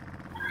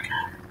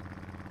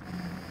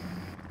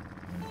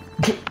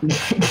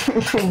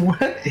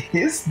 What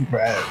is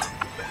that?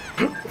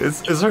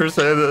 It's her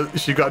saying that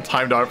she got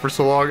timed out for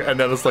so long, and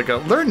then it's like a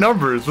learn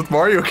numbers with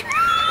Mario Kart.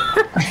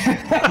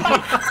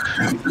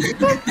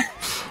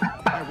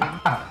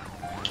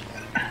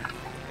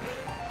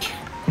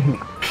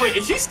 Wait,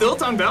 is she still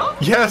timed out?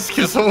 Yes,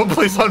 because someone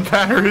plays on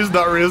Banner who's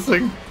not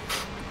racing.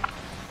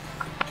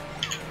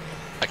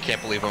 I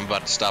can't believe I'm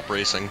about to stop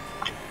racing.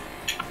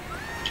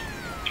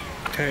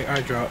 Hey,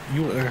 I drop.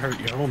 You wouldn't hurt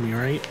your homie,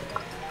 right?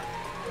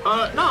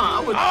 No,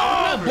 I would.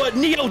 Oh, but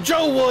Neo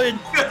Joe would.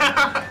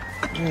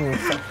 Oh,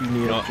 fuck you,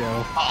 Neo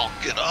Joe. Oh,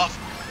 get off.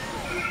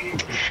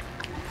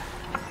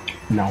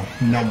 No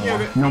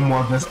more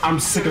of this. I'm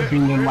sick of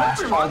being in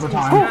last all the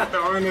time. They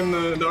aren't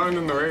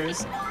in the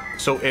race.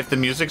 So if the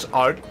music's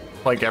out,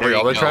 like every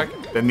other track,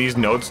 then these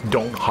notes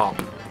don't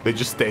hop. They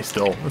just stay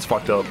still. It's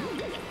fucked up.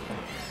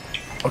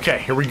 Okay,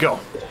 here we go.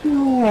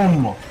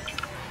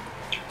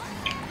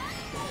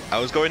 I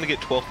was going to get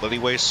 12th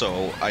anyway,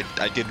 so I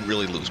didn't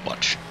really lose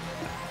much.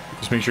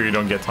 Just make sure you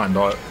don't get timed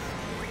out.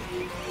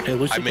 Hey,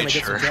 Lucy, I can I made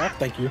get sure. some drop?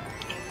 Thank you.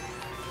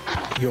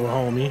 Your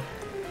homie.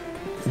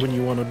 When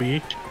you want to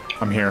be.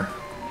 I'm here.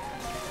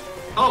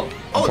 Oh,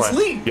 it's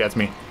Lee. Yeah, it's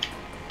me.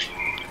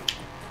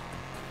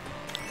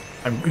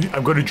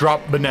 I'm going to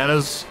drop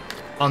bananas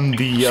on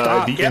the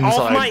Stop, the get inside.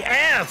 off my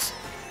ass!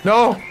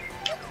 No!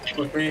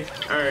 With me.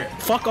 Alright.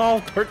 Fuck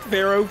off, Kurt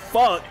Pharaoh,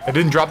 fuck! I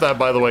didn't drop that,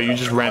 by the way. You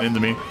just ran into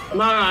me.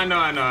 No, I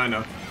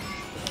know.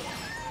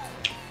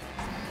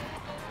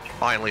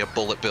 Finally, a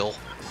bullet bill.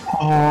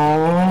 Oh,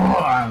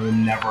 I will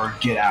never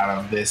get out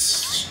of this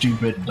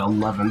stupid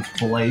 11th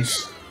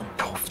place.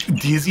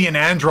 Dizzy and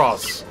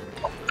Andros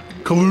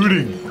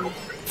colluding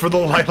for the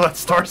Lilat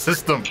Star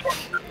system.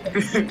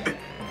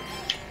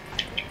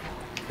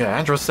 Yeah,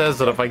 Andros says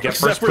that if I get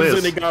first place,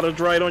 They got us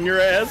right on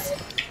your ass.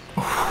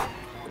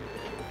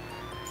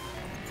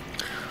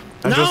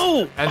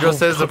 Andros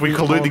says if we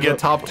collude to get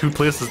top 2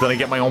 places, then I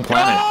get my own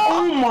planet.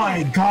 Oh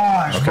my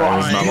gosh! Okay,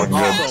 it's not looking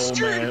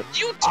good.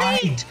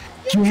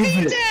 So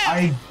mad.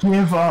 I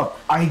give up.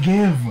 I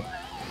give.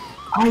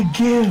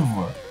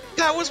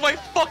 That was my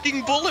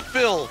fucking bullet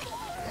bill.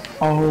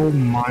 Oh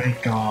my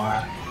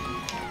god.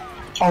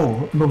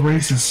 Oh, the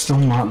race is still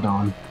not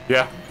done.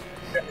 Yeah.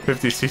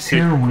 50cc.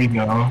 Here we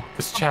go.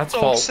 It's chat's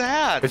So fault.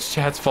 sad. It's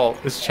chat's fault.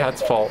 It's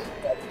chat's fault.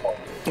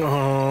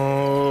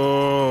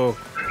 Oh.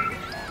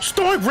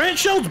 Story branch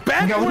shows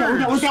backwards!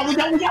 We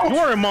got.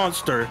 You're a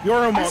monster.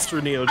 You're a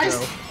monster, Neo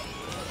Joe.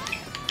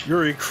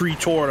 You're a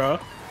creatura.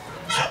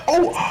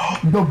 Oh,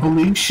 the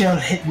blue shell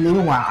hit me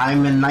while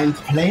I'm in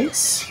 9th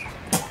place?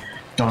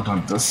 Don't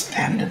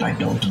understand it. I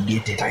don't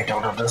get it. I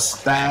don't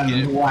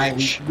understand why.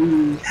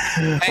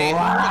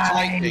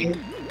 Why?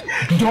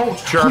 Don't.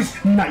 Sure. Please,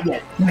 not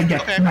yet.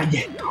 Okay. Not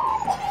yet.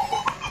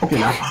 Okay,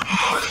 now.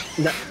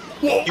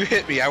 You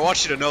hit me. I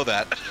want you to know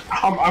that.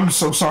 I'm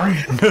so sorry.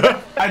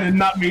 I did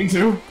not mean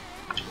to.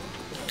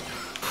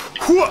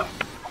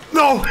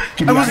 No!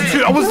 I wasn't to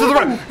the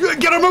right!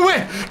 Get out of my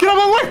way! Get out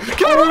of my way!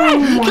 Get out of my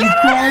way! Get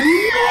out of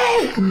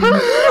my way!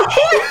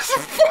 Holy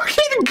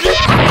fucking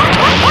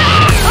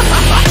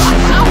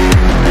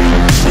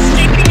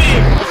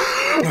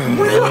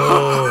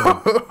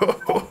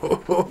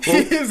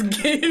His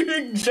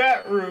gaming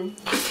chat room.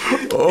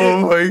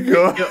 Oh my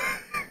god.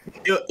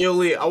 Yo,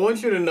 Lee, I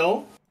want you to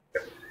know,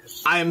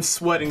 I am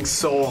sweating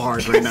so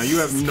hard right now. You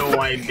have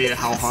no idea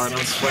how hard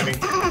I'm sweating.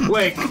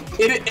 Like,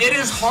 it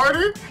is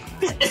harder.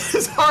 It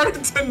is harder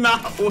to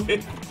not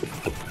win.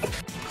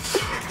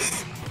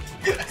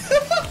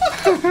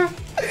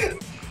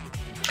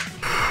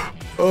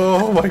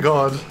 Oh my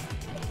god.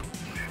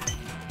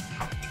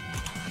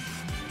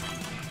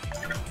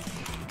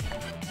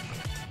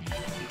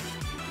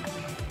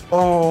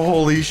 Oh,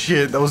 holy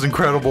shit, that was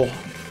incredible.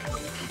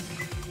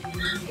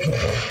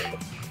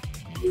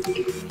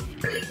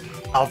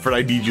 Alfred,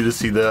 I need you to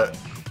see that.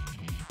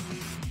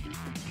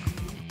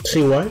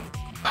 See what?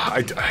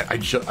 I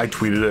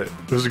tweeted it.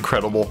 It was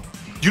incredible.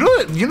 You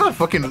know that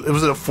fucking, it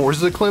was a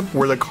Forza clip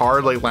where the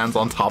car like lands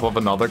on top of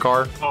another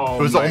car? Oh,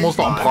 it was almost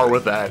on par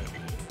with that.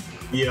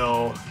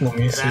 Yo, let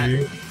me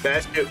see.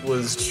 That shit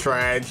was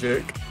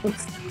tragic.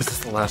 Is this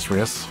the last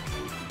race?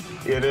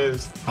 It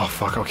is. Oh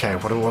fuck, okay.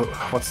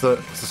 What's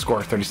the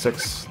score?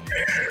 36?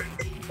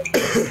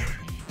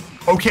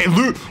 Okay,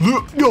 Luke,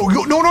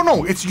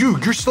 no, it's you.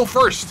 You're still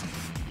first.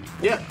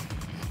 Yeah.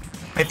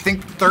 I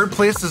think third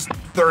place is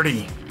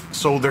 30,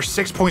 so they're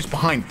 6 points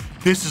behind.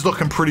 This is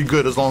looking pretty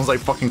good as long as I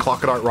fucking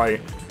clock it out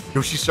right.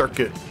 Yoshi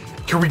Circuit.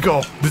 Here we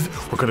go.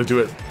 We're gonna do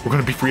it. We're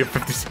gonna be free of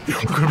 50.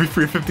 We're gonna be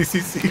free of 50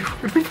 CC.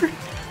 We're gonna be free.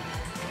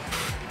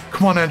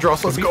 Come on,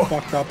 Andros, let's go.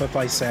 Fucked up if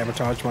I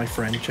sabotage my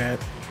friend chat.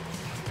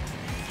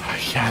 I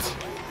can't.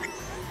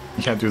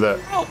 You can't do that.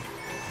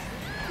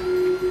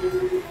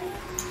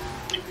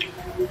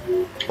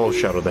 Oh,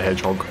 Shadow the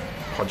Hedgehog.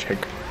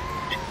 Hodgehog.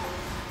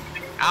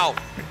 Ow!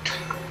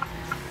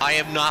 I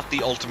am not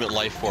the ultimate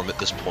life form at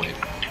this point.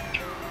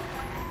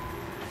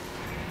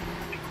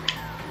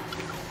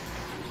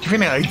 Do you have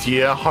any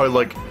idea how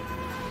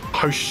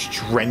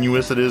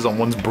strenuous it is on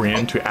one's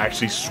brain to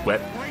actually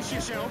sweat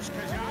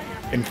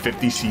in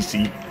 50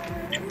 CC?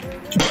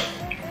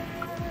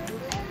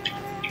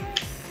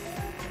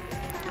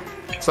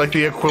 It's like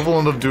the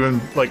equivalent of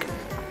doing like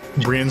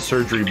brain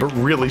surgery, but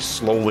really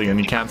slowly, and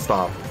you can't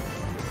stop.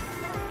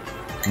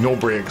 No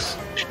breaks.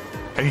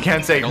 And you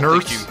can't say,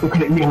 nurse.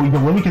 Okay, let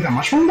me get that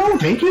mushroom though.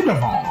 Thank you,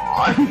 Devon.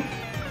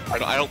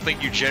 I don't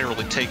think you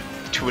generally take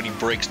too many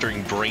breaks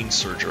during brain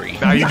surgery.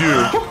 Now you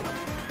do.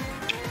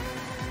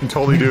 You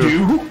totally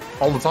do.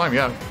 All the time,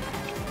 yeah.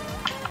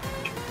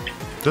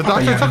 The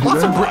doctor took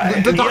lots of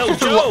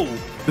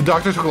the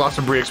doctor took lots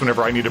of breaks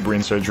whenever I needed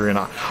brain surgery, and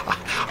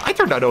I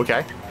turned out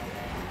okay.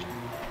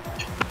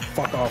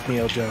 Fuck off,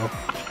 Neo Joe.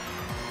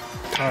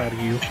 Tired of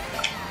you.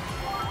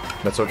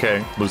 That's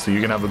okay, Lucy. You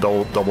can have the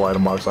double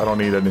item box. I don't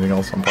need anything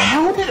else. I'm fine.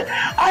 How did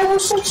I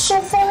was like so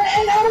far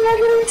ahead? How did I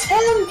get in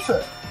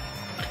 10th?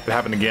 It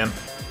happened again.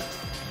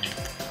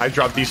 I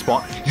dropped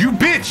despawn. You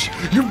bitch!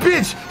 You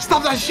bitch!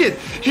 Stop that shit!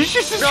 You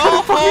just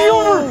trying to fuck me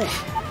over!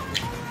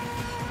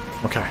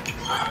 Okay.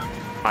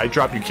 I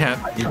dropped. You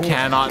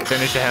cannot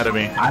finish ahead of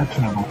me. I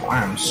can't.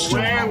 I am so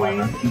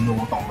even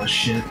with all this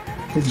shit.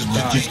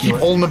 Just keep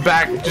holding the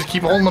back. Just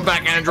keep holding the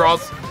back,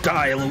 Andros.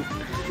 Die, Luke.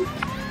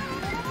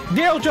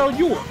 Neo Joe,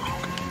 you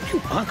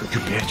uncle, you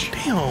bitch.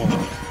 Damn.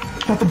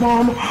 Got the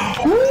bomb. Ooh,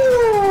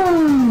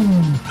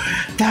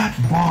 that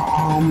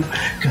bomb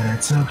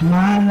could've took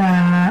my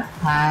life.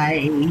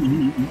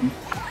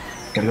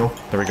 Gotta go.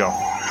 There we go.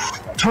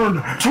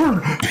 Turn,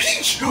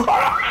 Peach.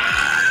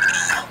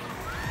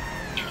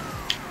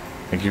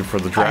 Thank you for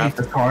the draft. I hate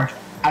this card.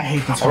 I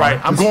hate this card. All right,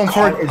 I'm going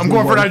for it. I'm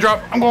going for it. I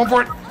drop. I'm going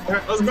for it. All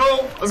right, let's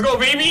go. Let's go,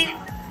 baby.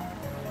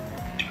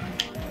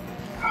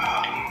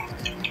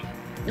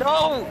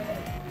 No.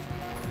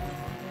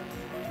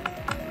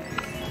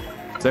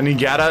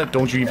 Zenigata,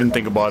 don't you even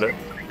think about it.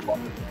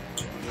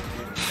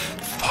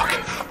 Fuck.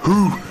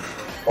 Who?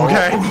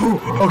 Okay.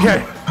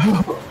 Okay.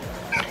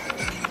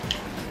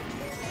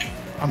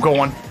 I'm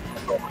going.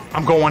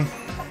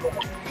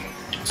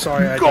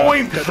 Sorry, I'm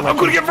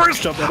gonna get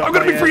first. I'm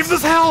gonna be free of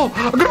this hell.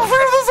 I'm gonna be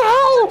free of this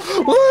hell.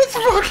 Let's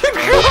fucking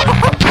go.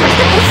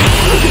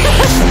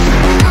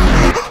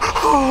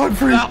 Oh, I'm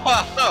free.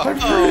 I'm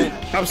free.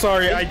 I'm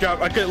sorry, I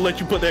couldn't let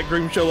you put that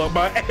green shell up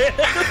my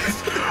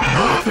ass.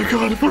 Oh my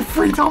god, we're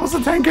free, Thomas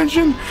the Tank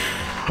Engine.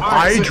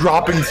 I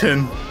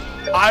droppington.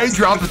 I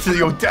dropped it to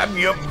yo, damn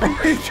me up.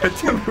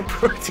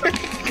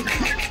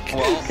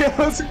 Well, yeah,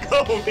 let's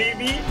go,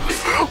 baby.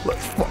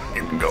 Let's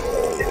fucking go.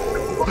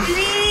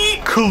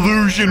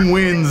 Collusion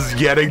wins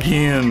yet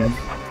again.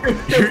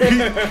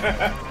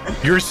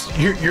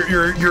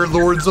 Your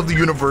lords of the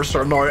universe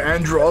are now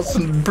Andros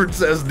and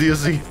Princess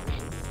Daisy.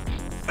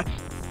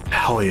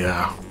 Hell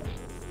yeah.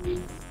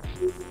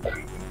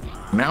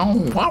 Now,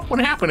 what would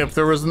happen if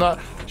there was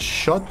not...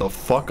 Shut the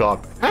fuck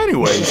up.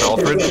 Anyways,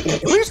 Alfred,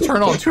 please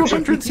turn on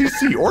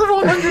 200cc or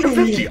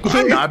 150.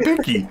 I'm not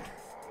picky.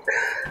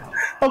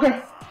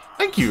 Okay.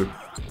 Thank you.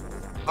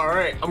 All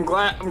right, I'm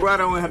glad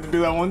I only had to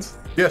do that once.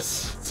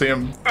 Yes,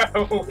 Sam. I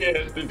only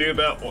had to do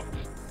that one.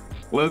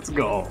 Let's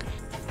go.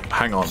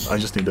 Hang on, I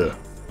just need to,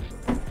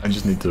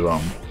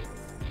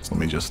 so let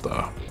me just,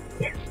 there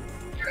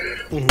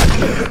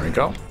we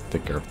go.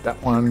 Take care of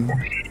that one.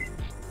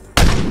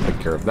 Take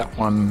care of that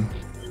one.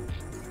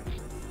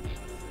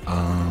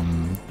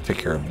 Take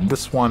care of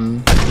this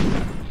one.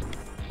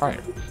 All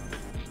right.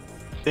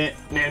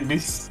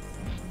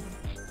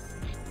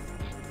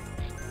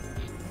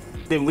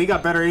 Then we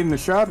got better aim than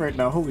Shroud right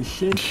now. Holy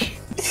shit.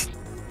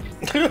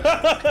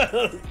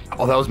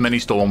 Oh, that was many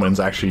stolen wins,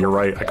 actually. You're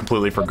right. I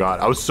completely forgot.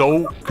 I was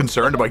so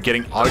concerned about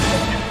getting out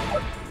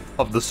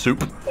of the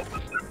soup.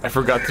 I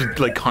forgot to,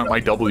 like, count my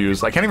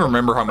W's. I can't even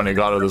remember how many I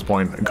got at this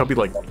point. It could be,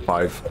 like,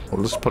 5.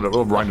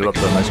 We'll round it up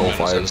to a nice old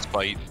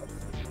 5.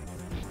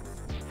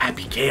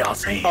 Happy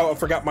chaos, eh? Oh, I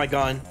forgot my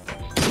gun.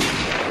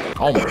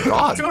 Oh my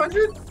god.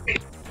 200?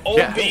 Oh,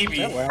 yeah.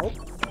 Baby.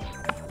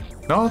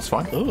 No, it's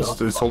fine. It's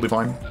totally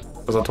fine.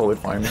 It's a totally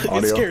fine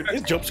audio.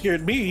 It jump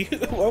scared me.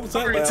 What was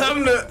that? Right,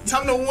 time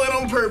to win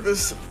on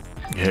purpose.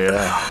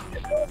 Yeah.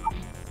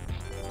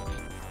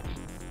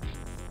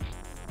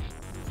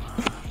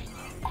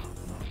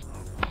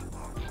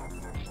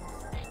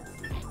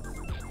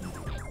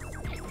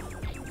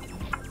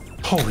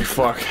 Holy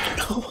fuck.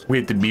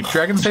 Wait, did Meep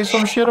Dragon say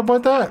some shit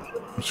about that?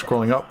 I'm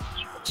scrolling up.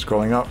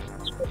 Scrolling up.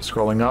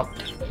 Scrolling up.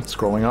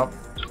 Scrolling up.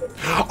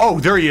 Oh,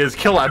 there he is.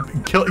 Kill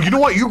him. Kill. You know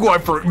what? You go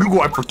out for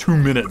 2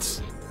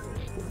 minutes.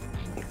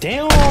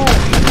 Damn.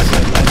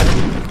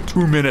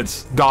 2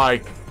 minutes.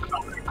 Die.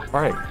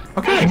 All right.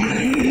 Okay.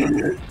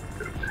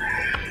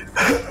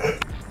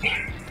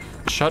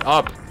 Shut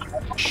up.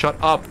 Shut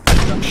up.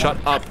 Shut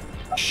up.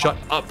 Shut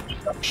up.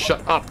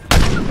 Shut up.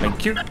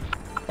 Thank you.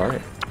 All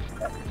right.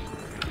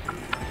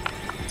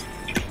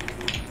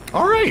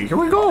 All right. Here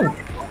we go.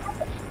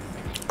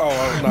 Oh,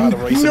 I'm not a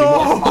race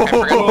No!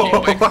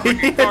 anymore. I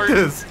hit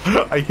this.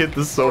 I hit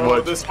this so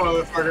much. This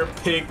motherfucker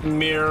picked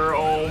mirror.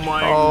 Oh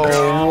my Oh,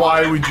 god.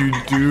 why would you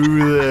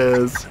do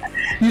this?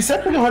 You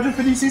said pick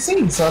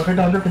 150cc, so I picked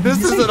 150cc.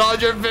 This is an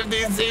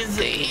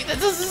 150cc.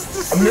 This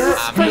is Mirror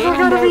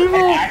kind of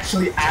evil.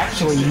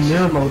 Actually,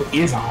 mirror mode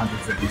is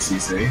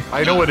 150cc.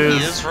 I know it is.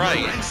 He is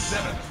right.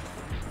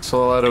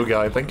 Solado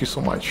guy, thank you so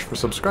much for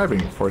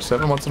subscribing for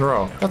 7 months in a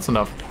row. That's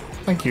enough.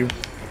 Thank you.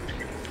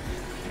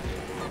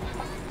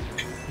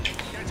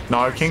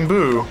 Nah, King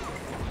Boo.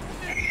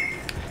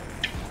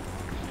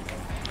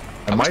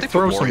 I might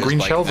throw some green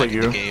shells at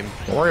you.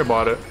 Don't worry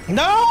about it.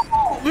 No!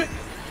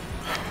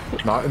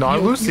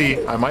 Not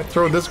Lucy. I might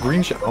throw this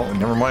green shell. Oh,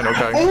 never mind.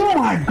 Okay. Oh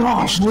my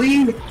gosh,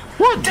 Lee!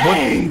 What?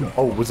 Dang! What?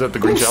 Oh, was that the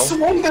green shell?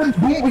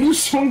 You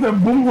swung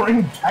that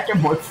boomerang back at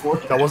my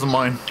foot. That wasn't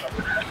mine.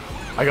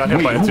 I got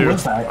hit by it too.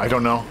 Was that? I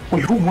don't know.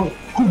 Wait, who won?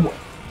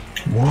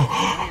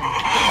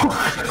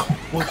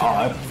 Oh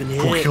God!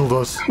 Who killed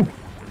us?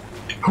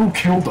 Who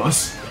killed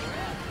us?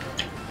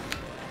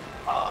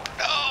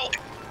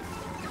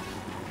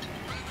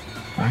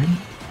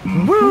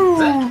 Woo!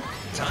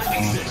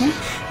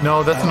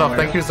 No, that's enough.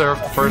 Thank you, sir.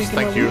 First,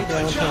 thank you.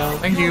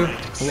 Thank you.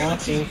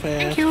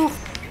 Thank you.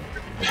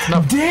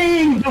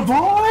 Dang,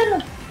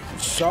 Devon!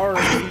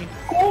 Sorry.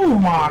 Oh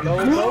my Big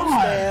old ghost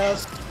god!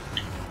 ass.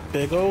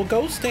 Big old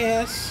ghost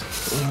ass.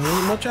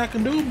 Ain't much I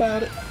can do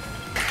about it.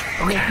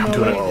 Okay, I'm my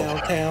doing way it.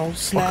 downtown,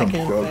 Welcome,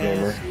 snacking Bro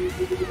fast.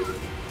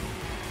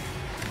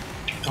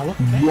 Oh, look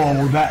at that.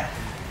 Whoa, that.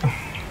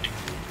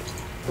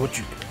 What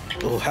you?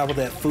 Oh, how about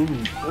that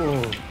food?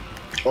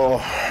 Oh,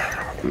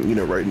 I'm eating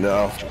it right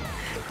now.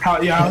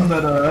 How's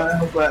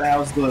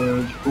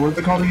the, what's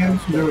it called again?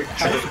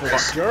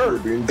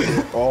 Caribbean.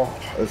 Oh,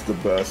 that's the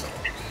best.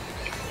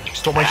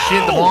 Stole my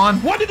shit,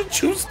 Devon. Why did it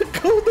choose to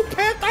go the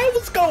path I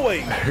was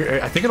going?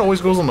 I think it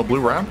always goes on the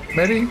blue ramp,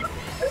 maybe?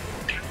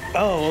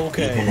 Oh,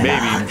 okay.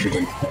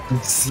 Maybe.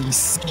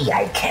 CC,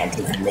 I can't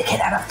even make it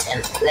out of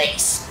 10th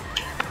place.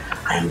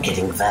 I'm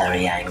getting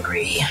very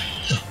angry.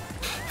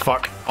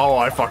 Fuck. Oh,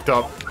 I fucked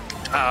up.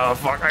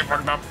 Fuck, I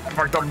fucked up. I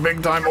fucked up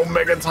big time.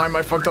 Omega time.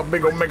 I fucked up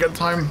big Omega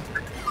time.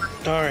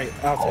 Alright,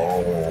 I'll take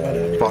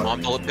it. Fuck.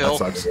 On bullet bill.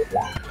 That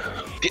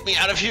sucks. Get me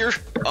out of here.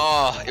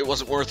 Oh, it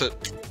wasn't worth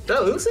it.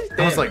 That Lucy?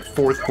 I was like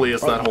 4th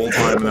place that whole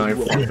time, and then I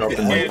fucked up.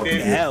 And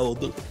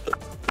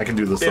I can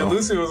do this Yeah, though.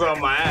 Lucy was on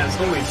my ass.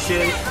 Holy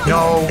shit.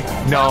 No.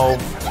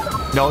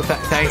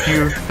 Thank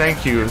you,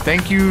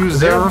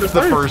 Zerif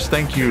the first.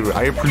 Thank you.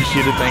 I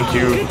appreciate it. Thank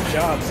you. Good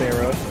job,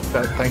 Sarah.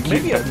 Thank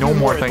Maybe you. a No few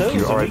more. of Thank those you.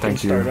 and All we right. can Thank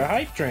start you. a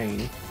hype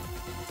train.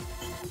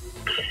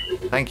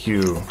 Thank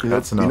you.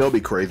 That's You enough. know, it'd be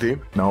crazy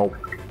No.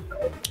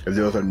 if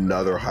there was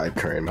another hype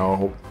train.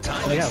 No.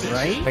 Yeah,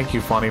 right? Thank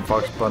you, Funny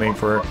Fox Bunny,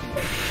 for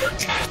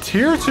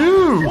tier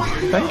 2.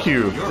 Thank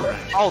you.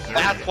 Oh,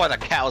 that's why the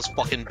cow's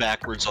fucking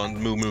backwards on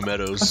Moo Moo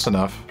Meadows. That's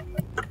enough.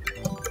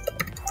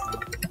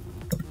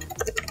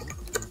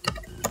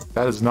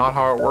 That is not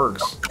how it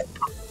works.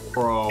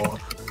 Bro,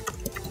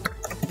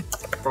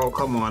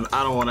 come on.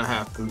 I don't want to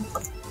have to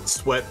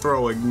sweat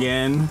throw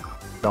again.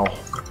 No.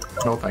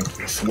 No, thank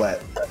you.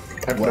 Sweat.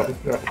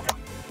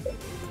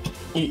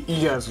 You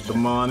guys are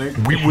demonic.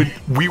 We would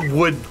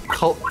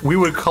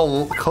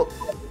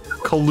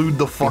collude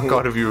the fuck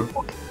out of you.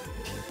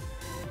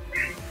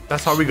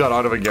 That's how we got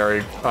out of it,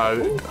 Gary.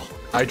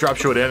 I drop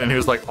shot in, and he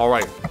was like, "All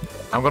right,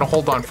 I'm gonna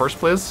hold on first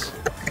place,"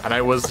 and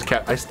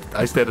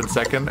I stayed in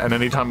second. And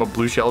anytime a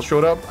blue shell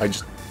showed up, I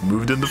just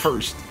moved into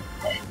first.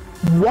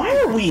 Why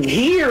are we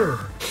here?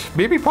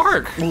 Baby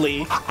Park.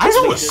 Lee.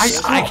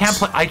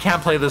 I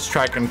can't play this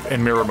track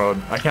in mirror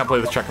mode. I can't play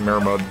this track in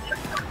mirror mode.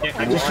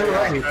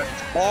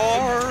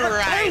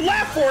 Alright.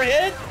 Left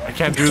forehead. I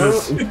can't do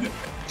this.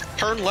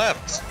 Turn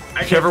left.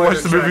 If you ever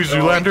watched the movie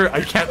Zoolander,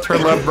 I can't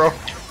turn left, bro.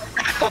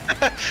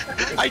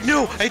 I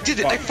know. I did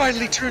it. I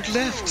finally turned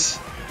left.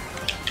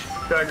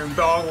 Back in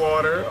dog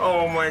water.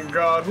 Oh my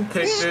god, who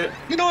picked it?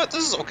 You know what?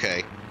 This is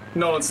okay.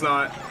 No, it's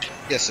not.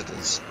 Yes, it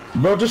is.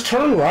 Bro, just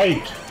turn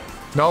right.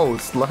 No,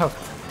 it's left.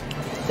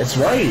 It's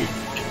right.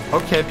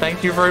 Okay,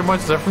 thank you very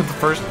much, Zephyr. The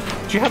first.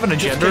 Do you have an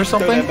agenda or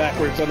something? Throw that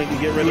backwards so they can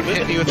get rid of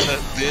it.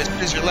 This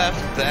is your left.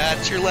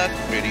 That's your left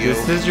video.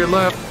 This is your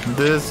left.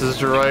 This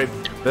is your right.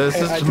 This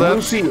is your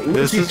left.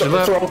 This is your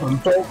left.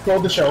 Throw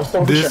the shells.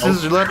 This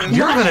is your left.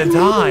 You're gonna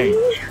die.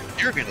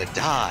 You're gonna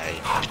die.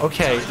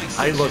 Okay,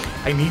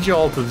 I need you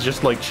all to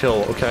just like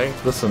chill. Okay,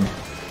 listen.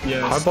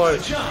 Yes. How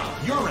about?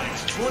 You're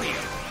ranked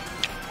 20th.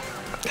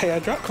 Hey, I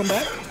dropped. Come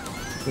back.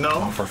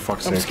 No. For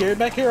fuck's I'm sake. scared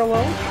back here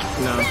alone.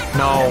 No.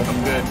 No.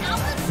 I'm good.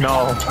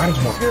 No. I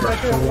just want Scared back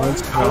here alone.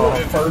 once. I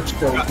want first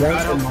for once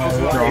in my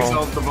life.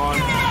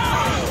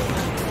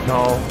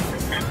 No.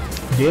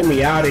 Get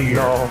me out of here.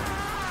 No.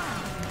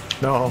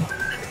 No.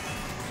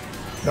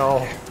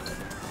 No.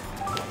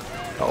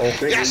 No.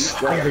 Yes!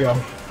 There we go.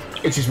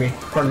 Excuse me.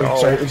 Pardon me. No.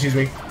 Sorry, excuse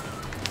me.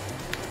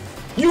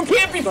 You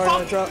can't be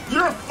Sorry, fucking.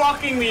 You're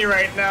fucking me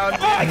right now. Dude.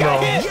 I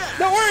got hit.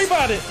 Don't worry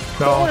about it.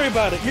 No. Don't worry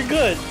about it. You're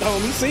good,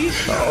 homie. See?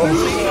 No.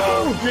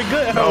 You're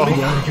good, No. homie.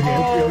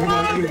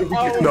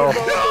 No.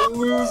 I'm gonna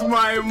lose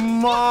my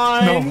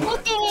mind.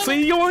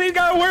 See, you don't even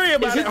gotta worry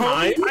about it,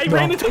 homie. I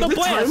ran into the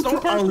blast on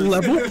purpose.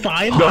 Level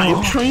 5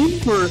 hype train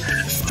for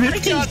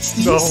 50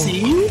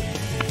 CC?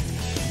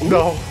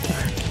 No.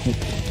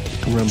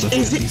 Remember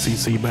Is 50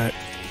 CC back.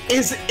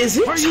 Is it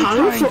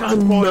time for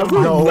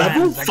another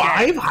level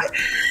 5 hype?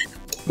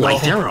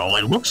 Like Darrow,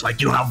 it looks like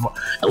you have.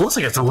 It looks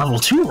like it's a level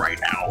 2 right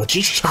now.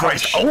 Jesus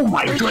Christ! Oh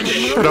my goodness!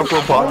 Shut up,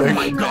 Robotic. Oh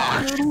my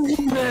gosh!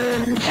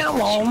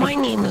 Hello, my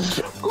name is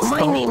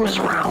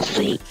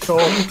Ralphie. Oh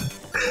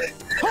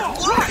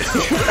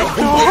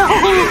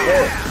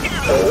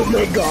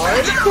my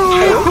god!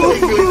 Oh my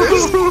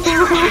goodness!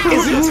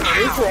 Is it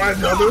time for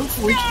another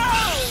freak?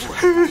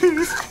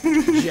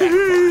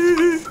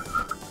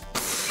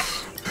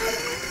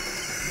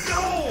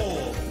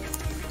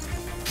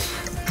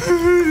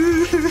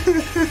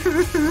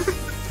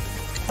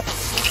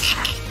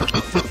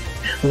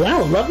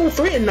 Wow, level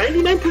 3 and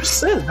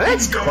 99%.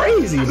 That's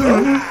crazy,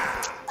 bro.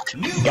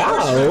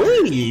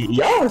 Golly,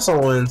 y'all are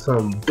showing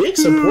some big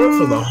support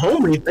for the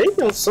homie. Thank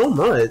y'all so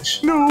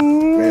much. No.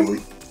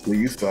 Man, Lee,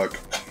 you suck.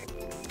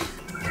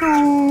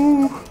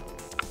 No.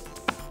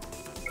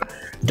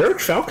 Dirk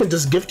Falcon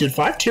just gifted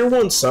 5 tier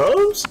 1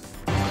 subs.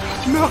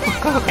 No.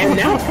 And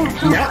now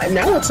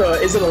it's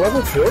is it a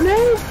level 4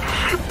 now?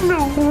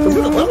 No. Is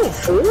it a level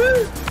 4?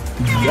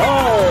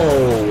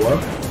 Yo.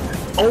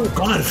 Oh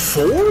god,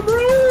 4,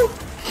 bro?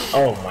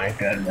 Oh my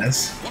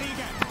goodness.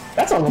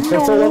 That's almost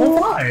close to level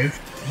 5.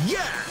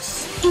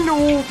 Yes!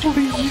 No,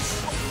 please.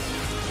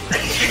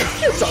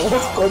 It's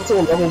almost close to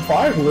a level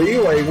 5, Lee.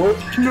 Like, what?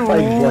 No.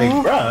 Like,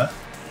 bruh.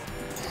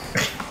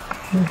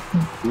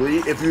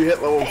 Lee, if you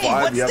hit level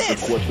 5, you have to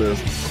quit this.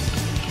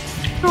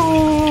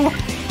 No.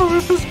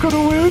 This is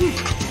gonna win.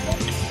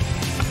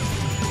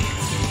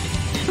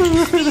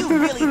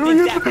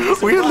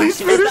 We at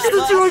least finished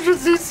the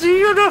 200cc,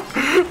 you know?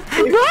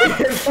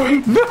 If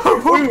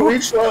we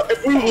reach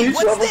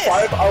level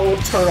 5, I will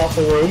turn off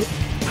the room.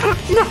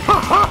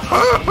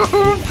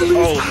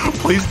 No!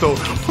 Please don't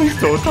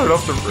turn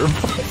off the room.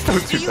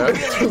 Don't do that.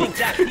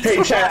 Hey,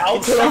 Chad, I'll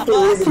turn off the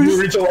room if we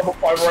reach a level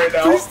 5 right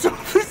now.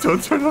 Please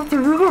don't turn off the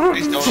room.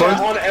 Chad,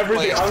 on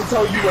everything, I'll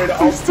tell you right now,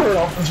 I'll turn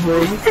off this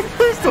room.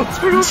 Please don't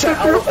turn off the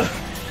room.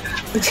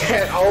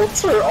 Chad, I'll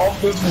turn off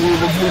this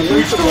room if we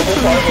reach a level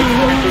 5 in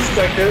 1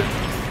 second.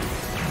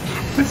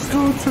 Please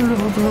don't turn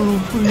off the room,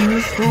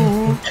 please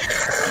don't.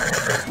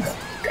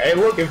 Hey,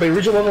 look, if they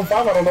reach a level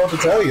 5, I don't know what to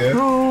tell you.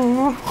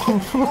 No.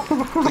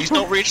 Please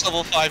don't reach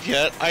level 5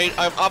 yet.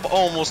 I'm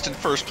almost in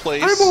first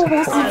place. I'm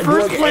almost in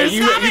first place.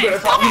 You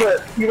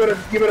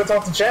better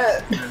talk to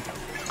Chad.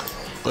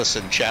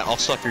 Listen, chat, I'll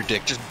suck your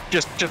dick. Just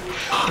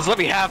let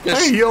me have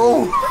this. Hey,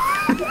 yo.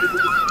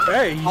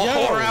 Hey, I'll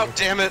hold her out,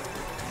 damn it.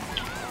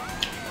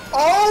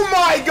 Oh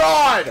my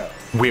god!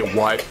 Wait,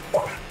 what?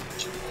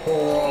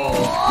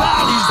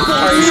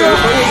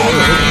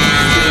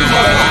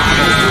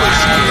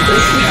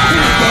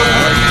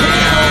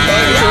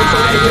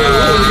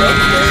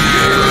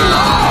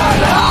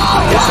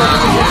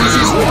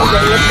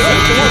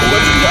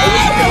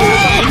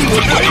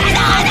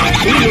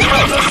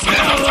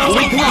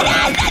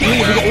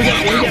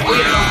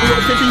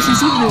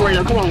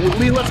 Come on,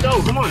 let's go.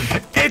 Come on.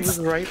 It's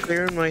right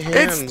there in my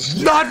hands.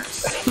 It's not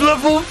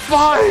level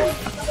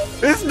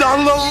 5. It's not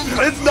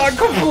level. It's not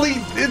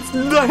complete. It's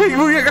nothing.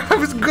 I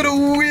was gonna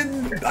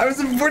win. I was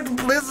in 4th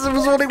place. There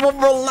was only one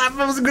more lap.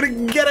 I was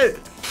gonna get it.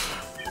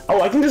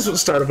 Oh, I can just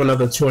start up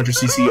another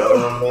 200cc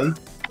then.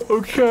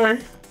 Okay.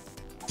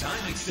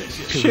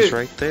 It was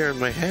right there in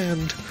my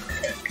hand.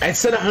 It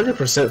said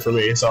 100% for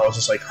me, so I was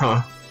just like,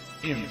 huh.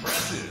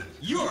 Impressive.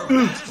 Your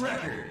best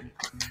record.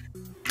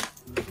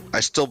 I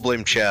still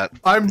blame chat.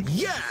 I'm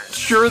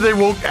sure they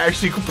won't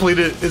actually complete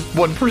it.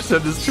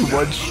 1% is too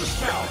much.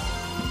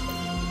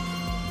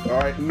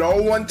 Alright,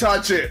 no one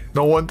touch it.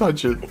 No one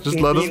touch it. Just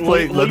let us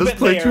play. Let us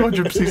play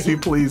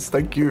 200cc, please.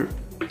 Thank you.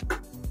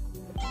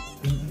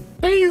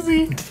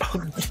 Easy.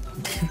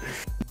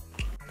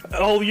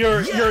 Oh,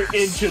 your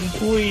engine,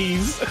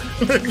 please.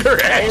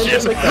 Your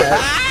engine.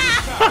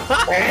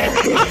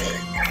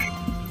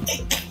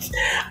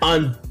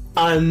 On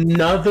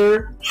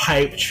another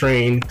hype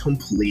train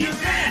complete,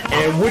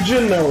 and would you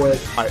know it,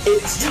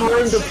 it's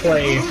time to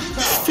play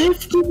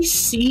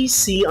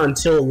 50cc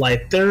until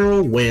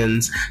Lythera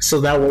wins, so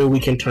that way we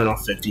can turn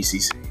off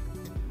 50cc.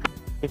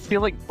 I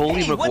feel like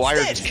Bully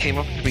McGuire just came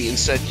up to me and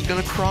said, "You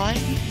gonna cry?"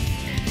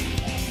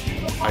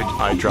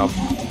 I dropped.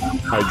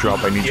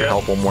 I need your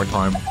help one more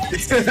time.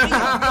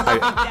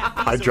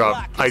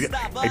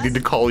 I need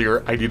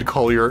to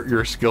call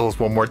your skills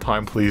one more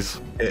time, please.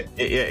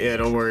 Yeah,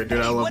 don't worry,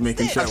 dude. I love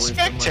making chat with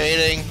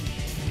spectating.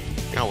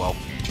 Oh well.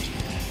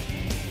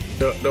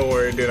 Don't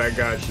worry, dude. I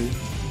got you.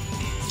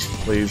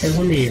 Please. Hey,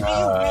 let me,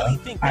 I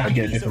have to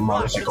get a different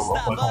motorcycle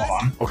real quick. Hold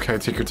on. Okay,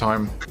 take your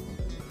time.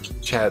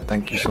 Chad,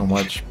 thank you so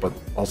much, but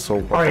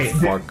also, what the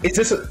fuck?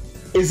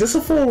 Is this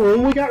a full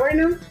room we got right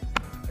now?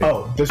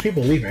 Oh, there's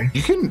people leaving.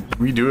 You can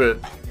redo it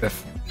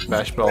if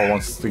Bashbell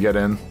wants to get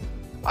in.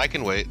 I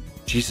can wait.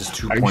 Jesus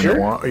 2.0.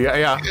 Sure?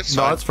 Yeah. It's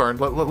no, fine. that's fine.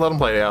 Let him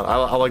play it out.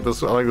 I like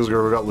this. I like this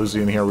girl. We got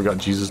Lucy in here. We got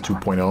Jesus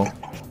 2.0.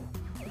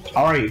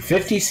 All right,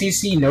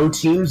 50cc, no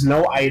teams,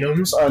 no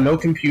items, no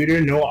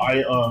computer, no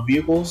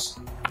vehicles.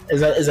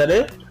 Is that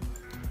it?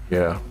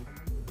 Yeah.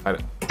 I'm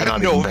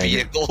not No even paying,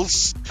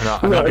 vehicles.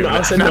 I'm not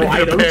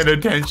even paying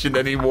attention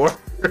anymore.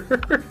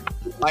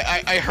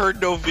 I heard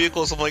no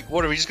vehicles. I'm like,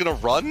 what, are we just gonna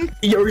run?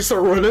 Yeah, we're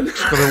start running.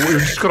 We're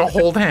just gonna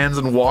hold hands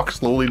and walk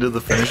slowly to the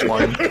finish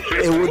line.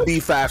 It would be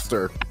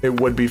faster. It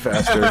would be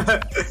faster.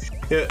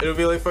 Yeah, it'll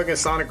be like fucking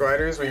Sonic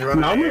Riders when you run.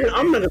 No,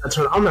 I'm not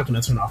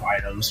gonna turn off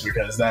items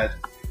because that's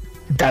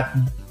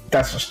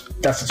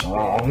just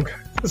wrong.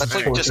 That's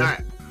like just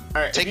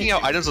Alright, taking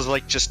out items is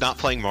like just not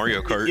playing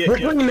Mario Kart. We're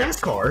playing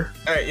NASCAR.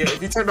 Alright, yeah,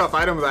 if you turned off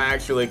items, I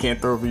actually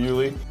can't throw for you,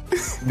 Lee.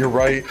 You're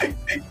right.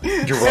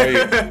 You're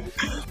right.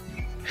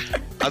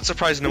 I'm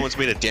surprised no one's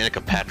made a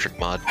Danica Patrick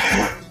mod.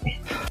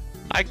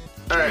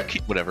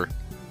 Whatever.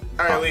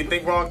 Alright, Lee,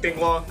 think long. Think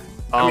long.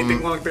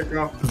 Think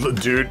long.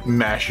 Dude,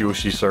 mash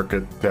Yoshi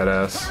Circuit,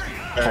 deadass.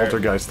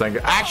 Poltergeist thing.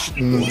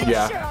 Actually,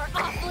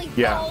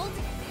 yeah.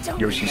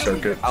 Yoshi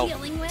Circuit.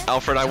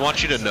 Alfred, I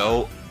want you to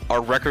know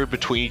our record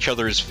between each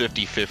other is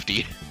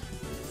 50-50.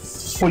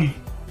 What do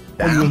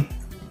you mean?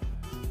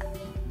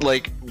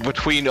 Like,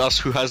 between us,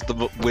 who has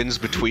the wins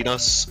between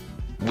us,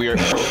 we're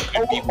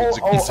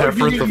except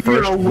for the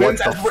first, what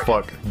the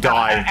fuck?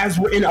 Die. As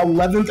we're in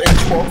 11th and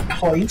 12th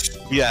place?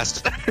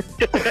 Yes.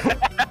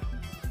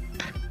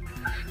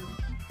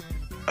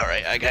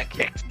 Alright, I got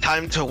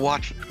time to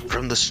watch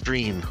from the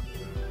stream.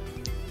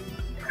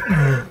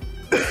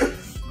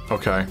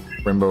 Okay,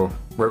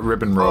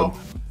 Ribbon Road.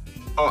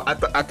 Oh, I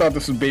thought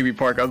this was Baby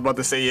Park. I was about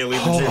to say, yeah,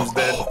 leave the dreams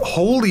dead.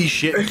 Holy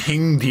shit,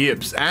 King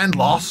Dips and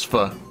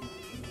Losfa.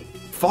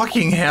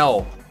 Fucking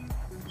hell.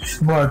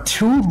 Bro,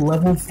 2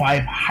 level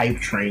 5 hype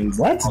trains.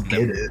 Let's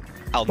get it.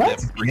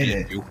 Let's get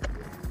it.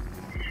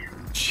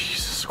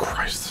 Jesus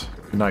Christ.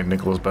 Good night,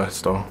 Nicholas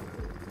Besto.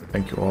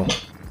 Thank you all.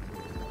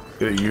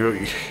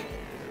 You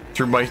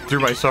through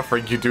my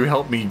suffering, you do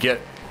help me get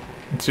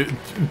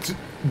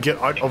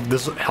out of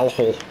this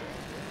hellhole.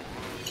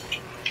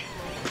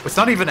 It's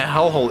not even a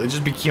hellhole, it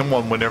just became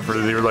one whenever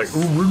they were like,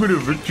 oh, we're gonna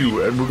evict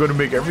you and we're gonna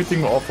make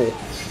everything awful.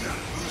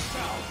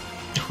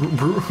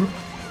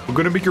 We're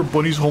gonna make your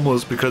bunnies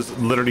homeless because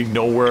literally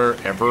nowhere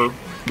ever,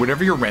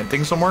 whenever you're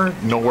renting somewhere,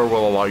 nowhere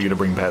will allow you to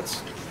bring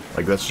pets.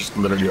 Like, that's just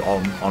literally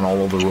on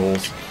all of the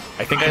rules.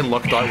 I think I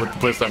lucked out with the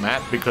place I'm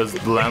at because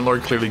the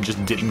landlord clearly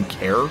just didn't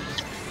care.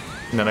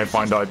 And then I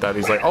find out that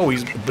he's like, oh,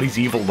 but he's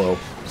evil though,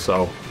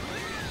 so.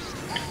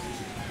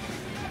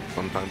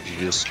 Sometimes you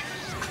just...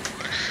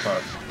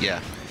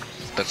 yeah,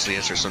 that's the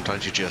answer.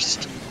 Sometimes you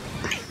just...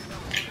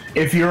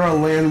 If you're a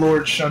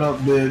landlord, shut up,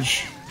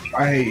 bitch.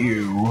 I hate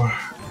you.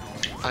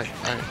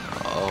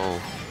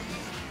 Oh.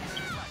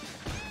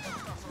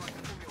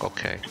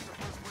 Okay.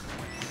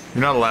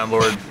 You're not a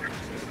landlord.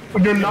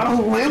 You're not a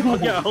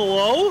landlord. Yeah,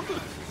 hello?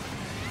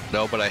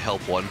 No, but I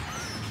help one.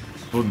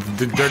 Well,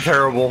 they're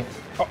terrible.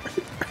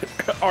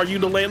 Are you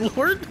the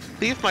landlord?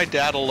 Leave my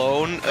dad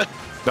alone.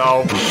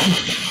 No.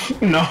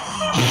 No.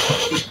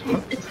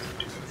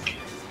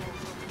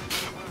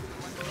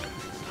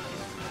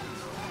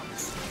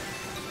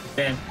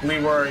 Dan, Lee,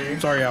 where are you?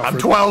 Sorry, Alfred. I'm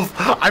 12.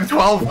 I'm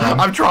 12.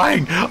 I'm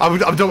trying.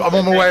 I'm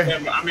on my way.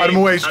 I'm on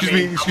my way. Excuse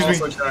me.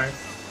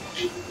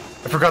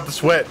 I forgot the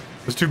sweat.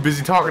 I was too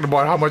busy talking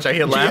about how much I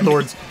hate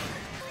landlords.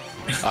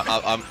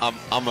 I'm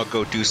gonna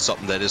go do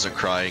something that isn't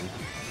crying.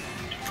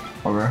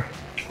 Okay.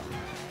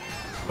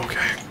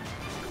 Okay.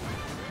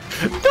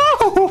 No,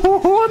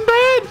 I'm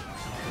bad.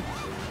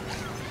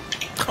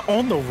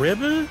 On the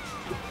ribbon?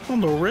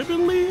 On the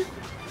ribbon, Lee?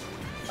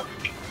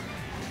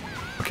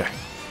 Okay.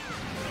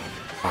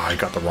 Oh, I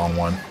got the wrong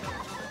one.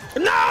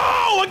 No!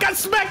 I got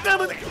smacked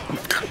out of the...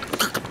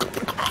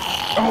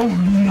 Oh,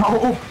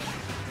 no.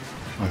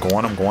 I'm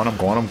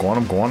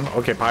going.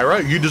 Okay,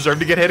 Pyra, you deserve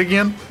to get hit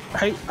again.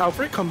 Hey,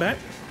 Alfred, come back.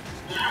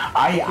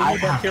 I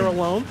back here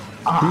alone.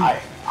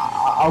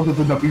 I'll get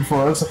the W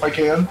for us if I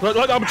can. Look,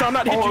 I'm trying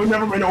not to hit you.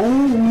 Never mind.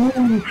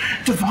 Oh,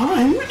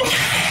 Divine.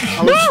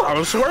 I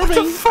was swerving.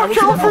 I was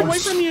swerving away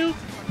from you.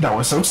 That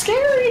was so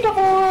scary,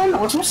 Devon.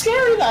 That was so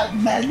scary. That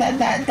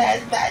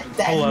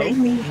Hello? made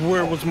me.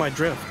 Where was my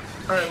drift?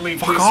 Alright, Lee,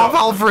 Fuck off,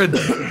 Alfred.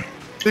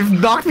 They've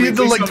knocked me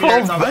into like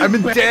 12. I'm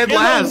in dead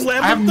last.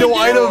 I have no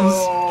items.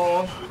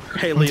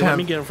 Hey, Lee, let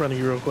me get in front of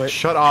you real quick.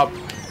 Shut up.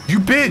 You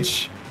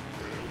bitch.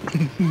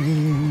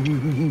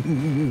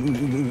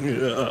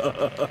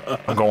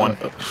 I'm going.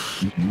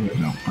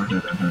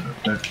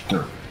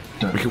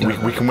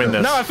 We can win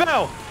this. No, I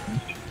fell.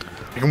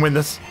 I can win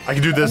this. I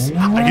can do this.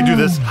 I can do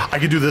this. I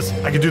can do this.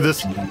 I can do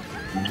this.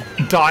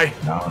 Die.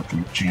 Now a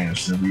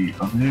chance to be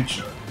a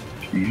bitch.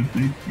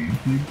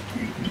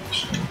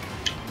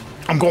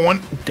 I'm going.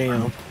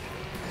 Damn.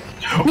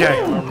 Okay.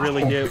 I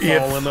really did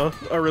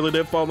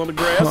fall on the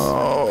grass.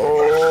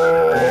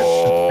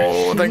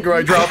 Oh, thank you.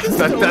 I dropped.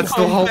 That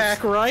still helps.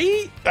 Back,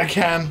 right? I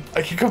can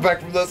come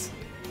back from this.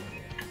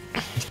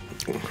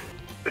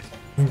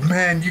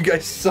 Man, you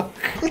guys suck.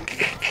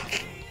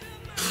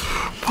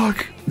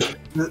 Fuck.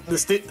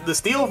 The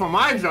steal from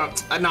my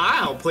dropped. No, I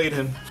outplayed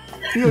him.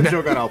 You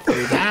Joe got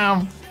outplayed.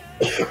 Damn.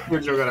 You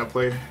Joe got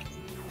outplayed.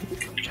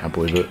 Can't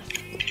believe it.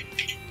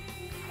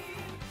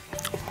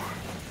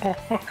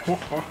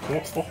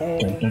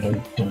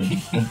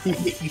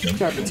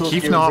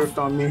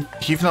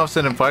 Keefnoff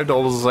sent him $5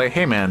 to say,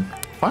 hey man,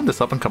 find this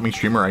up and coming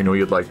streamer I know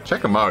you'd like.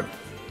 Check him out.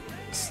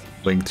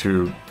 Link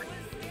to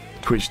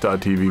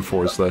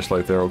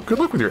twitch.tv/LightThero. Good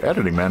luck with your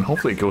editing, man.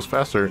 Hopefully it goes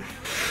faster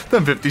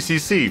than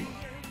 50cc.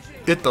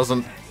 It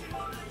doesn't.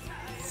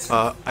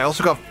 I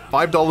also got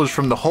 $5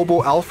 from the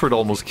hobo Alfred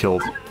almost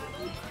killed.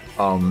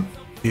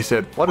 He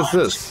said, what is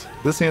this?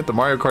 This ain't the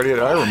Mario Kart 8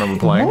 I remember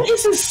playing. What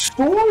is this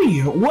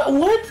story?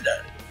 What?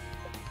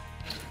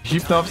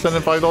 Keefnoff sent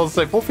in $5 to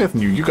say, full faith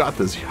in you, you got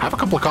this. Have a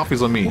couple of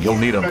coffees on me, you'll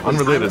need them.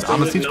 Unrelated,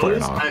 I'm a Siege player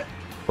now.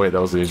 Wait,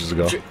 that was ages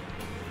ago.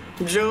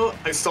 Joe,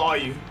 I saw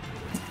you.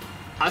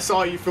 I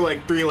saw you for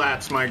like 3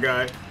 laps, my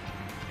guy.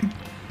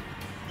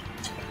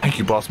 Thank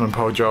you, Bossman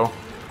Pojo.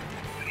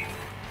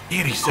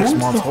 86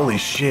 months, holy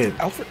shit.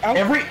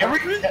 Every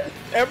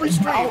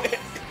stream.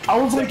 I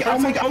was like,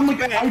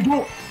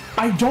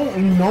 I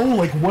don't know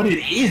like what it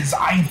is.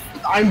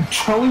 I'm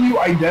telling you,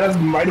 I dead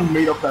might have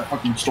made up that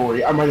fucking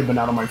story. I might have been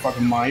out of my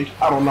fucking mind.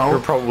 I don't know. You're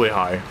probably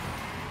high.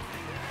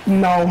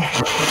 No.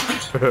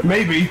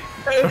 Maybe.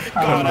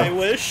 God, I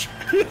wish.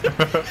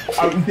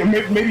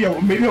 Maybe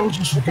I was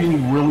just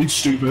being really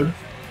stupid.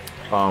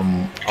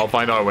 I'll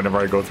find out whenever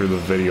I go through the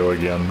video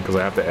again, because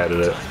I have to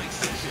edit it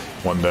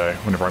one day,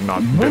 whenever I'm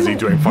not busy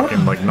doing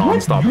fucking like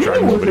non-stop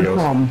Dragon Ball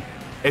videos.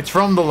 It's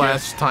from the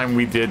last time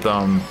we did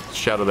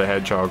Shadow the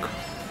Hedgehog.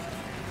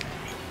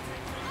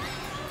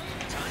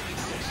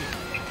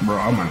 Bro,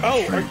 I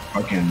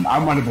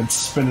might have been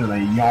spinning a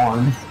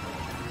yarn.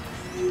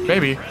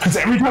 Maybe. Because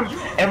every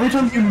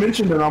time you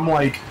mentioned it, I'm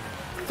like,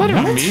 it's not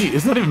even me.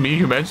 It's not even me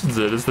who mentions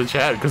it. It's the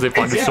chat because they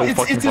find it so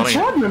fucking funny. It's a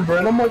chat member,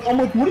 and I'm like, what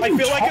are you I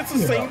feel like it's the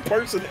talking same about?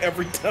 person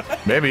every time.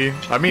 Maybe.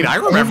 I mean, I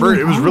remember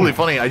it was really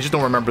funny. I just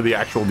don't remember the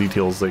actual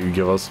details that you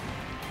give us.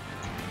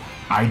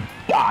 I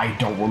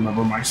don't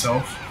remember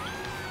myself.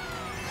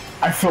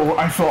 I feel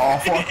awful.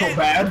 I feel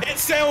bad. It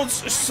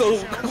sounds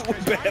so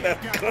bad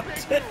out of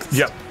context.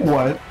 Yep.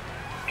 What?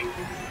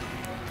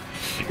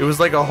 It was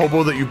like a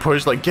hobo that you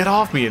pushed, like, get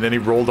off me, and then he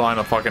rolled on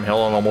a fucking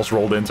hill and almost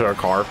rolled into a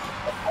car.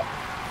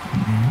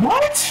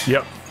 What?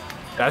 Yep.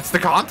 That's the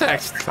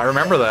context. I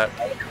remember that.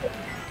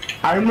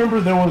 I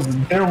remember there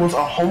was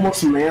a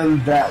homeless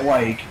man that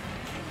like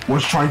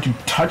was trying to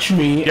touch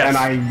me, and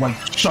I like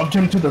shoved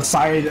him to the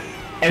side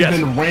and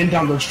then ran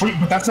down the street.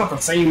 But that's not the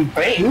same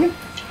thing.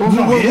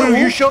 Well,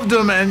 you shoved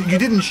him, and you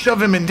didn't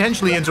shove him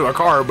intentionally into a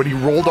car, but he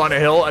rolled on a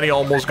hill and he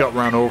almost got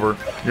run over.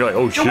 You're like,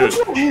 oh shit. There was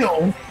no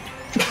hill.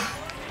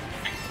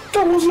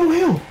 There was no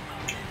hill.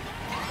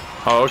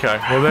 Oh, okay.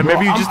 Well, then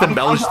maybe you just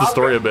embellished the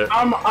story a bit.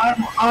 I'm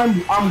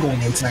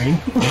going insane.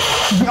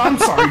 I'm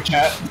sorry,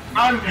 chat.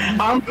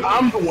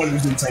 I'm the one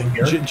who's insane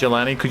here.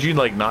 Jelani, could you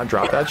like not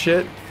drop that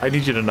shit? I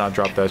need you to not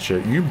drop that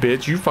shit. You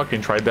bitch, you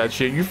fucking tried that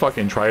shit. You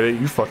fucking tried it.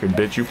 You fucking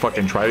bitch, you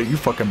fucking tried it. You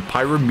fucking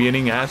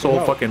pyramiding asshole,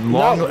 No, fucking no,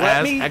 long let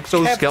ass me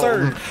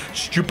exoskeleton, capture.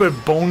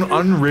 stupid bone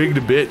unrigged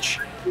bitch.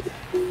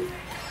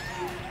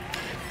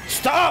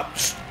 Stop!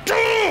 Stop!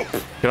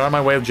 Get out of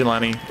my way,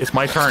 Jelani. It's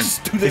my turn.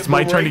 It's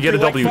my turn to get a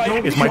W.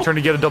 It's my turn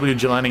to get a W,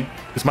 Jelani.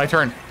 It's my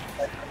turn.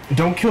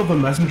 Don't kill the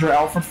messenger,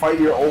 Alfred. Fight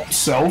your old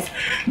self.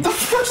 The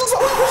first is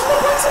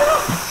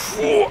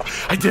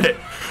I did it.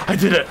 I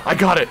did it. I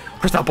got it.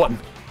 Press that button.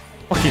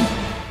 Fucking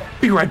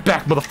be right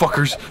back,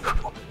 motherfuckers.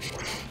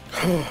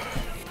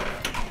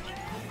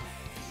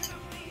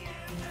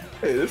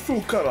 Hey, this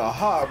food kind of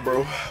hot,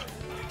 bro.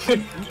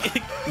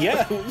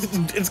 Yeah,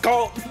 it's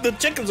called the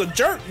chicken's a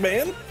jerk,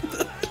 man.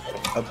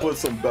 I put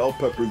some bell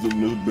peppers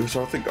in this bitch.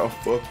 I think I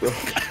fucked up.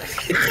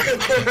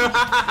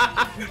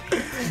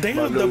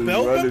 Damn, the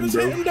bell peppers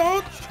hitting,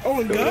 dog. Oh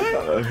my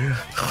god.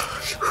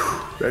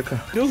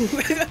 Dude,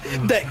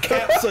 that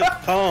cat's a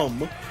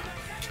hum.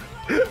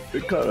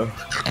 It kind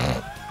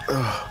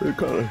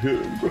of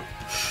hit, bro.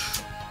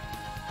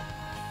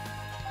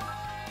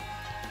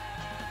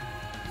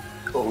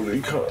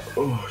 Holy cow!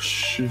 Oh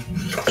shit!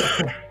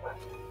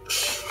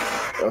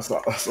 That's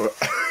not.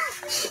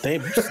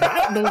 Damn, you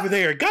snotting over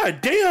there.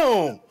 God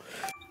damn!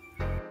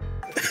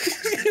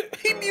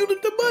 He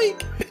muted the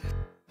mic.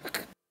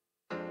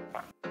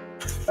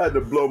 I had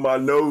to blow my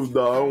nose,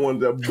 dog. I don't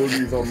want that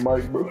boogies on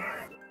mic, bro.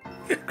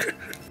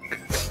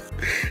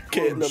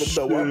 Can't let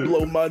them know I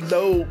blow my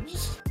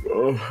nose.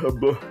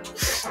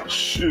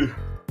 Shit.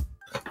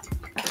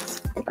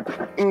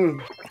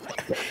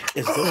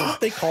 Is this what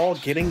they call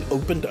getting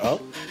opened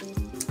up?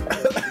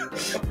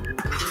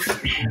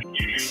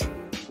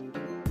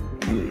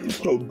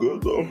 It's so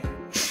good though.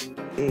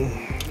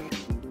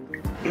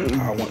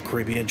 I want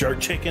Caribbean jerk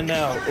chicken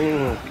now.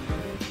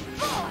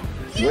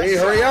 Lee,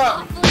 hurry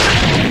up!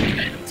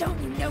 Don't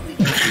you know we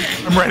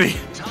I'm ready.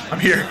 I'm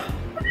here.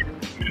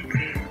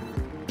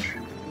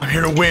 I'm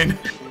here to win.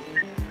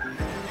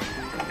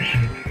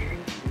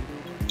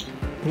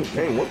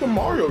 Hey, what the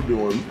Mario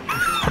doing?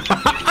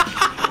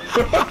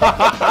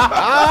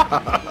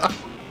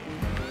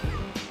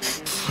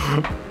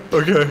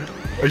 Okay,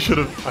 I should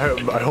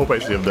have. I hope I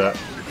saved that.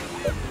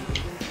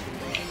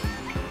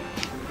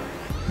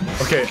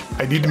 Okay,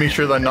 I need to make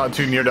sure that I'm not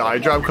too near to eye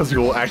drop because he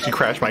will actually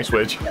crash my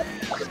Switch.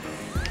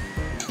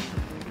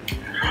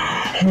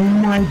 Oh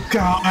my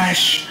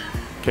gosh!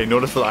 Okay,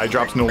 notice that eye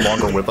drop's no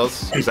longer with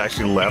us. He's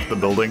actually left the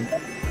building.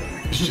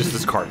 It's just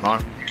his cart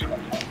now.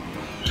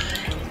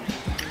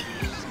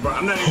 Bro,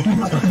 I'm not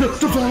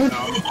Stefan!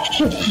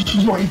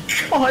 Oh my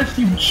gosh,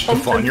 you jumped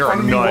Stefan, in you're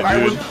front a of me nut, while I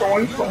dude. was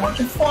throwing so much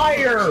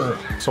fire!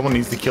 Someone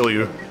needs to kill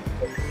you.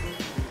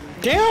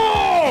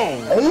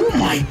 Damn! Oh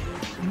my...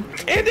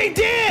 And they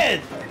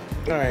did!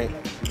 Alright.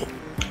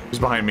 He's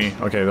behind me.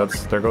 Okay,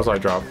 there goes eye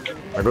drop.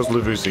 There goes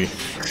Luvusi.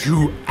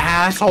 You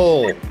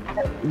asshole!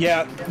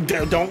 Yeah,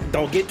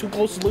 don't get too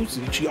close to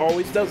Lucy. She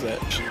always does that.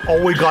 Oh,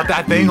 we got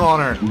that thing on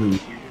her.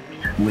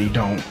 Lee,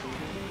 don't.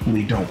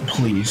 Lee, don't,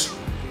 please.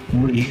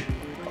 Lee.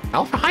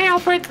 Alfred, hi,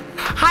 Alfred.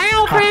 Hi,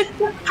 Alfred.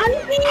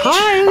 Hi.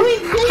 Hi.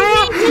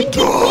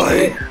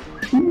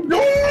 No!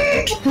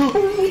 Oh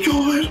my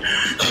god!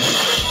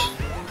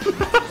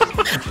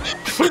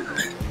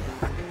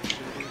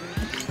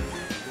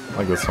 I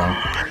like this song.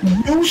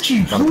 Yoshi,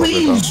 Not appropriate,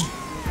 please!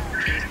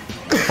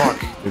 though. Fuck,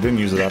 they didn't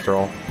use it after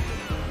all.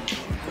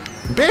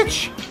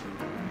 Bitch!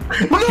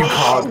 Fuck you,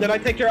 Cog. Did I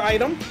take your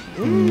item?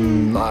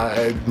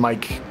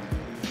 Mike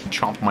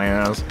chomped my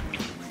ass.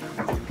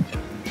 Let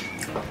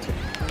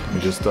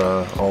me just,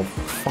 oh,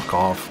 fuck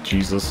off,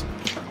 Jesus.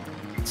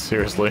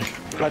 Seriously.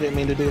 I didn't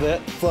mean to do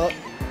that. Fuck.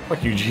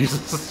 Fuck you,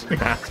 Jesus, you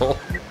asshole.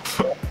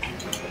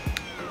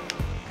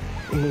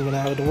 Moving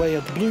out of the way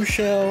of the blue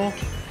shell.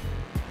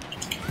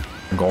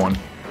 I'm going.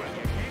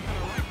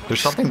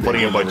 There's something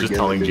bloody about just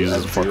telling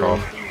Jesus to fuck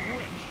off.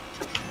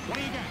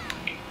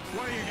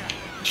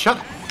 Shut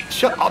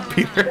up,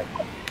 Peter.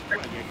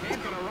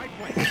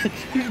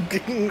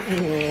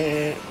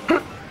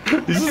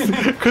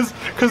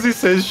 Because he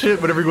says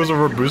shit whenever he goes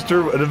over a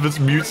booster, and if it's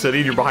Mute City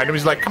and you're behind him,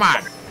 he's like, come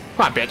on,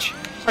 bitch,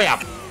 hurry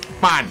up,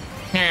 come on,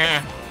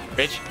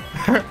 bitch,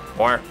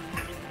 or,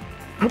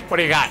 what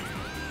do you got,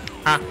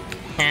 huh,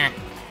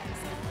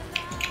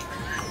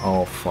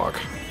 oh,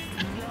 fuck.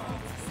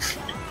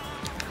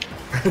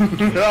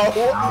 No!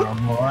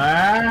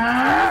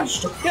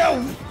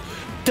 Yo!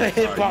 The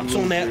hitbox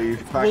on that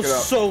was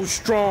so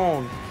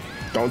strong.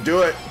 Don't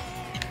do it.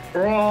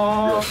 You're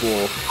a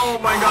fool. Oh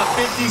my god,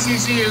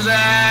 50cc his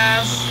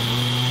ass!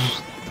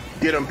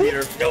 Get him,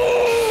 Peter.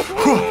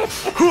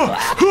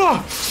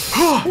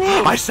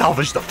 I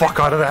salvaged the fuck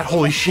out of that,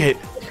 holy shit.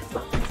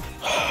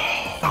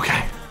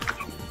 Okay.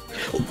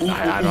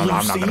 I don't know,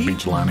 I'm not gonna beat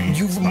Jelani.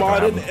 You've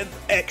modded an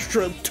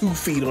extra 2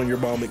 feet on your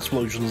bomb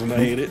explosions and I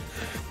hate it.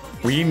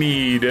 We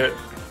need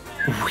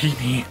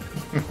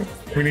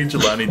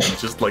Jelani to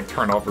just like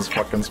turn off his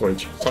fucking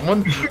Switch.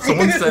 Someone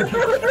said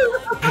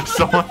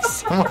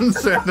someone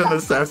sent an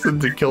assassin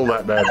to kill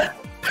that man.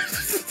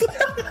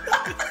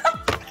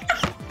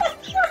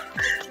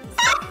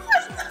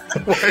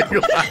 Why are you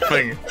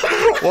laughing?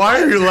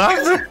 Why are you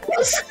laughing?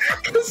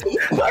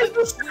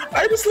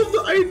 I just love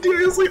the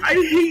idea. It's like, I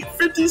hate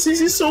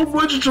 50cc so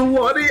much,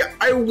 Jelani.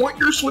 I want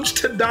your Switch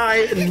to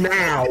die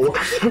now.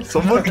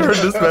 Someone turned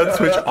this man's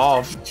Switch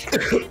off.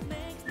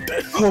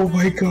 Oh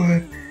my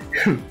god.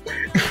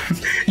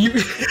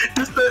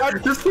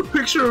 This the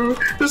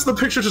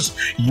picture. Just,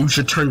 you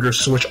should turn your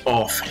Switch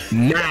off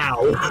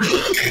now.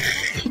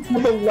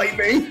 With the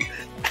lightning.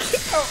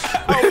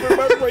 Over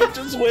my brain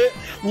just went,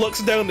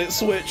 looks down at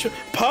Switch,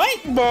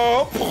 pipe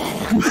bomb.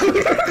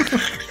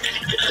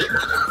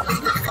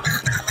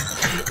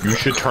 You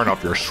should turn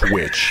off your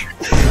Switch.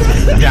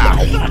 Now.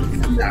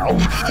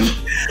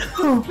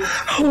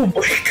 Oh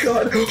my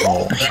god.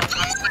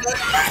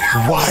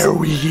 Why are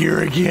we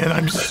here again?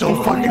 I'm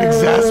so fucking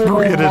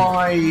exasperated.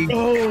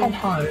 Oh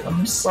my god,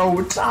 I'm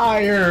so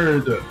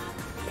tired.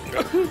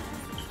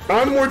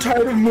 I'm more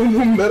tired of Moon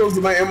Moon Medals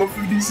than I am of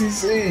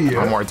 50cc.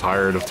 I'm more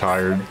tired of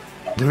tired.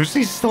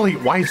 Lucy's still here.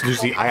 Why is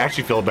Lucy? I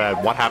actually feel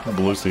bad. What happened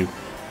to Lucy?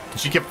 Did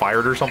she get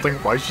fired or something?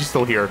 Why is she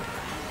still here?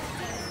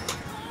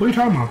 What are you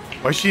talking about?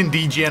 Why is she in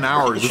DGN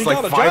hours? It's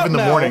like 5 in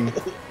the morning.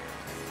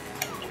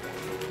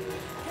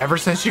 Ever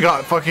since she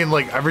got fucking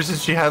like, ever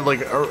since she had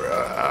like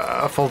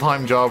a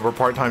full-time job or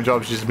part-time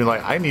job, she's been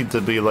like, I need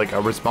to be like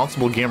a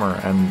responsible gamer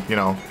and, you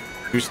know,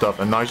 do stuff.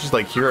 And now she's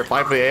like, here at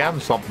 5 a.m.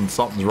 something's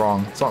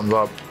wrong. Something's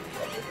up.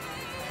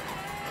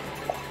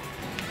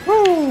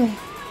 Woo!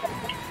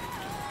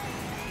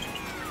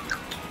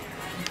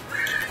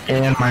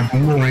 and my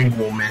boomerang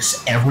will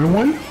miss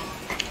everyone.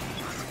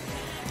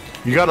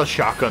 You gotta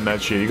shotgun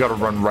that shit. You gotta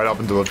run right up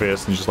into the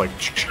face and just like.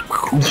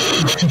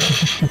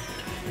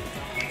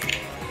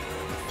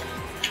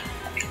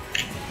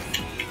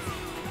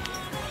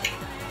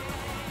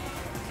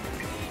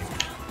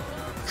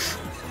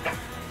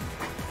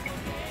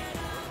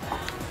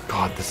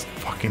 God, this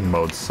fucking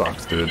mode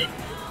sucks, dude.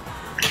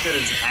 Shit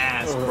is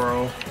ass,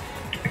 bro.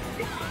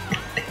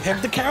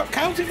 Have the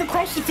cows even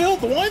crossed the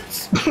field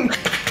once?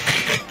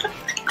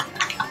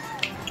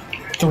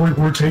 So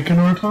we're taking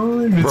our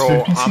time. It's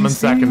Bro, 50 I'm in cc.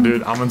 second,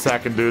 dude. I'm in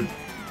second, dude.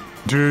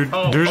 Dude,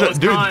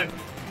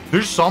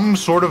 there's some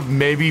sort of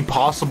maybe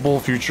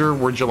possible future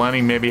where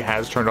Jelani maybe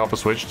has turned off a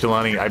switch.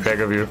 Jelani, I beg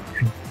of you.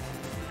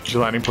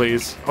 Jelani,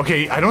 please.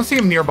 Okay, I don't see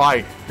him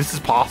nearby. This is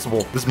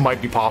possible. This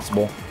might be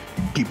possible.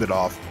 Keep it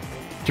off.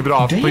 Keep it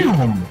off, Damn. please.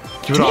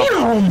 Keep it off.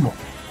 Damn.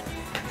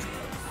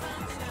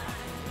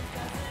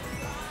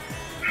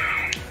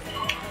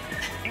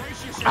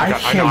 I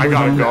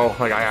gotta go.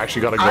 Like, I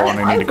actually gotta go, and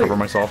I need to cover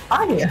myself.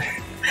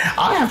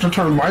 I have to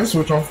turn my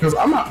switch off because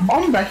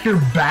I'm back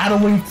here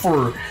battling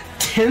for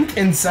 10th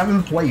and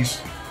 7th place.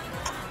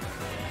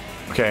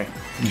 Okay,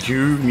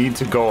 you need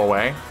to go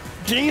away.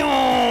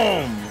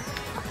 Damn!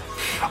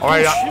 All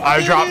right,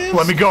 I dropped.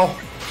 Let me go.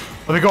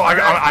 Let me go.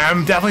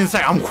 I'm definitely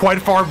inside. I'm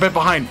quite far a bit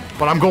behind,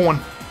 but I'm going.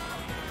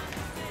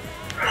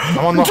 I'm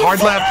on the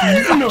hard lap.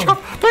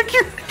 Thank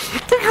you.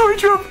 Thank you, I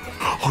jumped.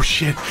 Oh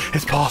shit,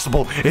 it's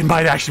possible. It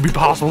might actually be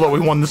possible that we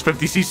won this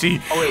 50cc.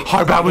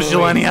 How bad was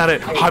Jelani at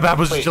it? How bad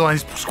was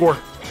Jelani's score?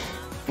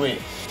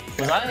 Wait,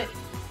 was I?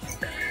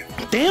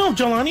 Damn,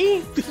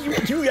 Jelani!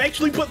 You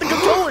actually put the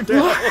controller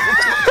down!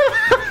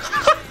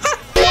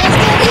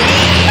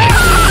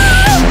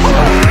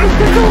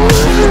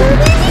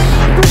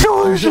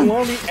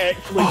 Jelani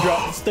actually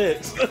dropped the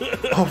sticks.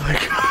 Oh my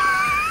god.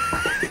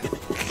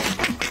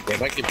 Yeah,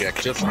 that could be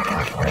active.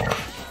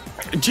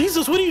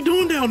 Jesus, what are you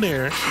doing down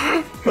there?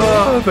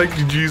 Oh, thank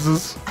you,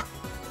 Jesus.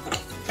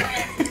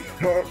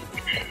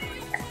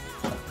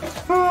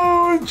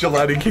 Oh,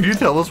 Jelani, can you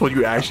tell us what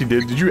you actually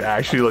did? Did you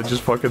actually like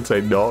just fucking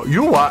say no?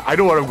 You know what? I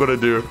know what I'm gonna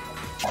do.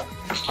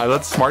 I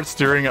let smart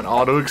steering and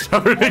auto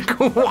accelerate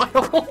go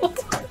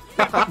wild.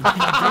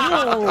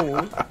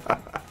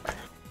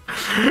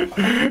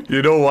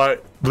 You know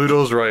what?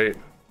 Bluto's right.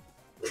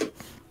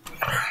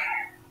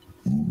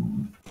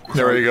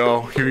 There you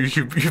go. You've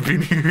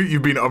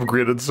been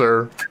upgraded,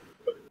 sir.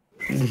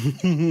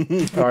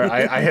 All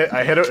right,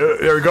 I hit it.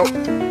 There we go.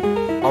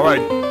 All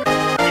right.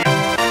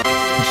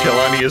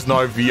 Jelani is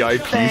now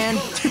VIP.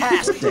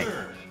 Fantastic.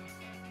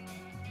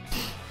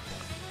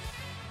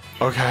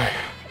 Okay.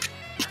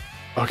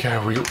 Okay.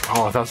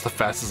 Oh, that's the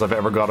fastest I've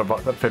ever got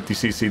about that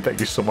 50cc. Thank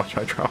you so much,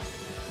 Hydro.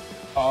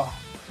 Oh,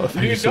 thank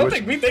you dude, so don't much.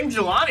 think we thank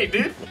Jelani,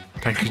 dude.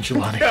 Thank you,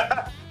 Jelani.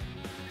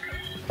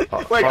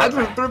 Like, I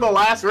just threw the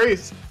last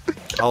race.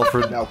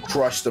 Alfred. Now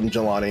crush them,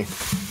 Jelani.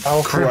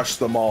 Alfred. Crush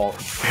them all.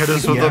 Hit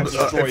us with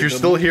if you're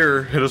still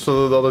here, hit us with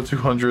another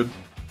 200.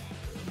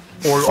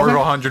 Or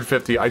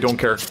 150. I don't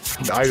care.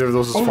 Either of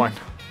those is fine.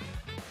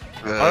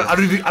 I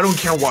don't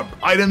care what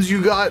items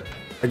you got.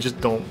 I just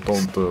don't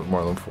do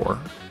more than 4.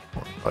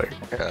 Like,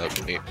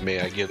 may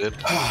I get it?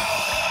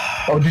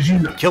 Oh, did you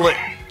kill it?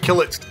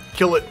 Kill it!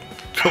 Kill it!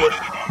 Kill it!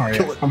 Right,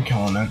 kill it! I'm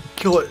killing it.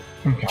 Kill it!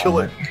 Kill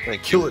it!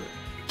 Kill it!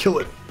 Kill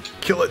it!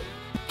 Kill it!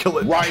 Kill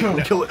it! Right now.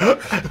 Kill it!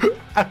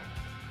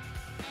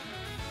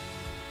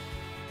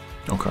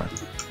 Okay.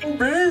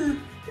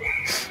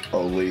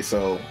 Oh, Lee,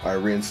 so I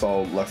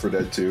reinstalled Left 4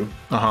 Dead 2.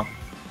 Uh-huh.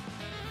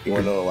 You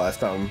wanna know the last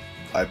time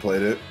I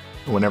played it?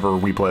 Whenever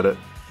we played it.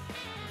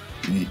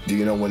 Do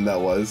you know when that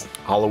was?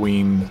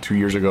 Halloween 2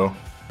 years ago.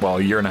 Well,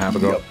 a year and a half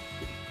ago.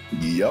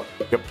 Yep.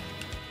 Yep.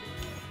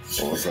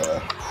 It was it's a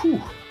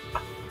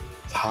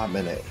hot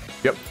minute.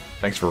 Yep.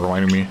 Thanks for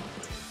reminding me.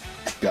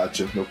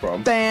 Gotcha, no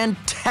problem.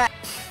 Fantastic.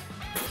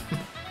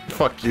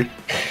 Fuck you.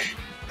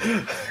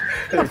 Hey,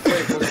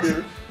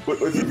 Frank, what's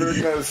your favorite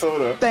kind of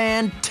soda?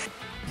 Fantastic.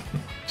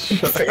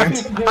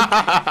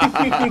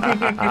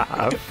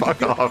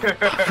 Fuck off.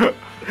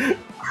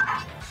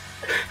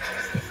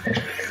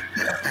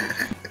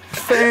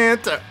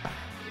 Fanta.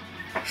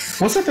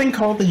 What's the thing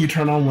called that you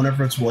turn on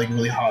whenever it's like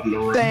really hot in the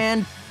room?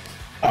 Fan.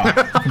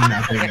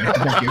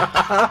 Thank you.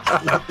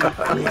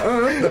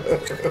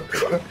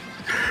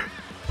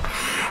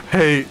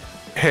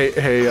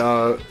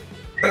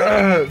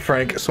 Hey,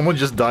 Frank, someone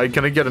just died.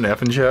 Can I get an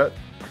F in chat?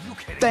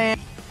 Fan.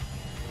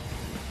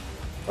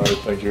 Alright,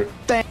 thank you.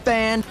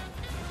 Fan.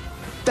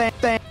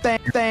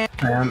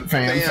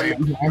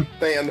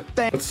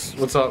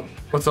 What's up?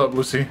 What's up,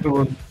 Lucy?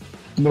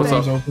 What's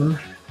up?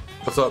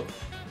 What's up?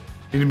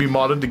 You need to be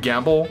modded to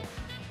gamble?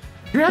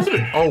 You have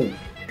to.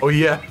 Oh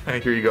yeah.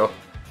 Here you go.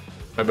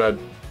 My bad.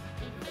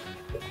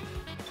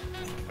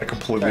 I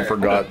completely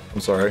forgot. I'm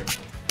sorry.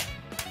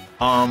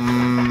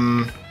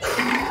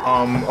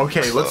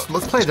 Okay, let's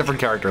play a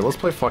different character. Let's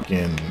play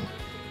fucking.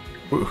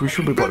 Who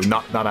should we play?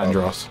 Not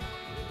Andros.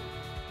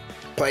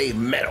 Play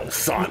Metal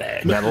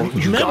Sonic. Metal.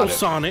 You Metal got it.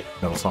 Sonic.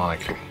 Metal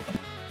Sonic.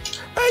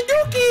 I do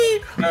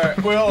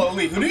Alright, well,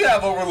 Lee, who do you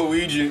have over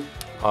Luigi?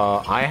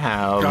 I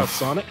have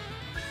Sonic.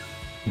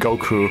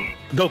 Goku.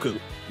 Goku.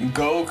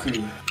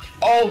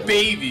 Oh,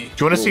 baby. Do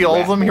you want to see all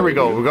of them? Here we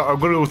go. I'm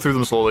going to go through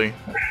them slowly.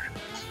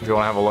 If you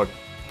want to have a look.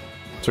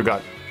 So we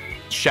got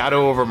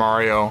Shadow over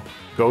Mario,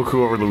 Goku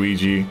over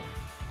Luigi,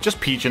 just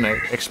Peach in an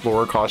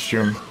Explorer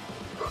costume,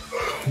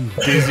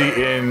 Dizzy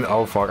in...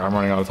 Oh fuck, I'm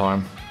running out of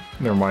time.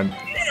 Never mind.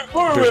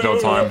 There's no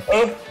time.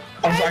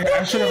 I'm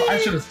sorry, I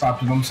should have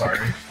stopped him. I'm sorry.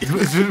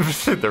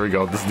 There we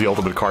go. This is the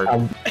ultimate cart.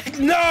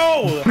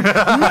 No!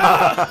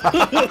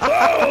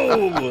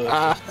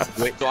 No!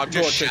 Wait, so I'm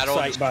just Shadow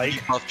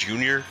Puff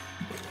Jr.?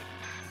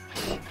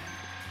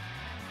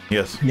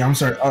 Yes. Yeah, I'm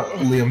sorry.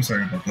 Lee, I'm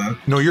sorry about that.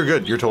 No, you're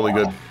good. You're totally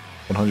good.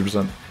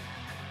 100%.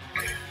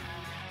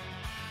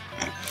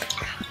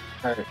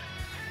 Alright.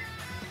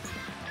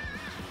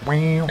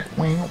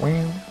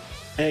 Wow.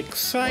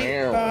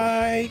 Excite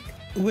bike.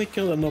 We're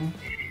killing them.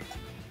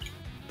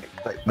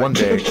 One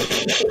day.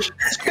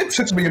 It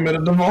took me a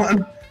minute,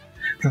 Devon.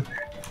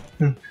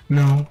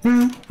 No.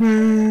 We're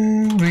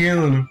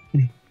killing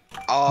them.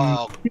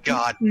 Oh,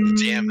 god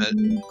damn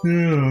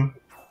it.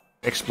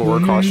 Explorer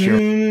costume.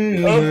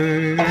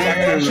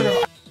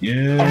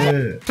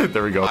 Yeah.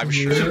 There we go. I'm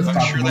sure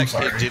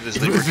that kid did as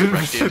they were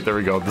directed. There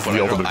we go. This is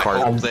the ultimate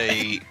cart.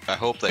 I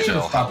hope they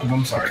know.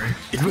 I'm sorry.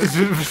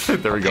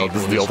 There we go.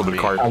 This is the ultimate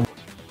cart.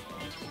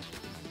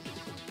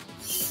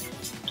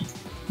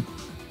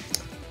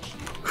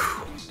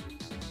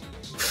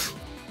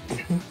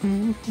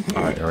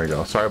 Alright, there we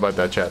go. Sorry about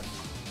that, chat.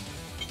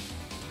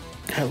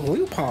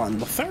 Lupin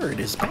the Third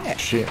is back.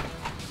 Shit.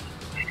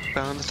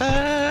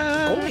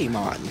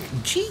 Goemon,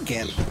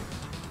 Jigen,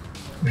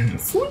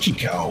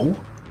 Fujiko,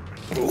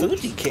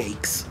 Fuji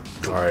Cakes.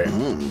 Alright.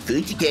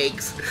 Fuji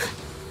Cakes.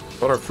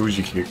 What are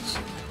Fuji cakes?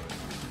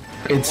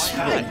 It's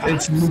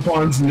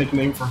Lupin's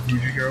nickname for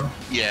Fujiko.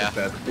 Yeah.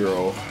 That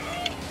girl.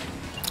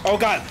 Oh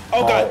god!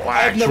 Oh god!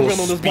 I've never been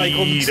on this bike.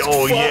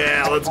 Oh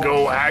yeah, let's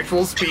go!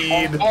 Actual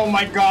speed. Oh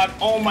my god!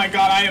 Oh my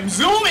god! I am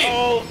zooming!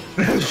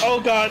 Oh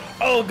god!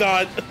 Oh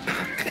god!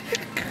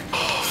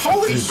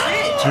 Holy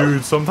shit!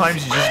 Dude,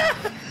 sometimes you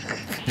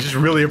just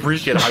really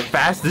appreciate how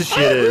fast this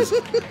shit is.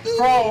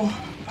 Bro,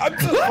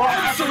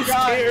 I'm so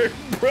scared,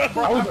 bro.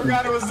 I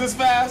forgot it was this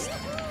fast.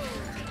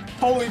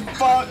 Holy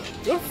fuck!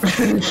 I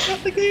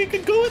think you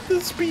can go at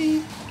this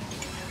speed.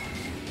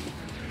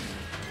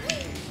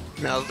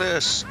 Now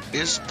this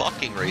is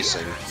fucking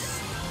racing.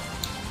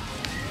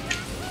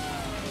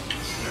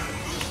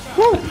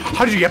 Woo!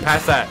 How did you get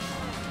past that?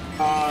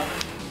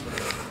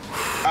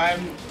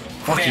 I'm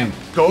fucking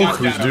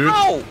Goku's, dude.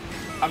 No!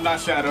 I'm not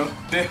Shadow.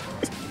 Damn.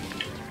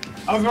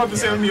 I was about to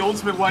say I'm the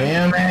ultimate white.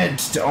 Damn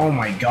it! Oh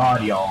my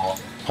god, y'all.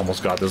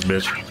 Almost got this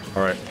bitch.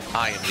 Alright.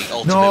 I am the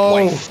ultimate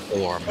white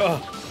form.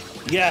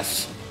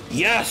 Yes!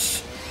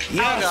 Yes! Yes!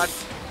 Oh god!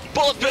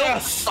 Bullet bill!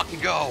 Yes.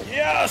 Fucking go!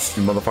 Yes!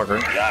 You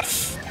motherfucker.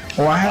 Yes!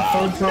 Oh, I have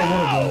third throw.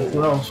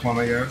 What else, one,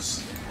 I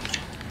guess?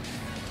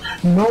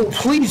 No,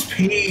 please,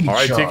 Peach.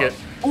 Alright, take it.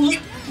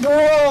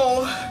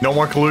 Bro! No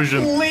more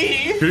collusion.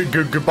 Lee!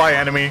 Goodbye,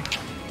 enemy.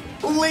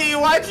 Lee,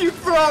 why'd you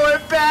throw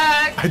it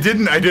back? I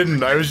didn't.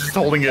 I was just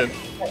holding it.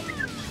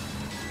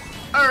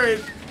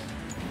 Alright.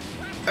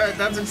 Alright,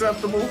 that's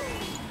acceptable.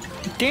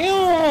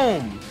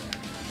 Damn!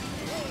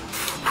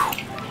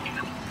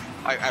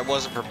 I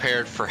wasn't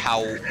prepared for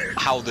how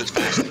this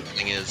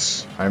thing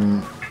is.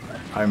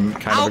 I'm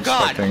kind of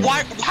expecting.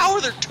 God! How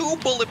are there 2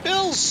 bullet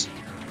bills?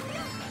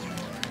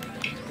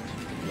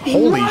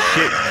 Holy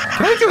shit!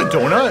 Can I do a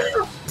donut?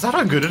 Is that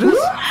how good it is?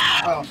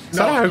 Oh, Is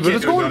that how good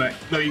it's going?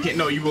 No, you can't.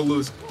 No, you will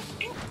lose.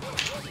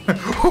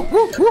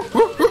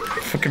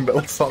 Fucking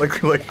Metal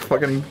Sonic, like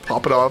fucking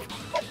pop it off.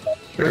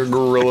 Like a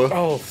gorilla.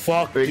 Oh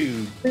fuck,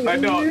 dude! I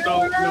don't.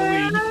 No,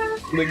 Lee.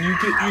 Like you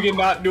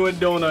cannot do a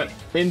donut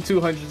in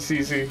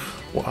 200cc.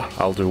 Well,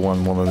 I'll do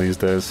one of these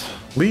days.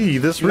 Lee,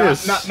 this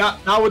race.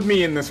 Not with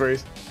me in this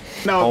race.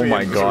 No. Oh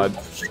my god.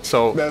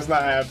 So that's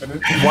not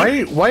happening.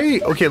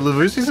 Why? Okay,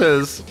 Lavusi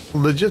says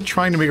legit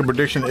trying to make a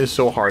prediction is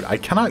so hard. I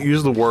cannot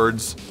use the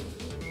words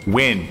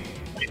win,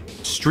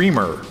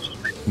 streamer,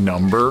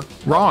 number,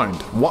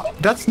 round. What?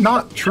 That's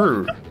not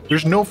true.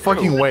 There's no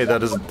fucking way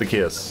that is the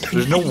case.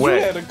 There's no way.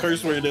 You had a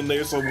curse word in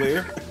there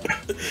somewhere.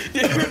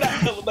 You're not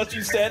telling that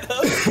you said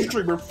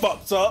streamer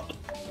fucks up.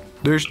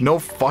 There's no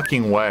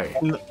fucking way.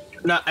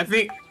 No, I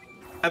think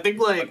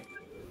like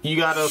you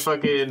gotta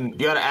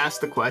ask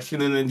the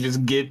question and then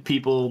just give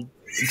people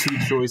 2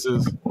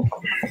 choices.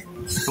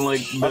 And,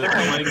 like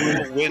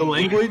the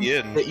language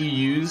that you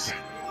use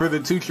for the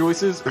 2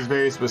 choices is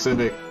very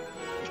specific.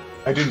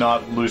 I do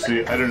not,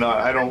 Lucy. I do not.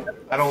 I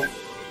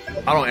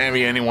don't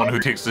envy anyone who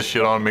takes this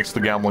shit on and makes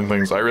the gambling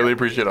things. I really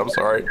appreciate it. I'm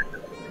sorry.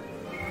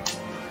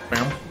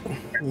 Bam.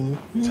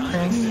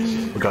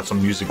 We got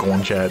some music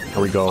going, chat.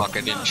 Here we go. Fuck,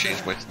 I didn't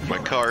change my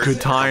card.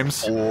 Good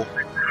times.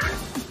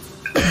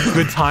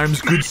 Good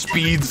times, good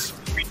speeds,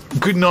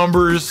 good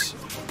numbers,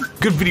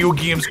 good video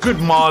games, good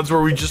mods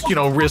where we just,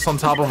 race on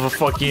top of a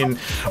fucking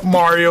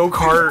Mario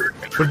Kart,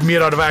 but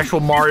made out of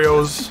actual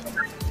Marios.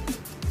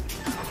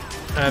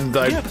 And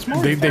they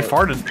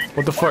farted.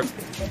 What the fuck?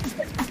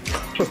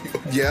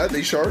 Yeah,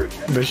 they sharded.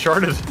 They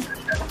sharded.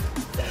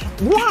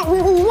 Wow!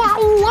 Wow!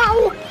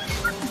 Wow!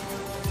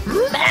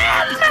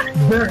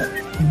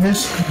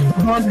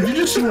 Devon, did you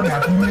just see what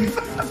happened to me?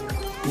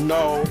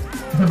 No.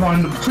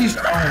 Devon, please.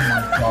 Oh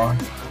my god.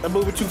 I'm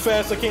moving too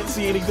fast. I can't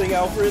see anything,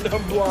 Alfred.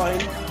 I'm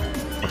blind.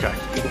 Okay,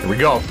 here we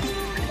go.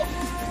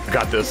 I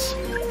got this.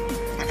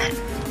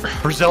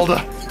 For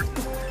Zelda.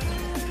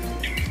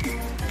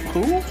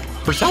 Who?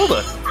 For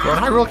Zelda. We're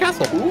on Hyrule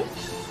Castle. Who?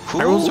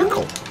 Hyrule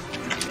Circle.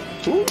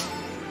 Who?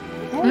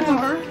 I don't know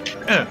her.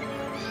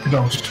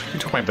 Ghost. You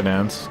took my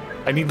bananas.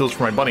 I need those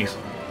for my bunnies.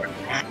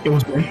 It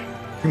was me.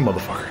 You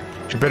motherfucker.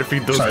 You better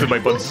feed those to my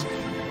bunnies.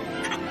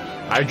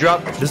 I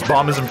dropped. This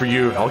bomb isn't for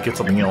you. I'll get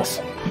something else.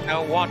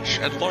 Now watch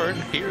and learn.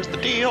 Here's the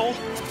deal.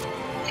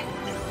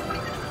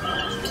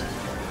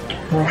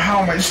 Bro, how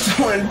am I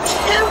still in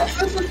 10th?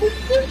 This is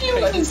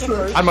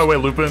ridiculous. On my way,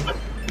 Lupin.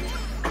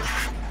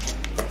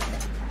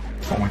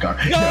 Oh my god.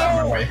 Get out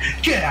of my way.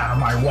 Get out of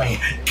my way.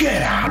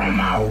 Get out of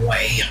my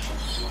way.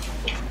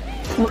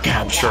 Look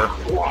out. Sure.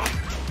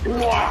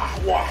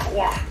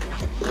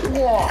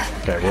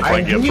 Okay, we're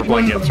playing games. We're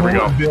playing games. Here we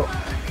go.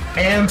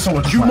 And so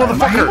much You fun.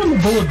 motherfucker! I hate when the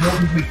bullet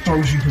bill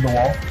throws you to the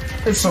wall.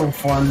 It's so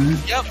fun.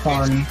 Yep.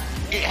 Fun.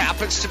 It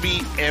happens to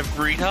me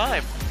every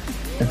time.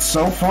 It's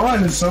so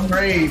fun. It's so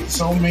great. It's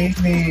so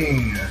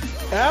amazing.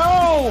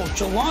 Ow!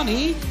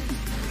 Jelani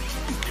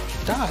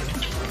died.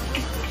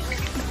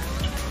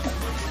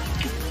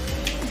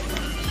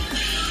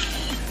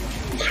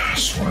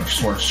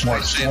 Swerve.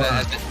 I say that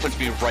as it puts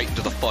me right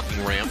into the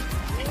fucking ramp.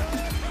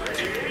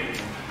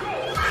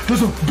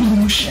 There's a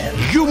blue shed.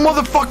 You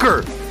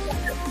motherfucker!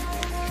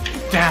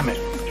 Damn it.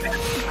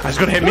 That's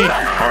gonna hit me.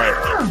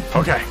 Alright.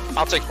 Okay.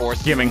 I'll take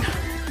fourth. Giving.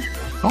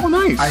 Oh,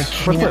 nice. I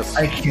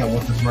can't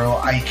with this, bro.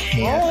 I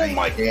can't. Oh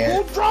my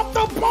god! Who dropped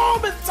a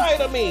bomb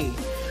inside of me?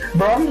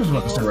 Bro, I'm just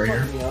about to stay right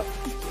here.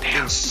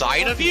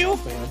 Inside of you?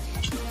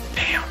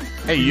 Damn.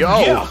 Hey, yo.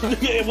 Yeah,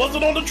 it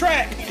wasn't on the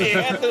track. It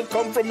had to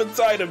come from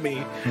inside of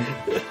me.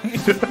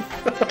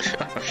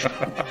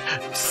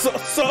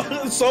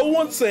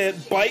 Someone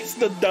said bites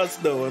the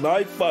dust though, and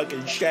I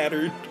fucking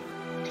shattered.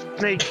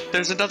 Hey,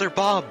 there's another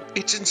bomb.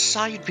 It's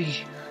inside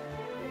me.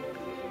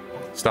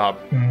 Stop.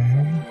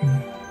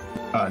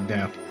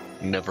 Damn.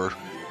 Never.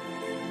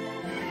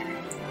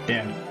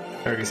 Damn.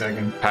 30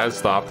 seconds. Has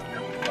stopped.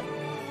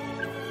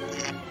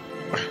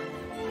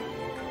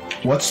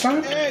 What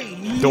stop?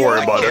 Don't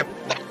worry about it.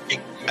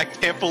 I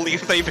can't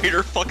believe they made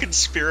her fucking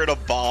spirit a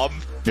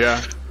bomb.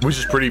 Yeah, which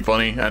is pretty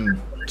funny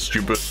and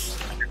stupid.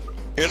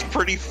 It's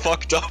pretty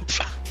fucked up.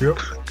 Yep.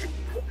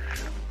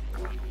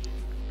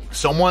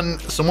 Someone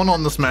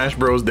on the Smash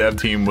Bros. Dev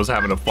team was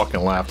having a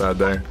fucking laugh that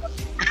day.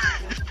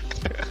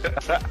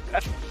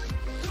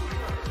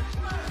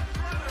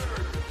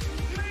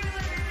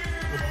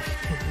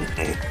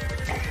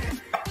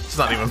 It's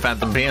not even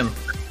Phantom Pain.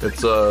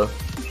 It's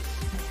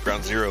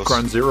Ground Zeroes.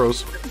 Ground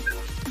Zeroes.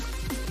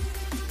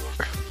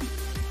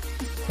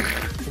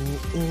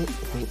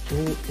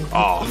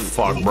 Oh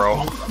fuck,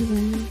 bro.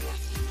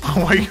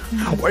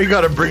 Why you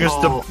gotta bring us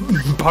to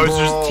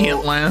Bowser's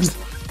Tent Land?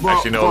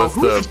 Actually, no, that's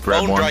the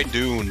red one. Dry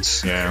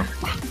Dunes. Yeah.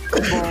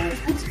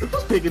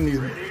 Who's picking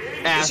these?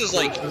 This is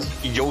like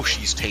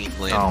Yoshi's Taint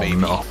Land, Oh baby.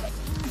 no.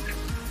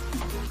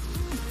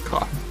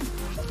 God.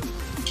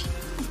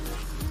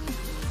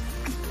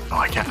 Oh,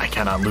 I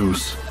cannot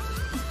lose.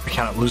 I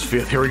cannot lose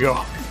fifth. Here we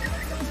go.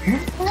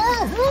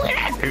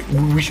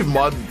 We should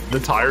mod the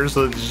tires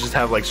so that you just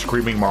have like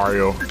screaming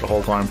Mario the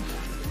whole time.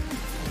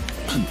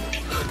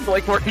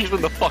 Like we're using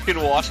the fucking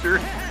washer.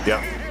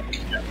 Yeah.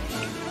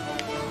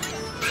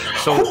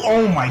 So,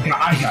 oh my god,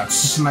 I got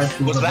sniped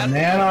with a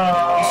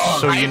banana.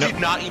 So I did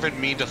not even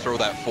mean to throw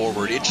that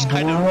forward. It just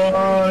kind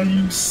of.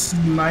 You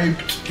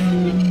sniped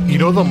me. You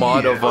know the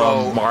mod of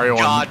Mario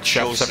God on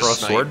chose to Sephiroth's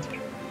sword?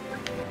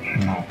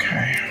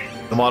 Okay.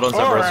 The mod on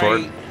Sephiroth's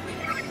Alright.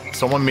 sword.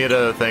 Someone made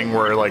a thing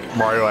where like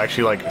Mario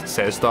actually like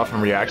says stuff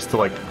and reacts to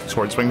like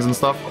sword swings and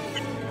stuff.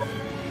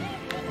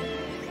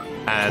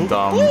 And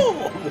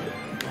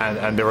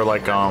and they were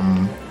like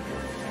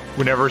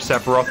whenever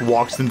Sephiroth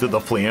walks into the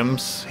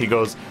flames, he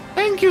goes,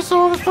 "Thank you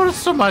so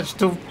much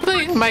to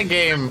playing my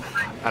game."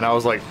 And I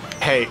was like,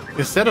 "Hey,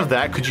 instead of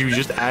that, could you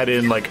just add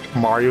in like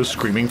Mario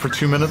screaming for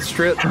 2 minutes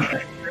straight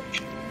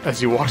as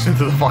he walks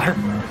into the fire?"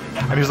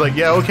 And he's like,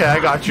 "Yeah, okay, I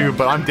got you,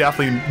 but I'm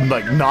definitely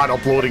like not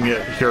uploading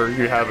it. Here,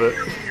 you have it."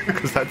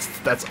 Because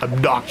that's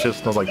obnoxious.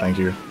 And I was like, "Thank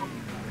you."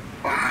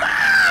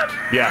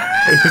 Yeah,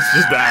 it's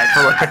just that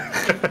for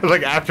like,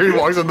 like after he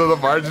walks into the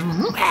fire,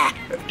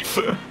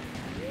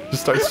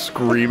 just starts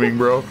screaming,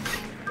 bro.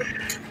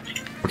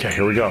 Okay,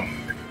 here we go.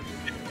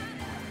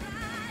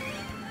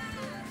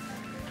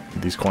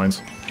 These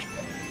coins.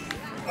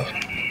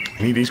 I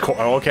need these coins.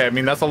 Oh, okay, I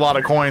mean that's a lot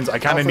of coins. I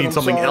kind of need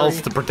something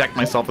else to protect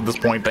myself at this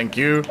point. Thank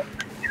you.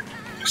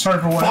 Sorry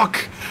for what?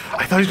 Fuck!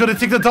 I thought he was gonna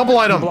take the double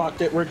item. You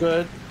blocked it. We're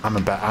good. I'm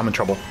in trouble. I'm in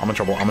trouble. I'm in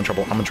trouble. I'm in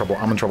trouble. I'm in trouble.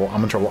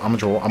 I'm in trouble. I'm in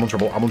trouble. I'm in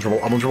trouble. I'm in trouble.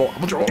 I'm in trouble.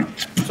 I'm in trouble.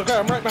 It's okay.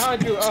 I'm right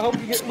behind you. I hope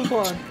you get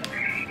Lupin.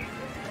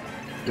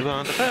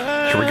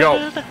 Here we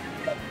go.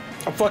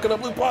 I'm fucking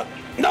up Blue Pot.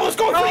 No, it's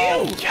going for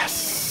you.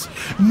 Yes.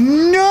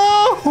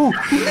 No. No.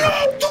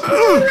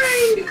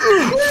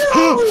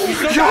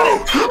 Yo,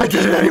 I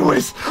did it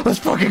anyways. Let's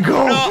fucking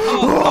go.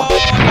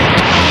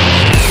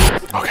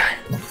 Okay.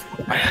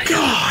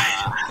 God.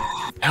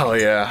 Hell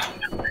yeah.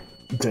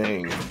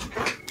 Dang.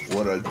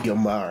 What a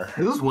Gilmar.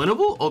 Is this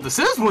winnable? Oh, this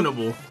is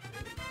winnable.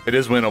 It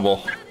is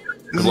winnable.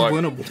 This is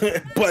winnable.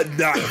 But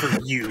not for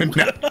you.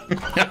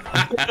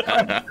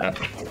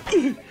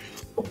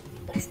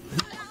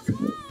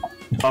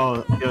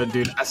 Oh, yo,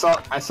 dude, I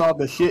saw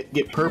the shit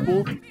get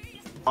purple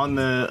on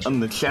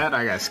the chat.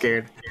 I got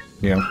scared.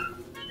 Yeah.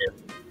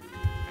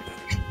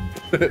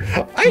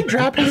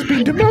 iDrop has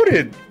been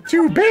demoted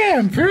to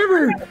ban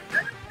forever.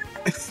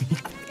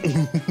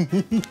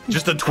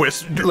 Just a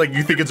twist, like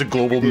you think it's a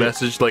global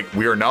message, like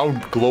we are now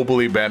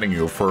globally banning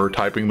you for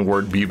typing the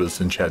word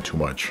Beavis in chat too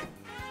much.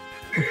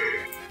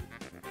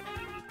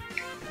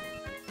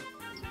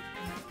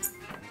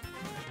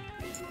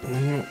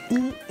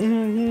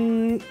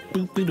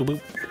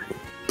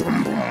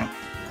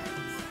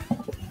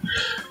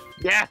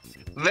 Yeah,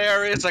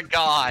 there is a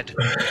god.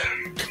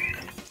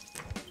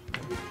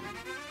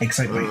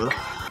 Excite Bike.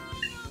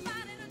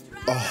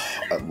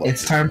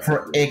 It's time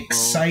for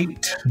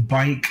Excite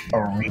Bike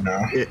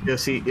Arena.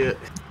 It's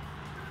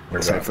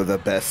time for the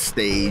best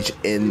stage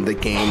in the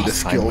game, the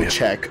skill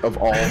check of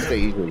all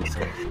stages.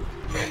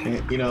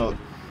 You know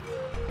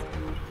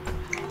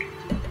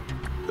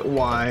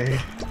why?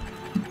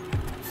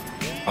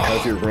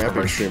 How's your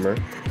ramping streamer?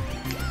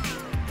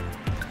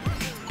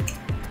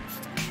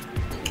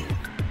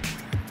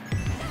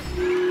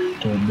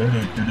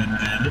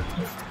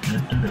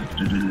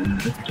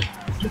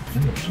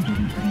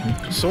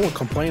 Someone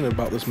complaining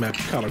about this map.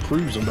 Kind of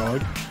cruising,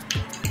 dog.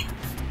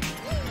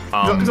 You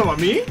talking about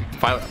me?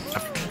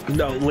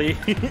 No, Lee.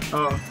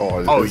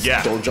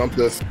 Yeah. Don't jump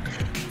this.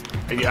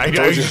 Did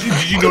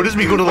you notice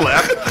me go to the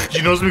left? Did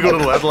you notice me go to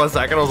the left last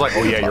second? I was like,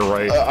 oh yeah, you're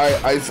right.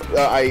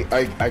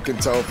 I can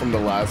tell from the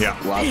last. Yeah.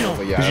 Last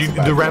one,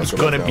 yeah, the ramp's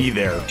gonna be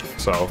there,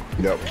 so.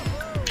 Yep.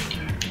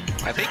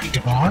 I think you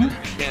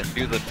can't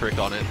do the trick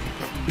on it.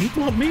 You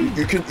want me?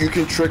 You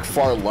can trick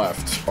far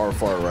left or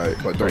far right,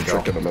 but don't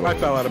trick in the middle. I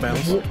fell out of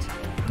bounds.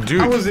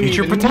 Dude, eat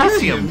your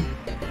potassium.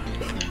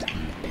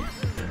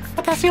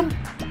 Potassium.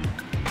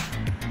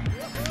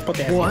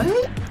 What?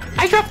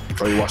 I dropped.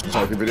 Oh, you watched the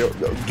talking video?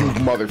 You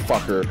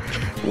motherfucker.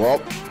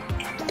 Well,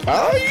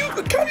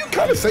 you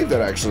kind of saved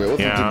that actually. It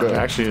wasn't too bad.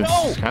 Actually,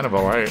 it's kind of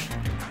alright.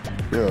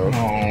 Yeah.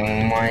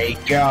 Oh my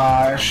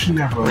gosh,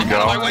 never. There we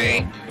go.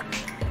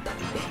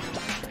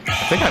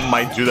 I think I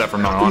might do that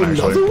from now on,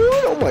 actually.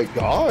 Oh my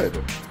god.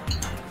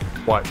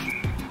 What?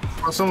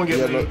 Oh, someone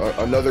get me.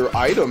 Another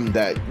item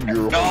that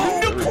you're.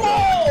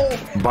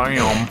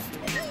 Bam.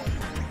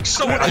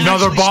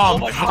 Another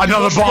bomb!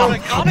 Another bomb!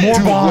 More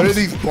Dude, bombs! what are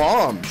these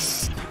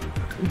bombs?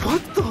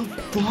 What the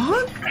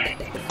fuck?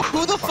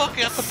 Who the fuck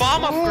got the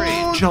bomb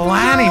upgrade?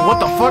 Jelani, what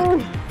the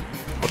fuck?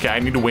 Okay, I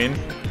need to win.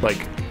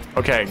 Like,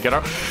 okay, get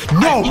up.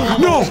 No!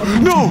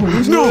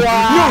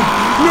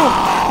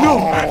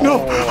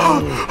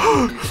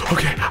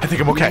 Okay, I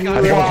think I'm okay.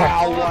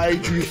 Wow,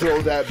 why'd you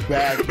throw that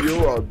back?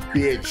 You're a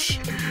bitch.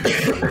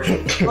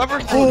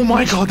 Oh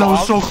my god, that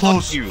was so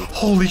close.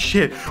 Holy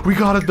shit, we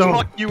got it though.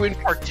 Fuck you in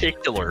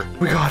particular.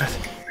 We got it.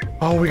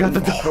 Oh, we got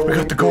the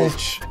gold.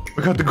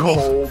 We got the gold.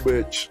 Oh,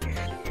 bitch.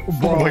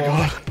 Oh my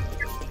god.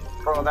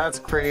 Bro, that's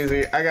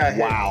crazy. I got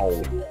hit.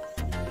 Wow.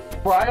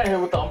 Bro, I got hit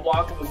with the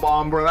unblockable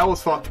bomb, bro. That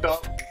was fucked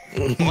up.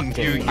 Fuck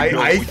you.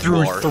 I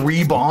threw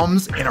 3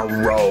 bombs in a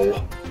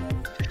row.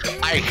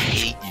 I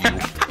hate you.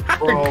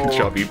 Bro.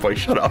 Chubby boy,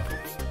 shut up.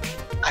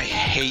 I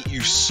hate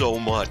you so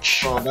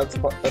much. Bro, that's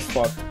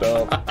fucked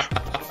up.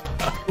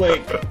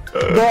 Like,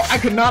 bro, I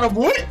could not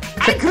avoid.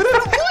 I couldn't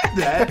avoid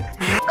that.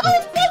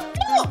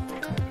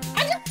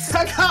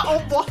 I got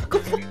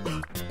unblockable.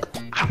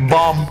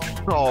 Bomb.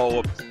 So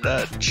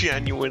upset,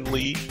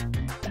 genuinely.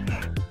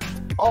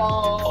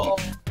 Oh.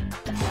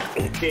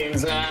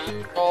 Game's out.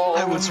 Oh.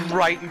 I was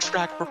right in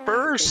track for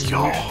first.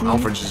 Yo,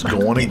 Alfred's just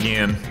going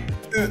again.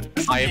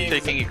 I am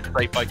taking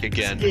Excite Bike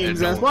again.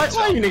 Game's out. Why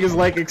you niggas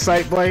like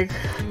Excite Bike?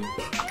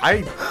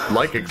 I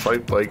like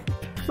Excite Bike.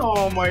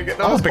 Oh my god.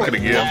 I'm gonna pick it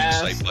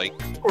again. Excite Bike.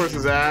 Of course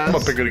his ass. I'm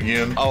gonna pick it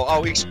again.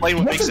 Oh, explain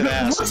what makes it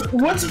ass.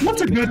 What's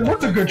a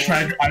good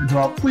track I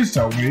drop? Please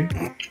tell me.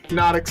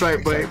 Not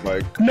Excite Bike.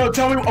 No,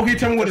 tell me. Okay,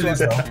 tell me what it is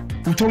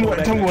though. Tell me what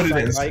it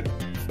is.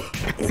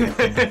 Give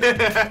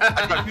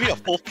me a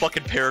full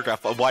fucking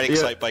paragraph of why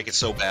Excite Bike is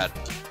so bad.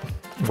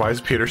 Why is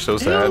Peter so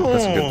sad?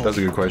 That's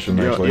a good question,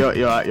 actually. I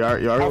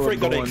really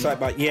love Excite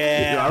Bike.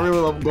 Yeah. I really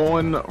love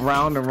going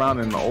round and round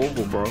in the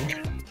oval, bro.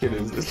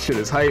 This shit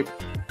is hype.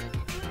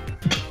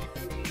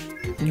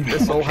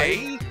 It's so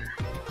hype.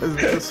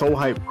 It's so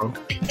hype, bro.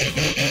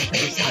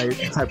 It's hype.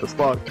 It's hype as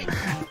fuck.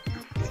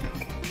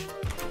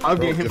 I'll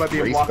get hit by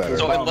the unblockable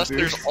So bomb, unless dude.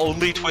 there's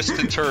only twists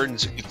and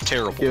turns, it's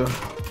terrible. Yeah.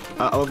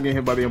 I was getting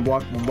hit by the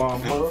unblockable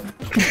bomb, bro.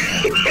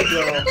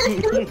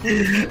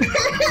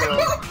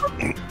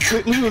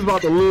 He was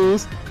about to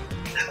lose.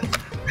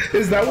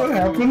 Is that what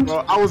happened?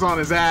 Bro, I was on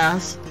his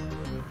ass.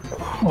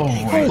 Oh my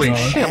Holy God.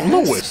 shit,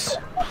 Lewis!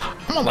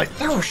 I'm on like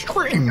third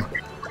string.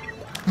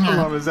 I'm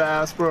on his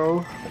ass, bro.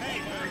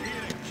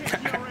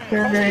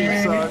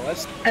 Hey,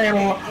 Lewis,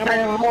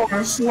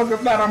 look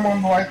at that. I'm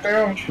on my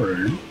third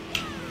string.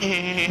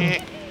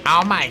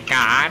 Oh my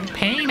god,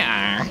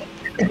 Peter.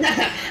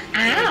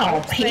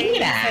 Ow,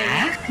 Peter.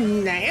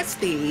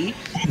 Nasty.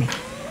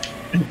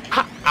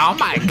 Oh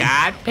my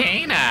god,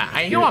 Peter.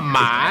 Are you a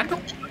mod?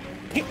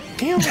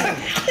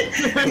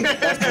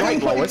 That's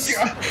right, Lois.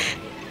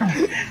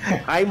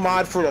 I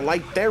mod for the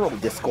Light Daryl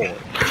Discord.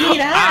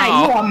 Peter, are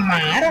you a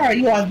mod or are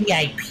you a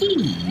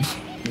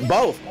VIP?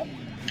 Both.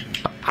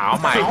 Oh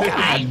my Oh god,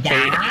 my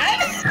Peter.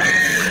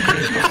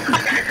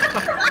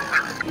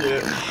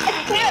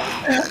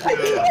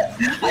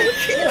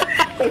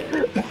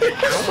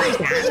 Oh my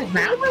God, is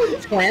that my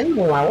twin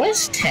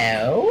Lois too?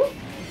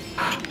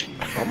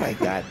 Oh my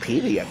God,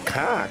 Peter, you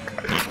cock.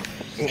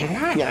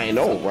 Yeah, I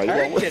know, right,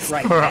 Lois?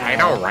 I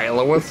know, right,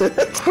 Lewis?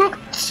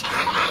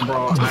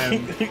 Bro,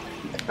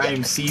 I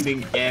am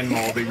seething and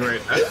molding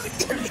right now.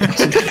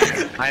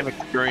 I'm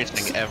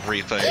experiencing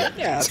everything.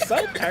 Yeah,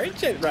 so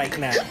urgent right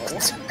now.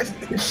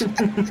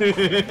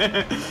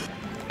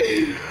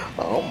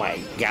 Oh my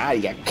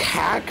God, you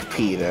cock,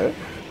 Peter.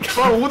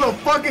 Bro, who the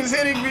fuck is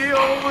hitting me?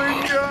 Oh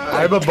my God.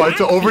 I'm about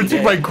to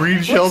overtake my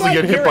green shells and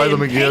get hit by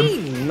them again.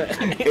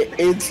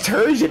 It's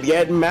turgid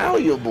yet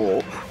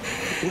malleable.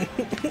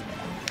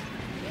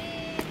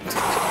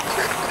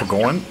 We're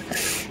going.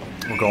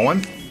 We're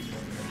going.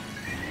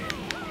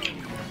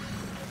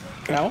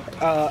 No,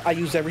 I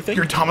use everything.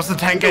 Your Thomas the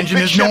Tank Engine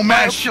is no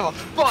match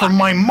for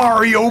my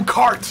Mario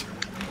Kart.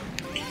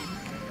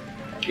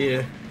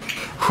 Yeah.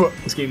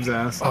 This game's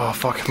ass. Oh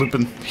fuck,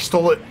 Lupin. He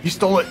stole it. He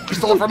stole it. He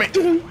stole it from me.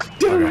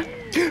 Okay.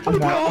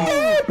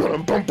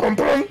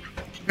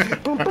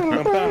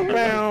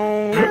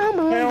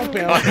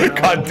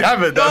 God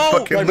damn it, that's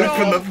fucking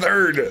Lupin the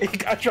Third.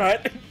 I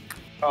tried.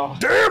 Oh.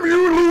 Damn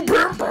you,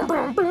 Lupin!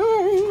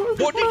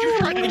 What did you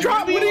try to do?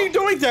 What are you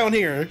doing down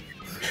here?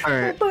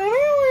 Alright.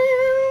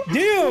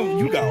 Damn,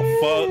 you got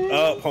fucked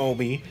up,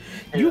 homie.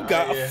 You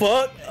got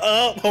fucked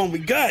up,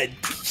 homie. Good.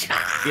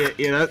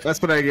 Yeah,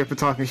 that's what I get for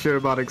talking shit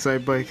about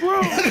Excite Bike.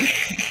 Bro.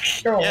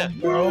 Yeah.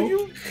 Bro,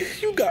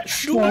 you got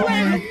shoot.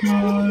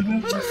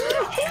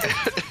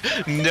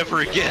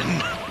 Never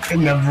again.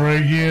 Never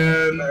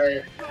again.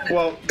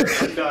 Well,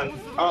 I'm done.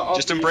 I'll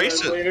Just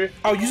embrace it. later.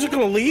 Oh, you just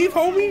gonna leave,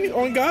 homie?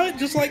 On God,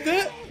 just like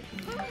that?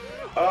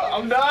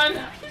 I'm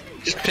done.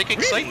 Just pick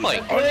Excite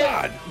Bike. On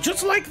God,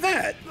 just like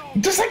that.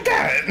 Just like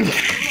that.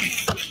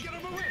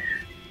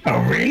 Oh,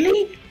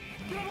 really?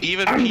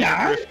 Even I'm Peter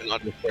not. Griffin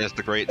understands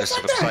the greatness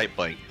of Excite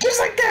Bike. Just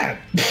like that.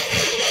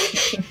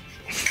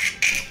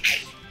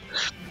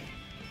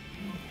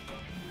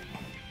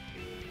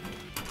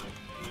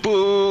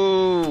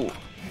 Boo!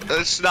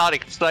 That's not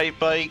Excite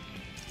Bike.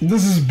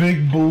 This is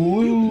Big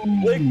Blue.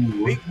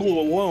 Big Blue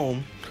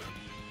alone.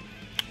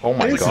 Oh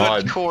my It's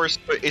god. of course,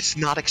 but it's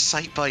not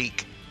Excite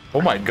Bike.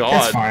 Oh my It's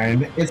god.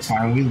 fine. It's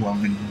fine. We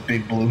love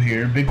Big Blue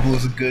here. Big Blue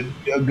is a good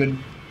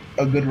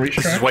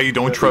racetrack. This is why you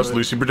don't trust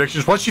Lucy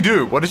predictions. What'd she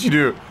do? What did she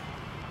do?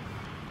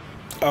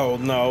 Oh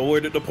no, where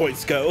did the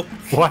points go?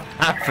 What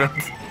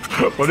happened?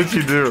 What did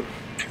she do?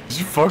 Did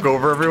she fuck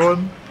over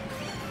everyone?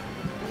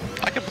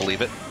 I can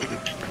believe it.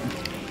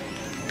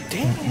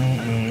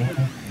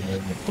 Damn.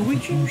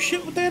 Luigi, you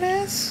shit with that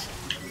ass?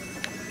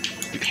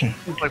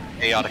 It's like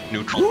chaotic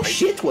neutral. You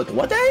shit with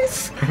what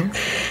ass?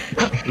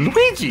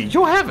 Luigi,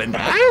 you have an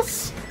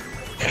ass?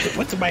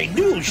 What's my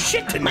new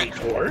shit tonight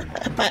for?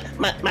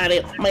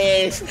 Mario, my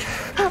ass.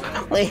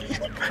 My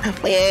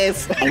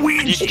ass.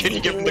 Luigi,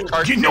 Give him the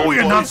card. you know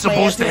you're not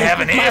supposed to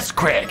have an ass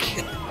crack.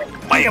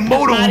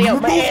 Miyamoto Mario,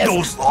 my removed ass.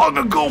 those long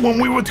ago when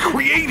we were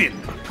created.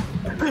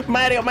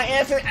 Mario, my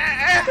ass.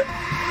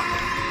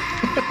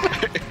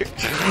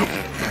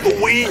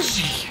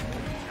 Luigi.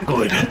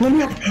 Good.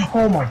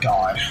 Oh my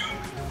god.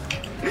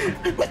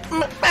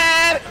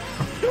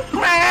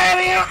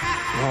 Mario.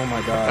 Oh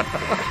my god.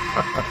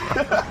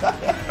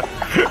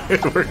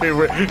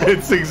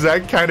 It's the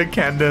exact kind of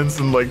cadence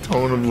and like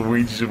tone of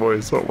Luigi's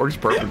voice, so it works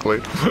perfectly.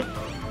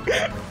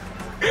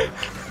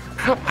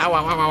 Ow, ow,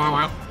 ow, ow,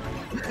 ow,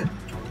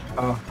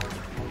 ow.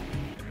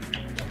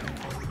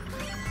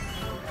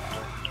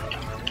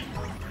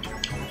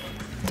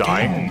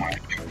 Dying. Oh my god.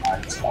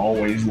 It's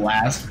always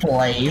last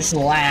place.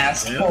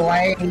 Last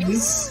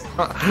place.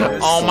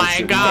 Oh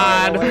my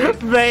god,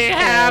 they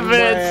have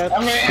it! I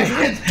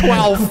mean,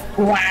 12.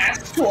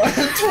 Last 12.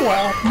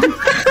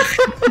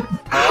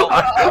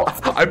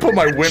 I put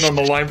my win on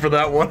the line for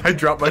that one. I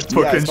dropped my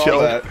fucking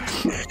shell.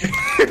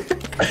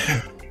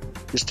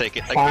 Just take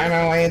it.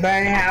 Finally,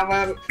 they have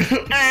an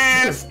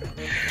ass.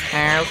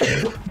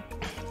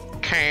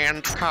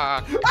 Canned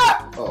cock.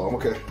 Oh, I'm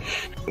okay.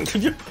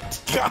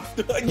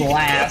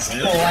 Last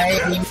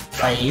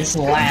place.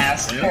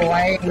 Last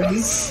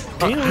place.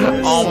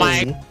 Oh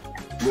my.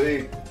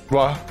 Lee,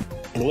 What?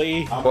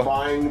 Lee. I'm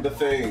buying the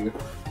thing.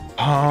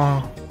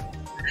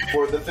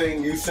 For the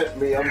thing you sent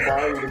me, I'm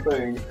buying the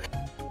thing.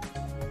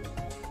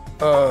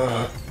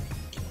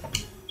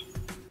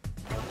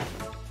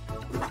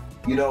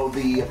 You know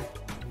the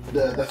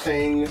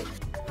thing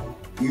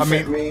you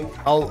sent me.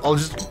 I'll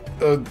just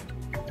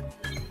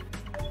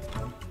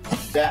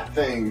that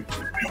thing.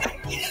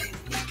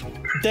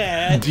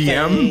 That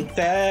DM? thing,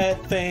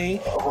 that thing,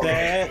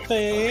 that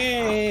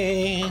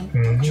thing.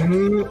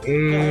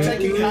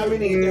 Checking how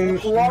many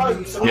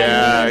plugs.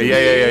 Yeah.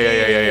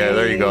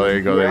 There you go.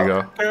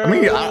 I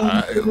mean,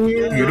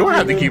 you don't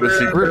have to keep it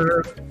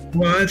secret.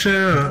 Watch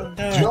out.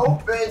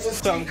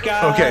 Some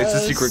guys, Okay, it's a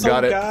secret.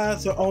 Got it. Some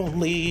guys are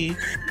only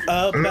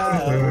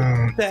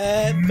about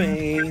that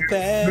thing,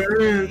 that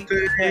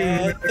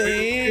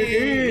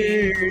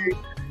thing.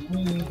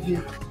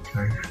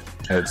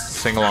 It's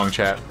sing along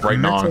chat. Right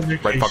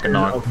fucking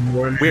nog.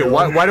 Wait,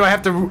 why do I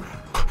have to?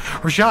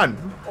 Rashawn,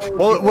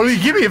 well, what do you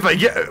give me if I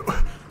get?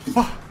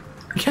 You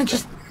can't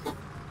just.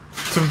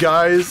 Some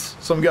guys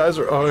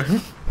are.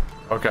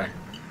 Okay.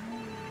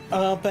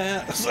 All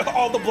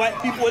the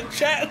black people in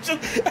chat.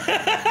 Just you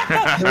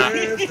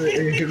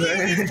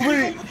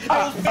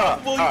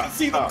can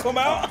see them come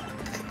out.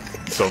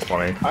 So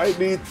funny. I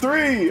need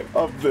 3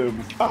 of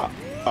them. All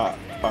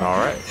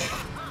right.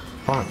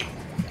 Fuck.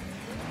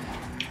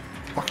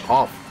 Fuck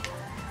off.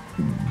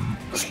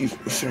 Excuse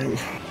me, sir.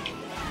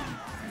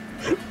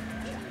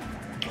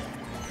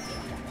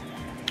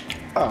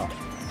 Out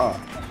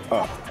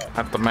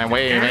of my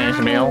way,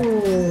 Meal.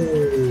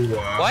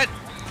 What?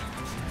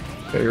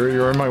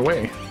 You're in my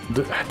way.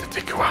 I had to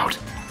take you out.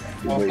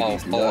 Oh,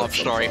 I'm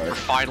sorry. We're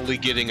finally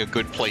getting a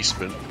good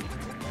placement.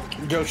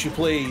 Yoshi,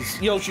 please.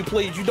 You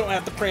don't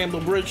have to cram the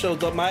bridge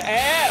shells up my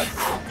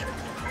ass.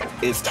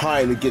 It's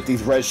time to get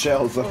these red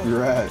shells up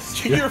your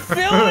ass. You're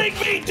feeling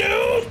me,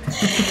 dude.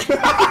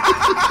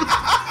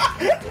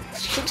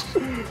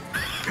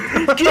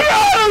 Get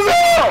out of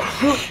there!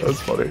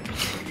 That's funny.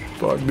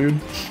 Fuck, dude.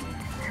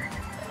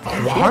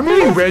 How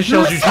many red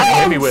shells you trying to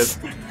hit me with?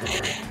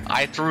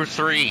 I threw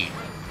 3.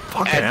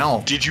 Fucking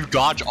hell. Did you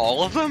dodge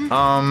all of them?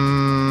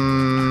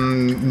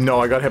 No,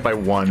 I got hit by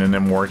 1 and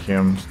then more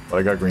came. But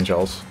I got green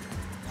shells.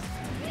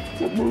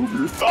 Remove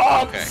your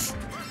thoughts. Okay.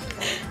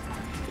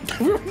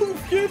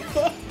 Remove your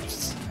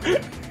thoughts.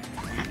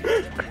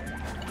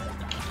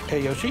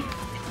 Hey, Yoshi.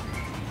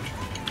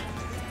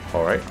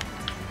 All right.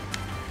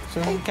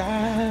 Some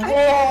guys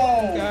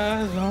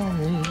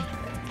only.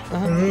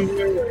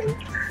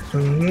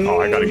 Oh,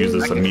 I gotta use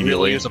this I can immediately.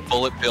 really use a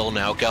bullet bill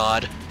now,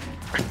 God.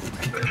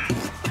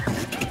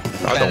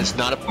 That is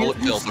not a bullet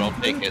bill, but I'll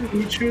take it.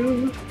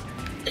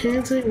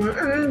 Can't take my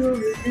eyes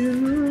off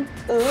you.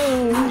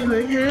 Oh,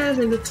 like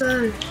having the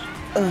time.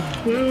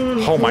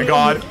 Oh my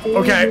god.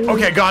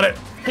 Okay, got it.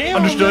 Damn,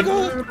 Understood.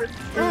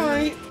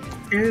 Alright.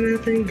 And I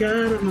thank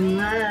God I'm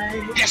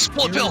alive. Yes,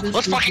 bullet bill.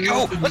 Let's fucking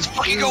go. Let's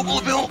fucking go,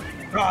 bullet bill.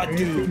 God,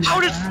 dude. How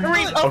did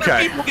 3 other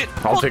Okay, people get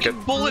I'll take fucking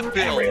it. bullet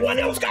bill? Everyone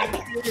else got.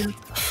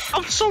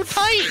 I'm so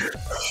tight.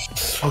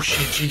 Oh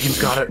shit, Jigen's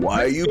got it.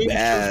 Why are you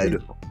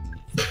bad?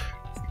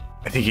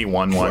 I think he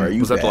won Why are one. you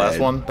Was that the last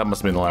bad? one? That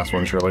must have been the last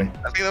one, surely.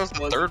 I think that was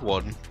the 3rd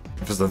one.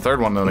 If it's the 3rd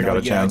one, then I got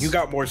a chance. You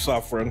got more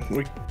suffering.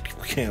 We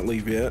can't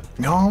leave yet.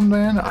 No,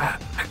 man. I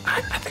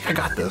think I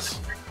got this.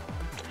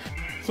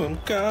 Some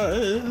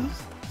guys.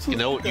 You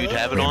know what you'd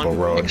have it Rainbow on?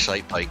 Road.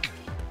 Excite Pike.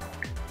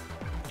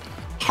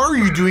 How are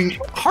you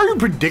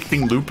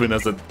predicting Lupin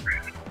as a...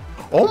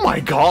 Oh my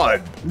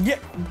god. Yeah,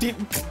 did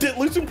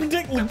Lucy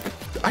predict Lupin?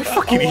 I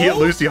fucking hate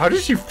Lucy. How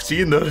does she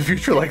see into the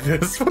future like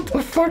this? What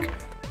the fuck?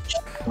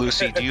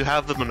 Lucy, do you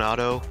have the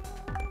Monado?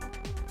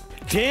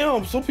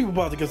 Damn, some people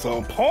about to get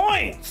some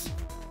points.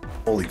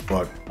 Holy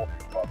fuck.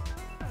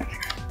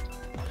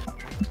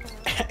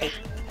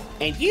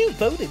 And you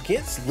vote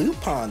against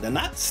Lupin to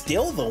not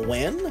steal the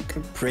win?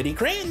 Pretty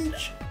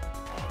cringe.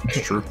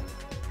 It's true.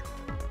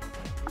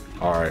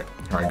 Alright,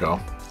 go.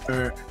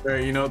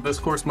 Alright, you know, this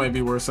course might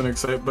be worse than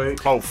Excite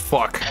Bike. Oh,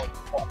 fuck.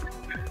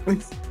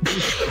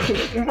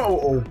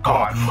 Oh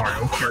God,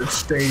 Mario Kart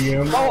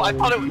Stadium. Oh, I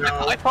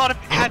thought it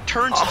had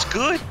turns. It's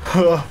good.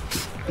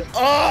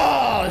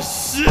 Oh,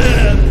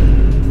 shit!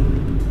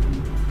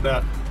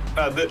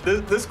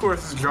 This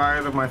course is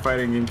drier than my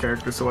fighting game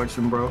character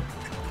selection, bro.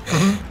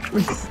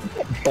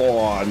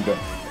 Blonde.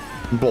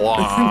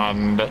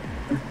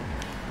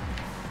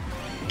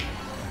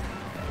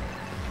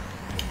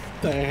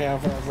 They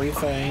have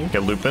everything.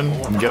 Get Lupin,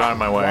 get out of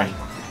my way.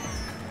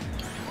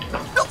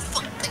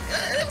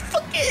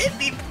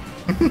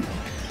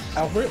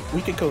 Albert,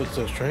 we can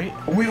coexist, right?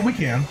 We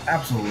can,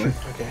 absolutely.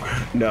 Okay.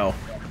 No.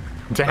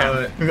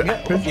 Damn.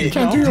 You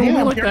can't do Damn,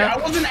 your like Gary, that. I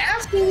wasn't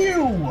asking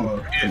you.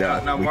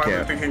 Now we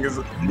Martin can't.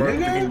 Luther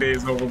King Day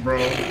is over, bro.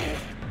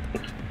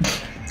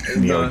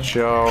 Yo,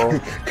 Joe.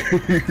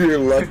 You're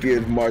lucky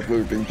it's Martin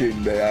Luther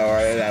King Day.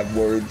 Alright, I have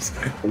words.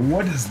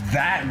 What does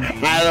that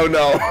mean? I don't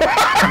know.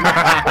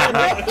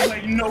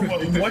 Like, no,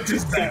 but what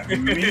does that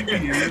mean?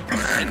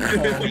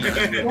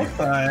 What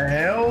the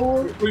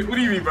hell? What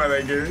do you mean by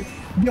that, Gary?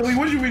 Gilly,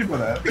 what do you mean by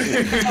that?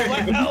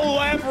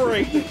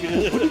 Elaborate.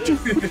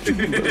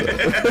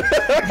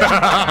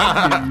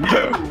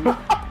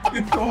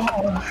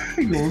 Oh,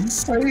 you don't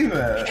say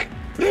that.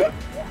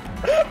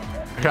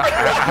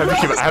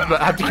 I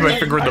have to keep my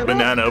finger in the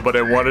banana, but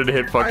I wanted to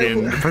hit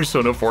fucking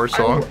Persona 4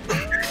 song.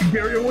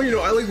 Mario, you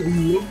know, I like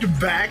looked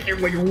back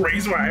and like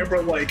raised my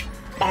eyebrow, like,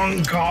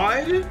 on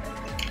God.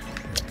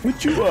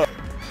 What you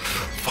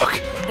Fuck.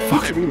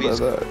 What you mean by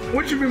that?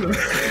 What you mean by that?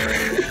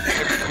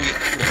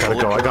 I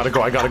gotta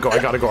go.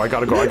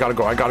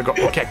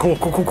 Okay, cool.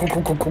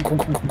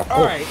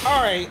 All right.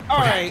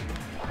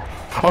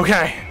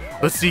 Okay,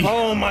 let's see.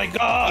 Oh my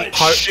god.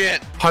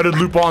 Shit. How did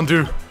Lupin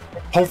do?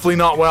 Hopefully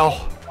not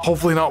well.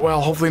 Hopefully not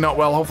well. Let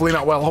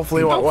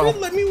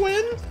me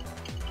win.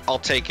 I'll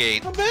take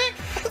 8. I'm back.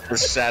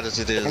 As sad as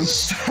it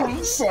is.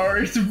 I'm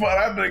sorry, but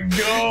I have to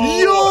go.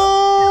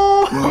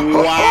 Yo!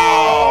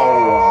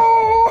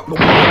 Wow.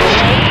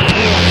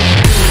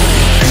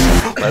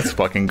 Let's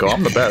fucking go.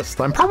 I'm the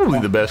best. I'm probably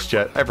the best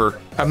Jet ever.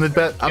 I'm the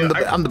best.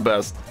 I'm the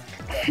best.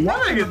 Why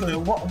did I get the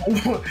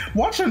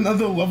watch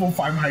another level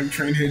 5 hype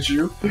train hit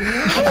you?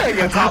 I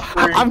get top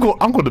 3. I'm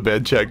going to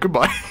bed, Jet.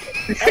 Goodbye.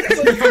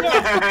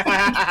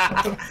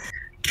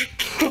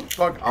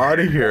 Fuck out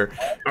of here.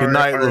 Good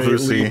night,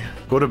 Lucy.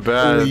 Go to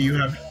bed. You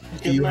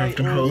have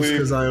to host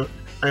because I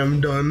am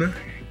done.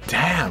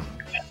 Damn.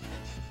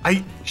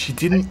 She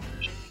didn't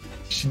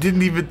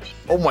even.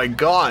 Oh my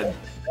god.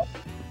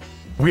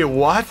 Wait,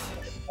 what?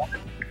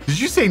 Did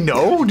you say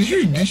no? Did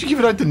you give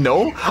it out to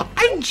no?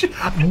 I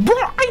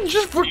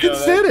just fucking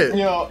said it.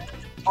 Yo,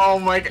 oh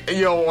my god.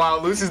 Yo, wow,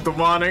 Lucy's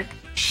demonic.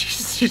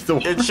 She's the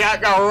one. Your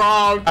chat got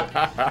robbed.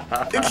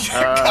 Your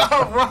chat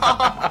got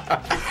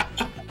robbed.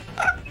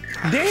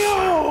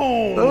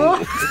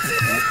 Damn.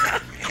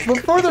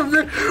 Before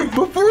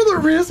the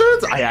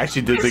reasons, I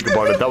actually did think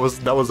about it. That was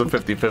a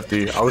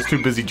 50-50. I was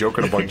too busy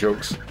joking about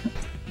jokes.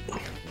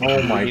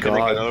 Oh my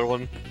god. Another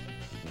one.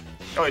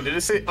 Oh, wait, did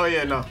it say? Oh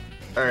yeah, no.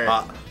 All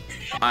right.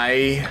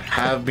 I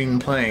have been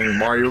playing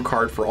Mario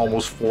Kart for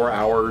almost 4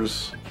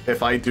 hours.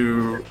 If I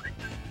do,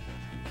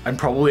 I'm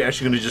probably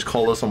actually going to just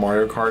call this a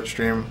Mario Kart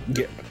stream.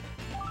 Yeah.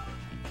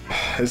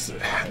 Is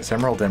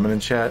Emerald Demon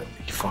in chat?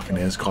 He fucking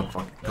is.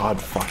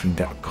 God fucking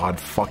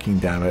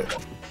damn it.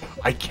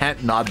 I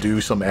can't not do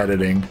some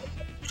editing.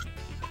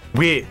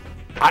 Wait.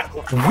 I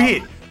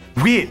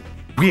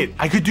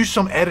could do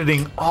some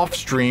editing off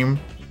stream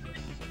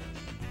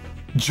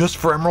just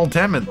for Emerald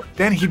Demon.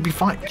 Then he'd be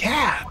fine.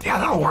 Yeah,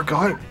 that'll work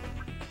out.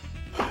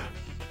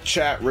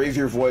 Chat, raise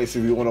your voice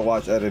if you want to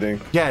watch editing.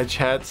 Yeah,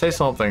 chat, say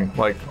something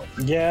like.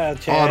 Yeah,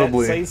 chat,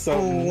 audibly. say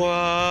something.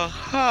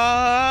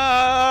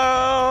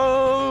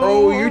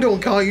 Bro, you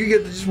don't count. You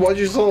get to just watch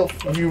yourself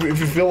if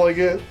you feel like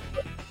it.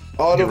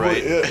 Audibly.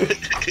 Right.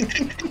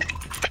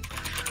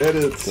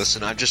 Edits.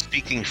 Listen, I'm just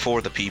speaking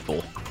for the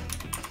people.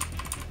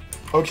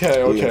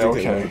 Okay.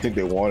 I think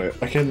they want it.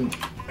 I can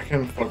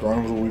fuck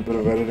around with a wee bit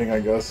of editing, I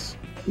guess.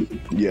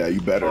 Yeah, you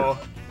better.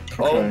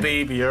 Oh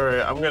baby, all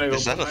right. I'm gonna go.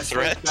 Is that a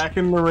threat? Back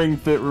in the Ring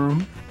Fit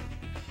room.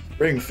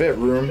 Ring Fit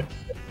room.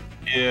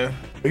 Yeah.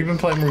 Have you been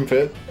playing Ring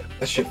Fit?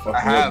 That shit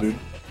fucking good, dude.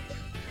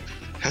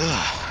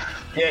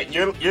 Yeah,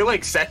 you're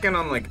like second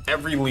on like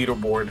every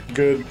leaderboard.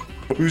 Good.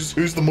 Who's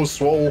the most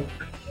swole?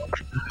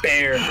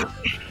 Bear.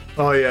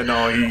 Oh yeah,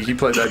 no, he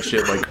played that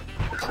shit like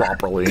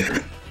properly.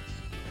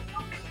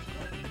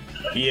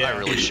 Yeah. I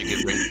really should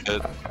get Ring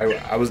Fit.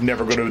 I was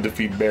never going to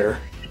defeat Bear.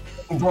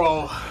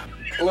 Bro,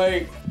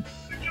 like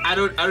I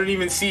don't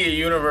even see a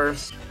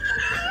universe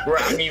where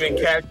I'm even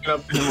catching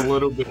up to him a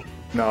little bit.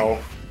 No.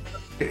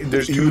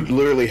 There's you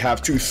literally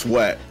have to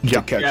sweat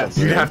to catch up.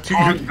 You have to.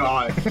 Oh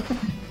god.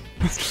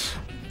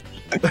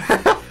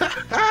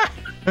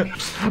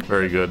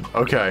 Very good.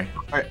 Okay.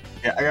 Alright,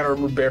 yeah, I gotta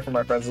remove Bear from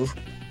my friends list.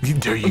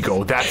 There you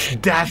go.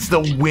 That's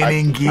the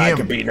winning game. I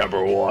could be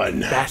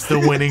 #1. That's the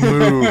winning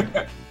move.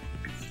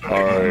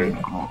 Alright.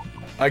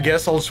 I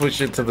guess I'll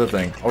switch it to the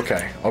thing.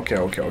 Okay.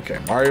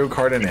 Mario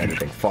Kart and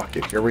editing. Fuck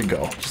it. Here we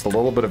go. Just a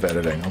little bit of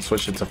editing. I'll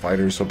switch it to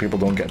fighters so people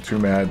don't get too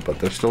mad, but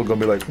they're still gonna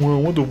be like,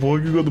 well, what the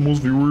fuck? You got the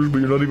most viewers, but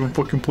you're not even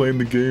fucking playing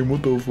the game.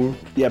 What the fuck?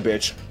 Yeah,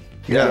 bitch.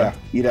 Yeah.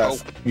 Eat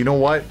ass. You know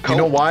what? You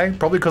know why?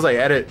 Probably because I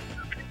edit.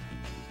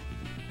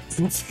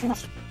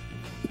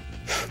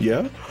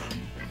 Yeah?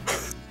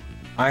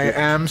 I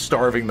am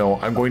starving though.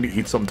 I'm going to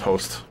eat some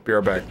toast. Be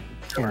right back.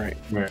 Alright.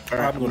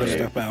 I'm gonna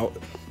step out.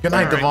 Good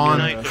night,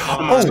 Devon.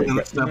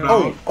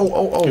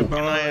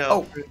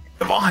 Oh,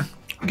 Devon.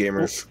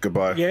 Gamers,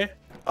 goodbye. Yeah.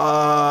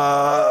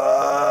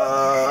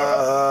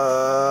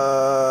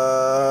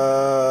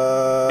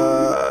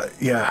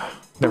 Yeah.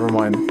 Never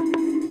mind.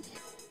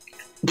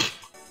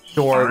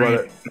 Don't worry about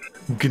it.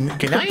 Good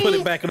night. Put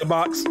it back in the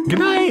box. Good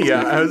night.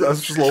 Yeah, I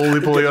was slowly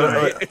pulling out.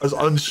 I was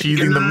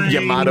unsheathing the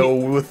Yamato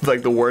with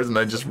like the words, and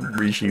I just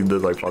resheathed it.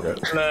 Like fuck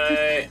it. Good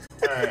night.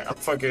 Alright, I'm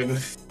fucking.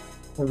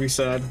 I'll be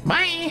sad.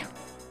 Bye.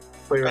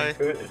 Play right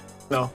to it.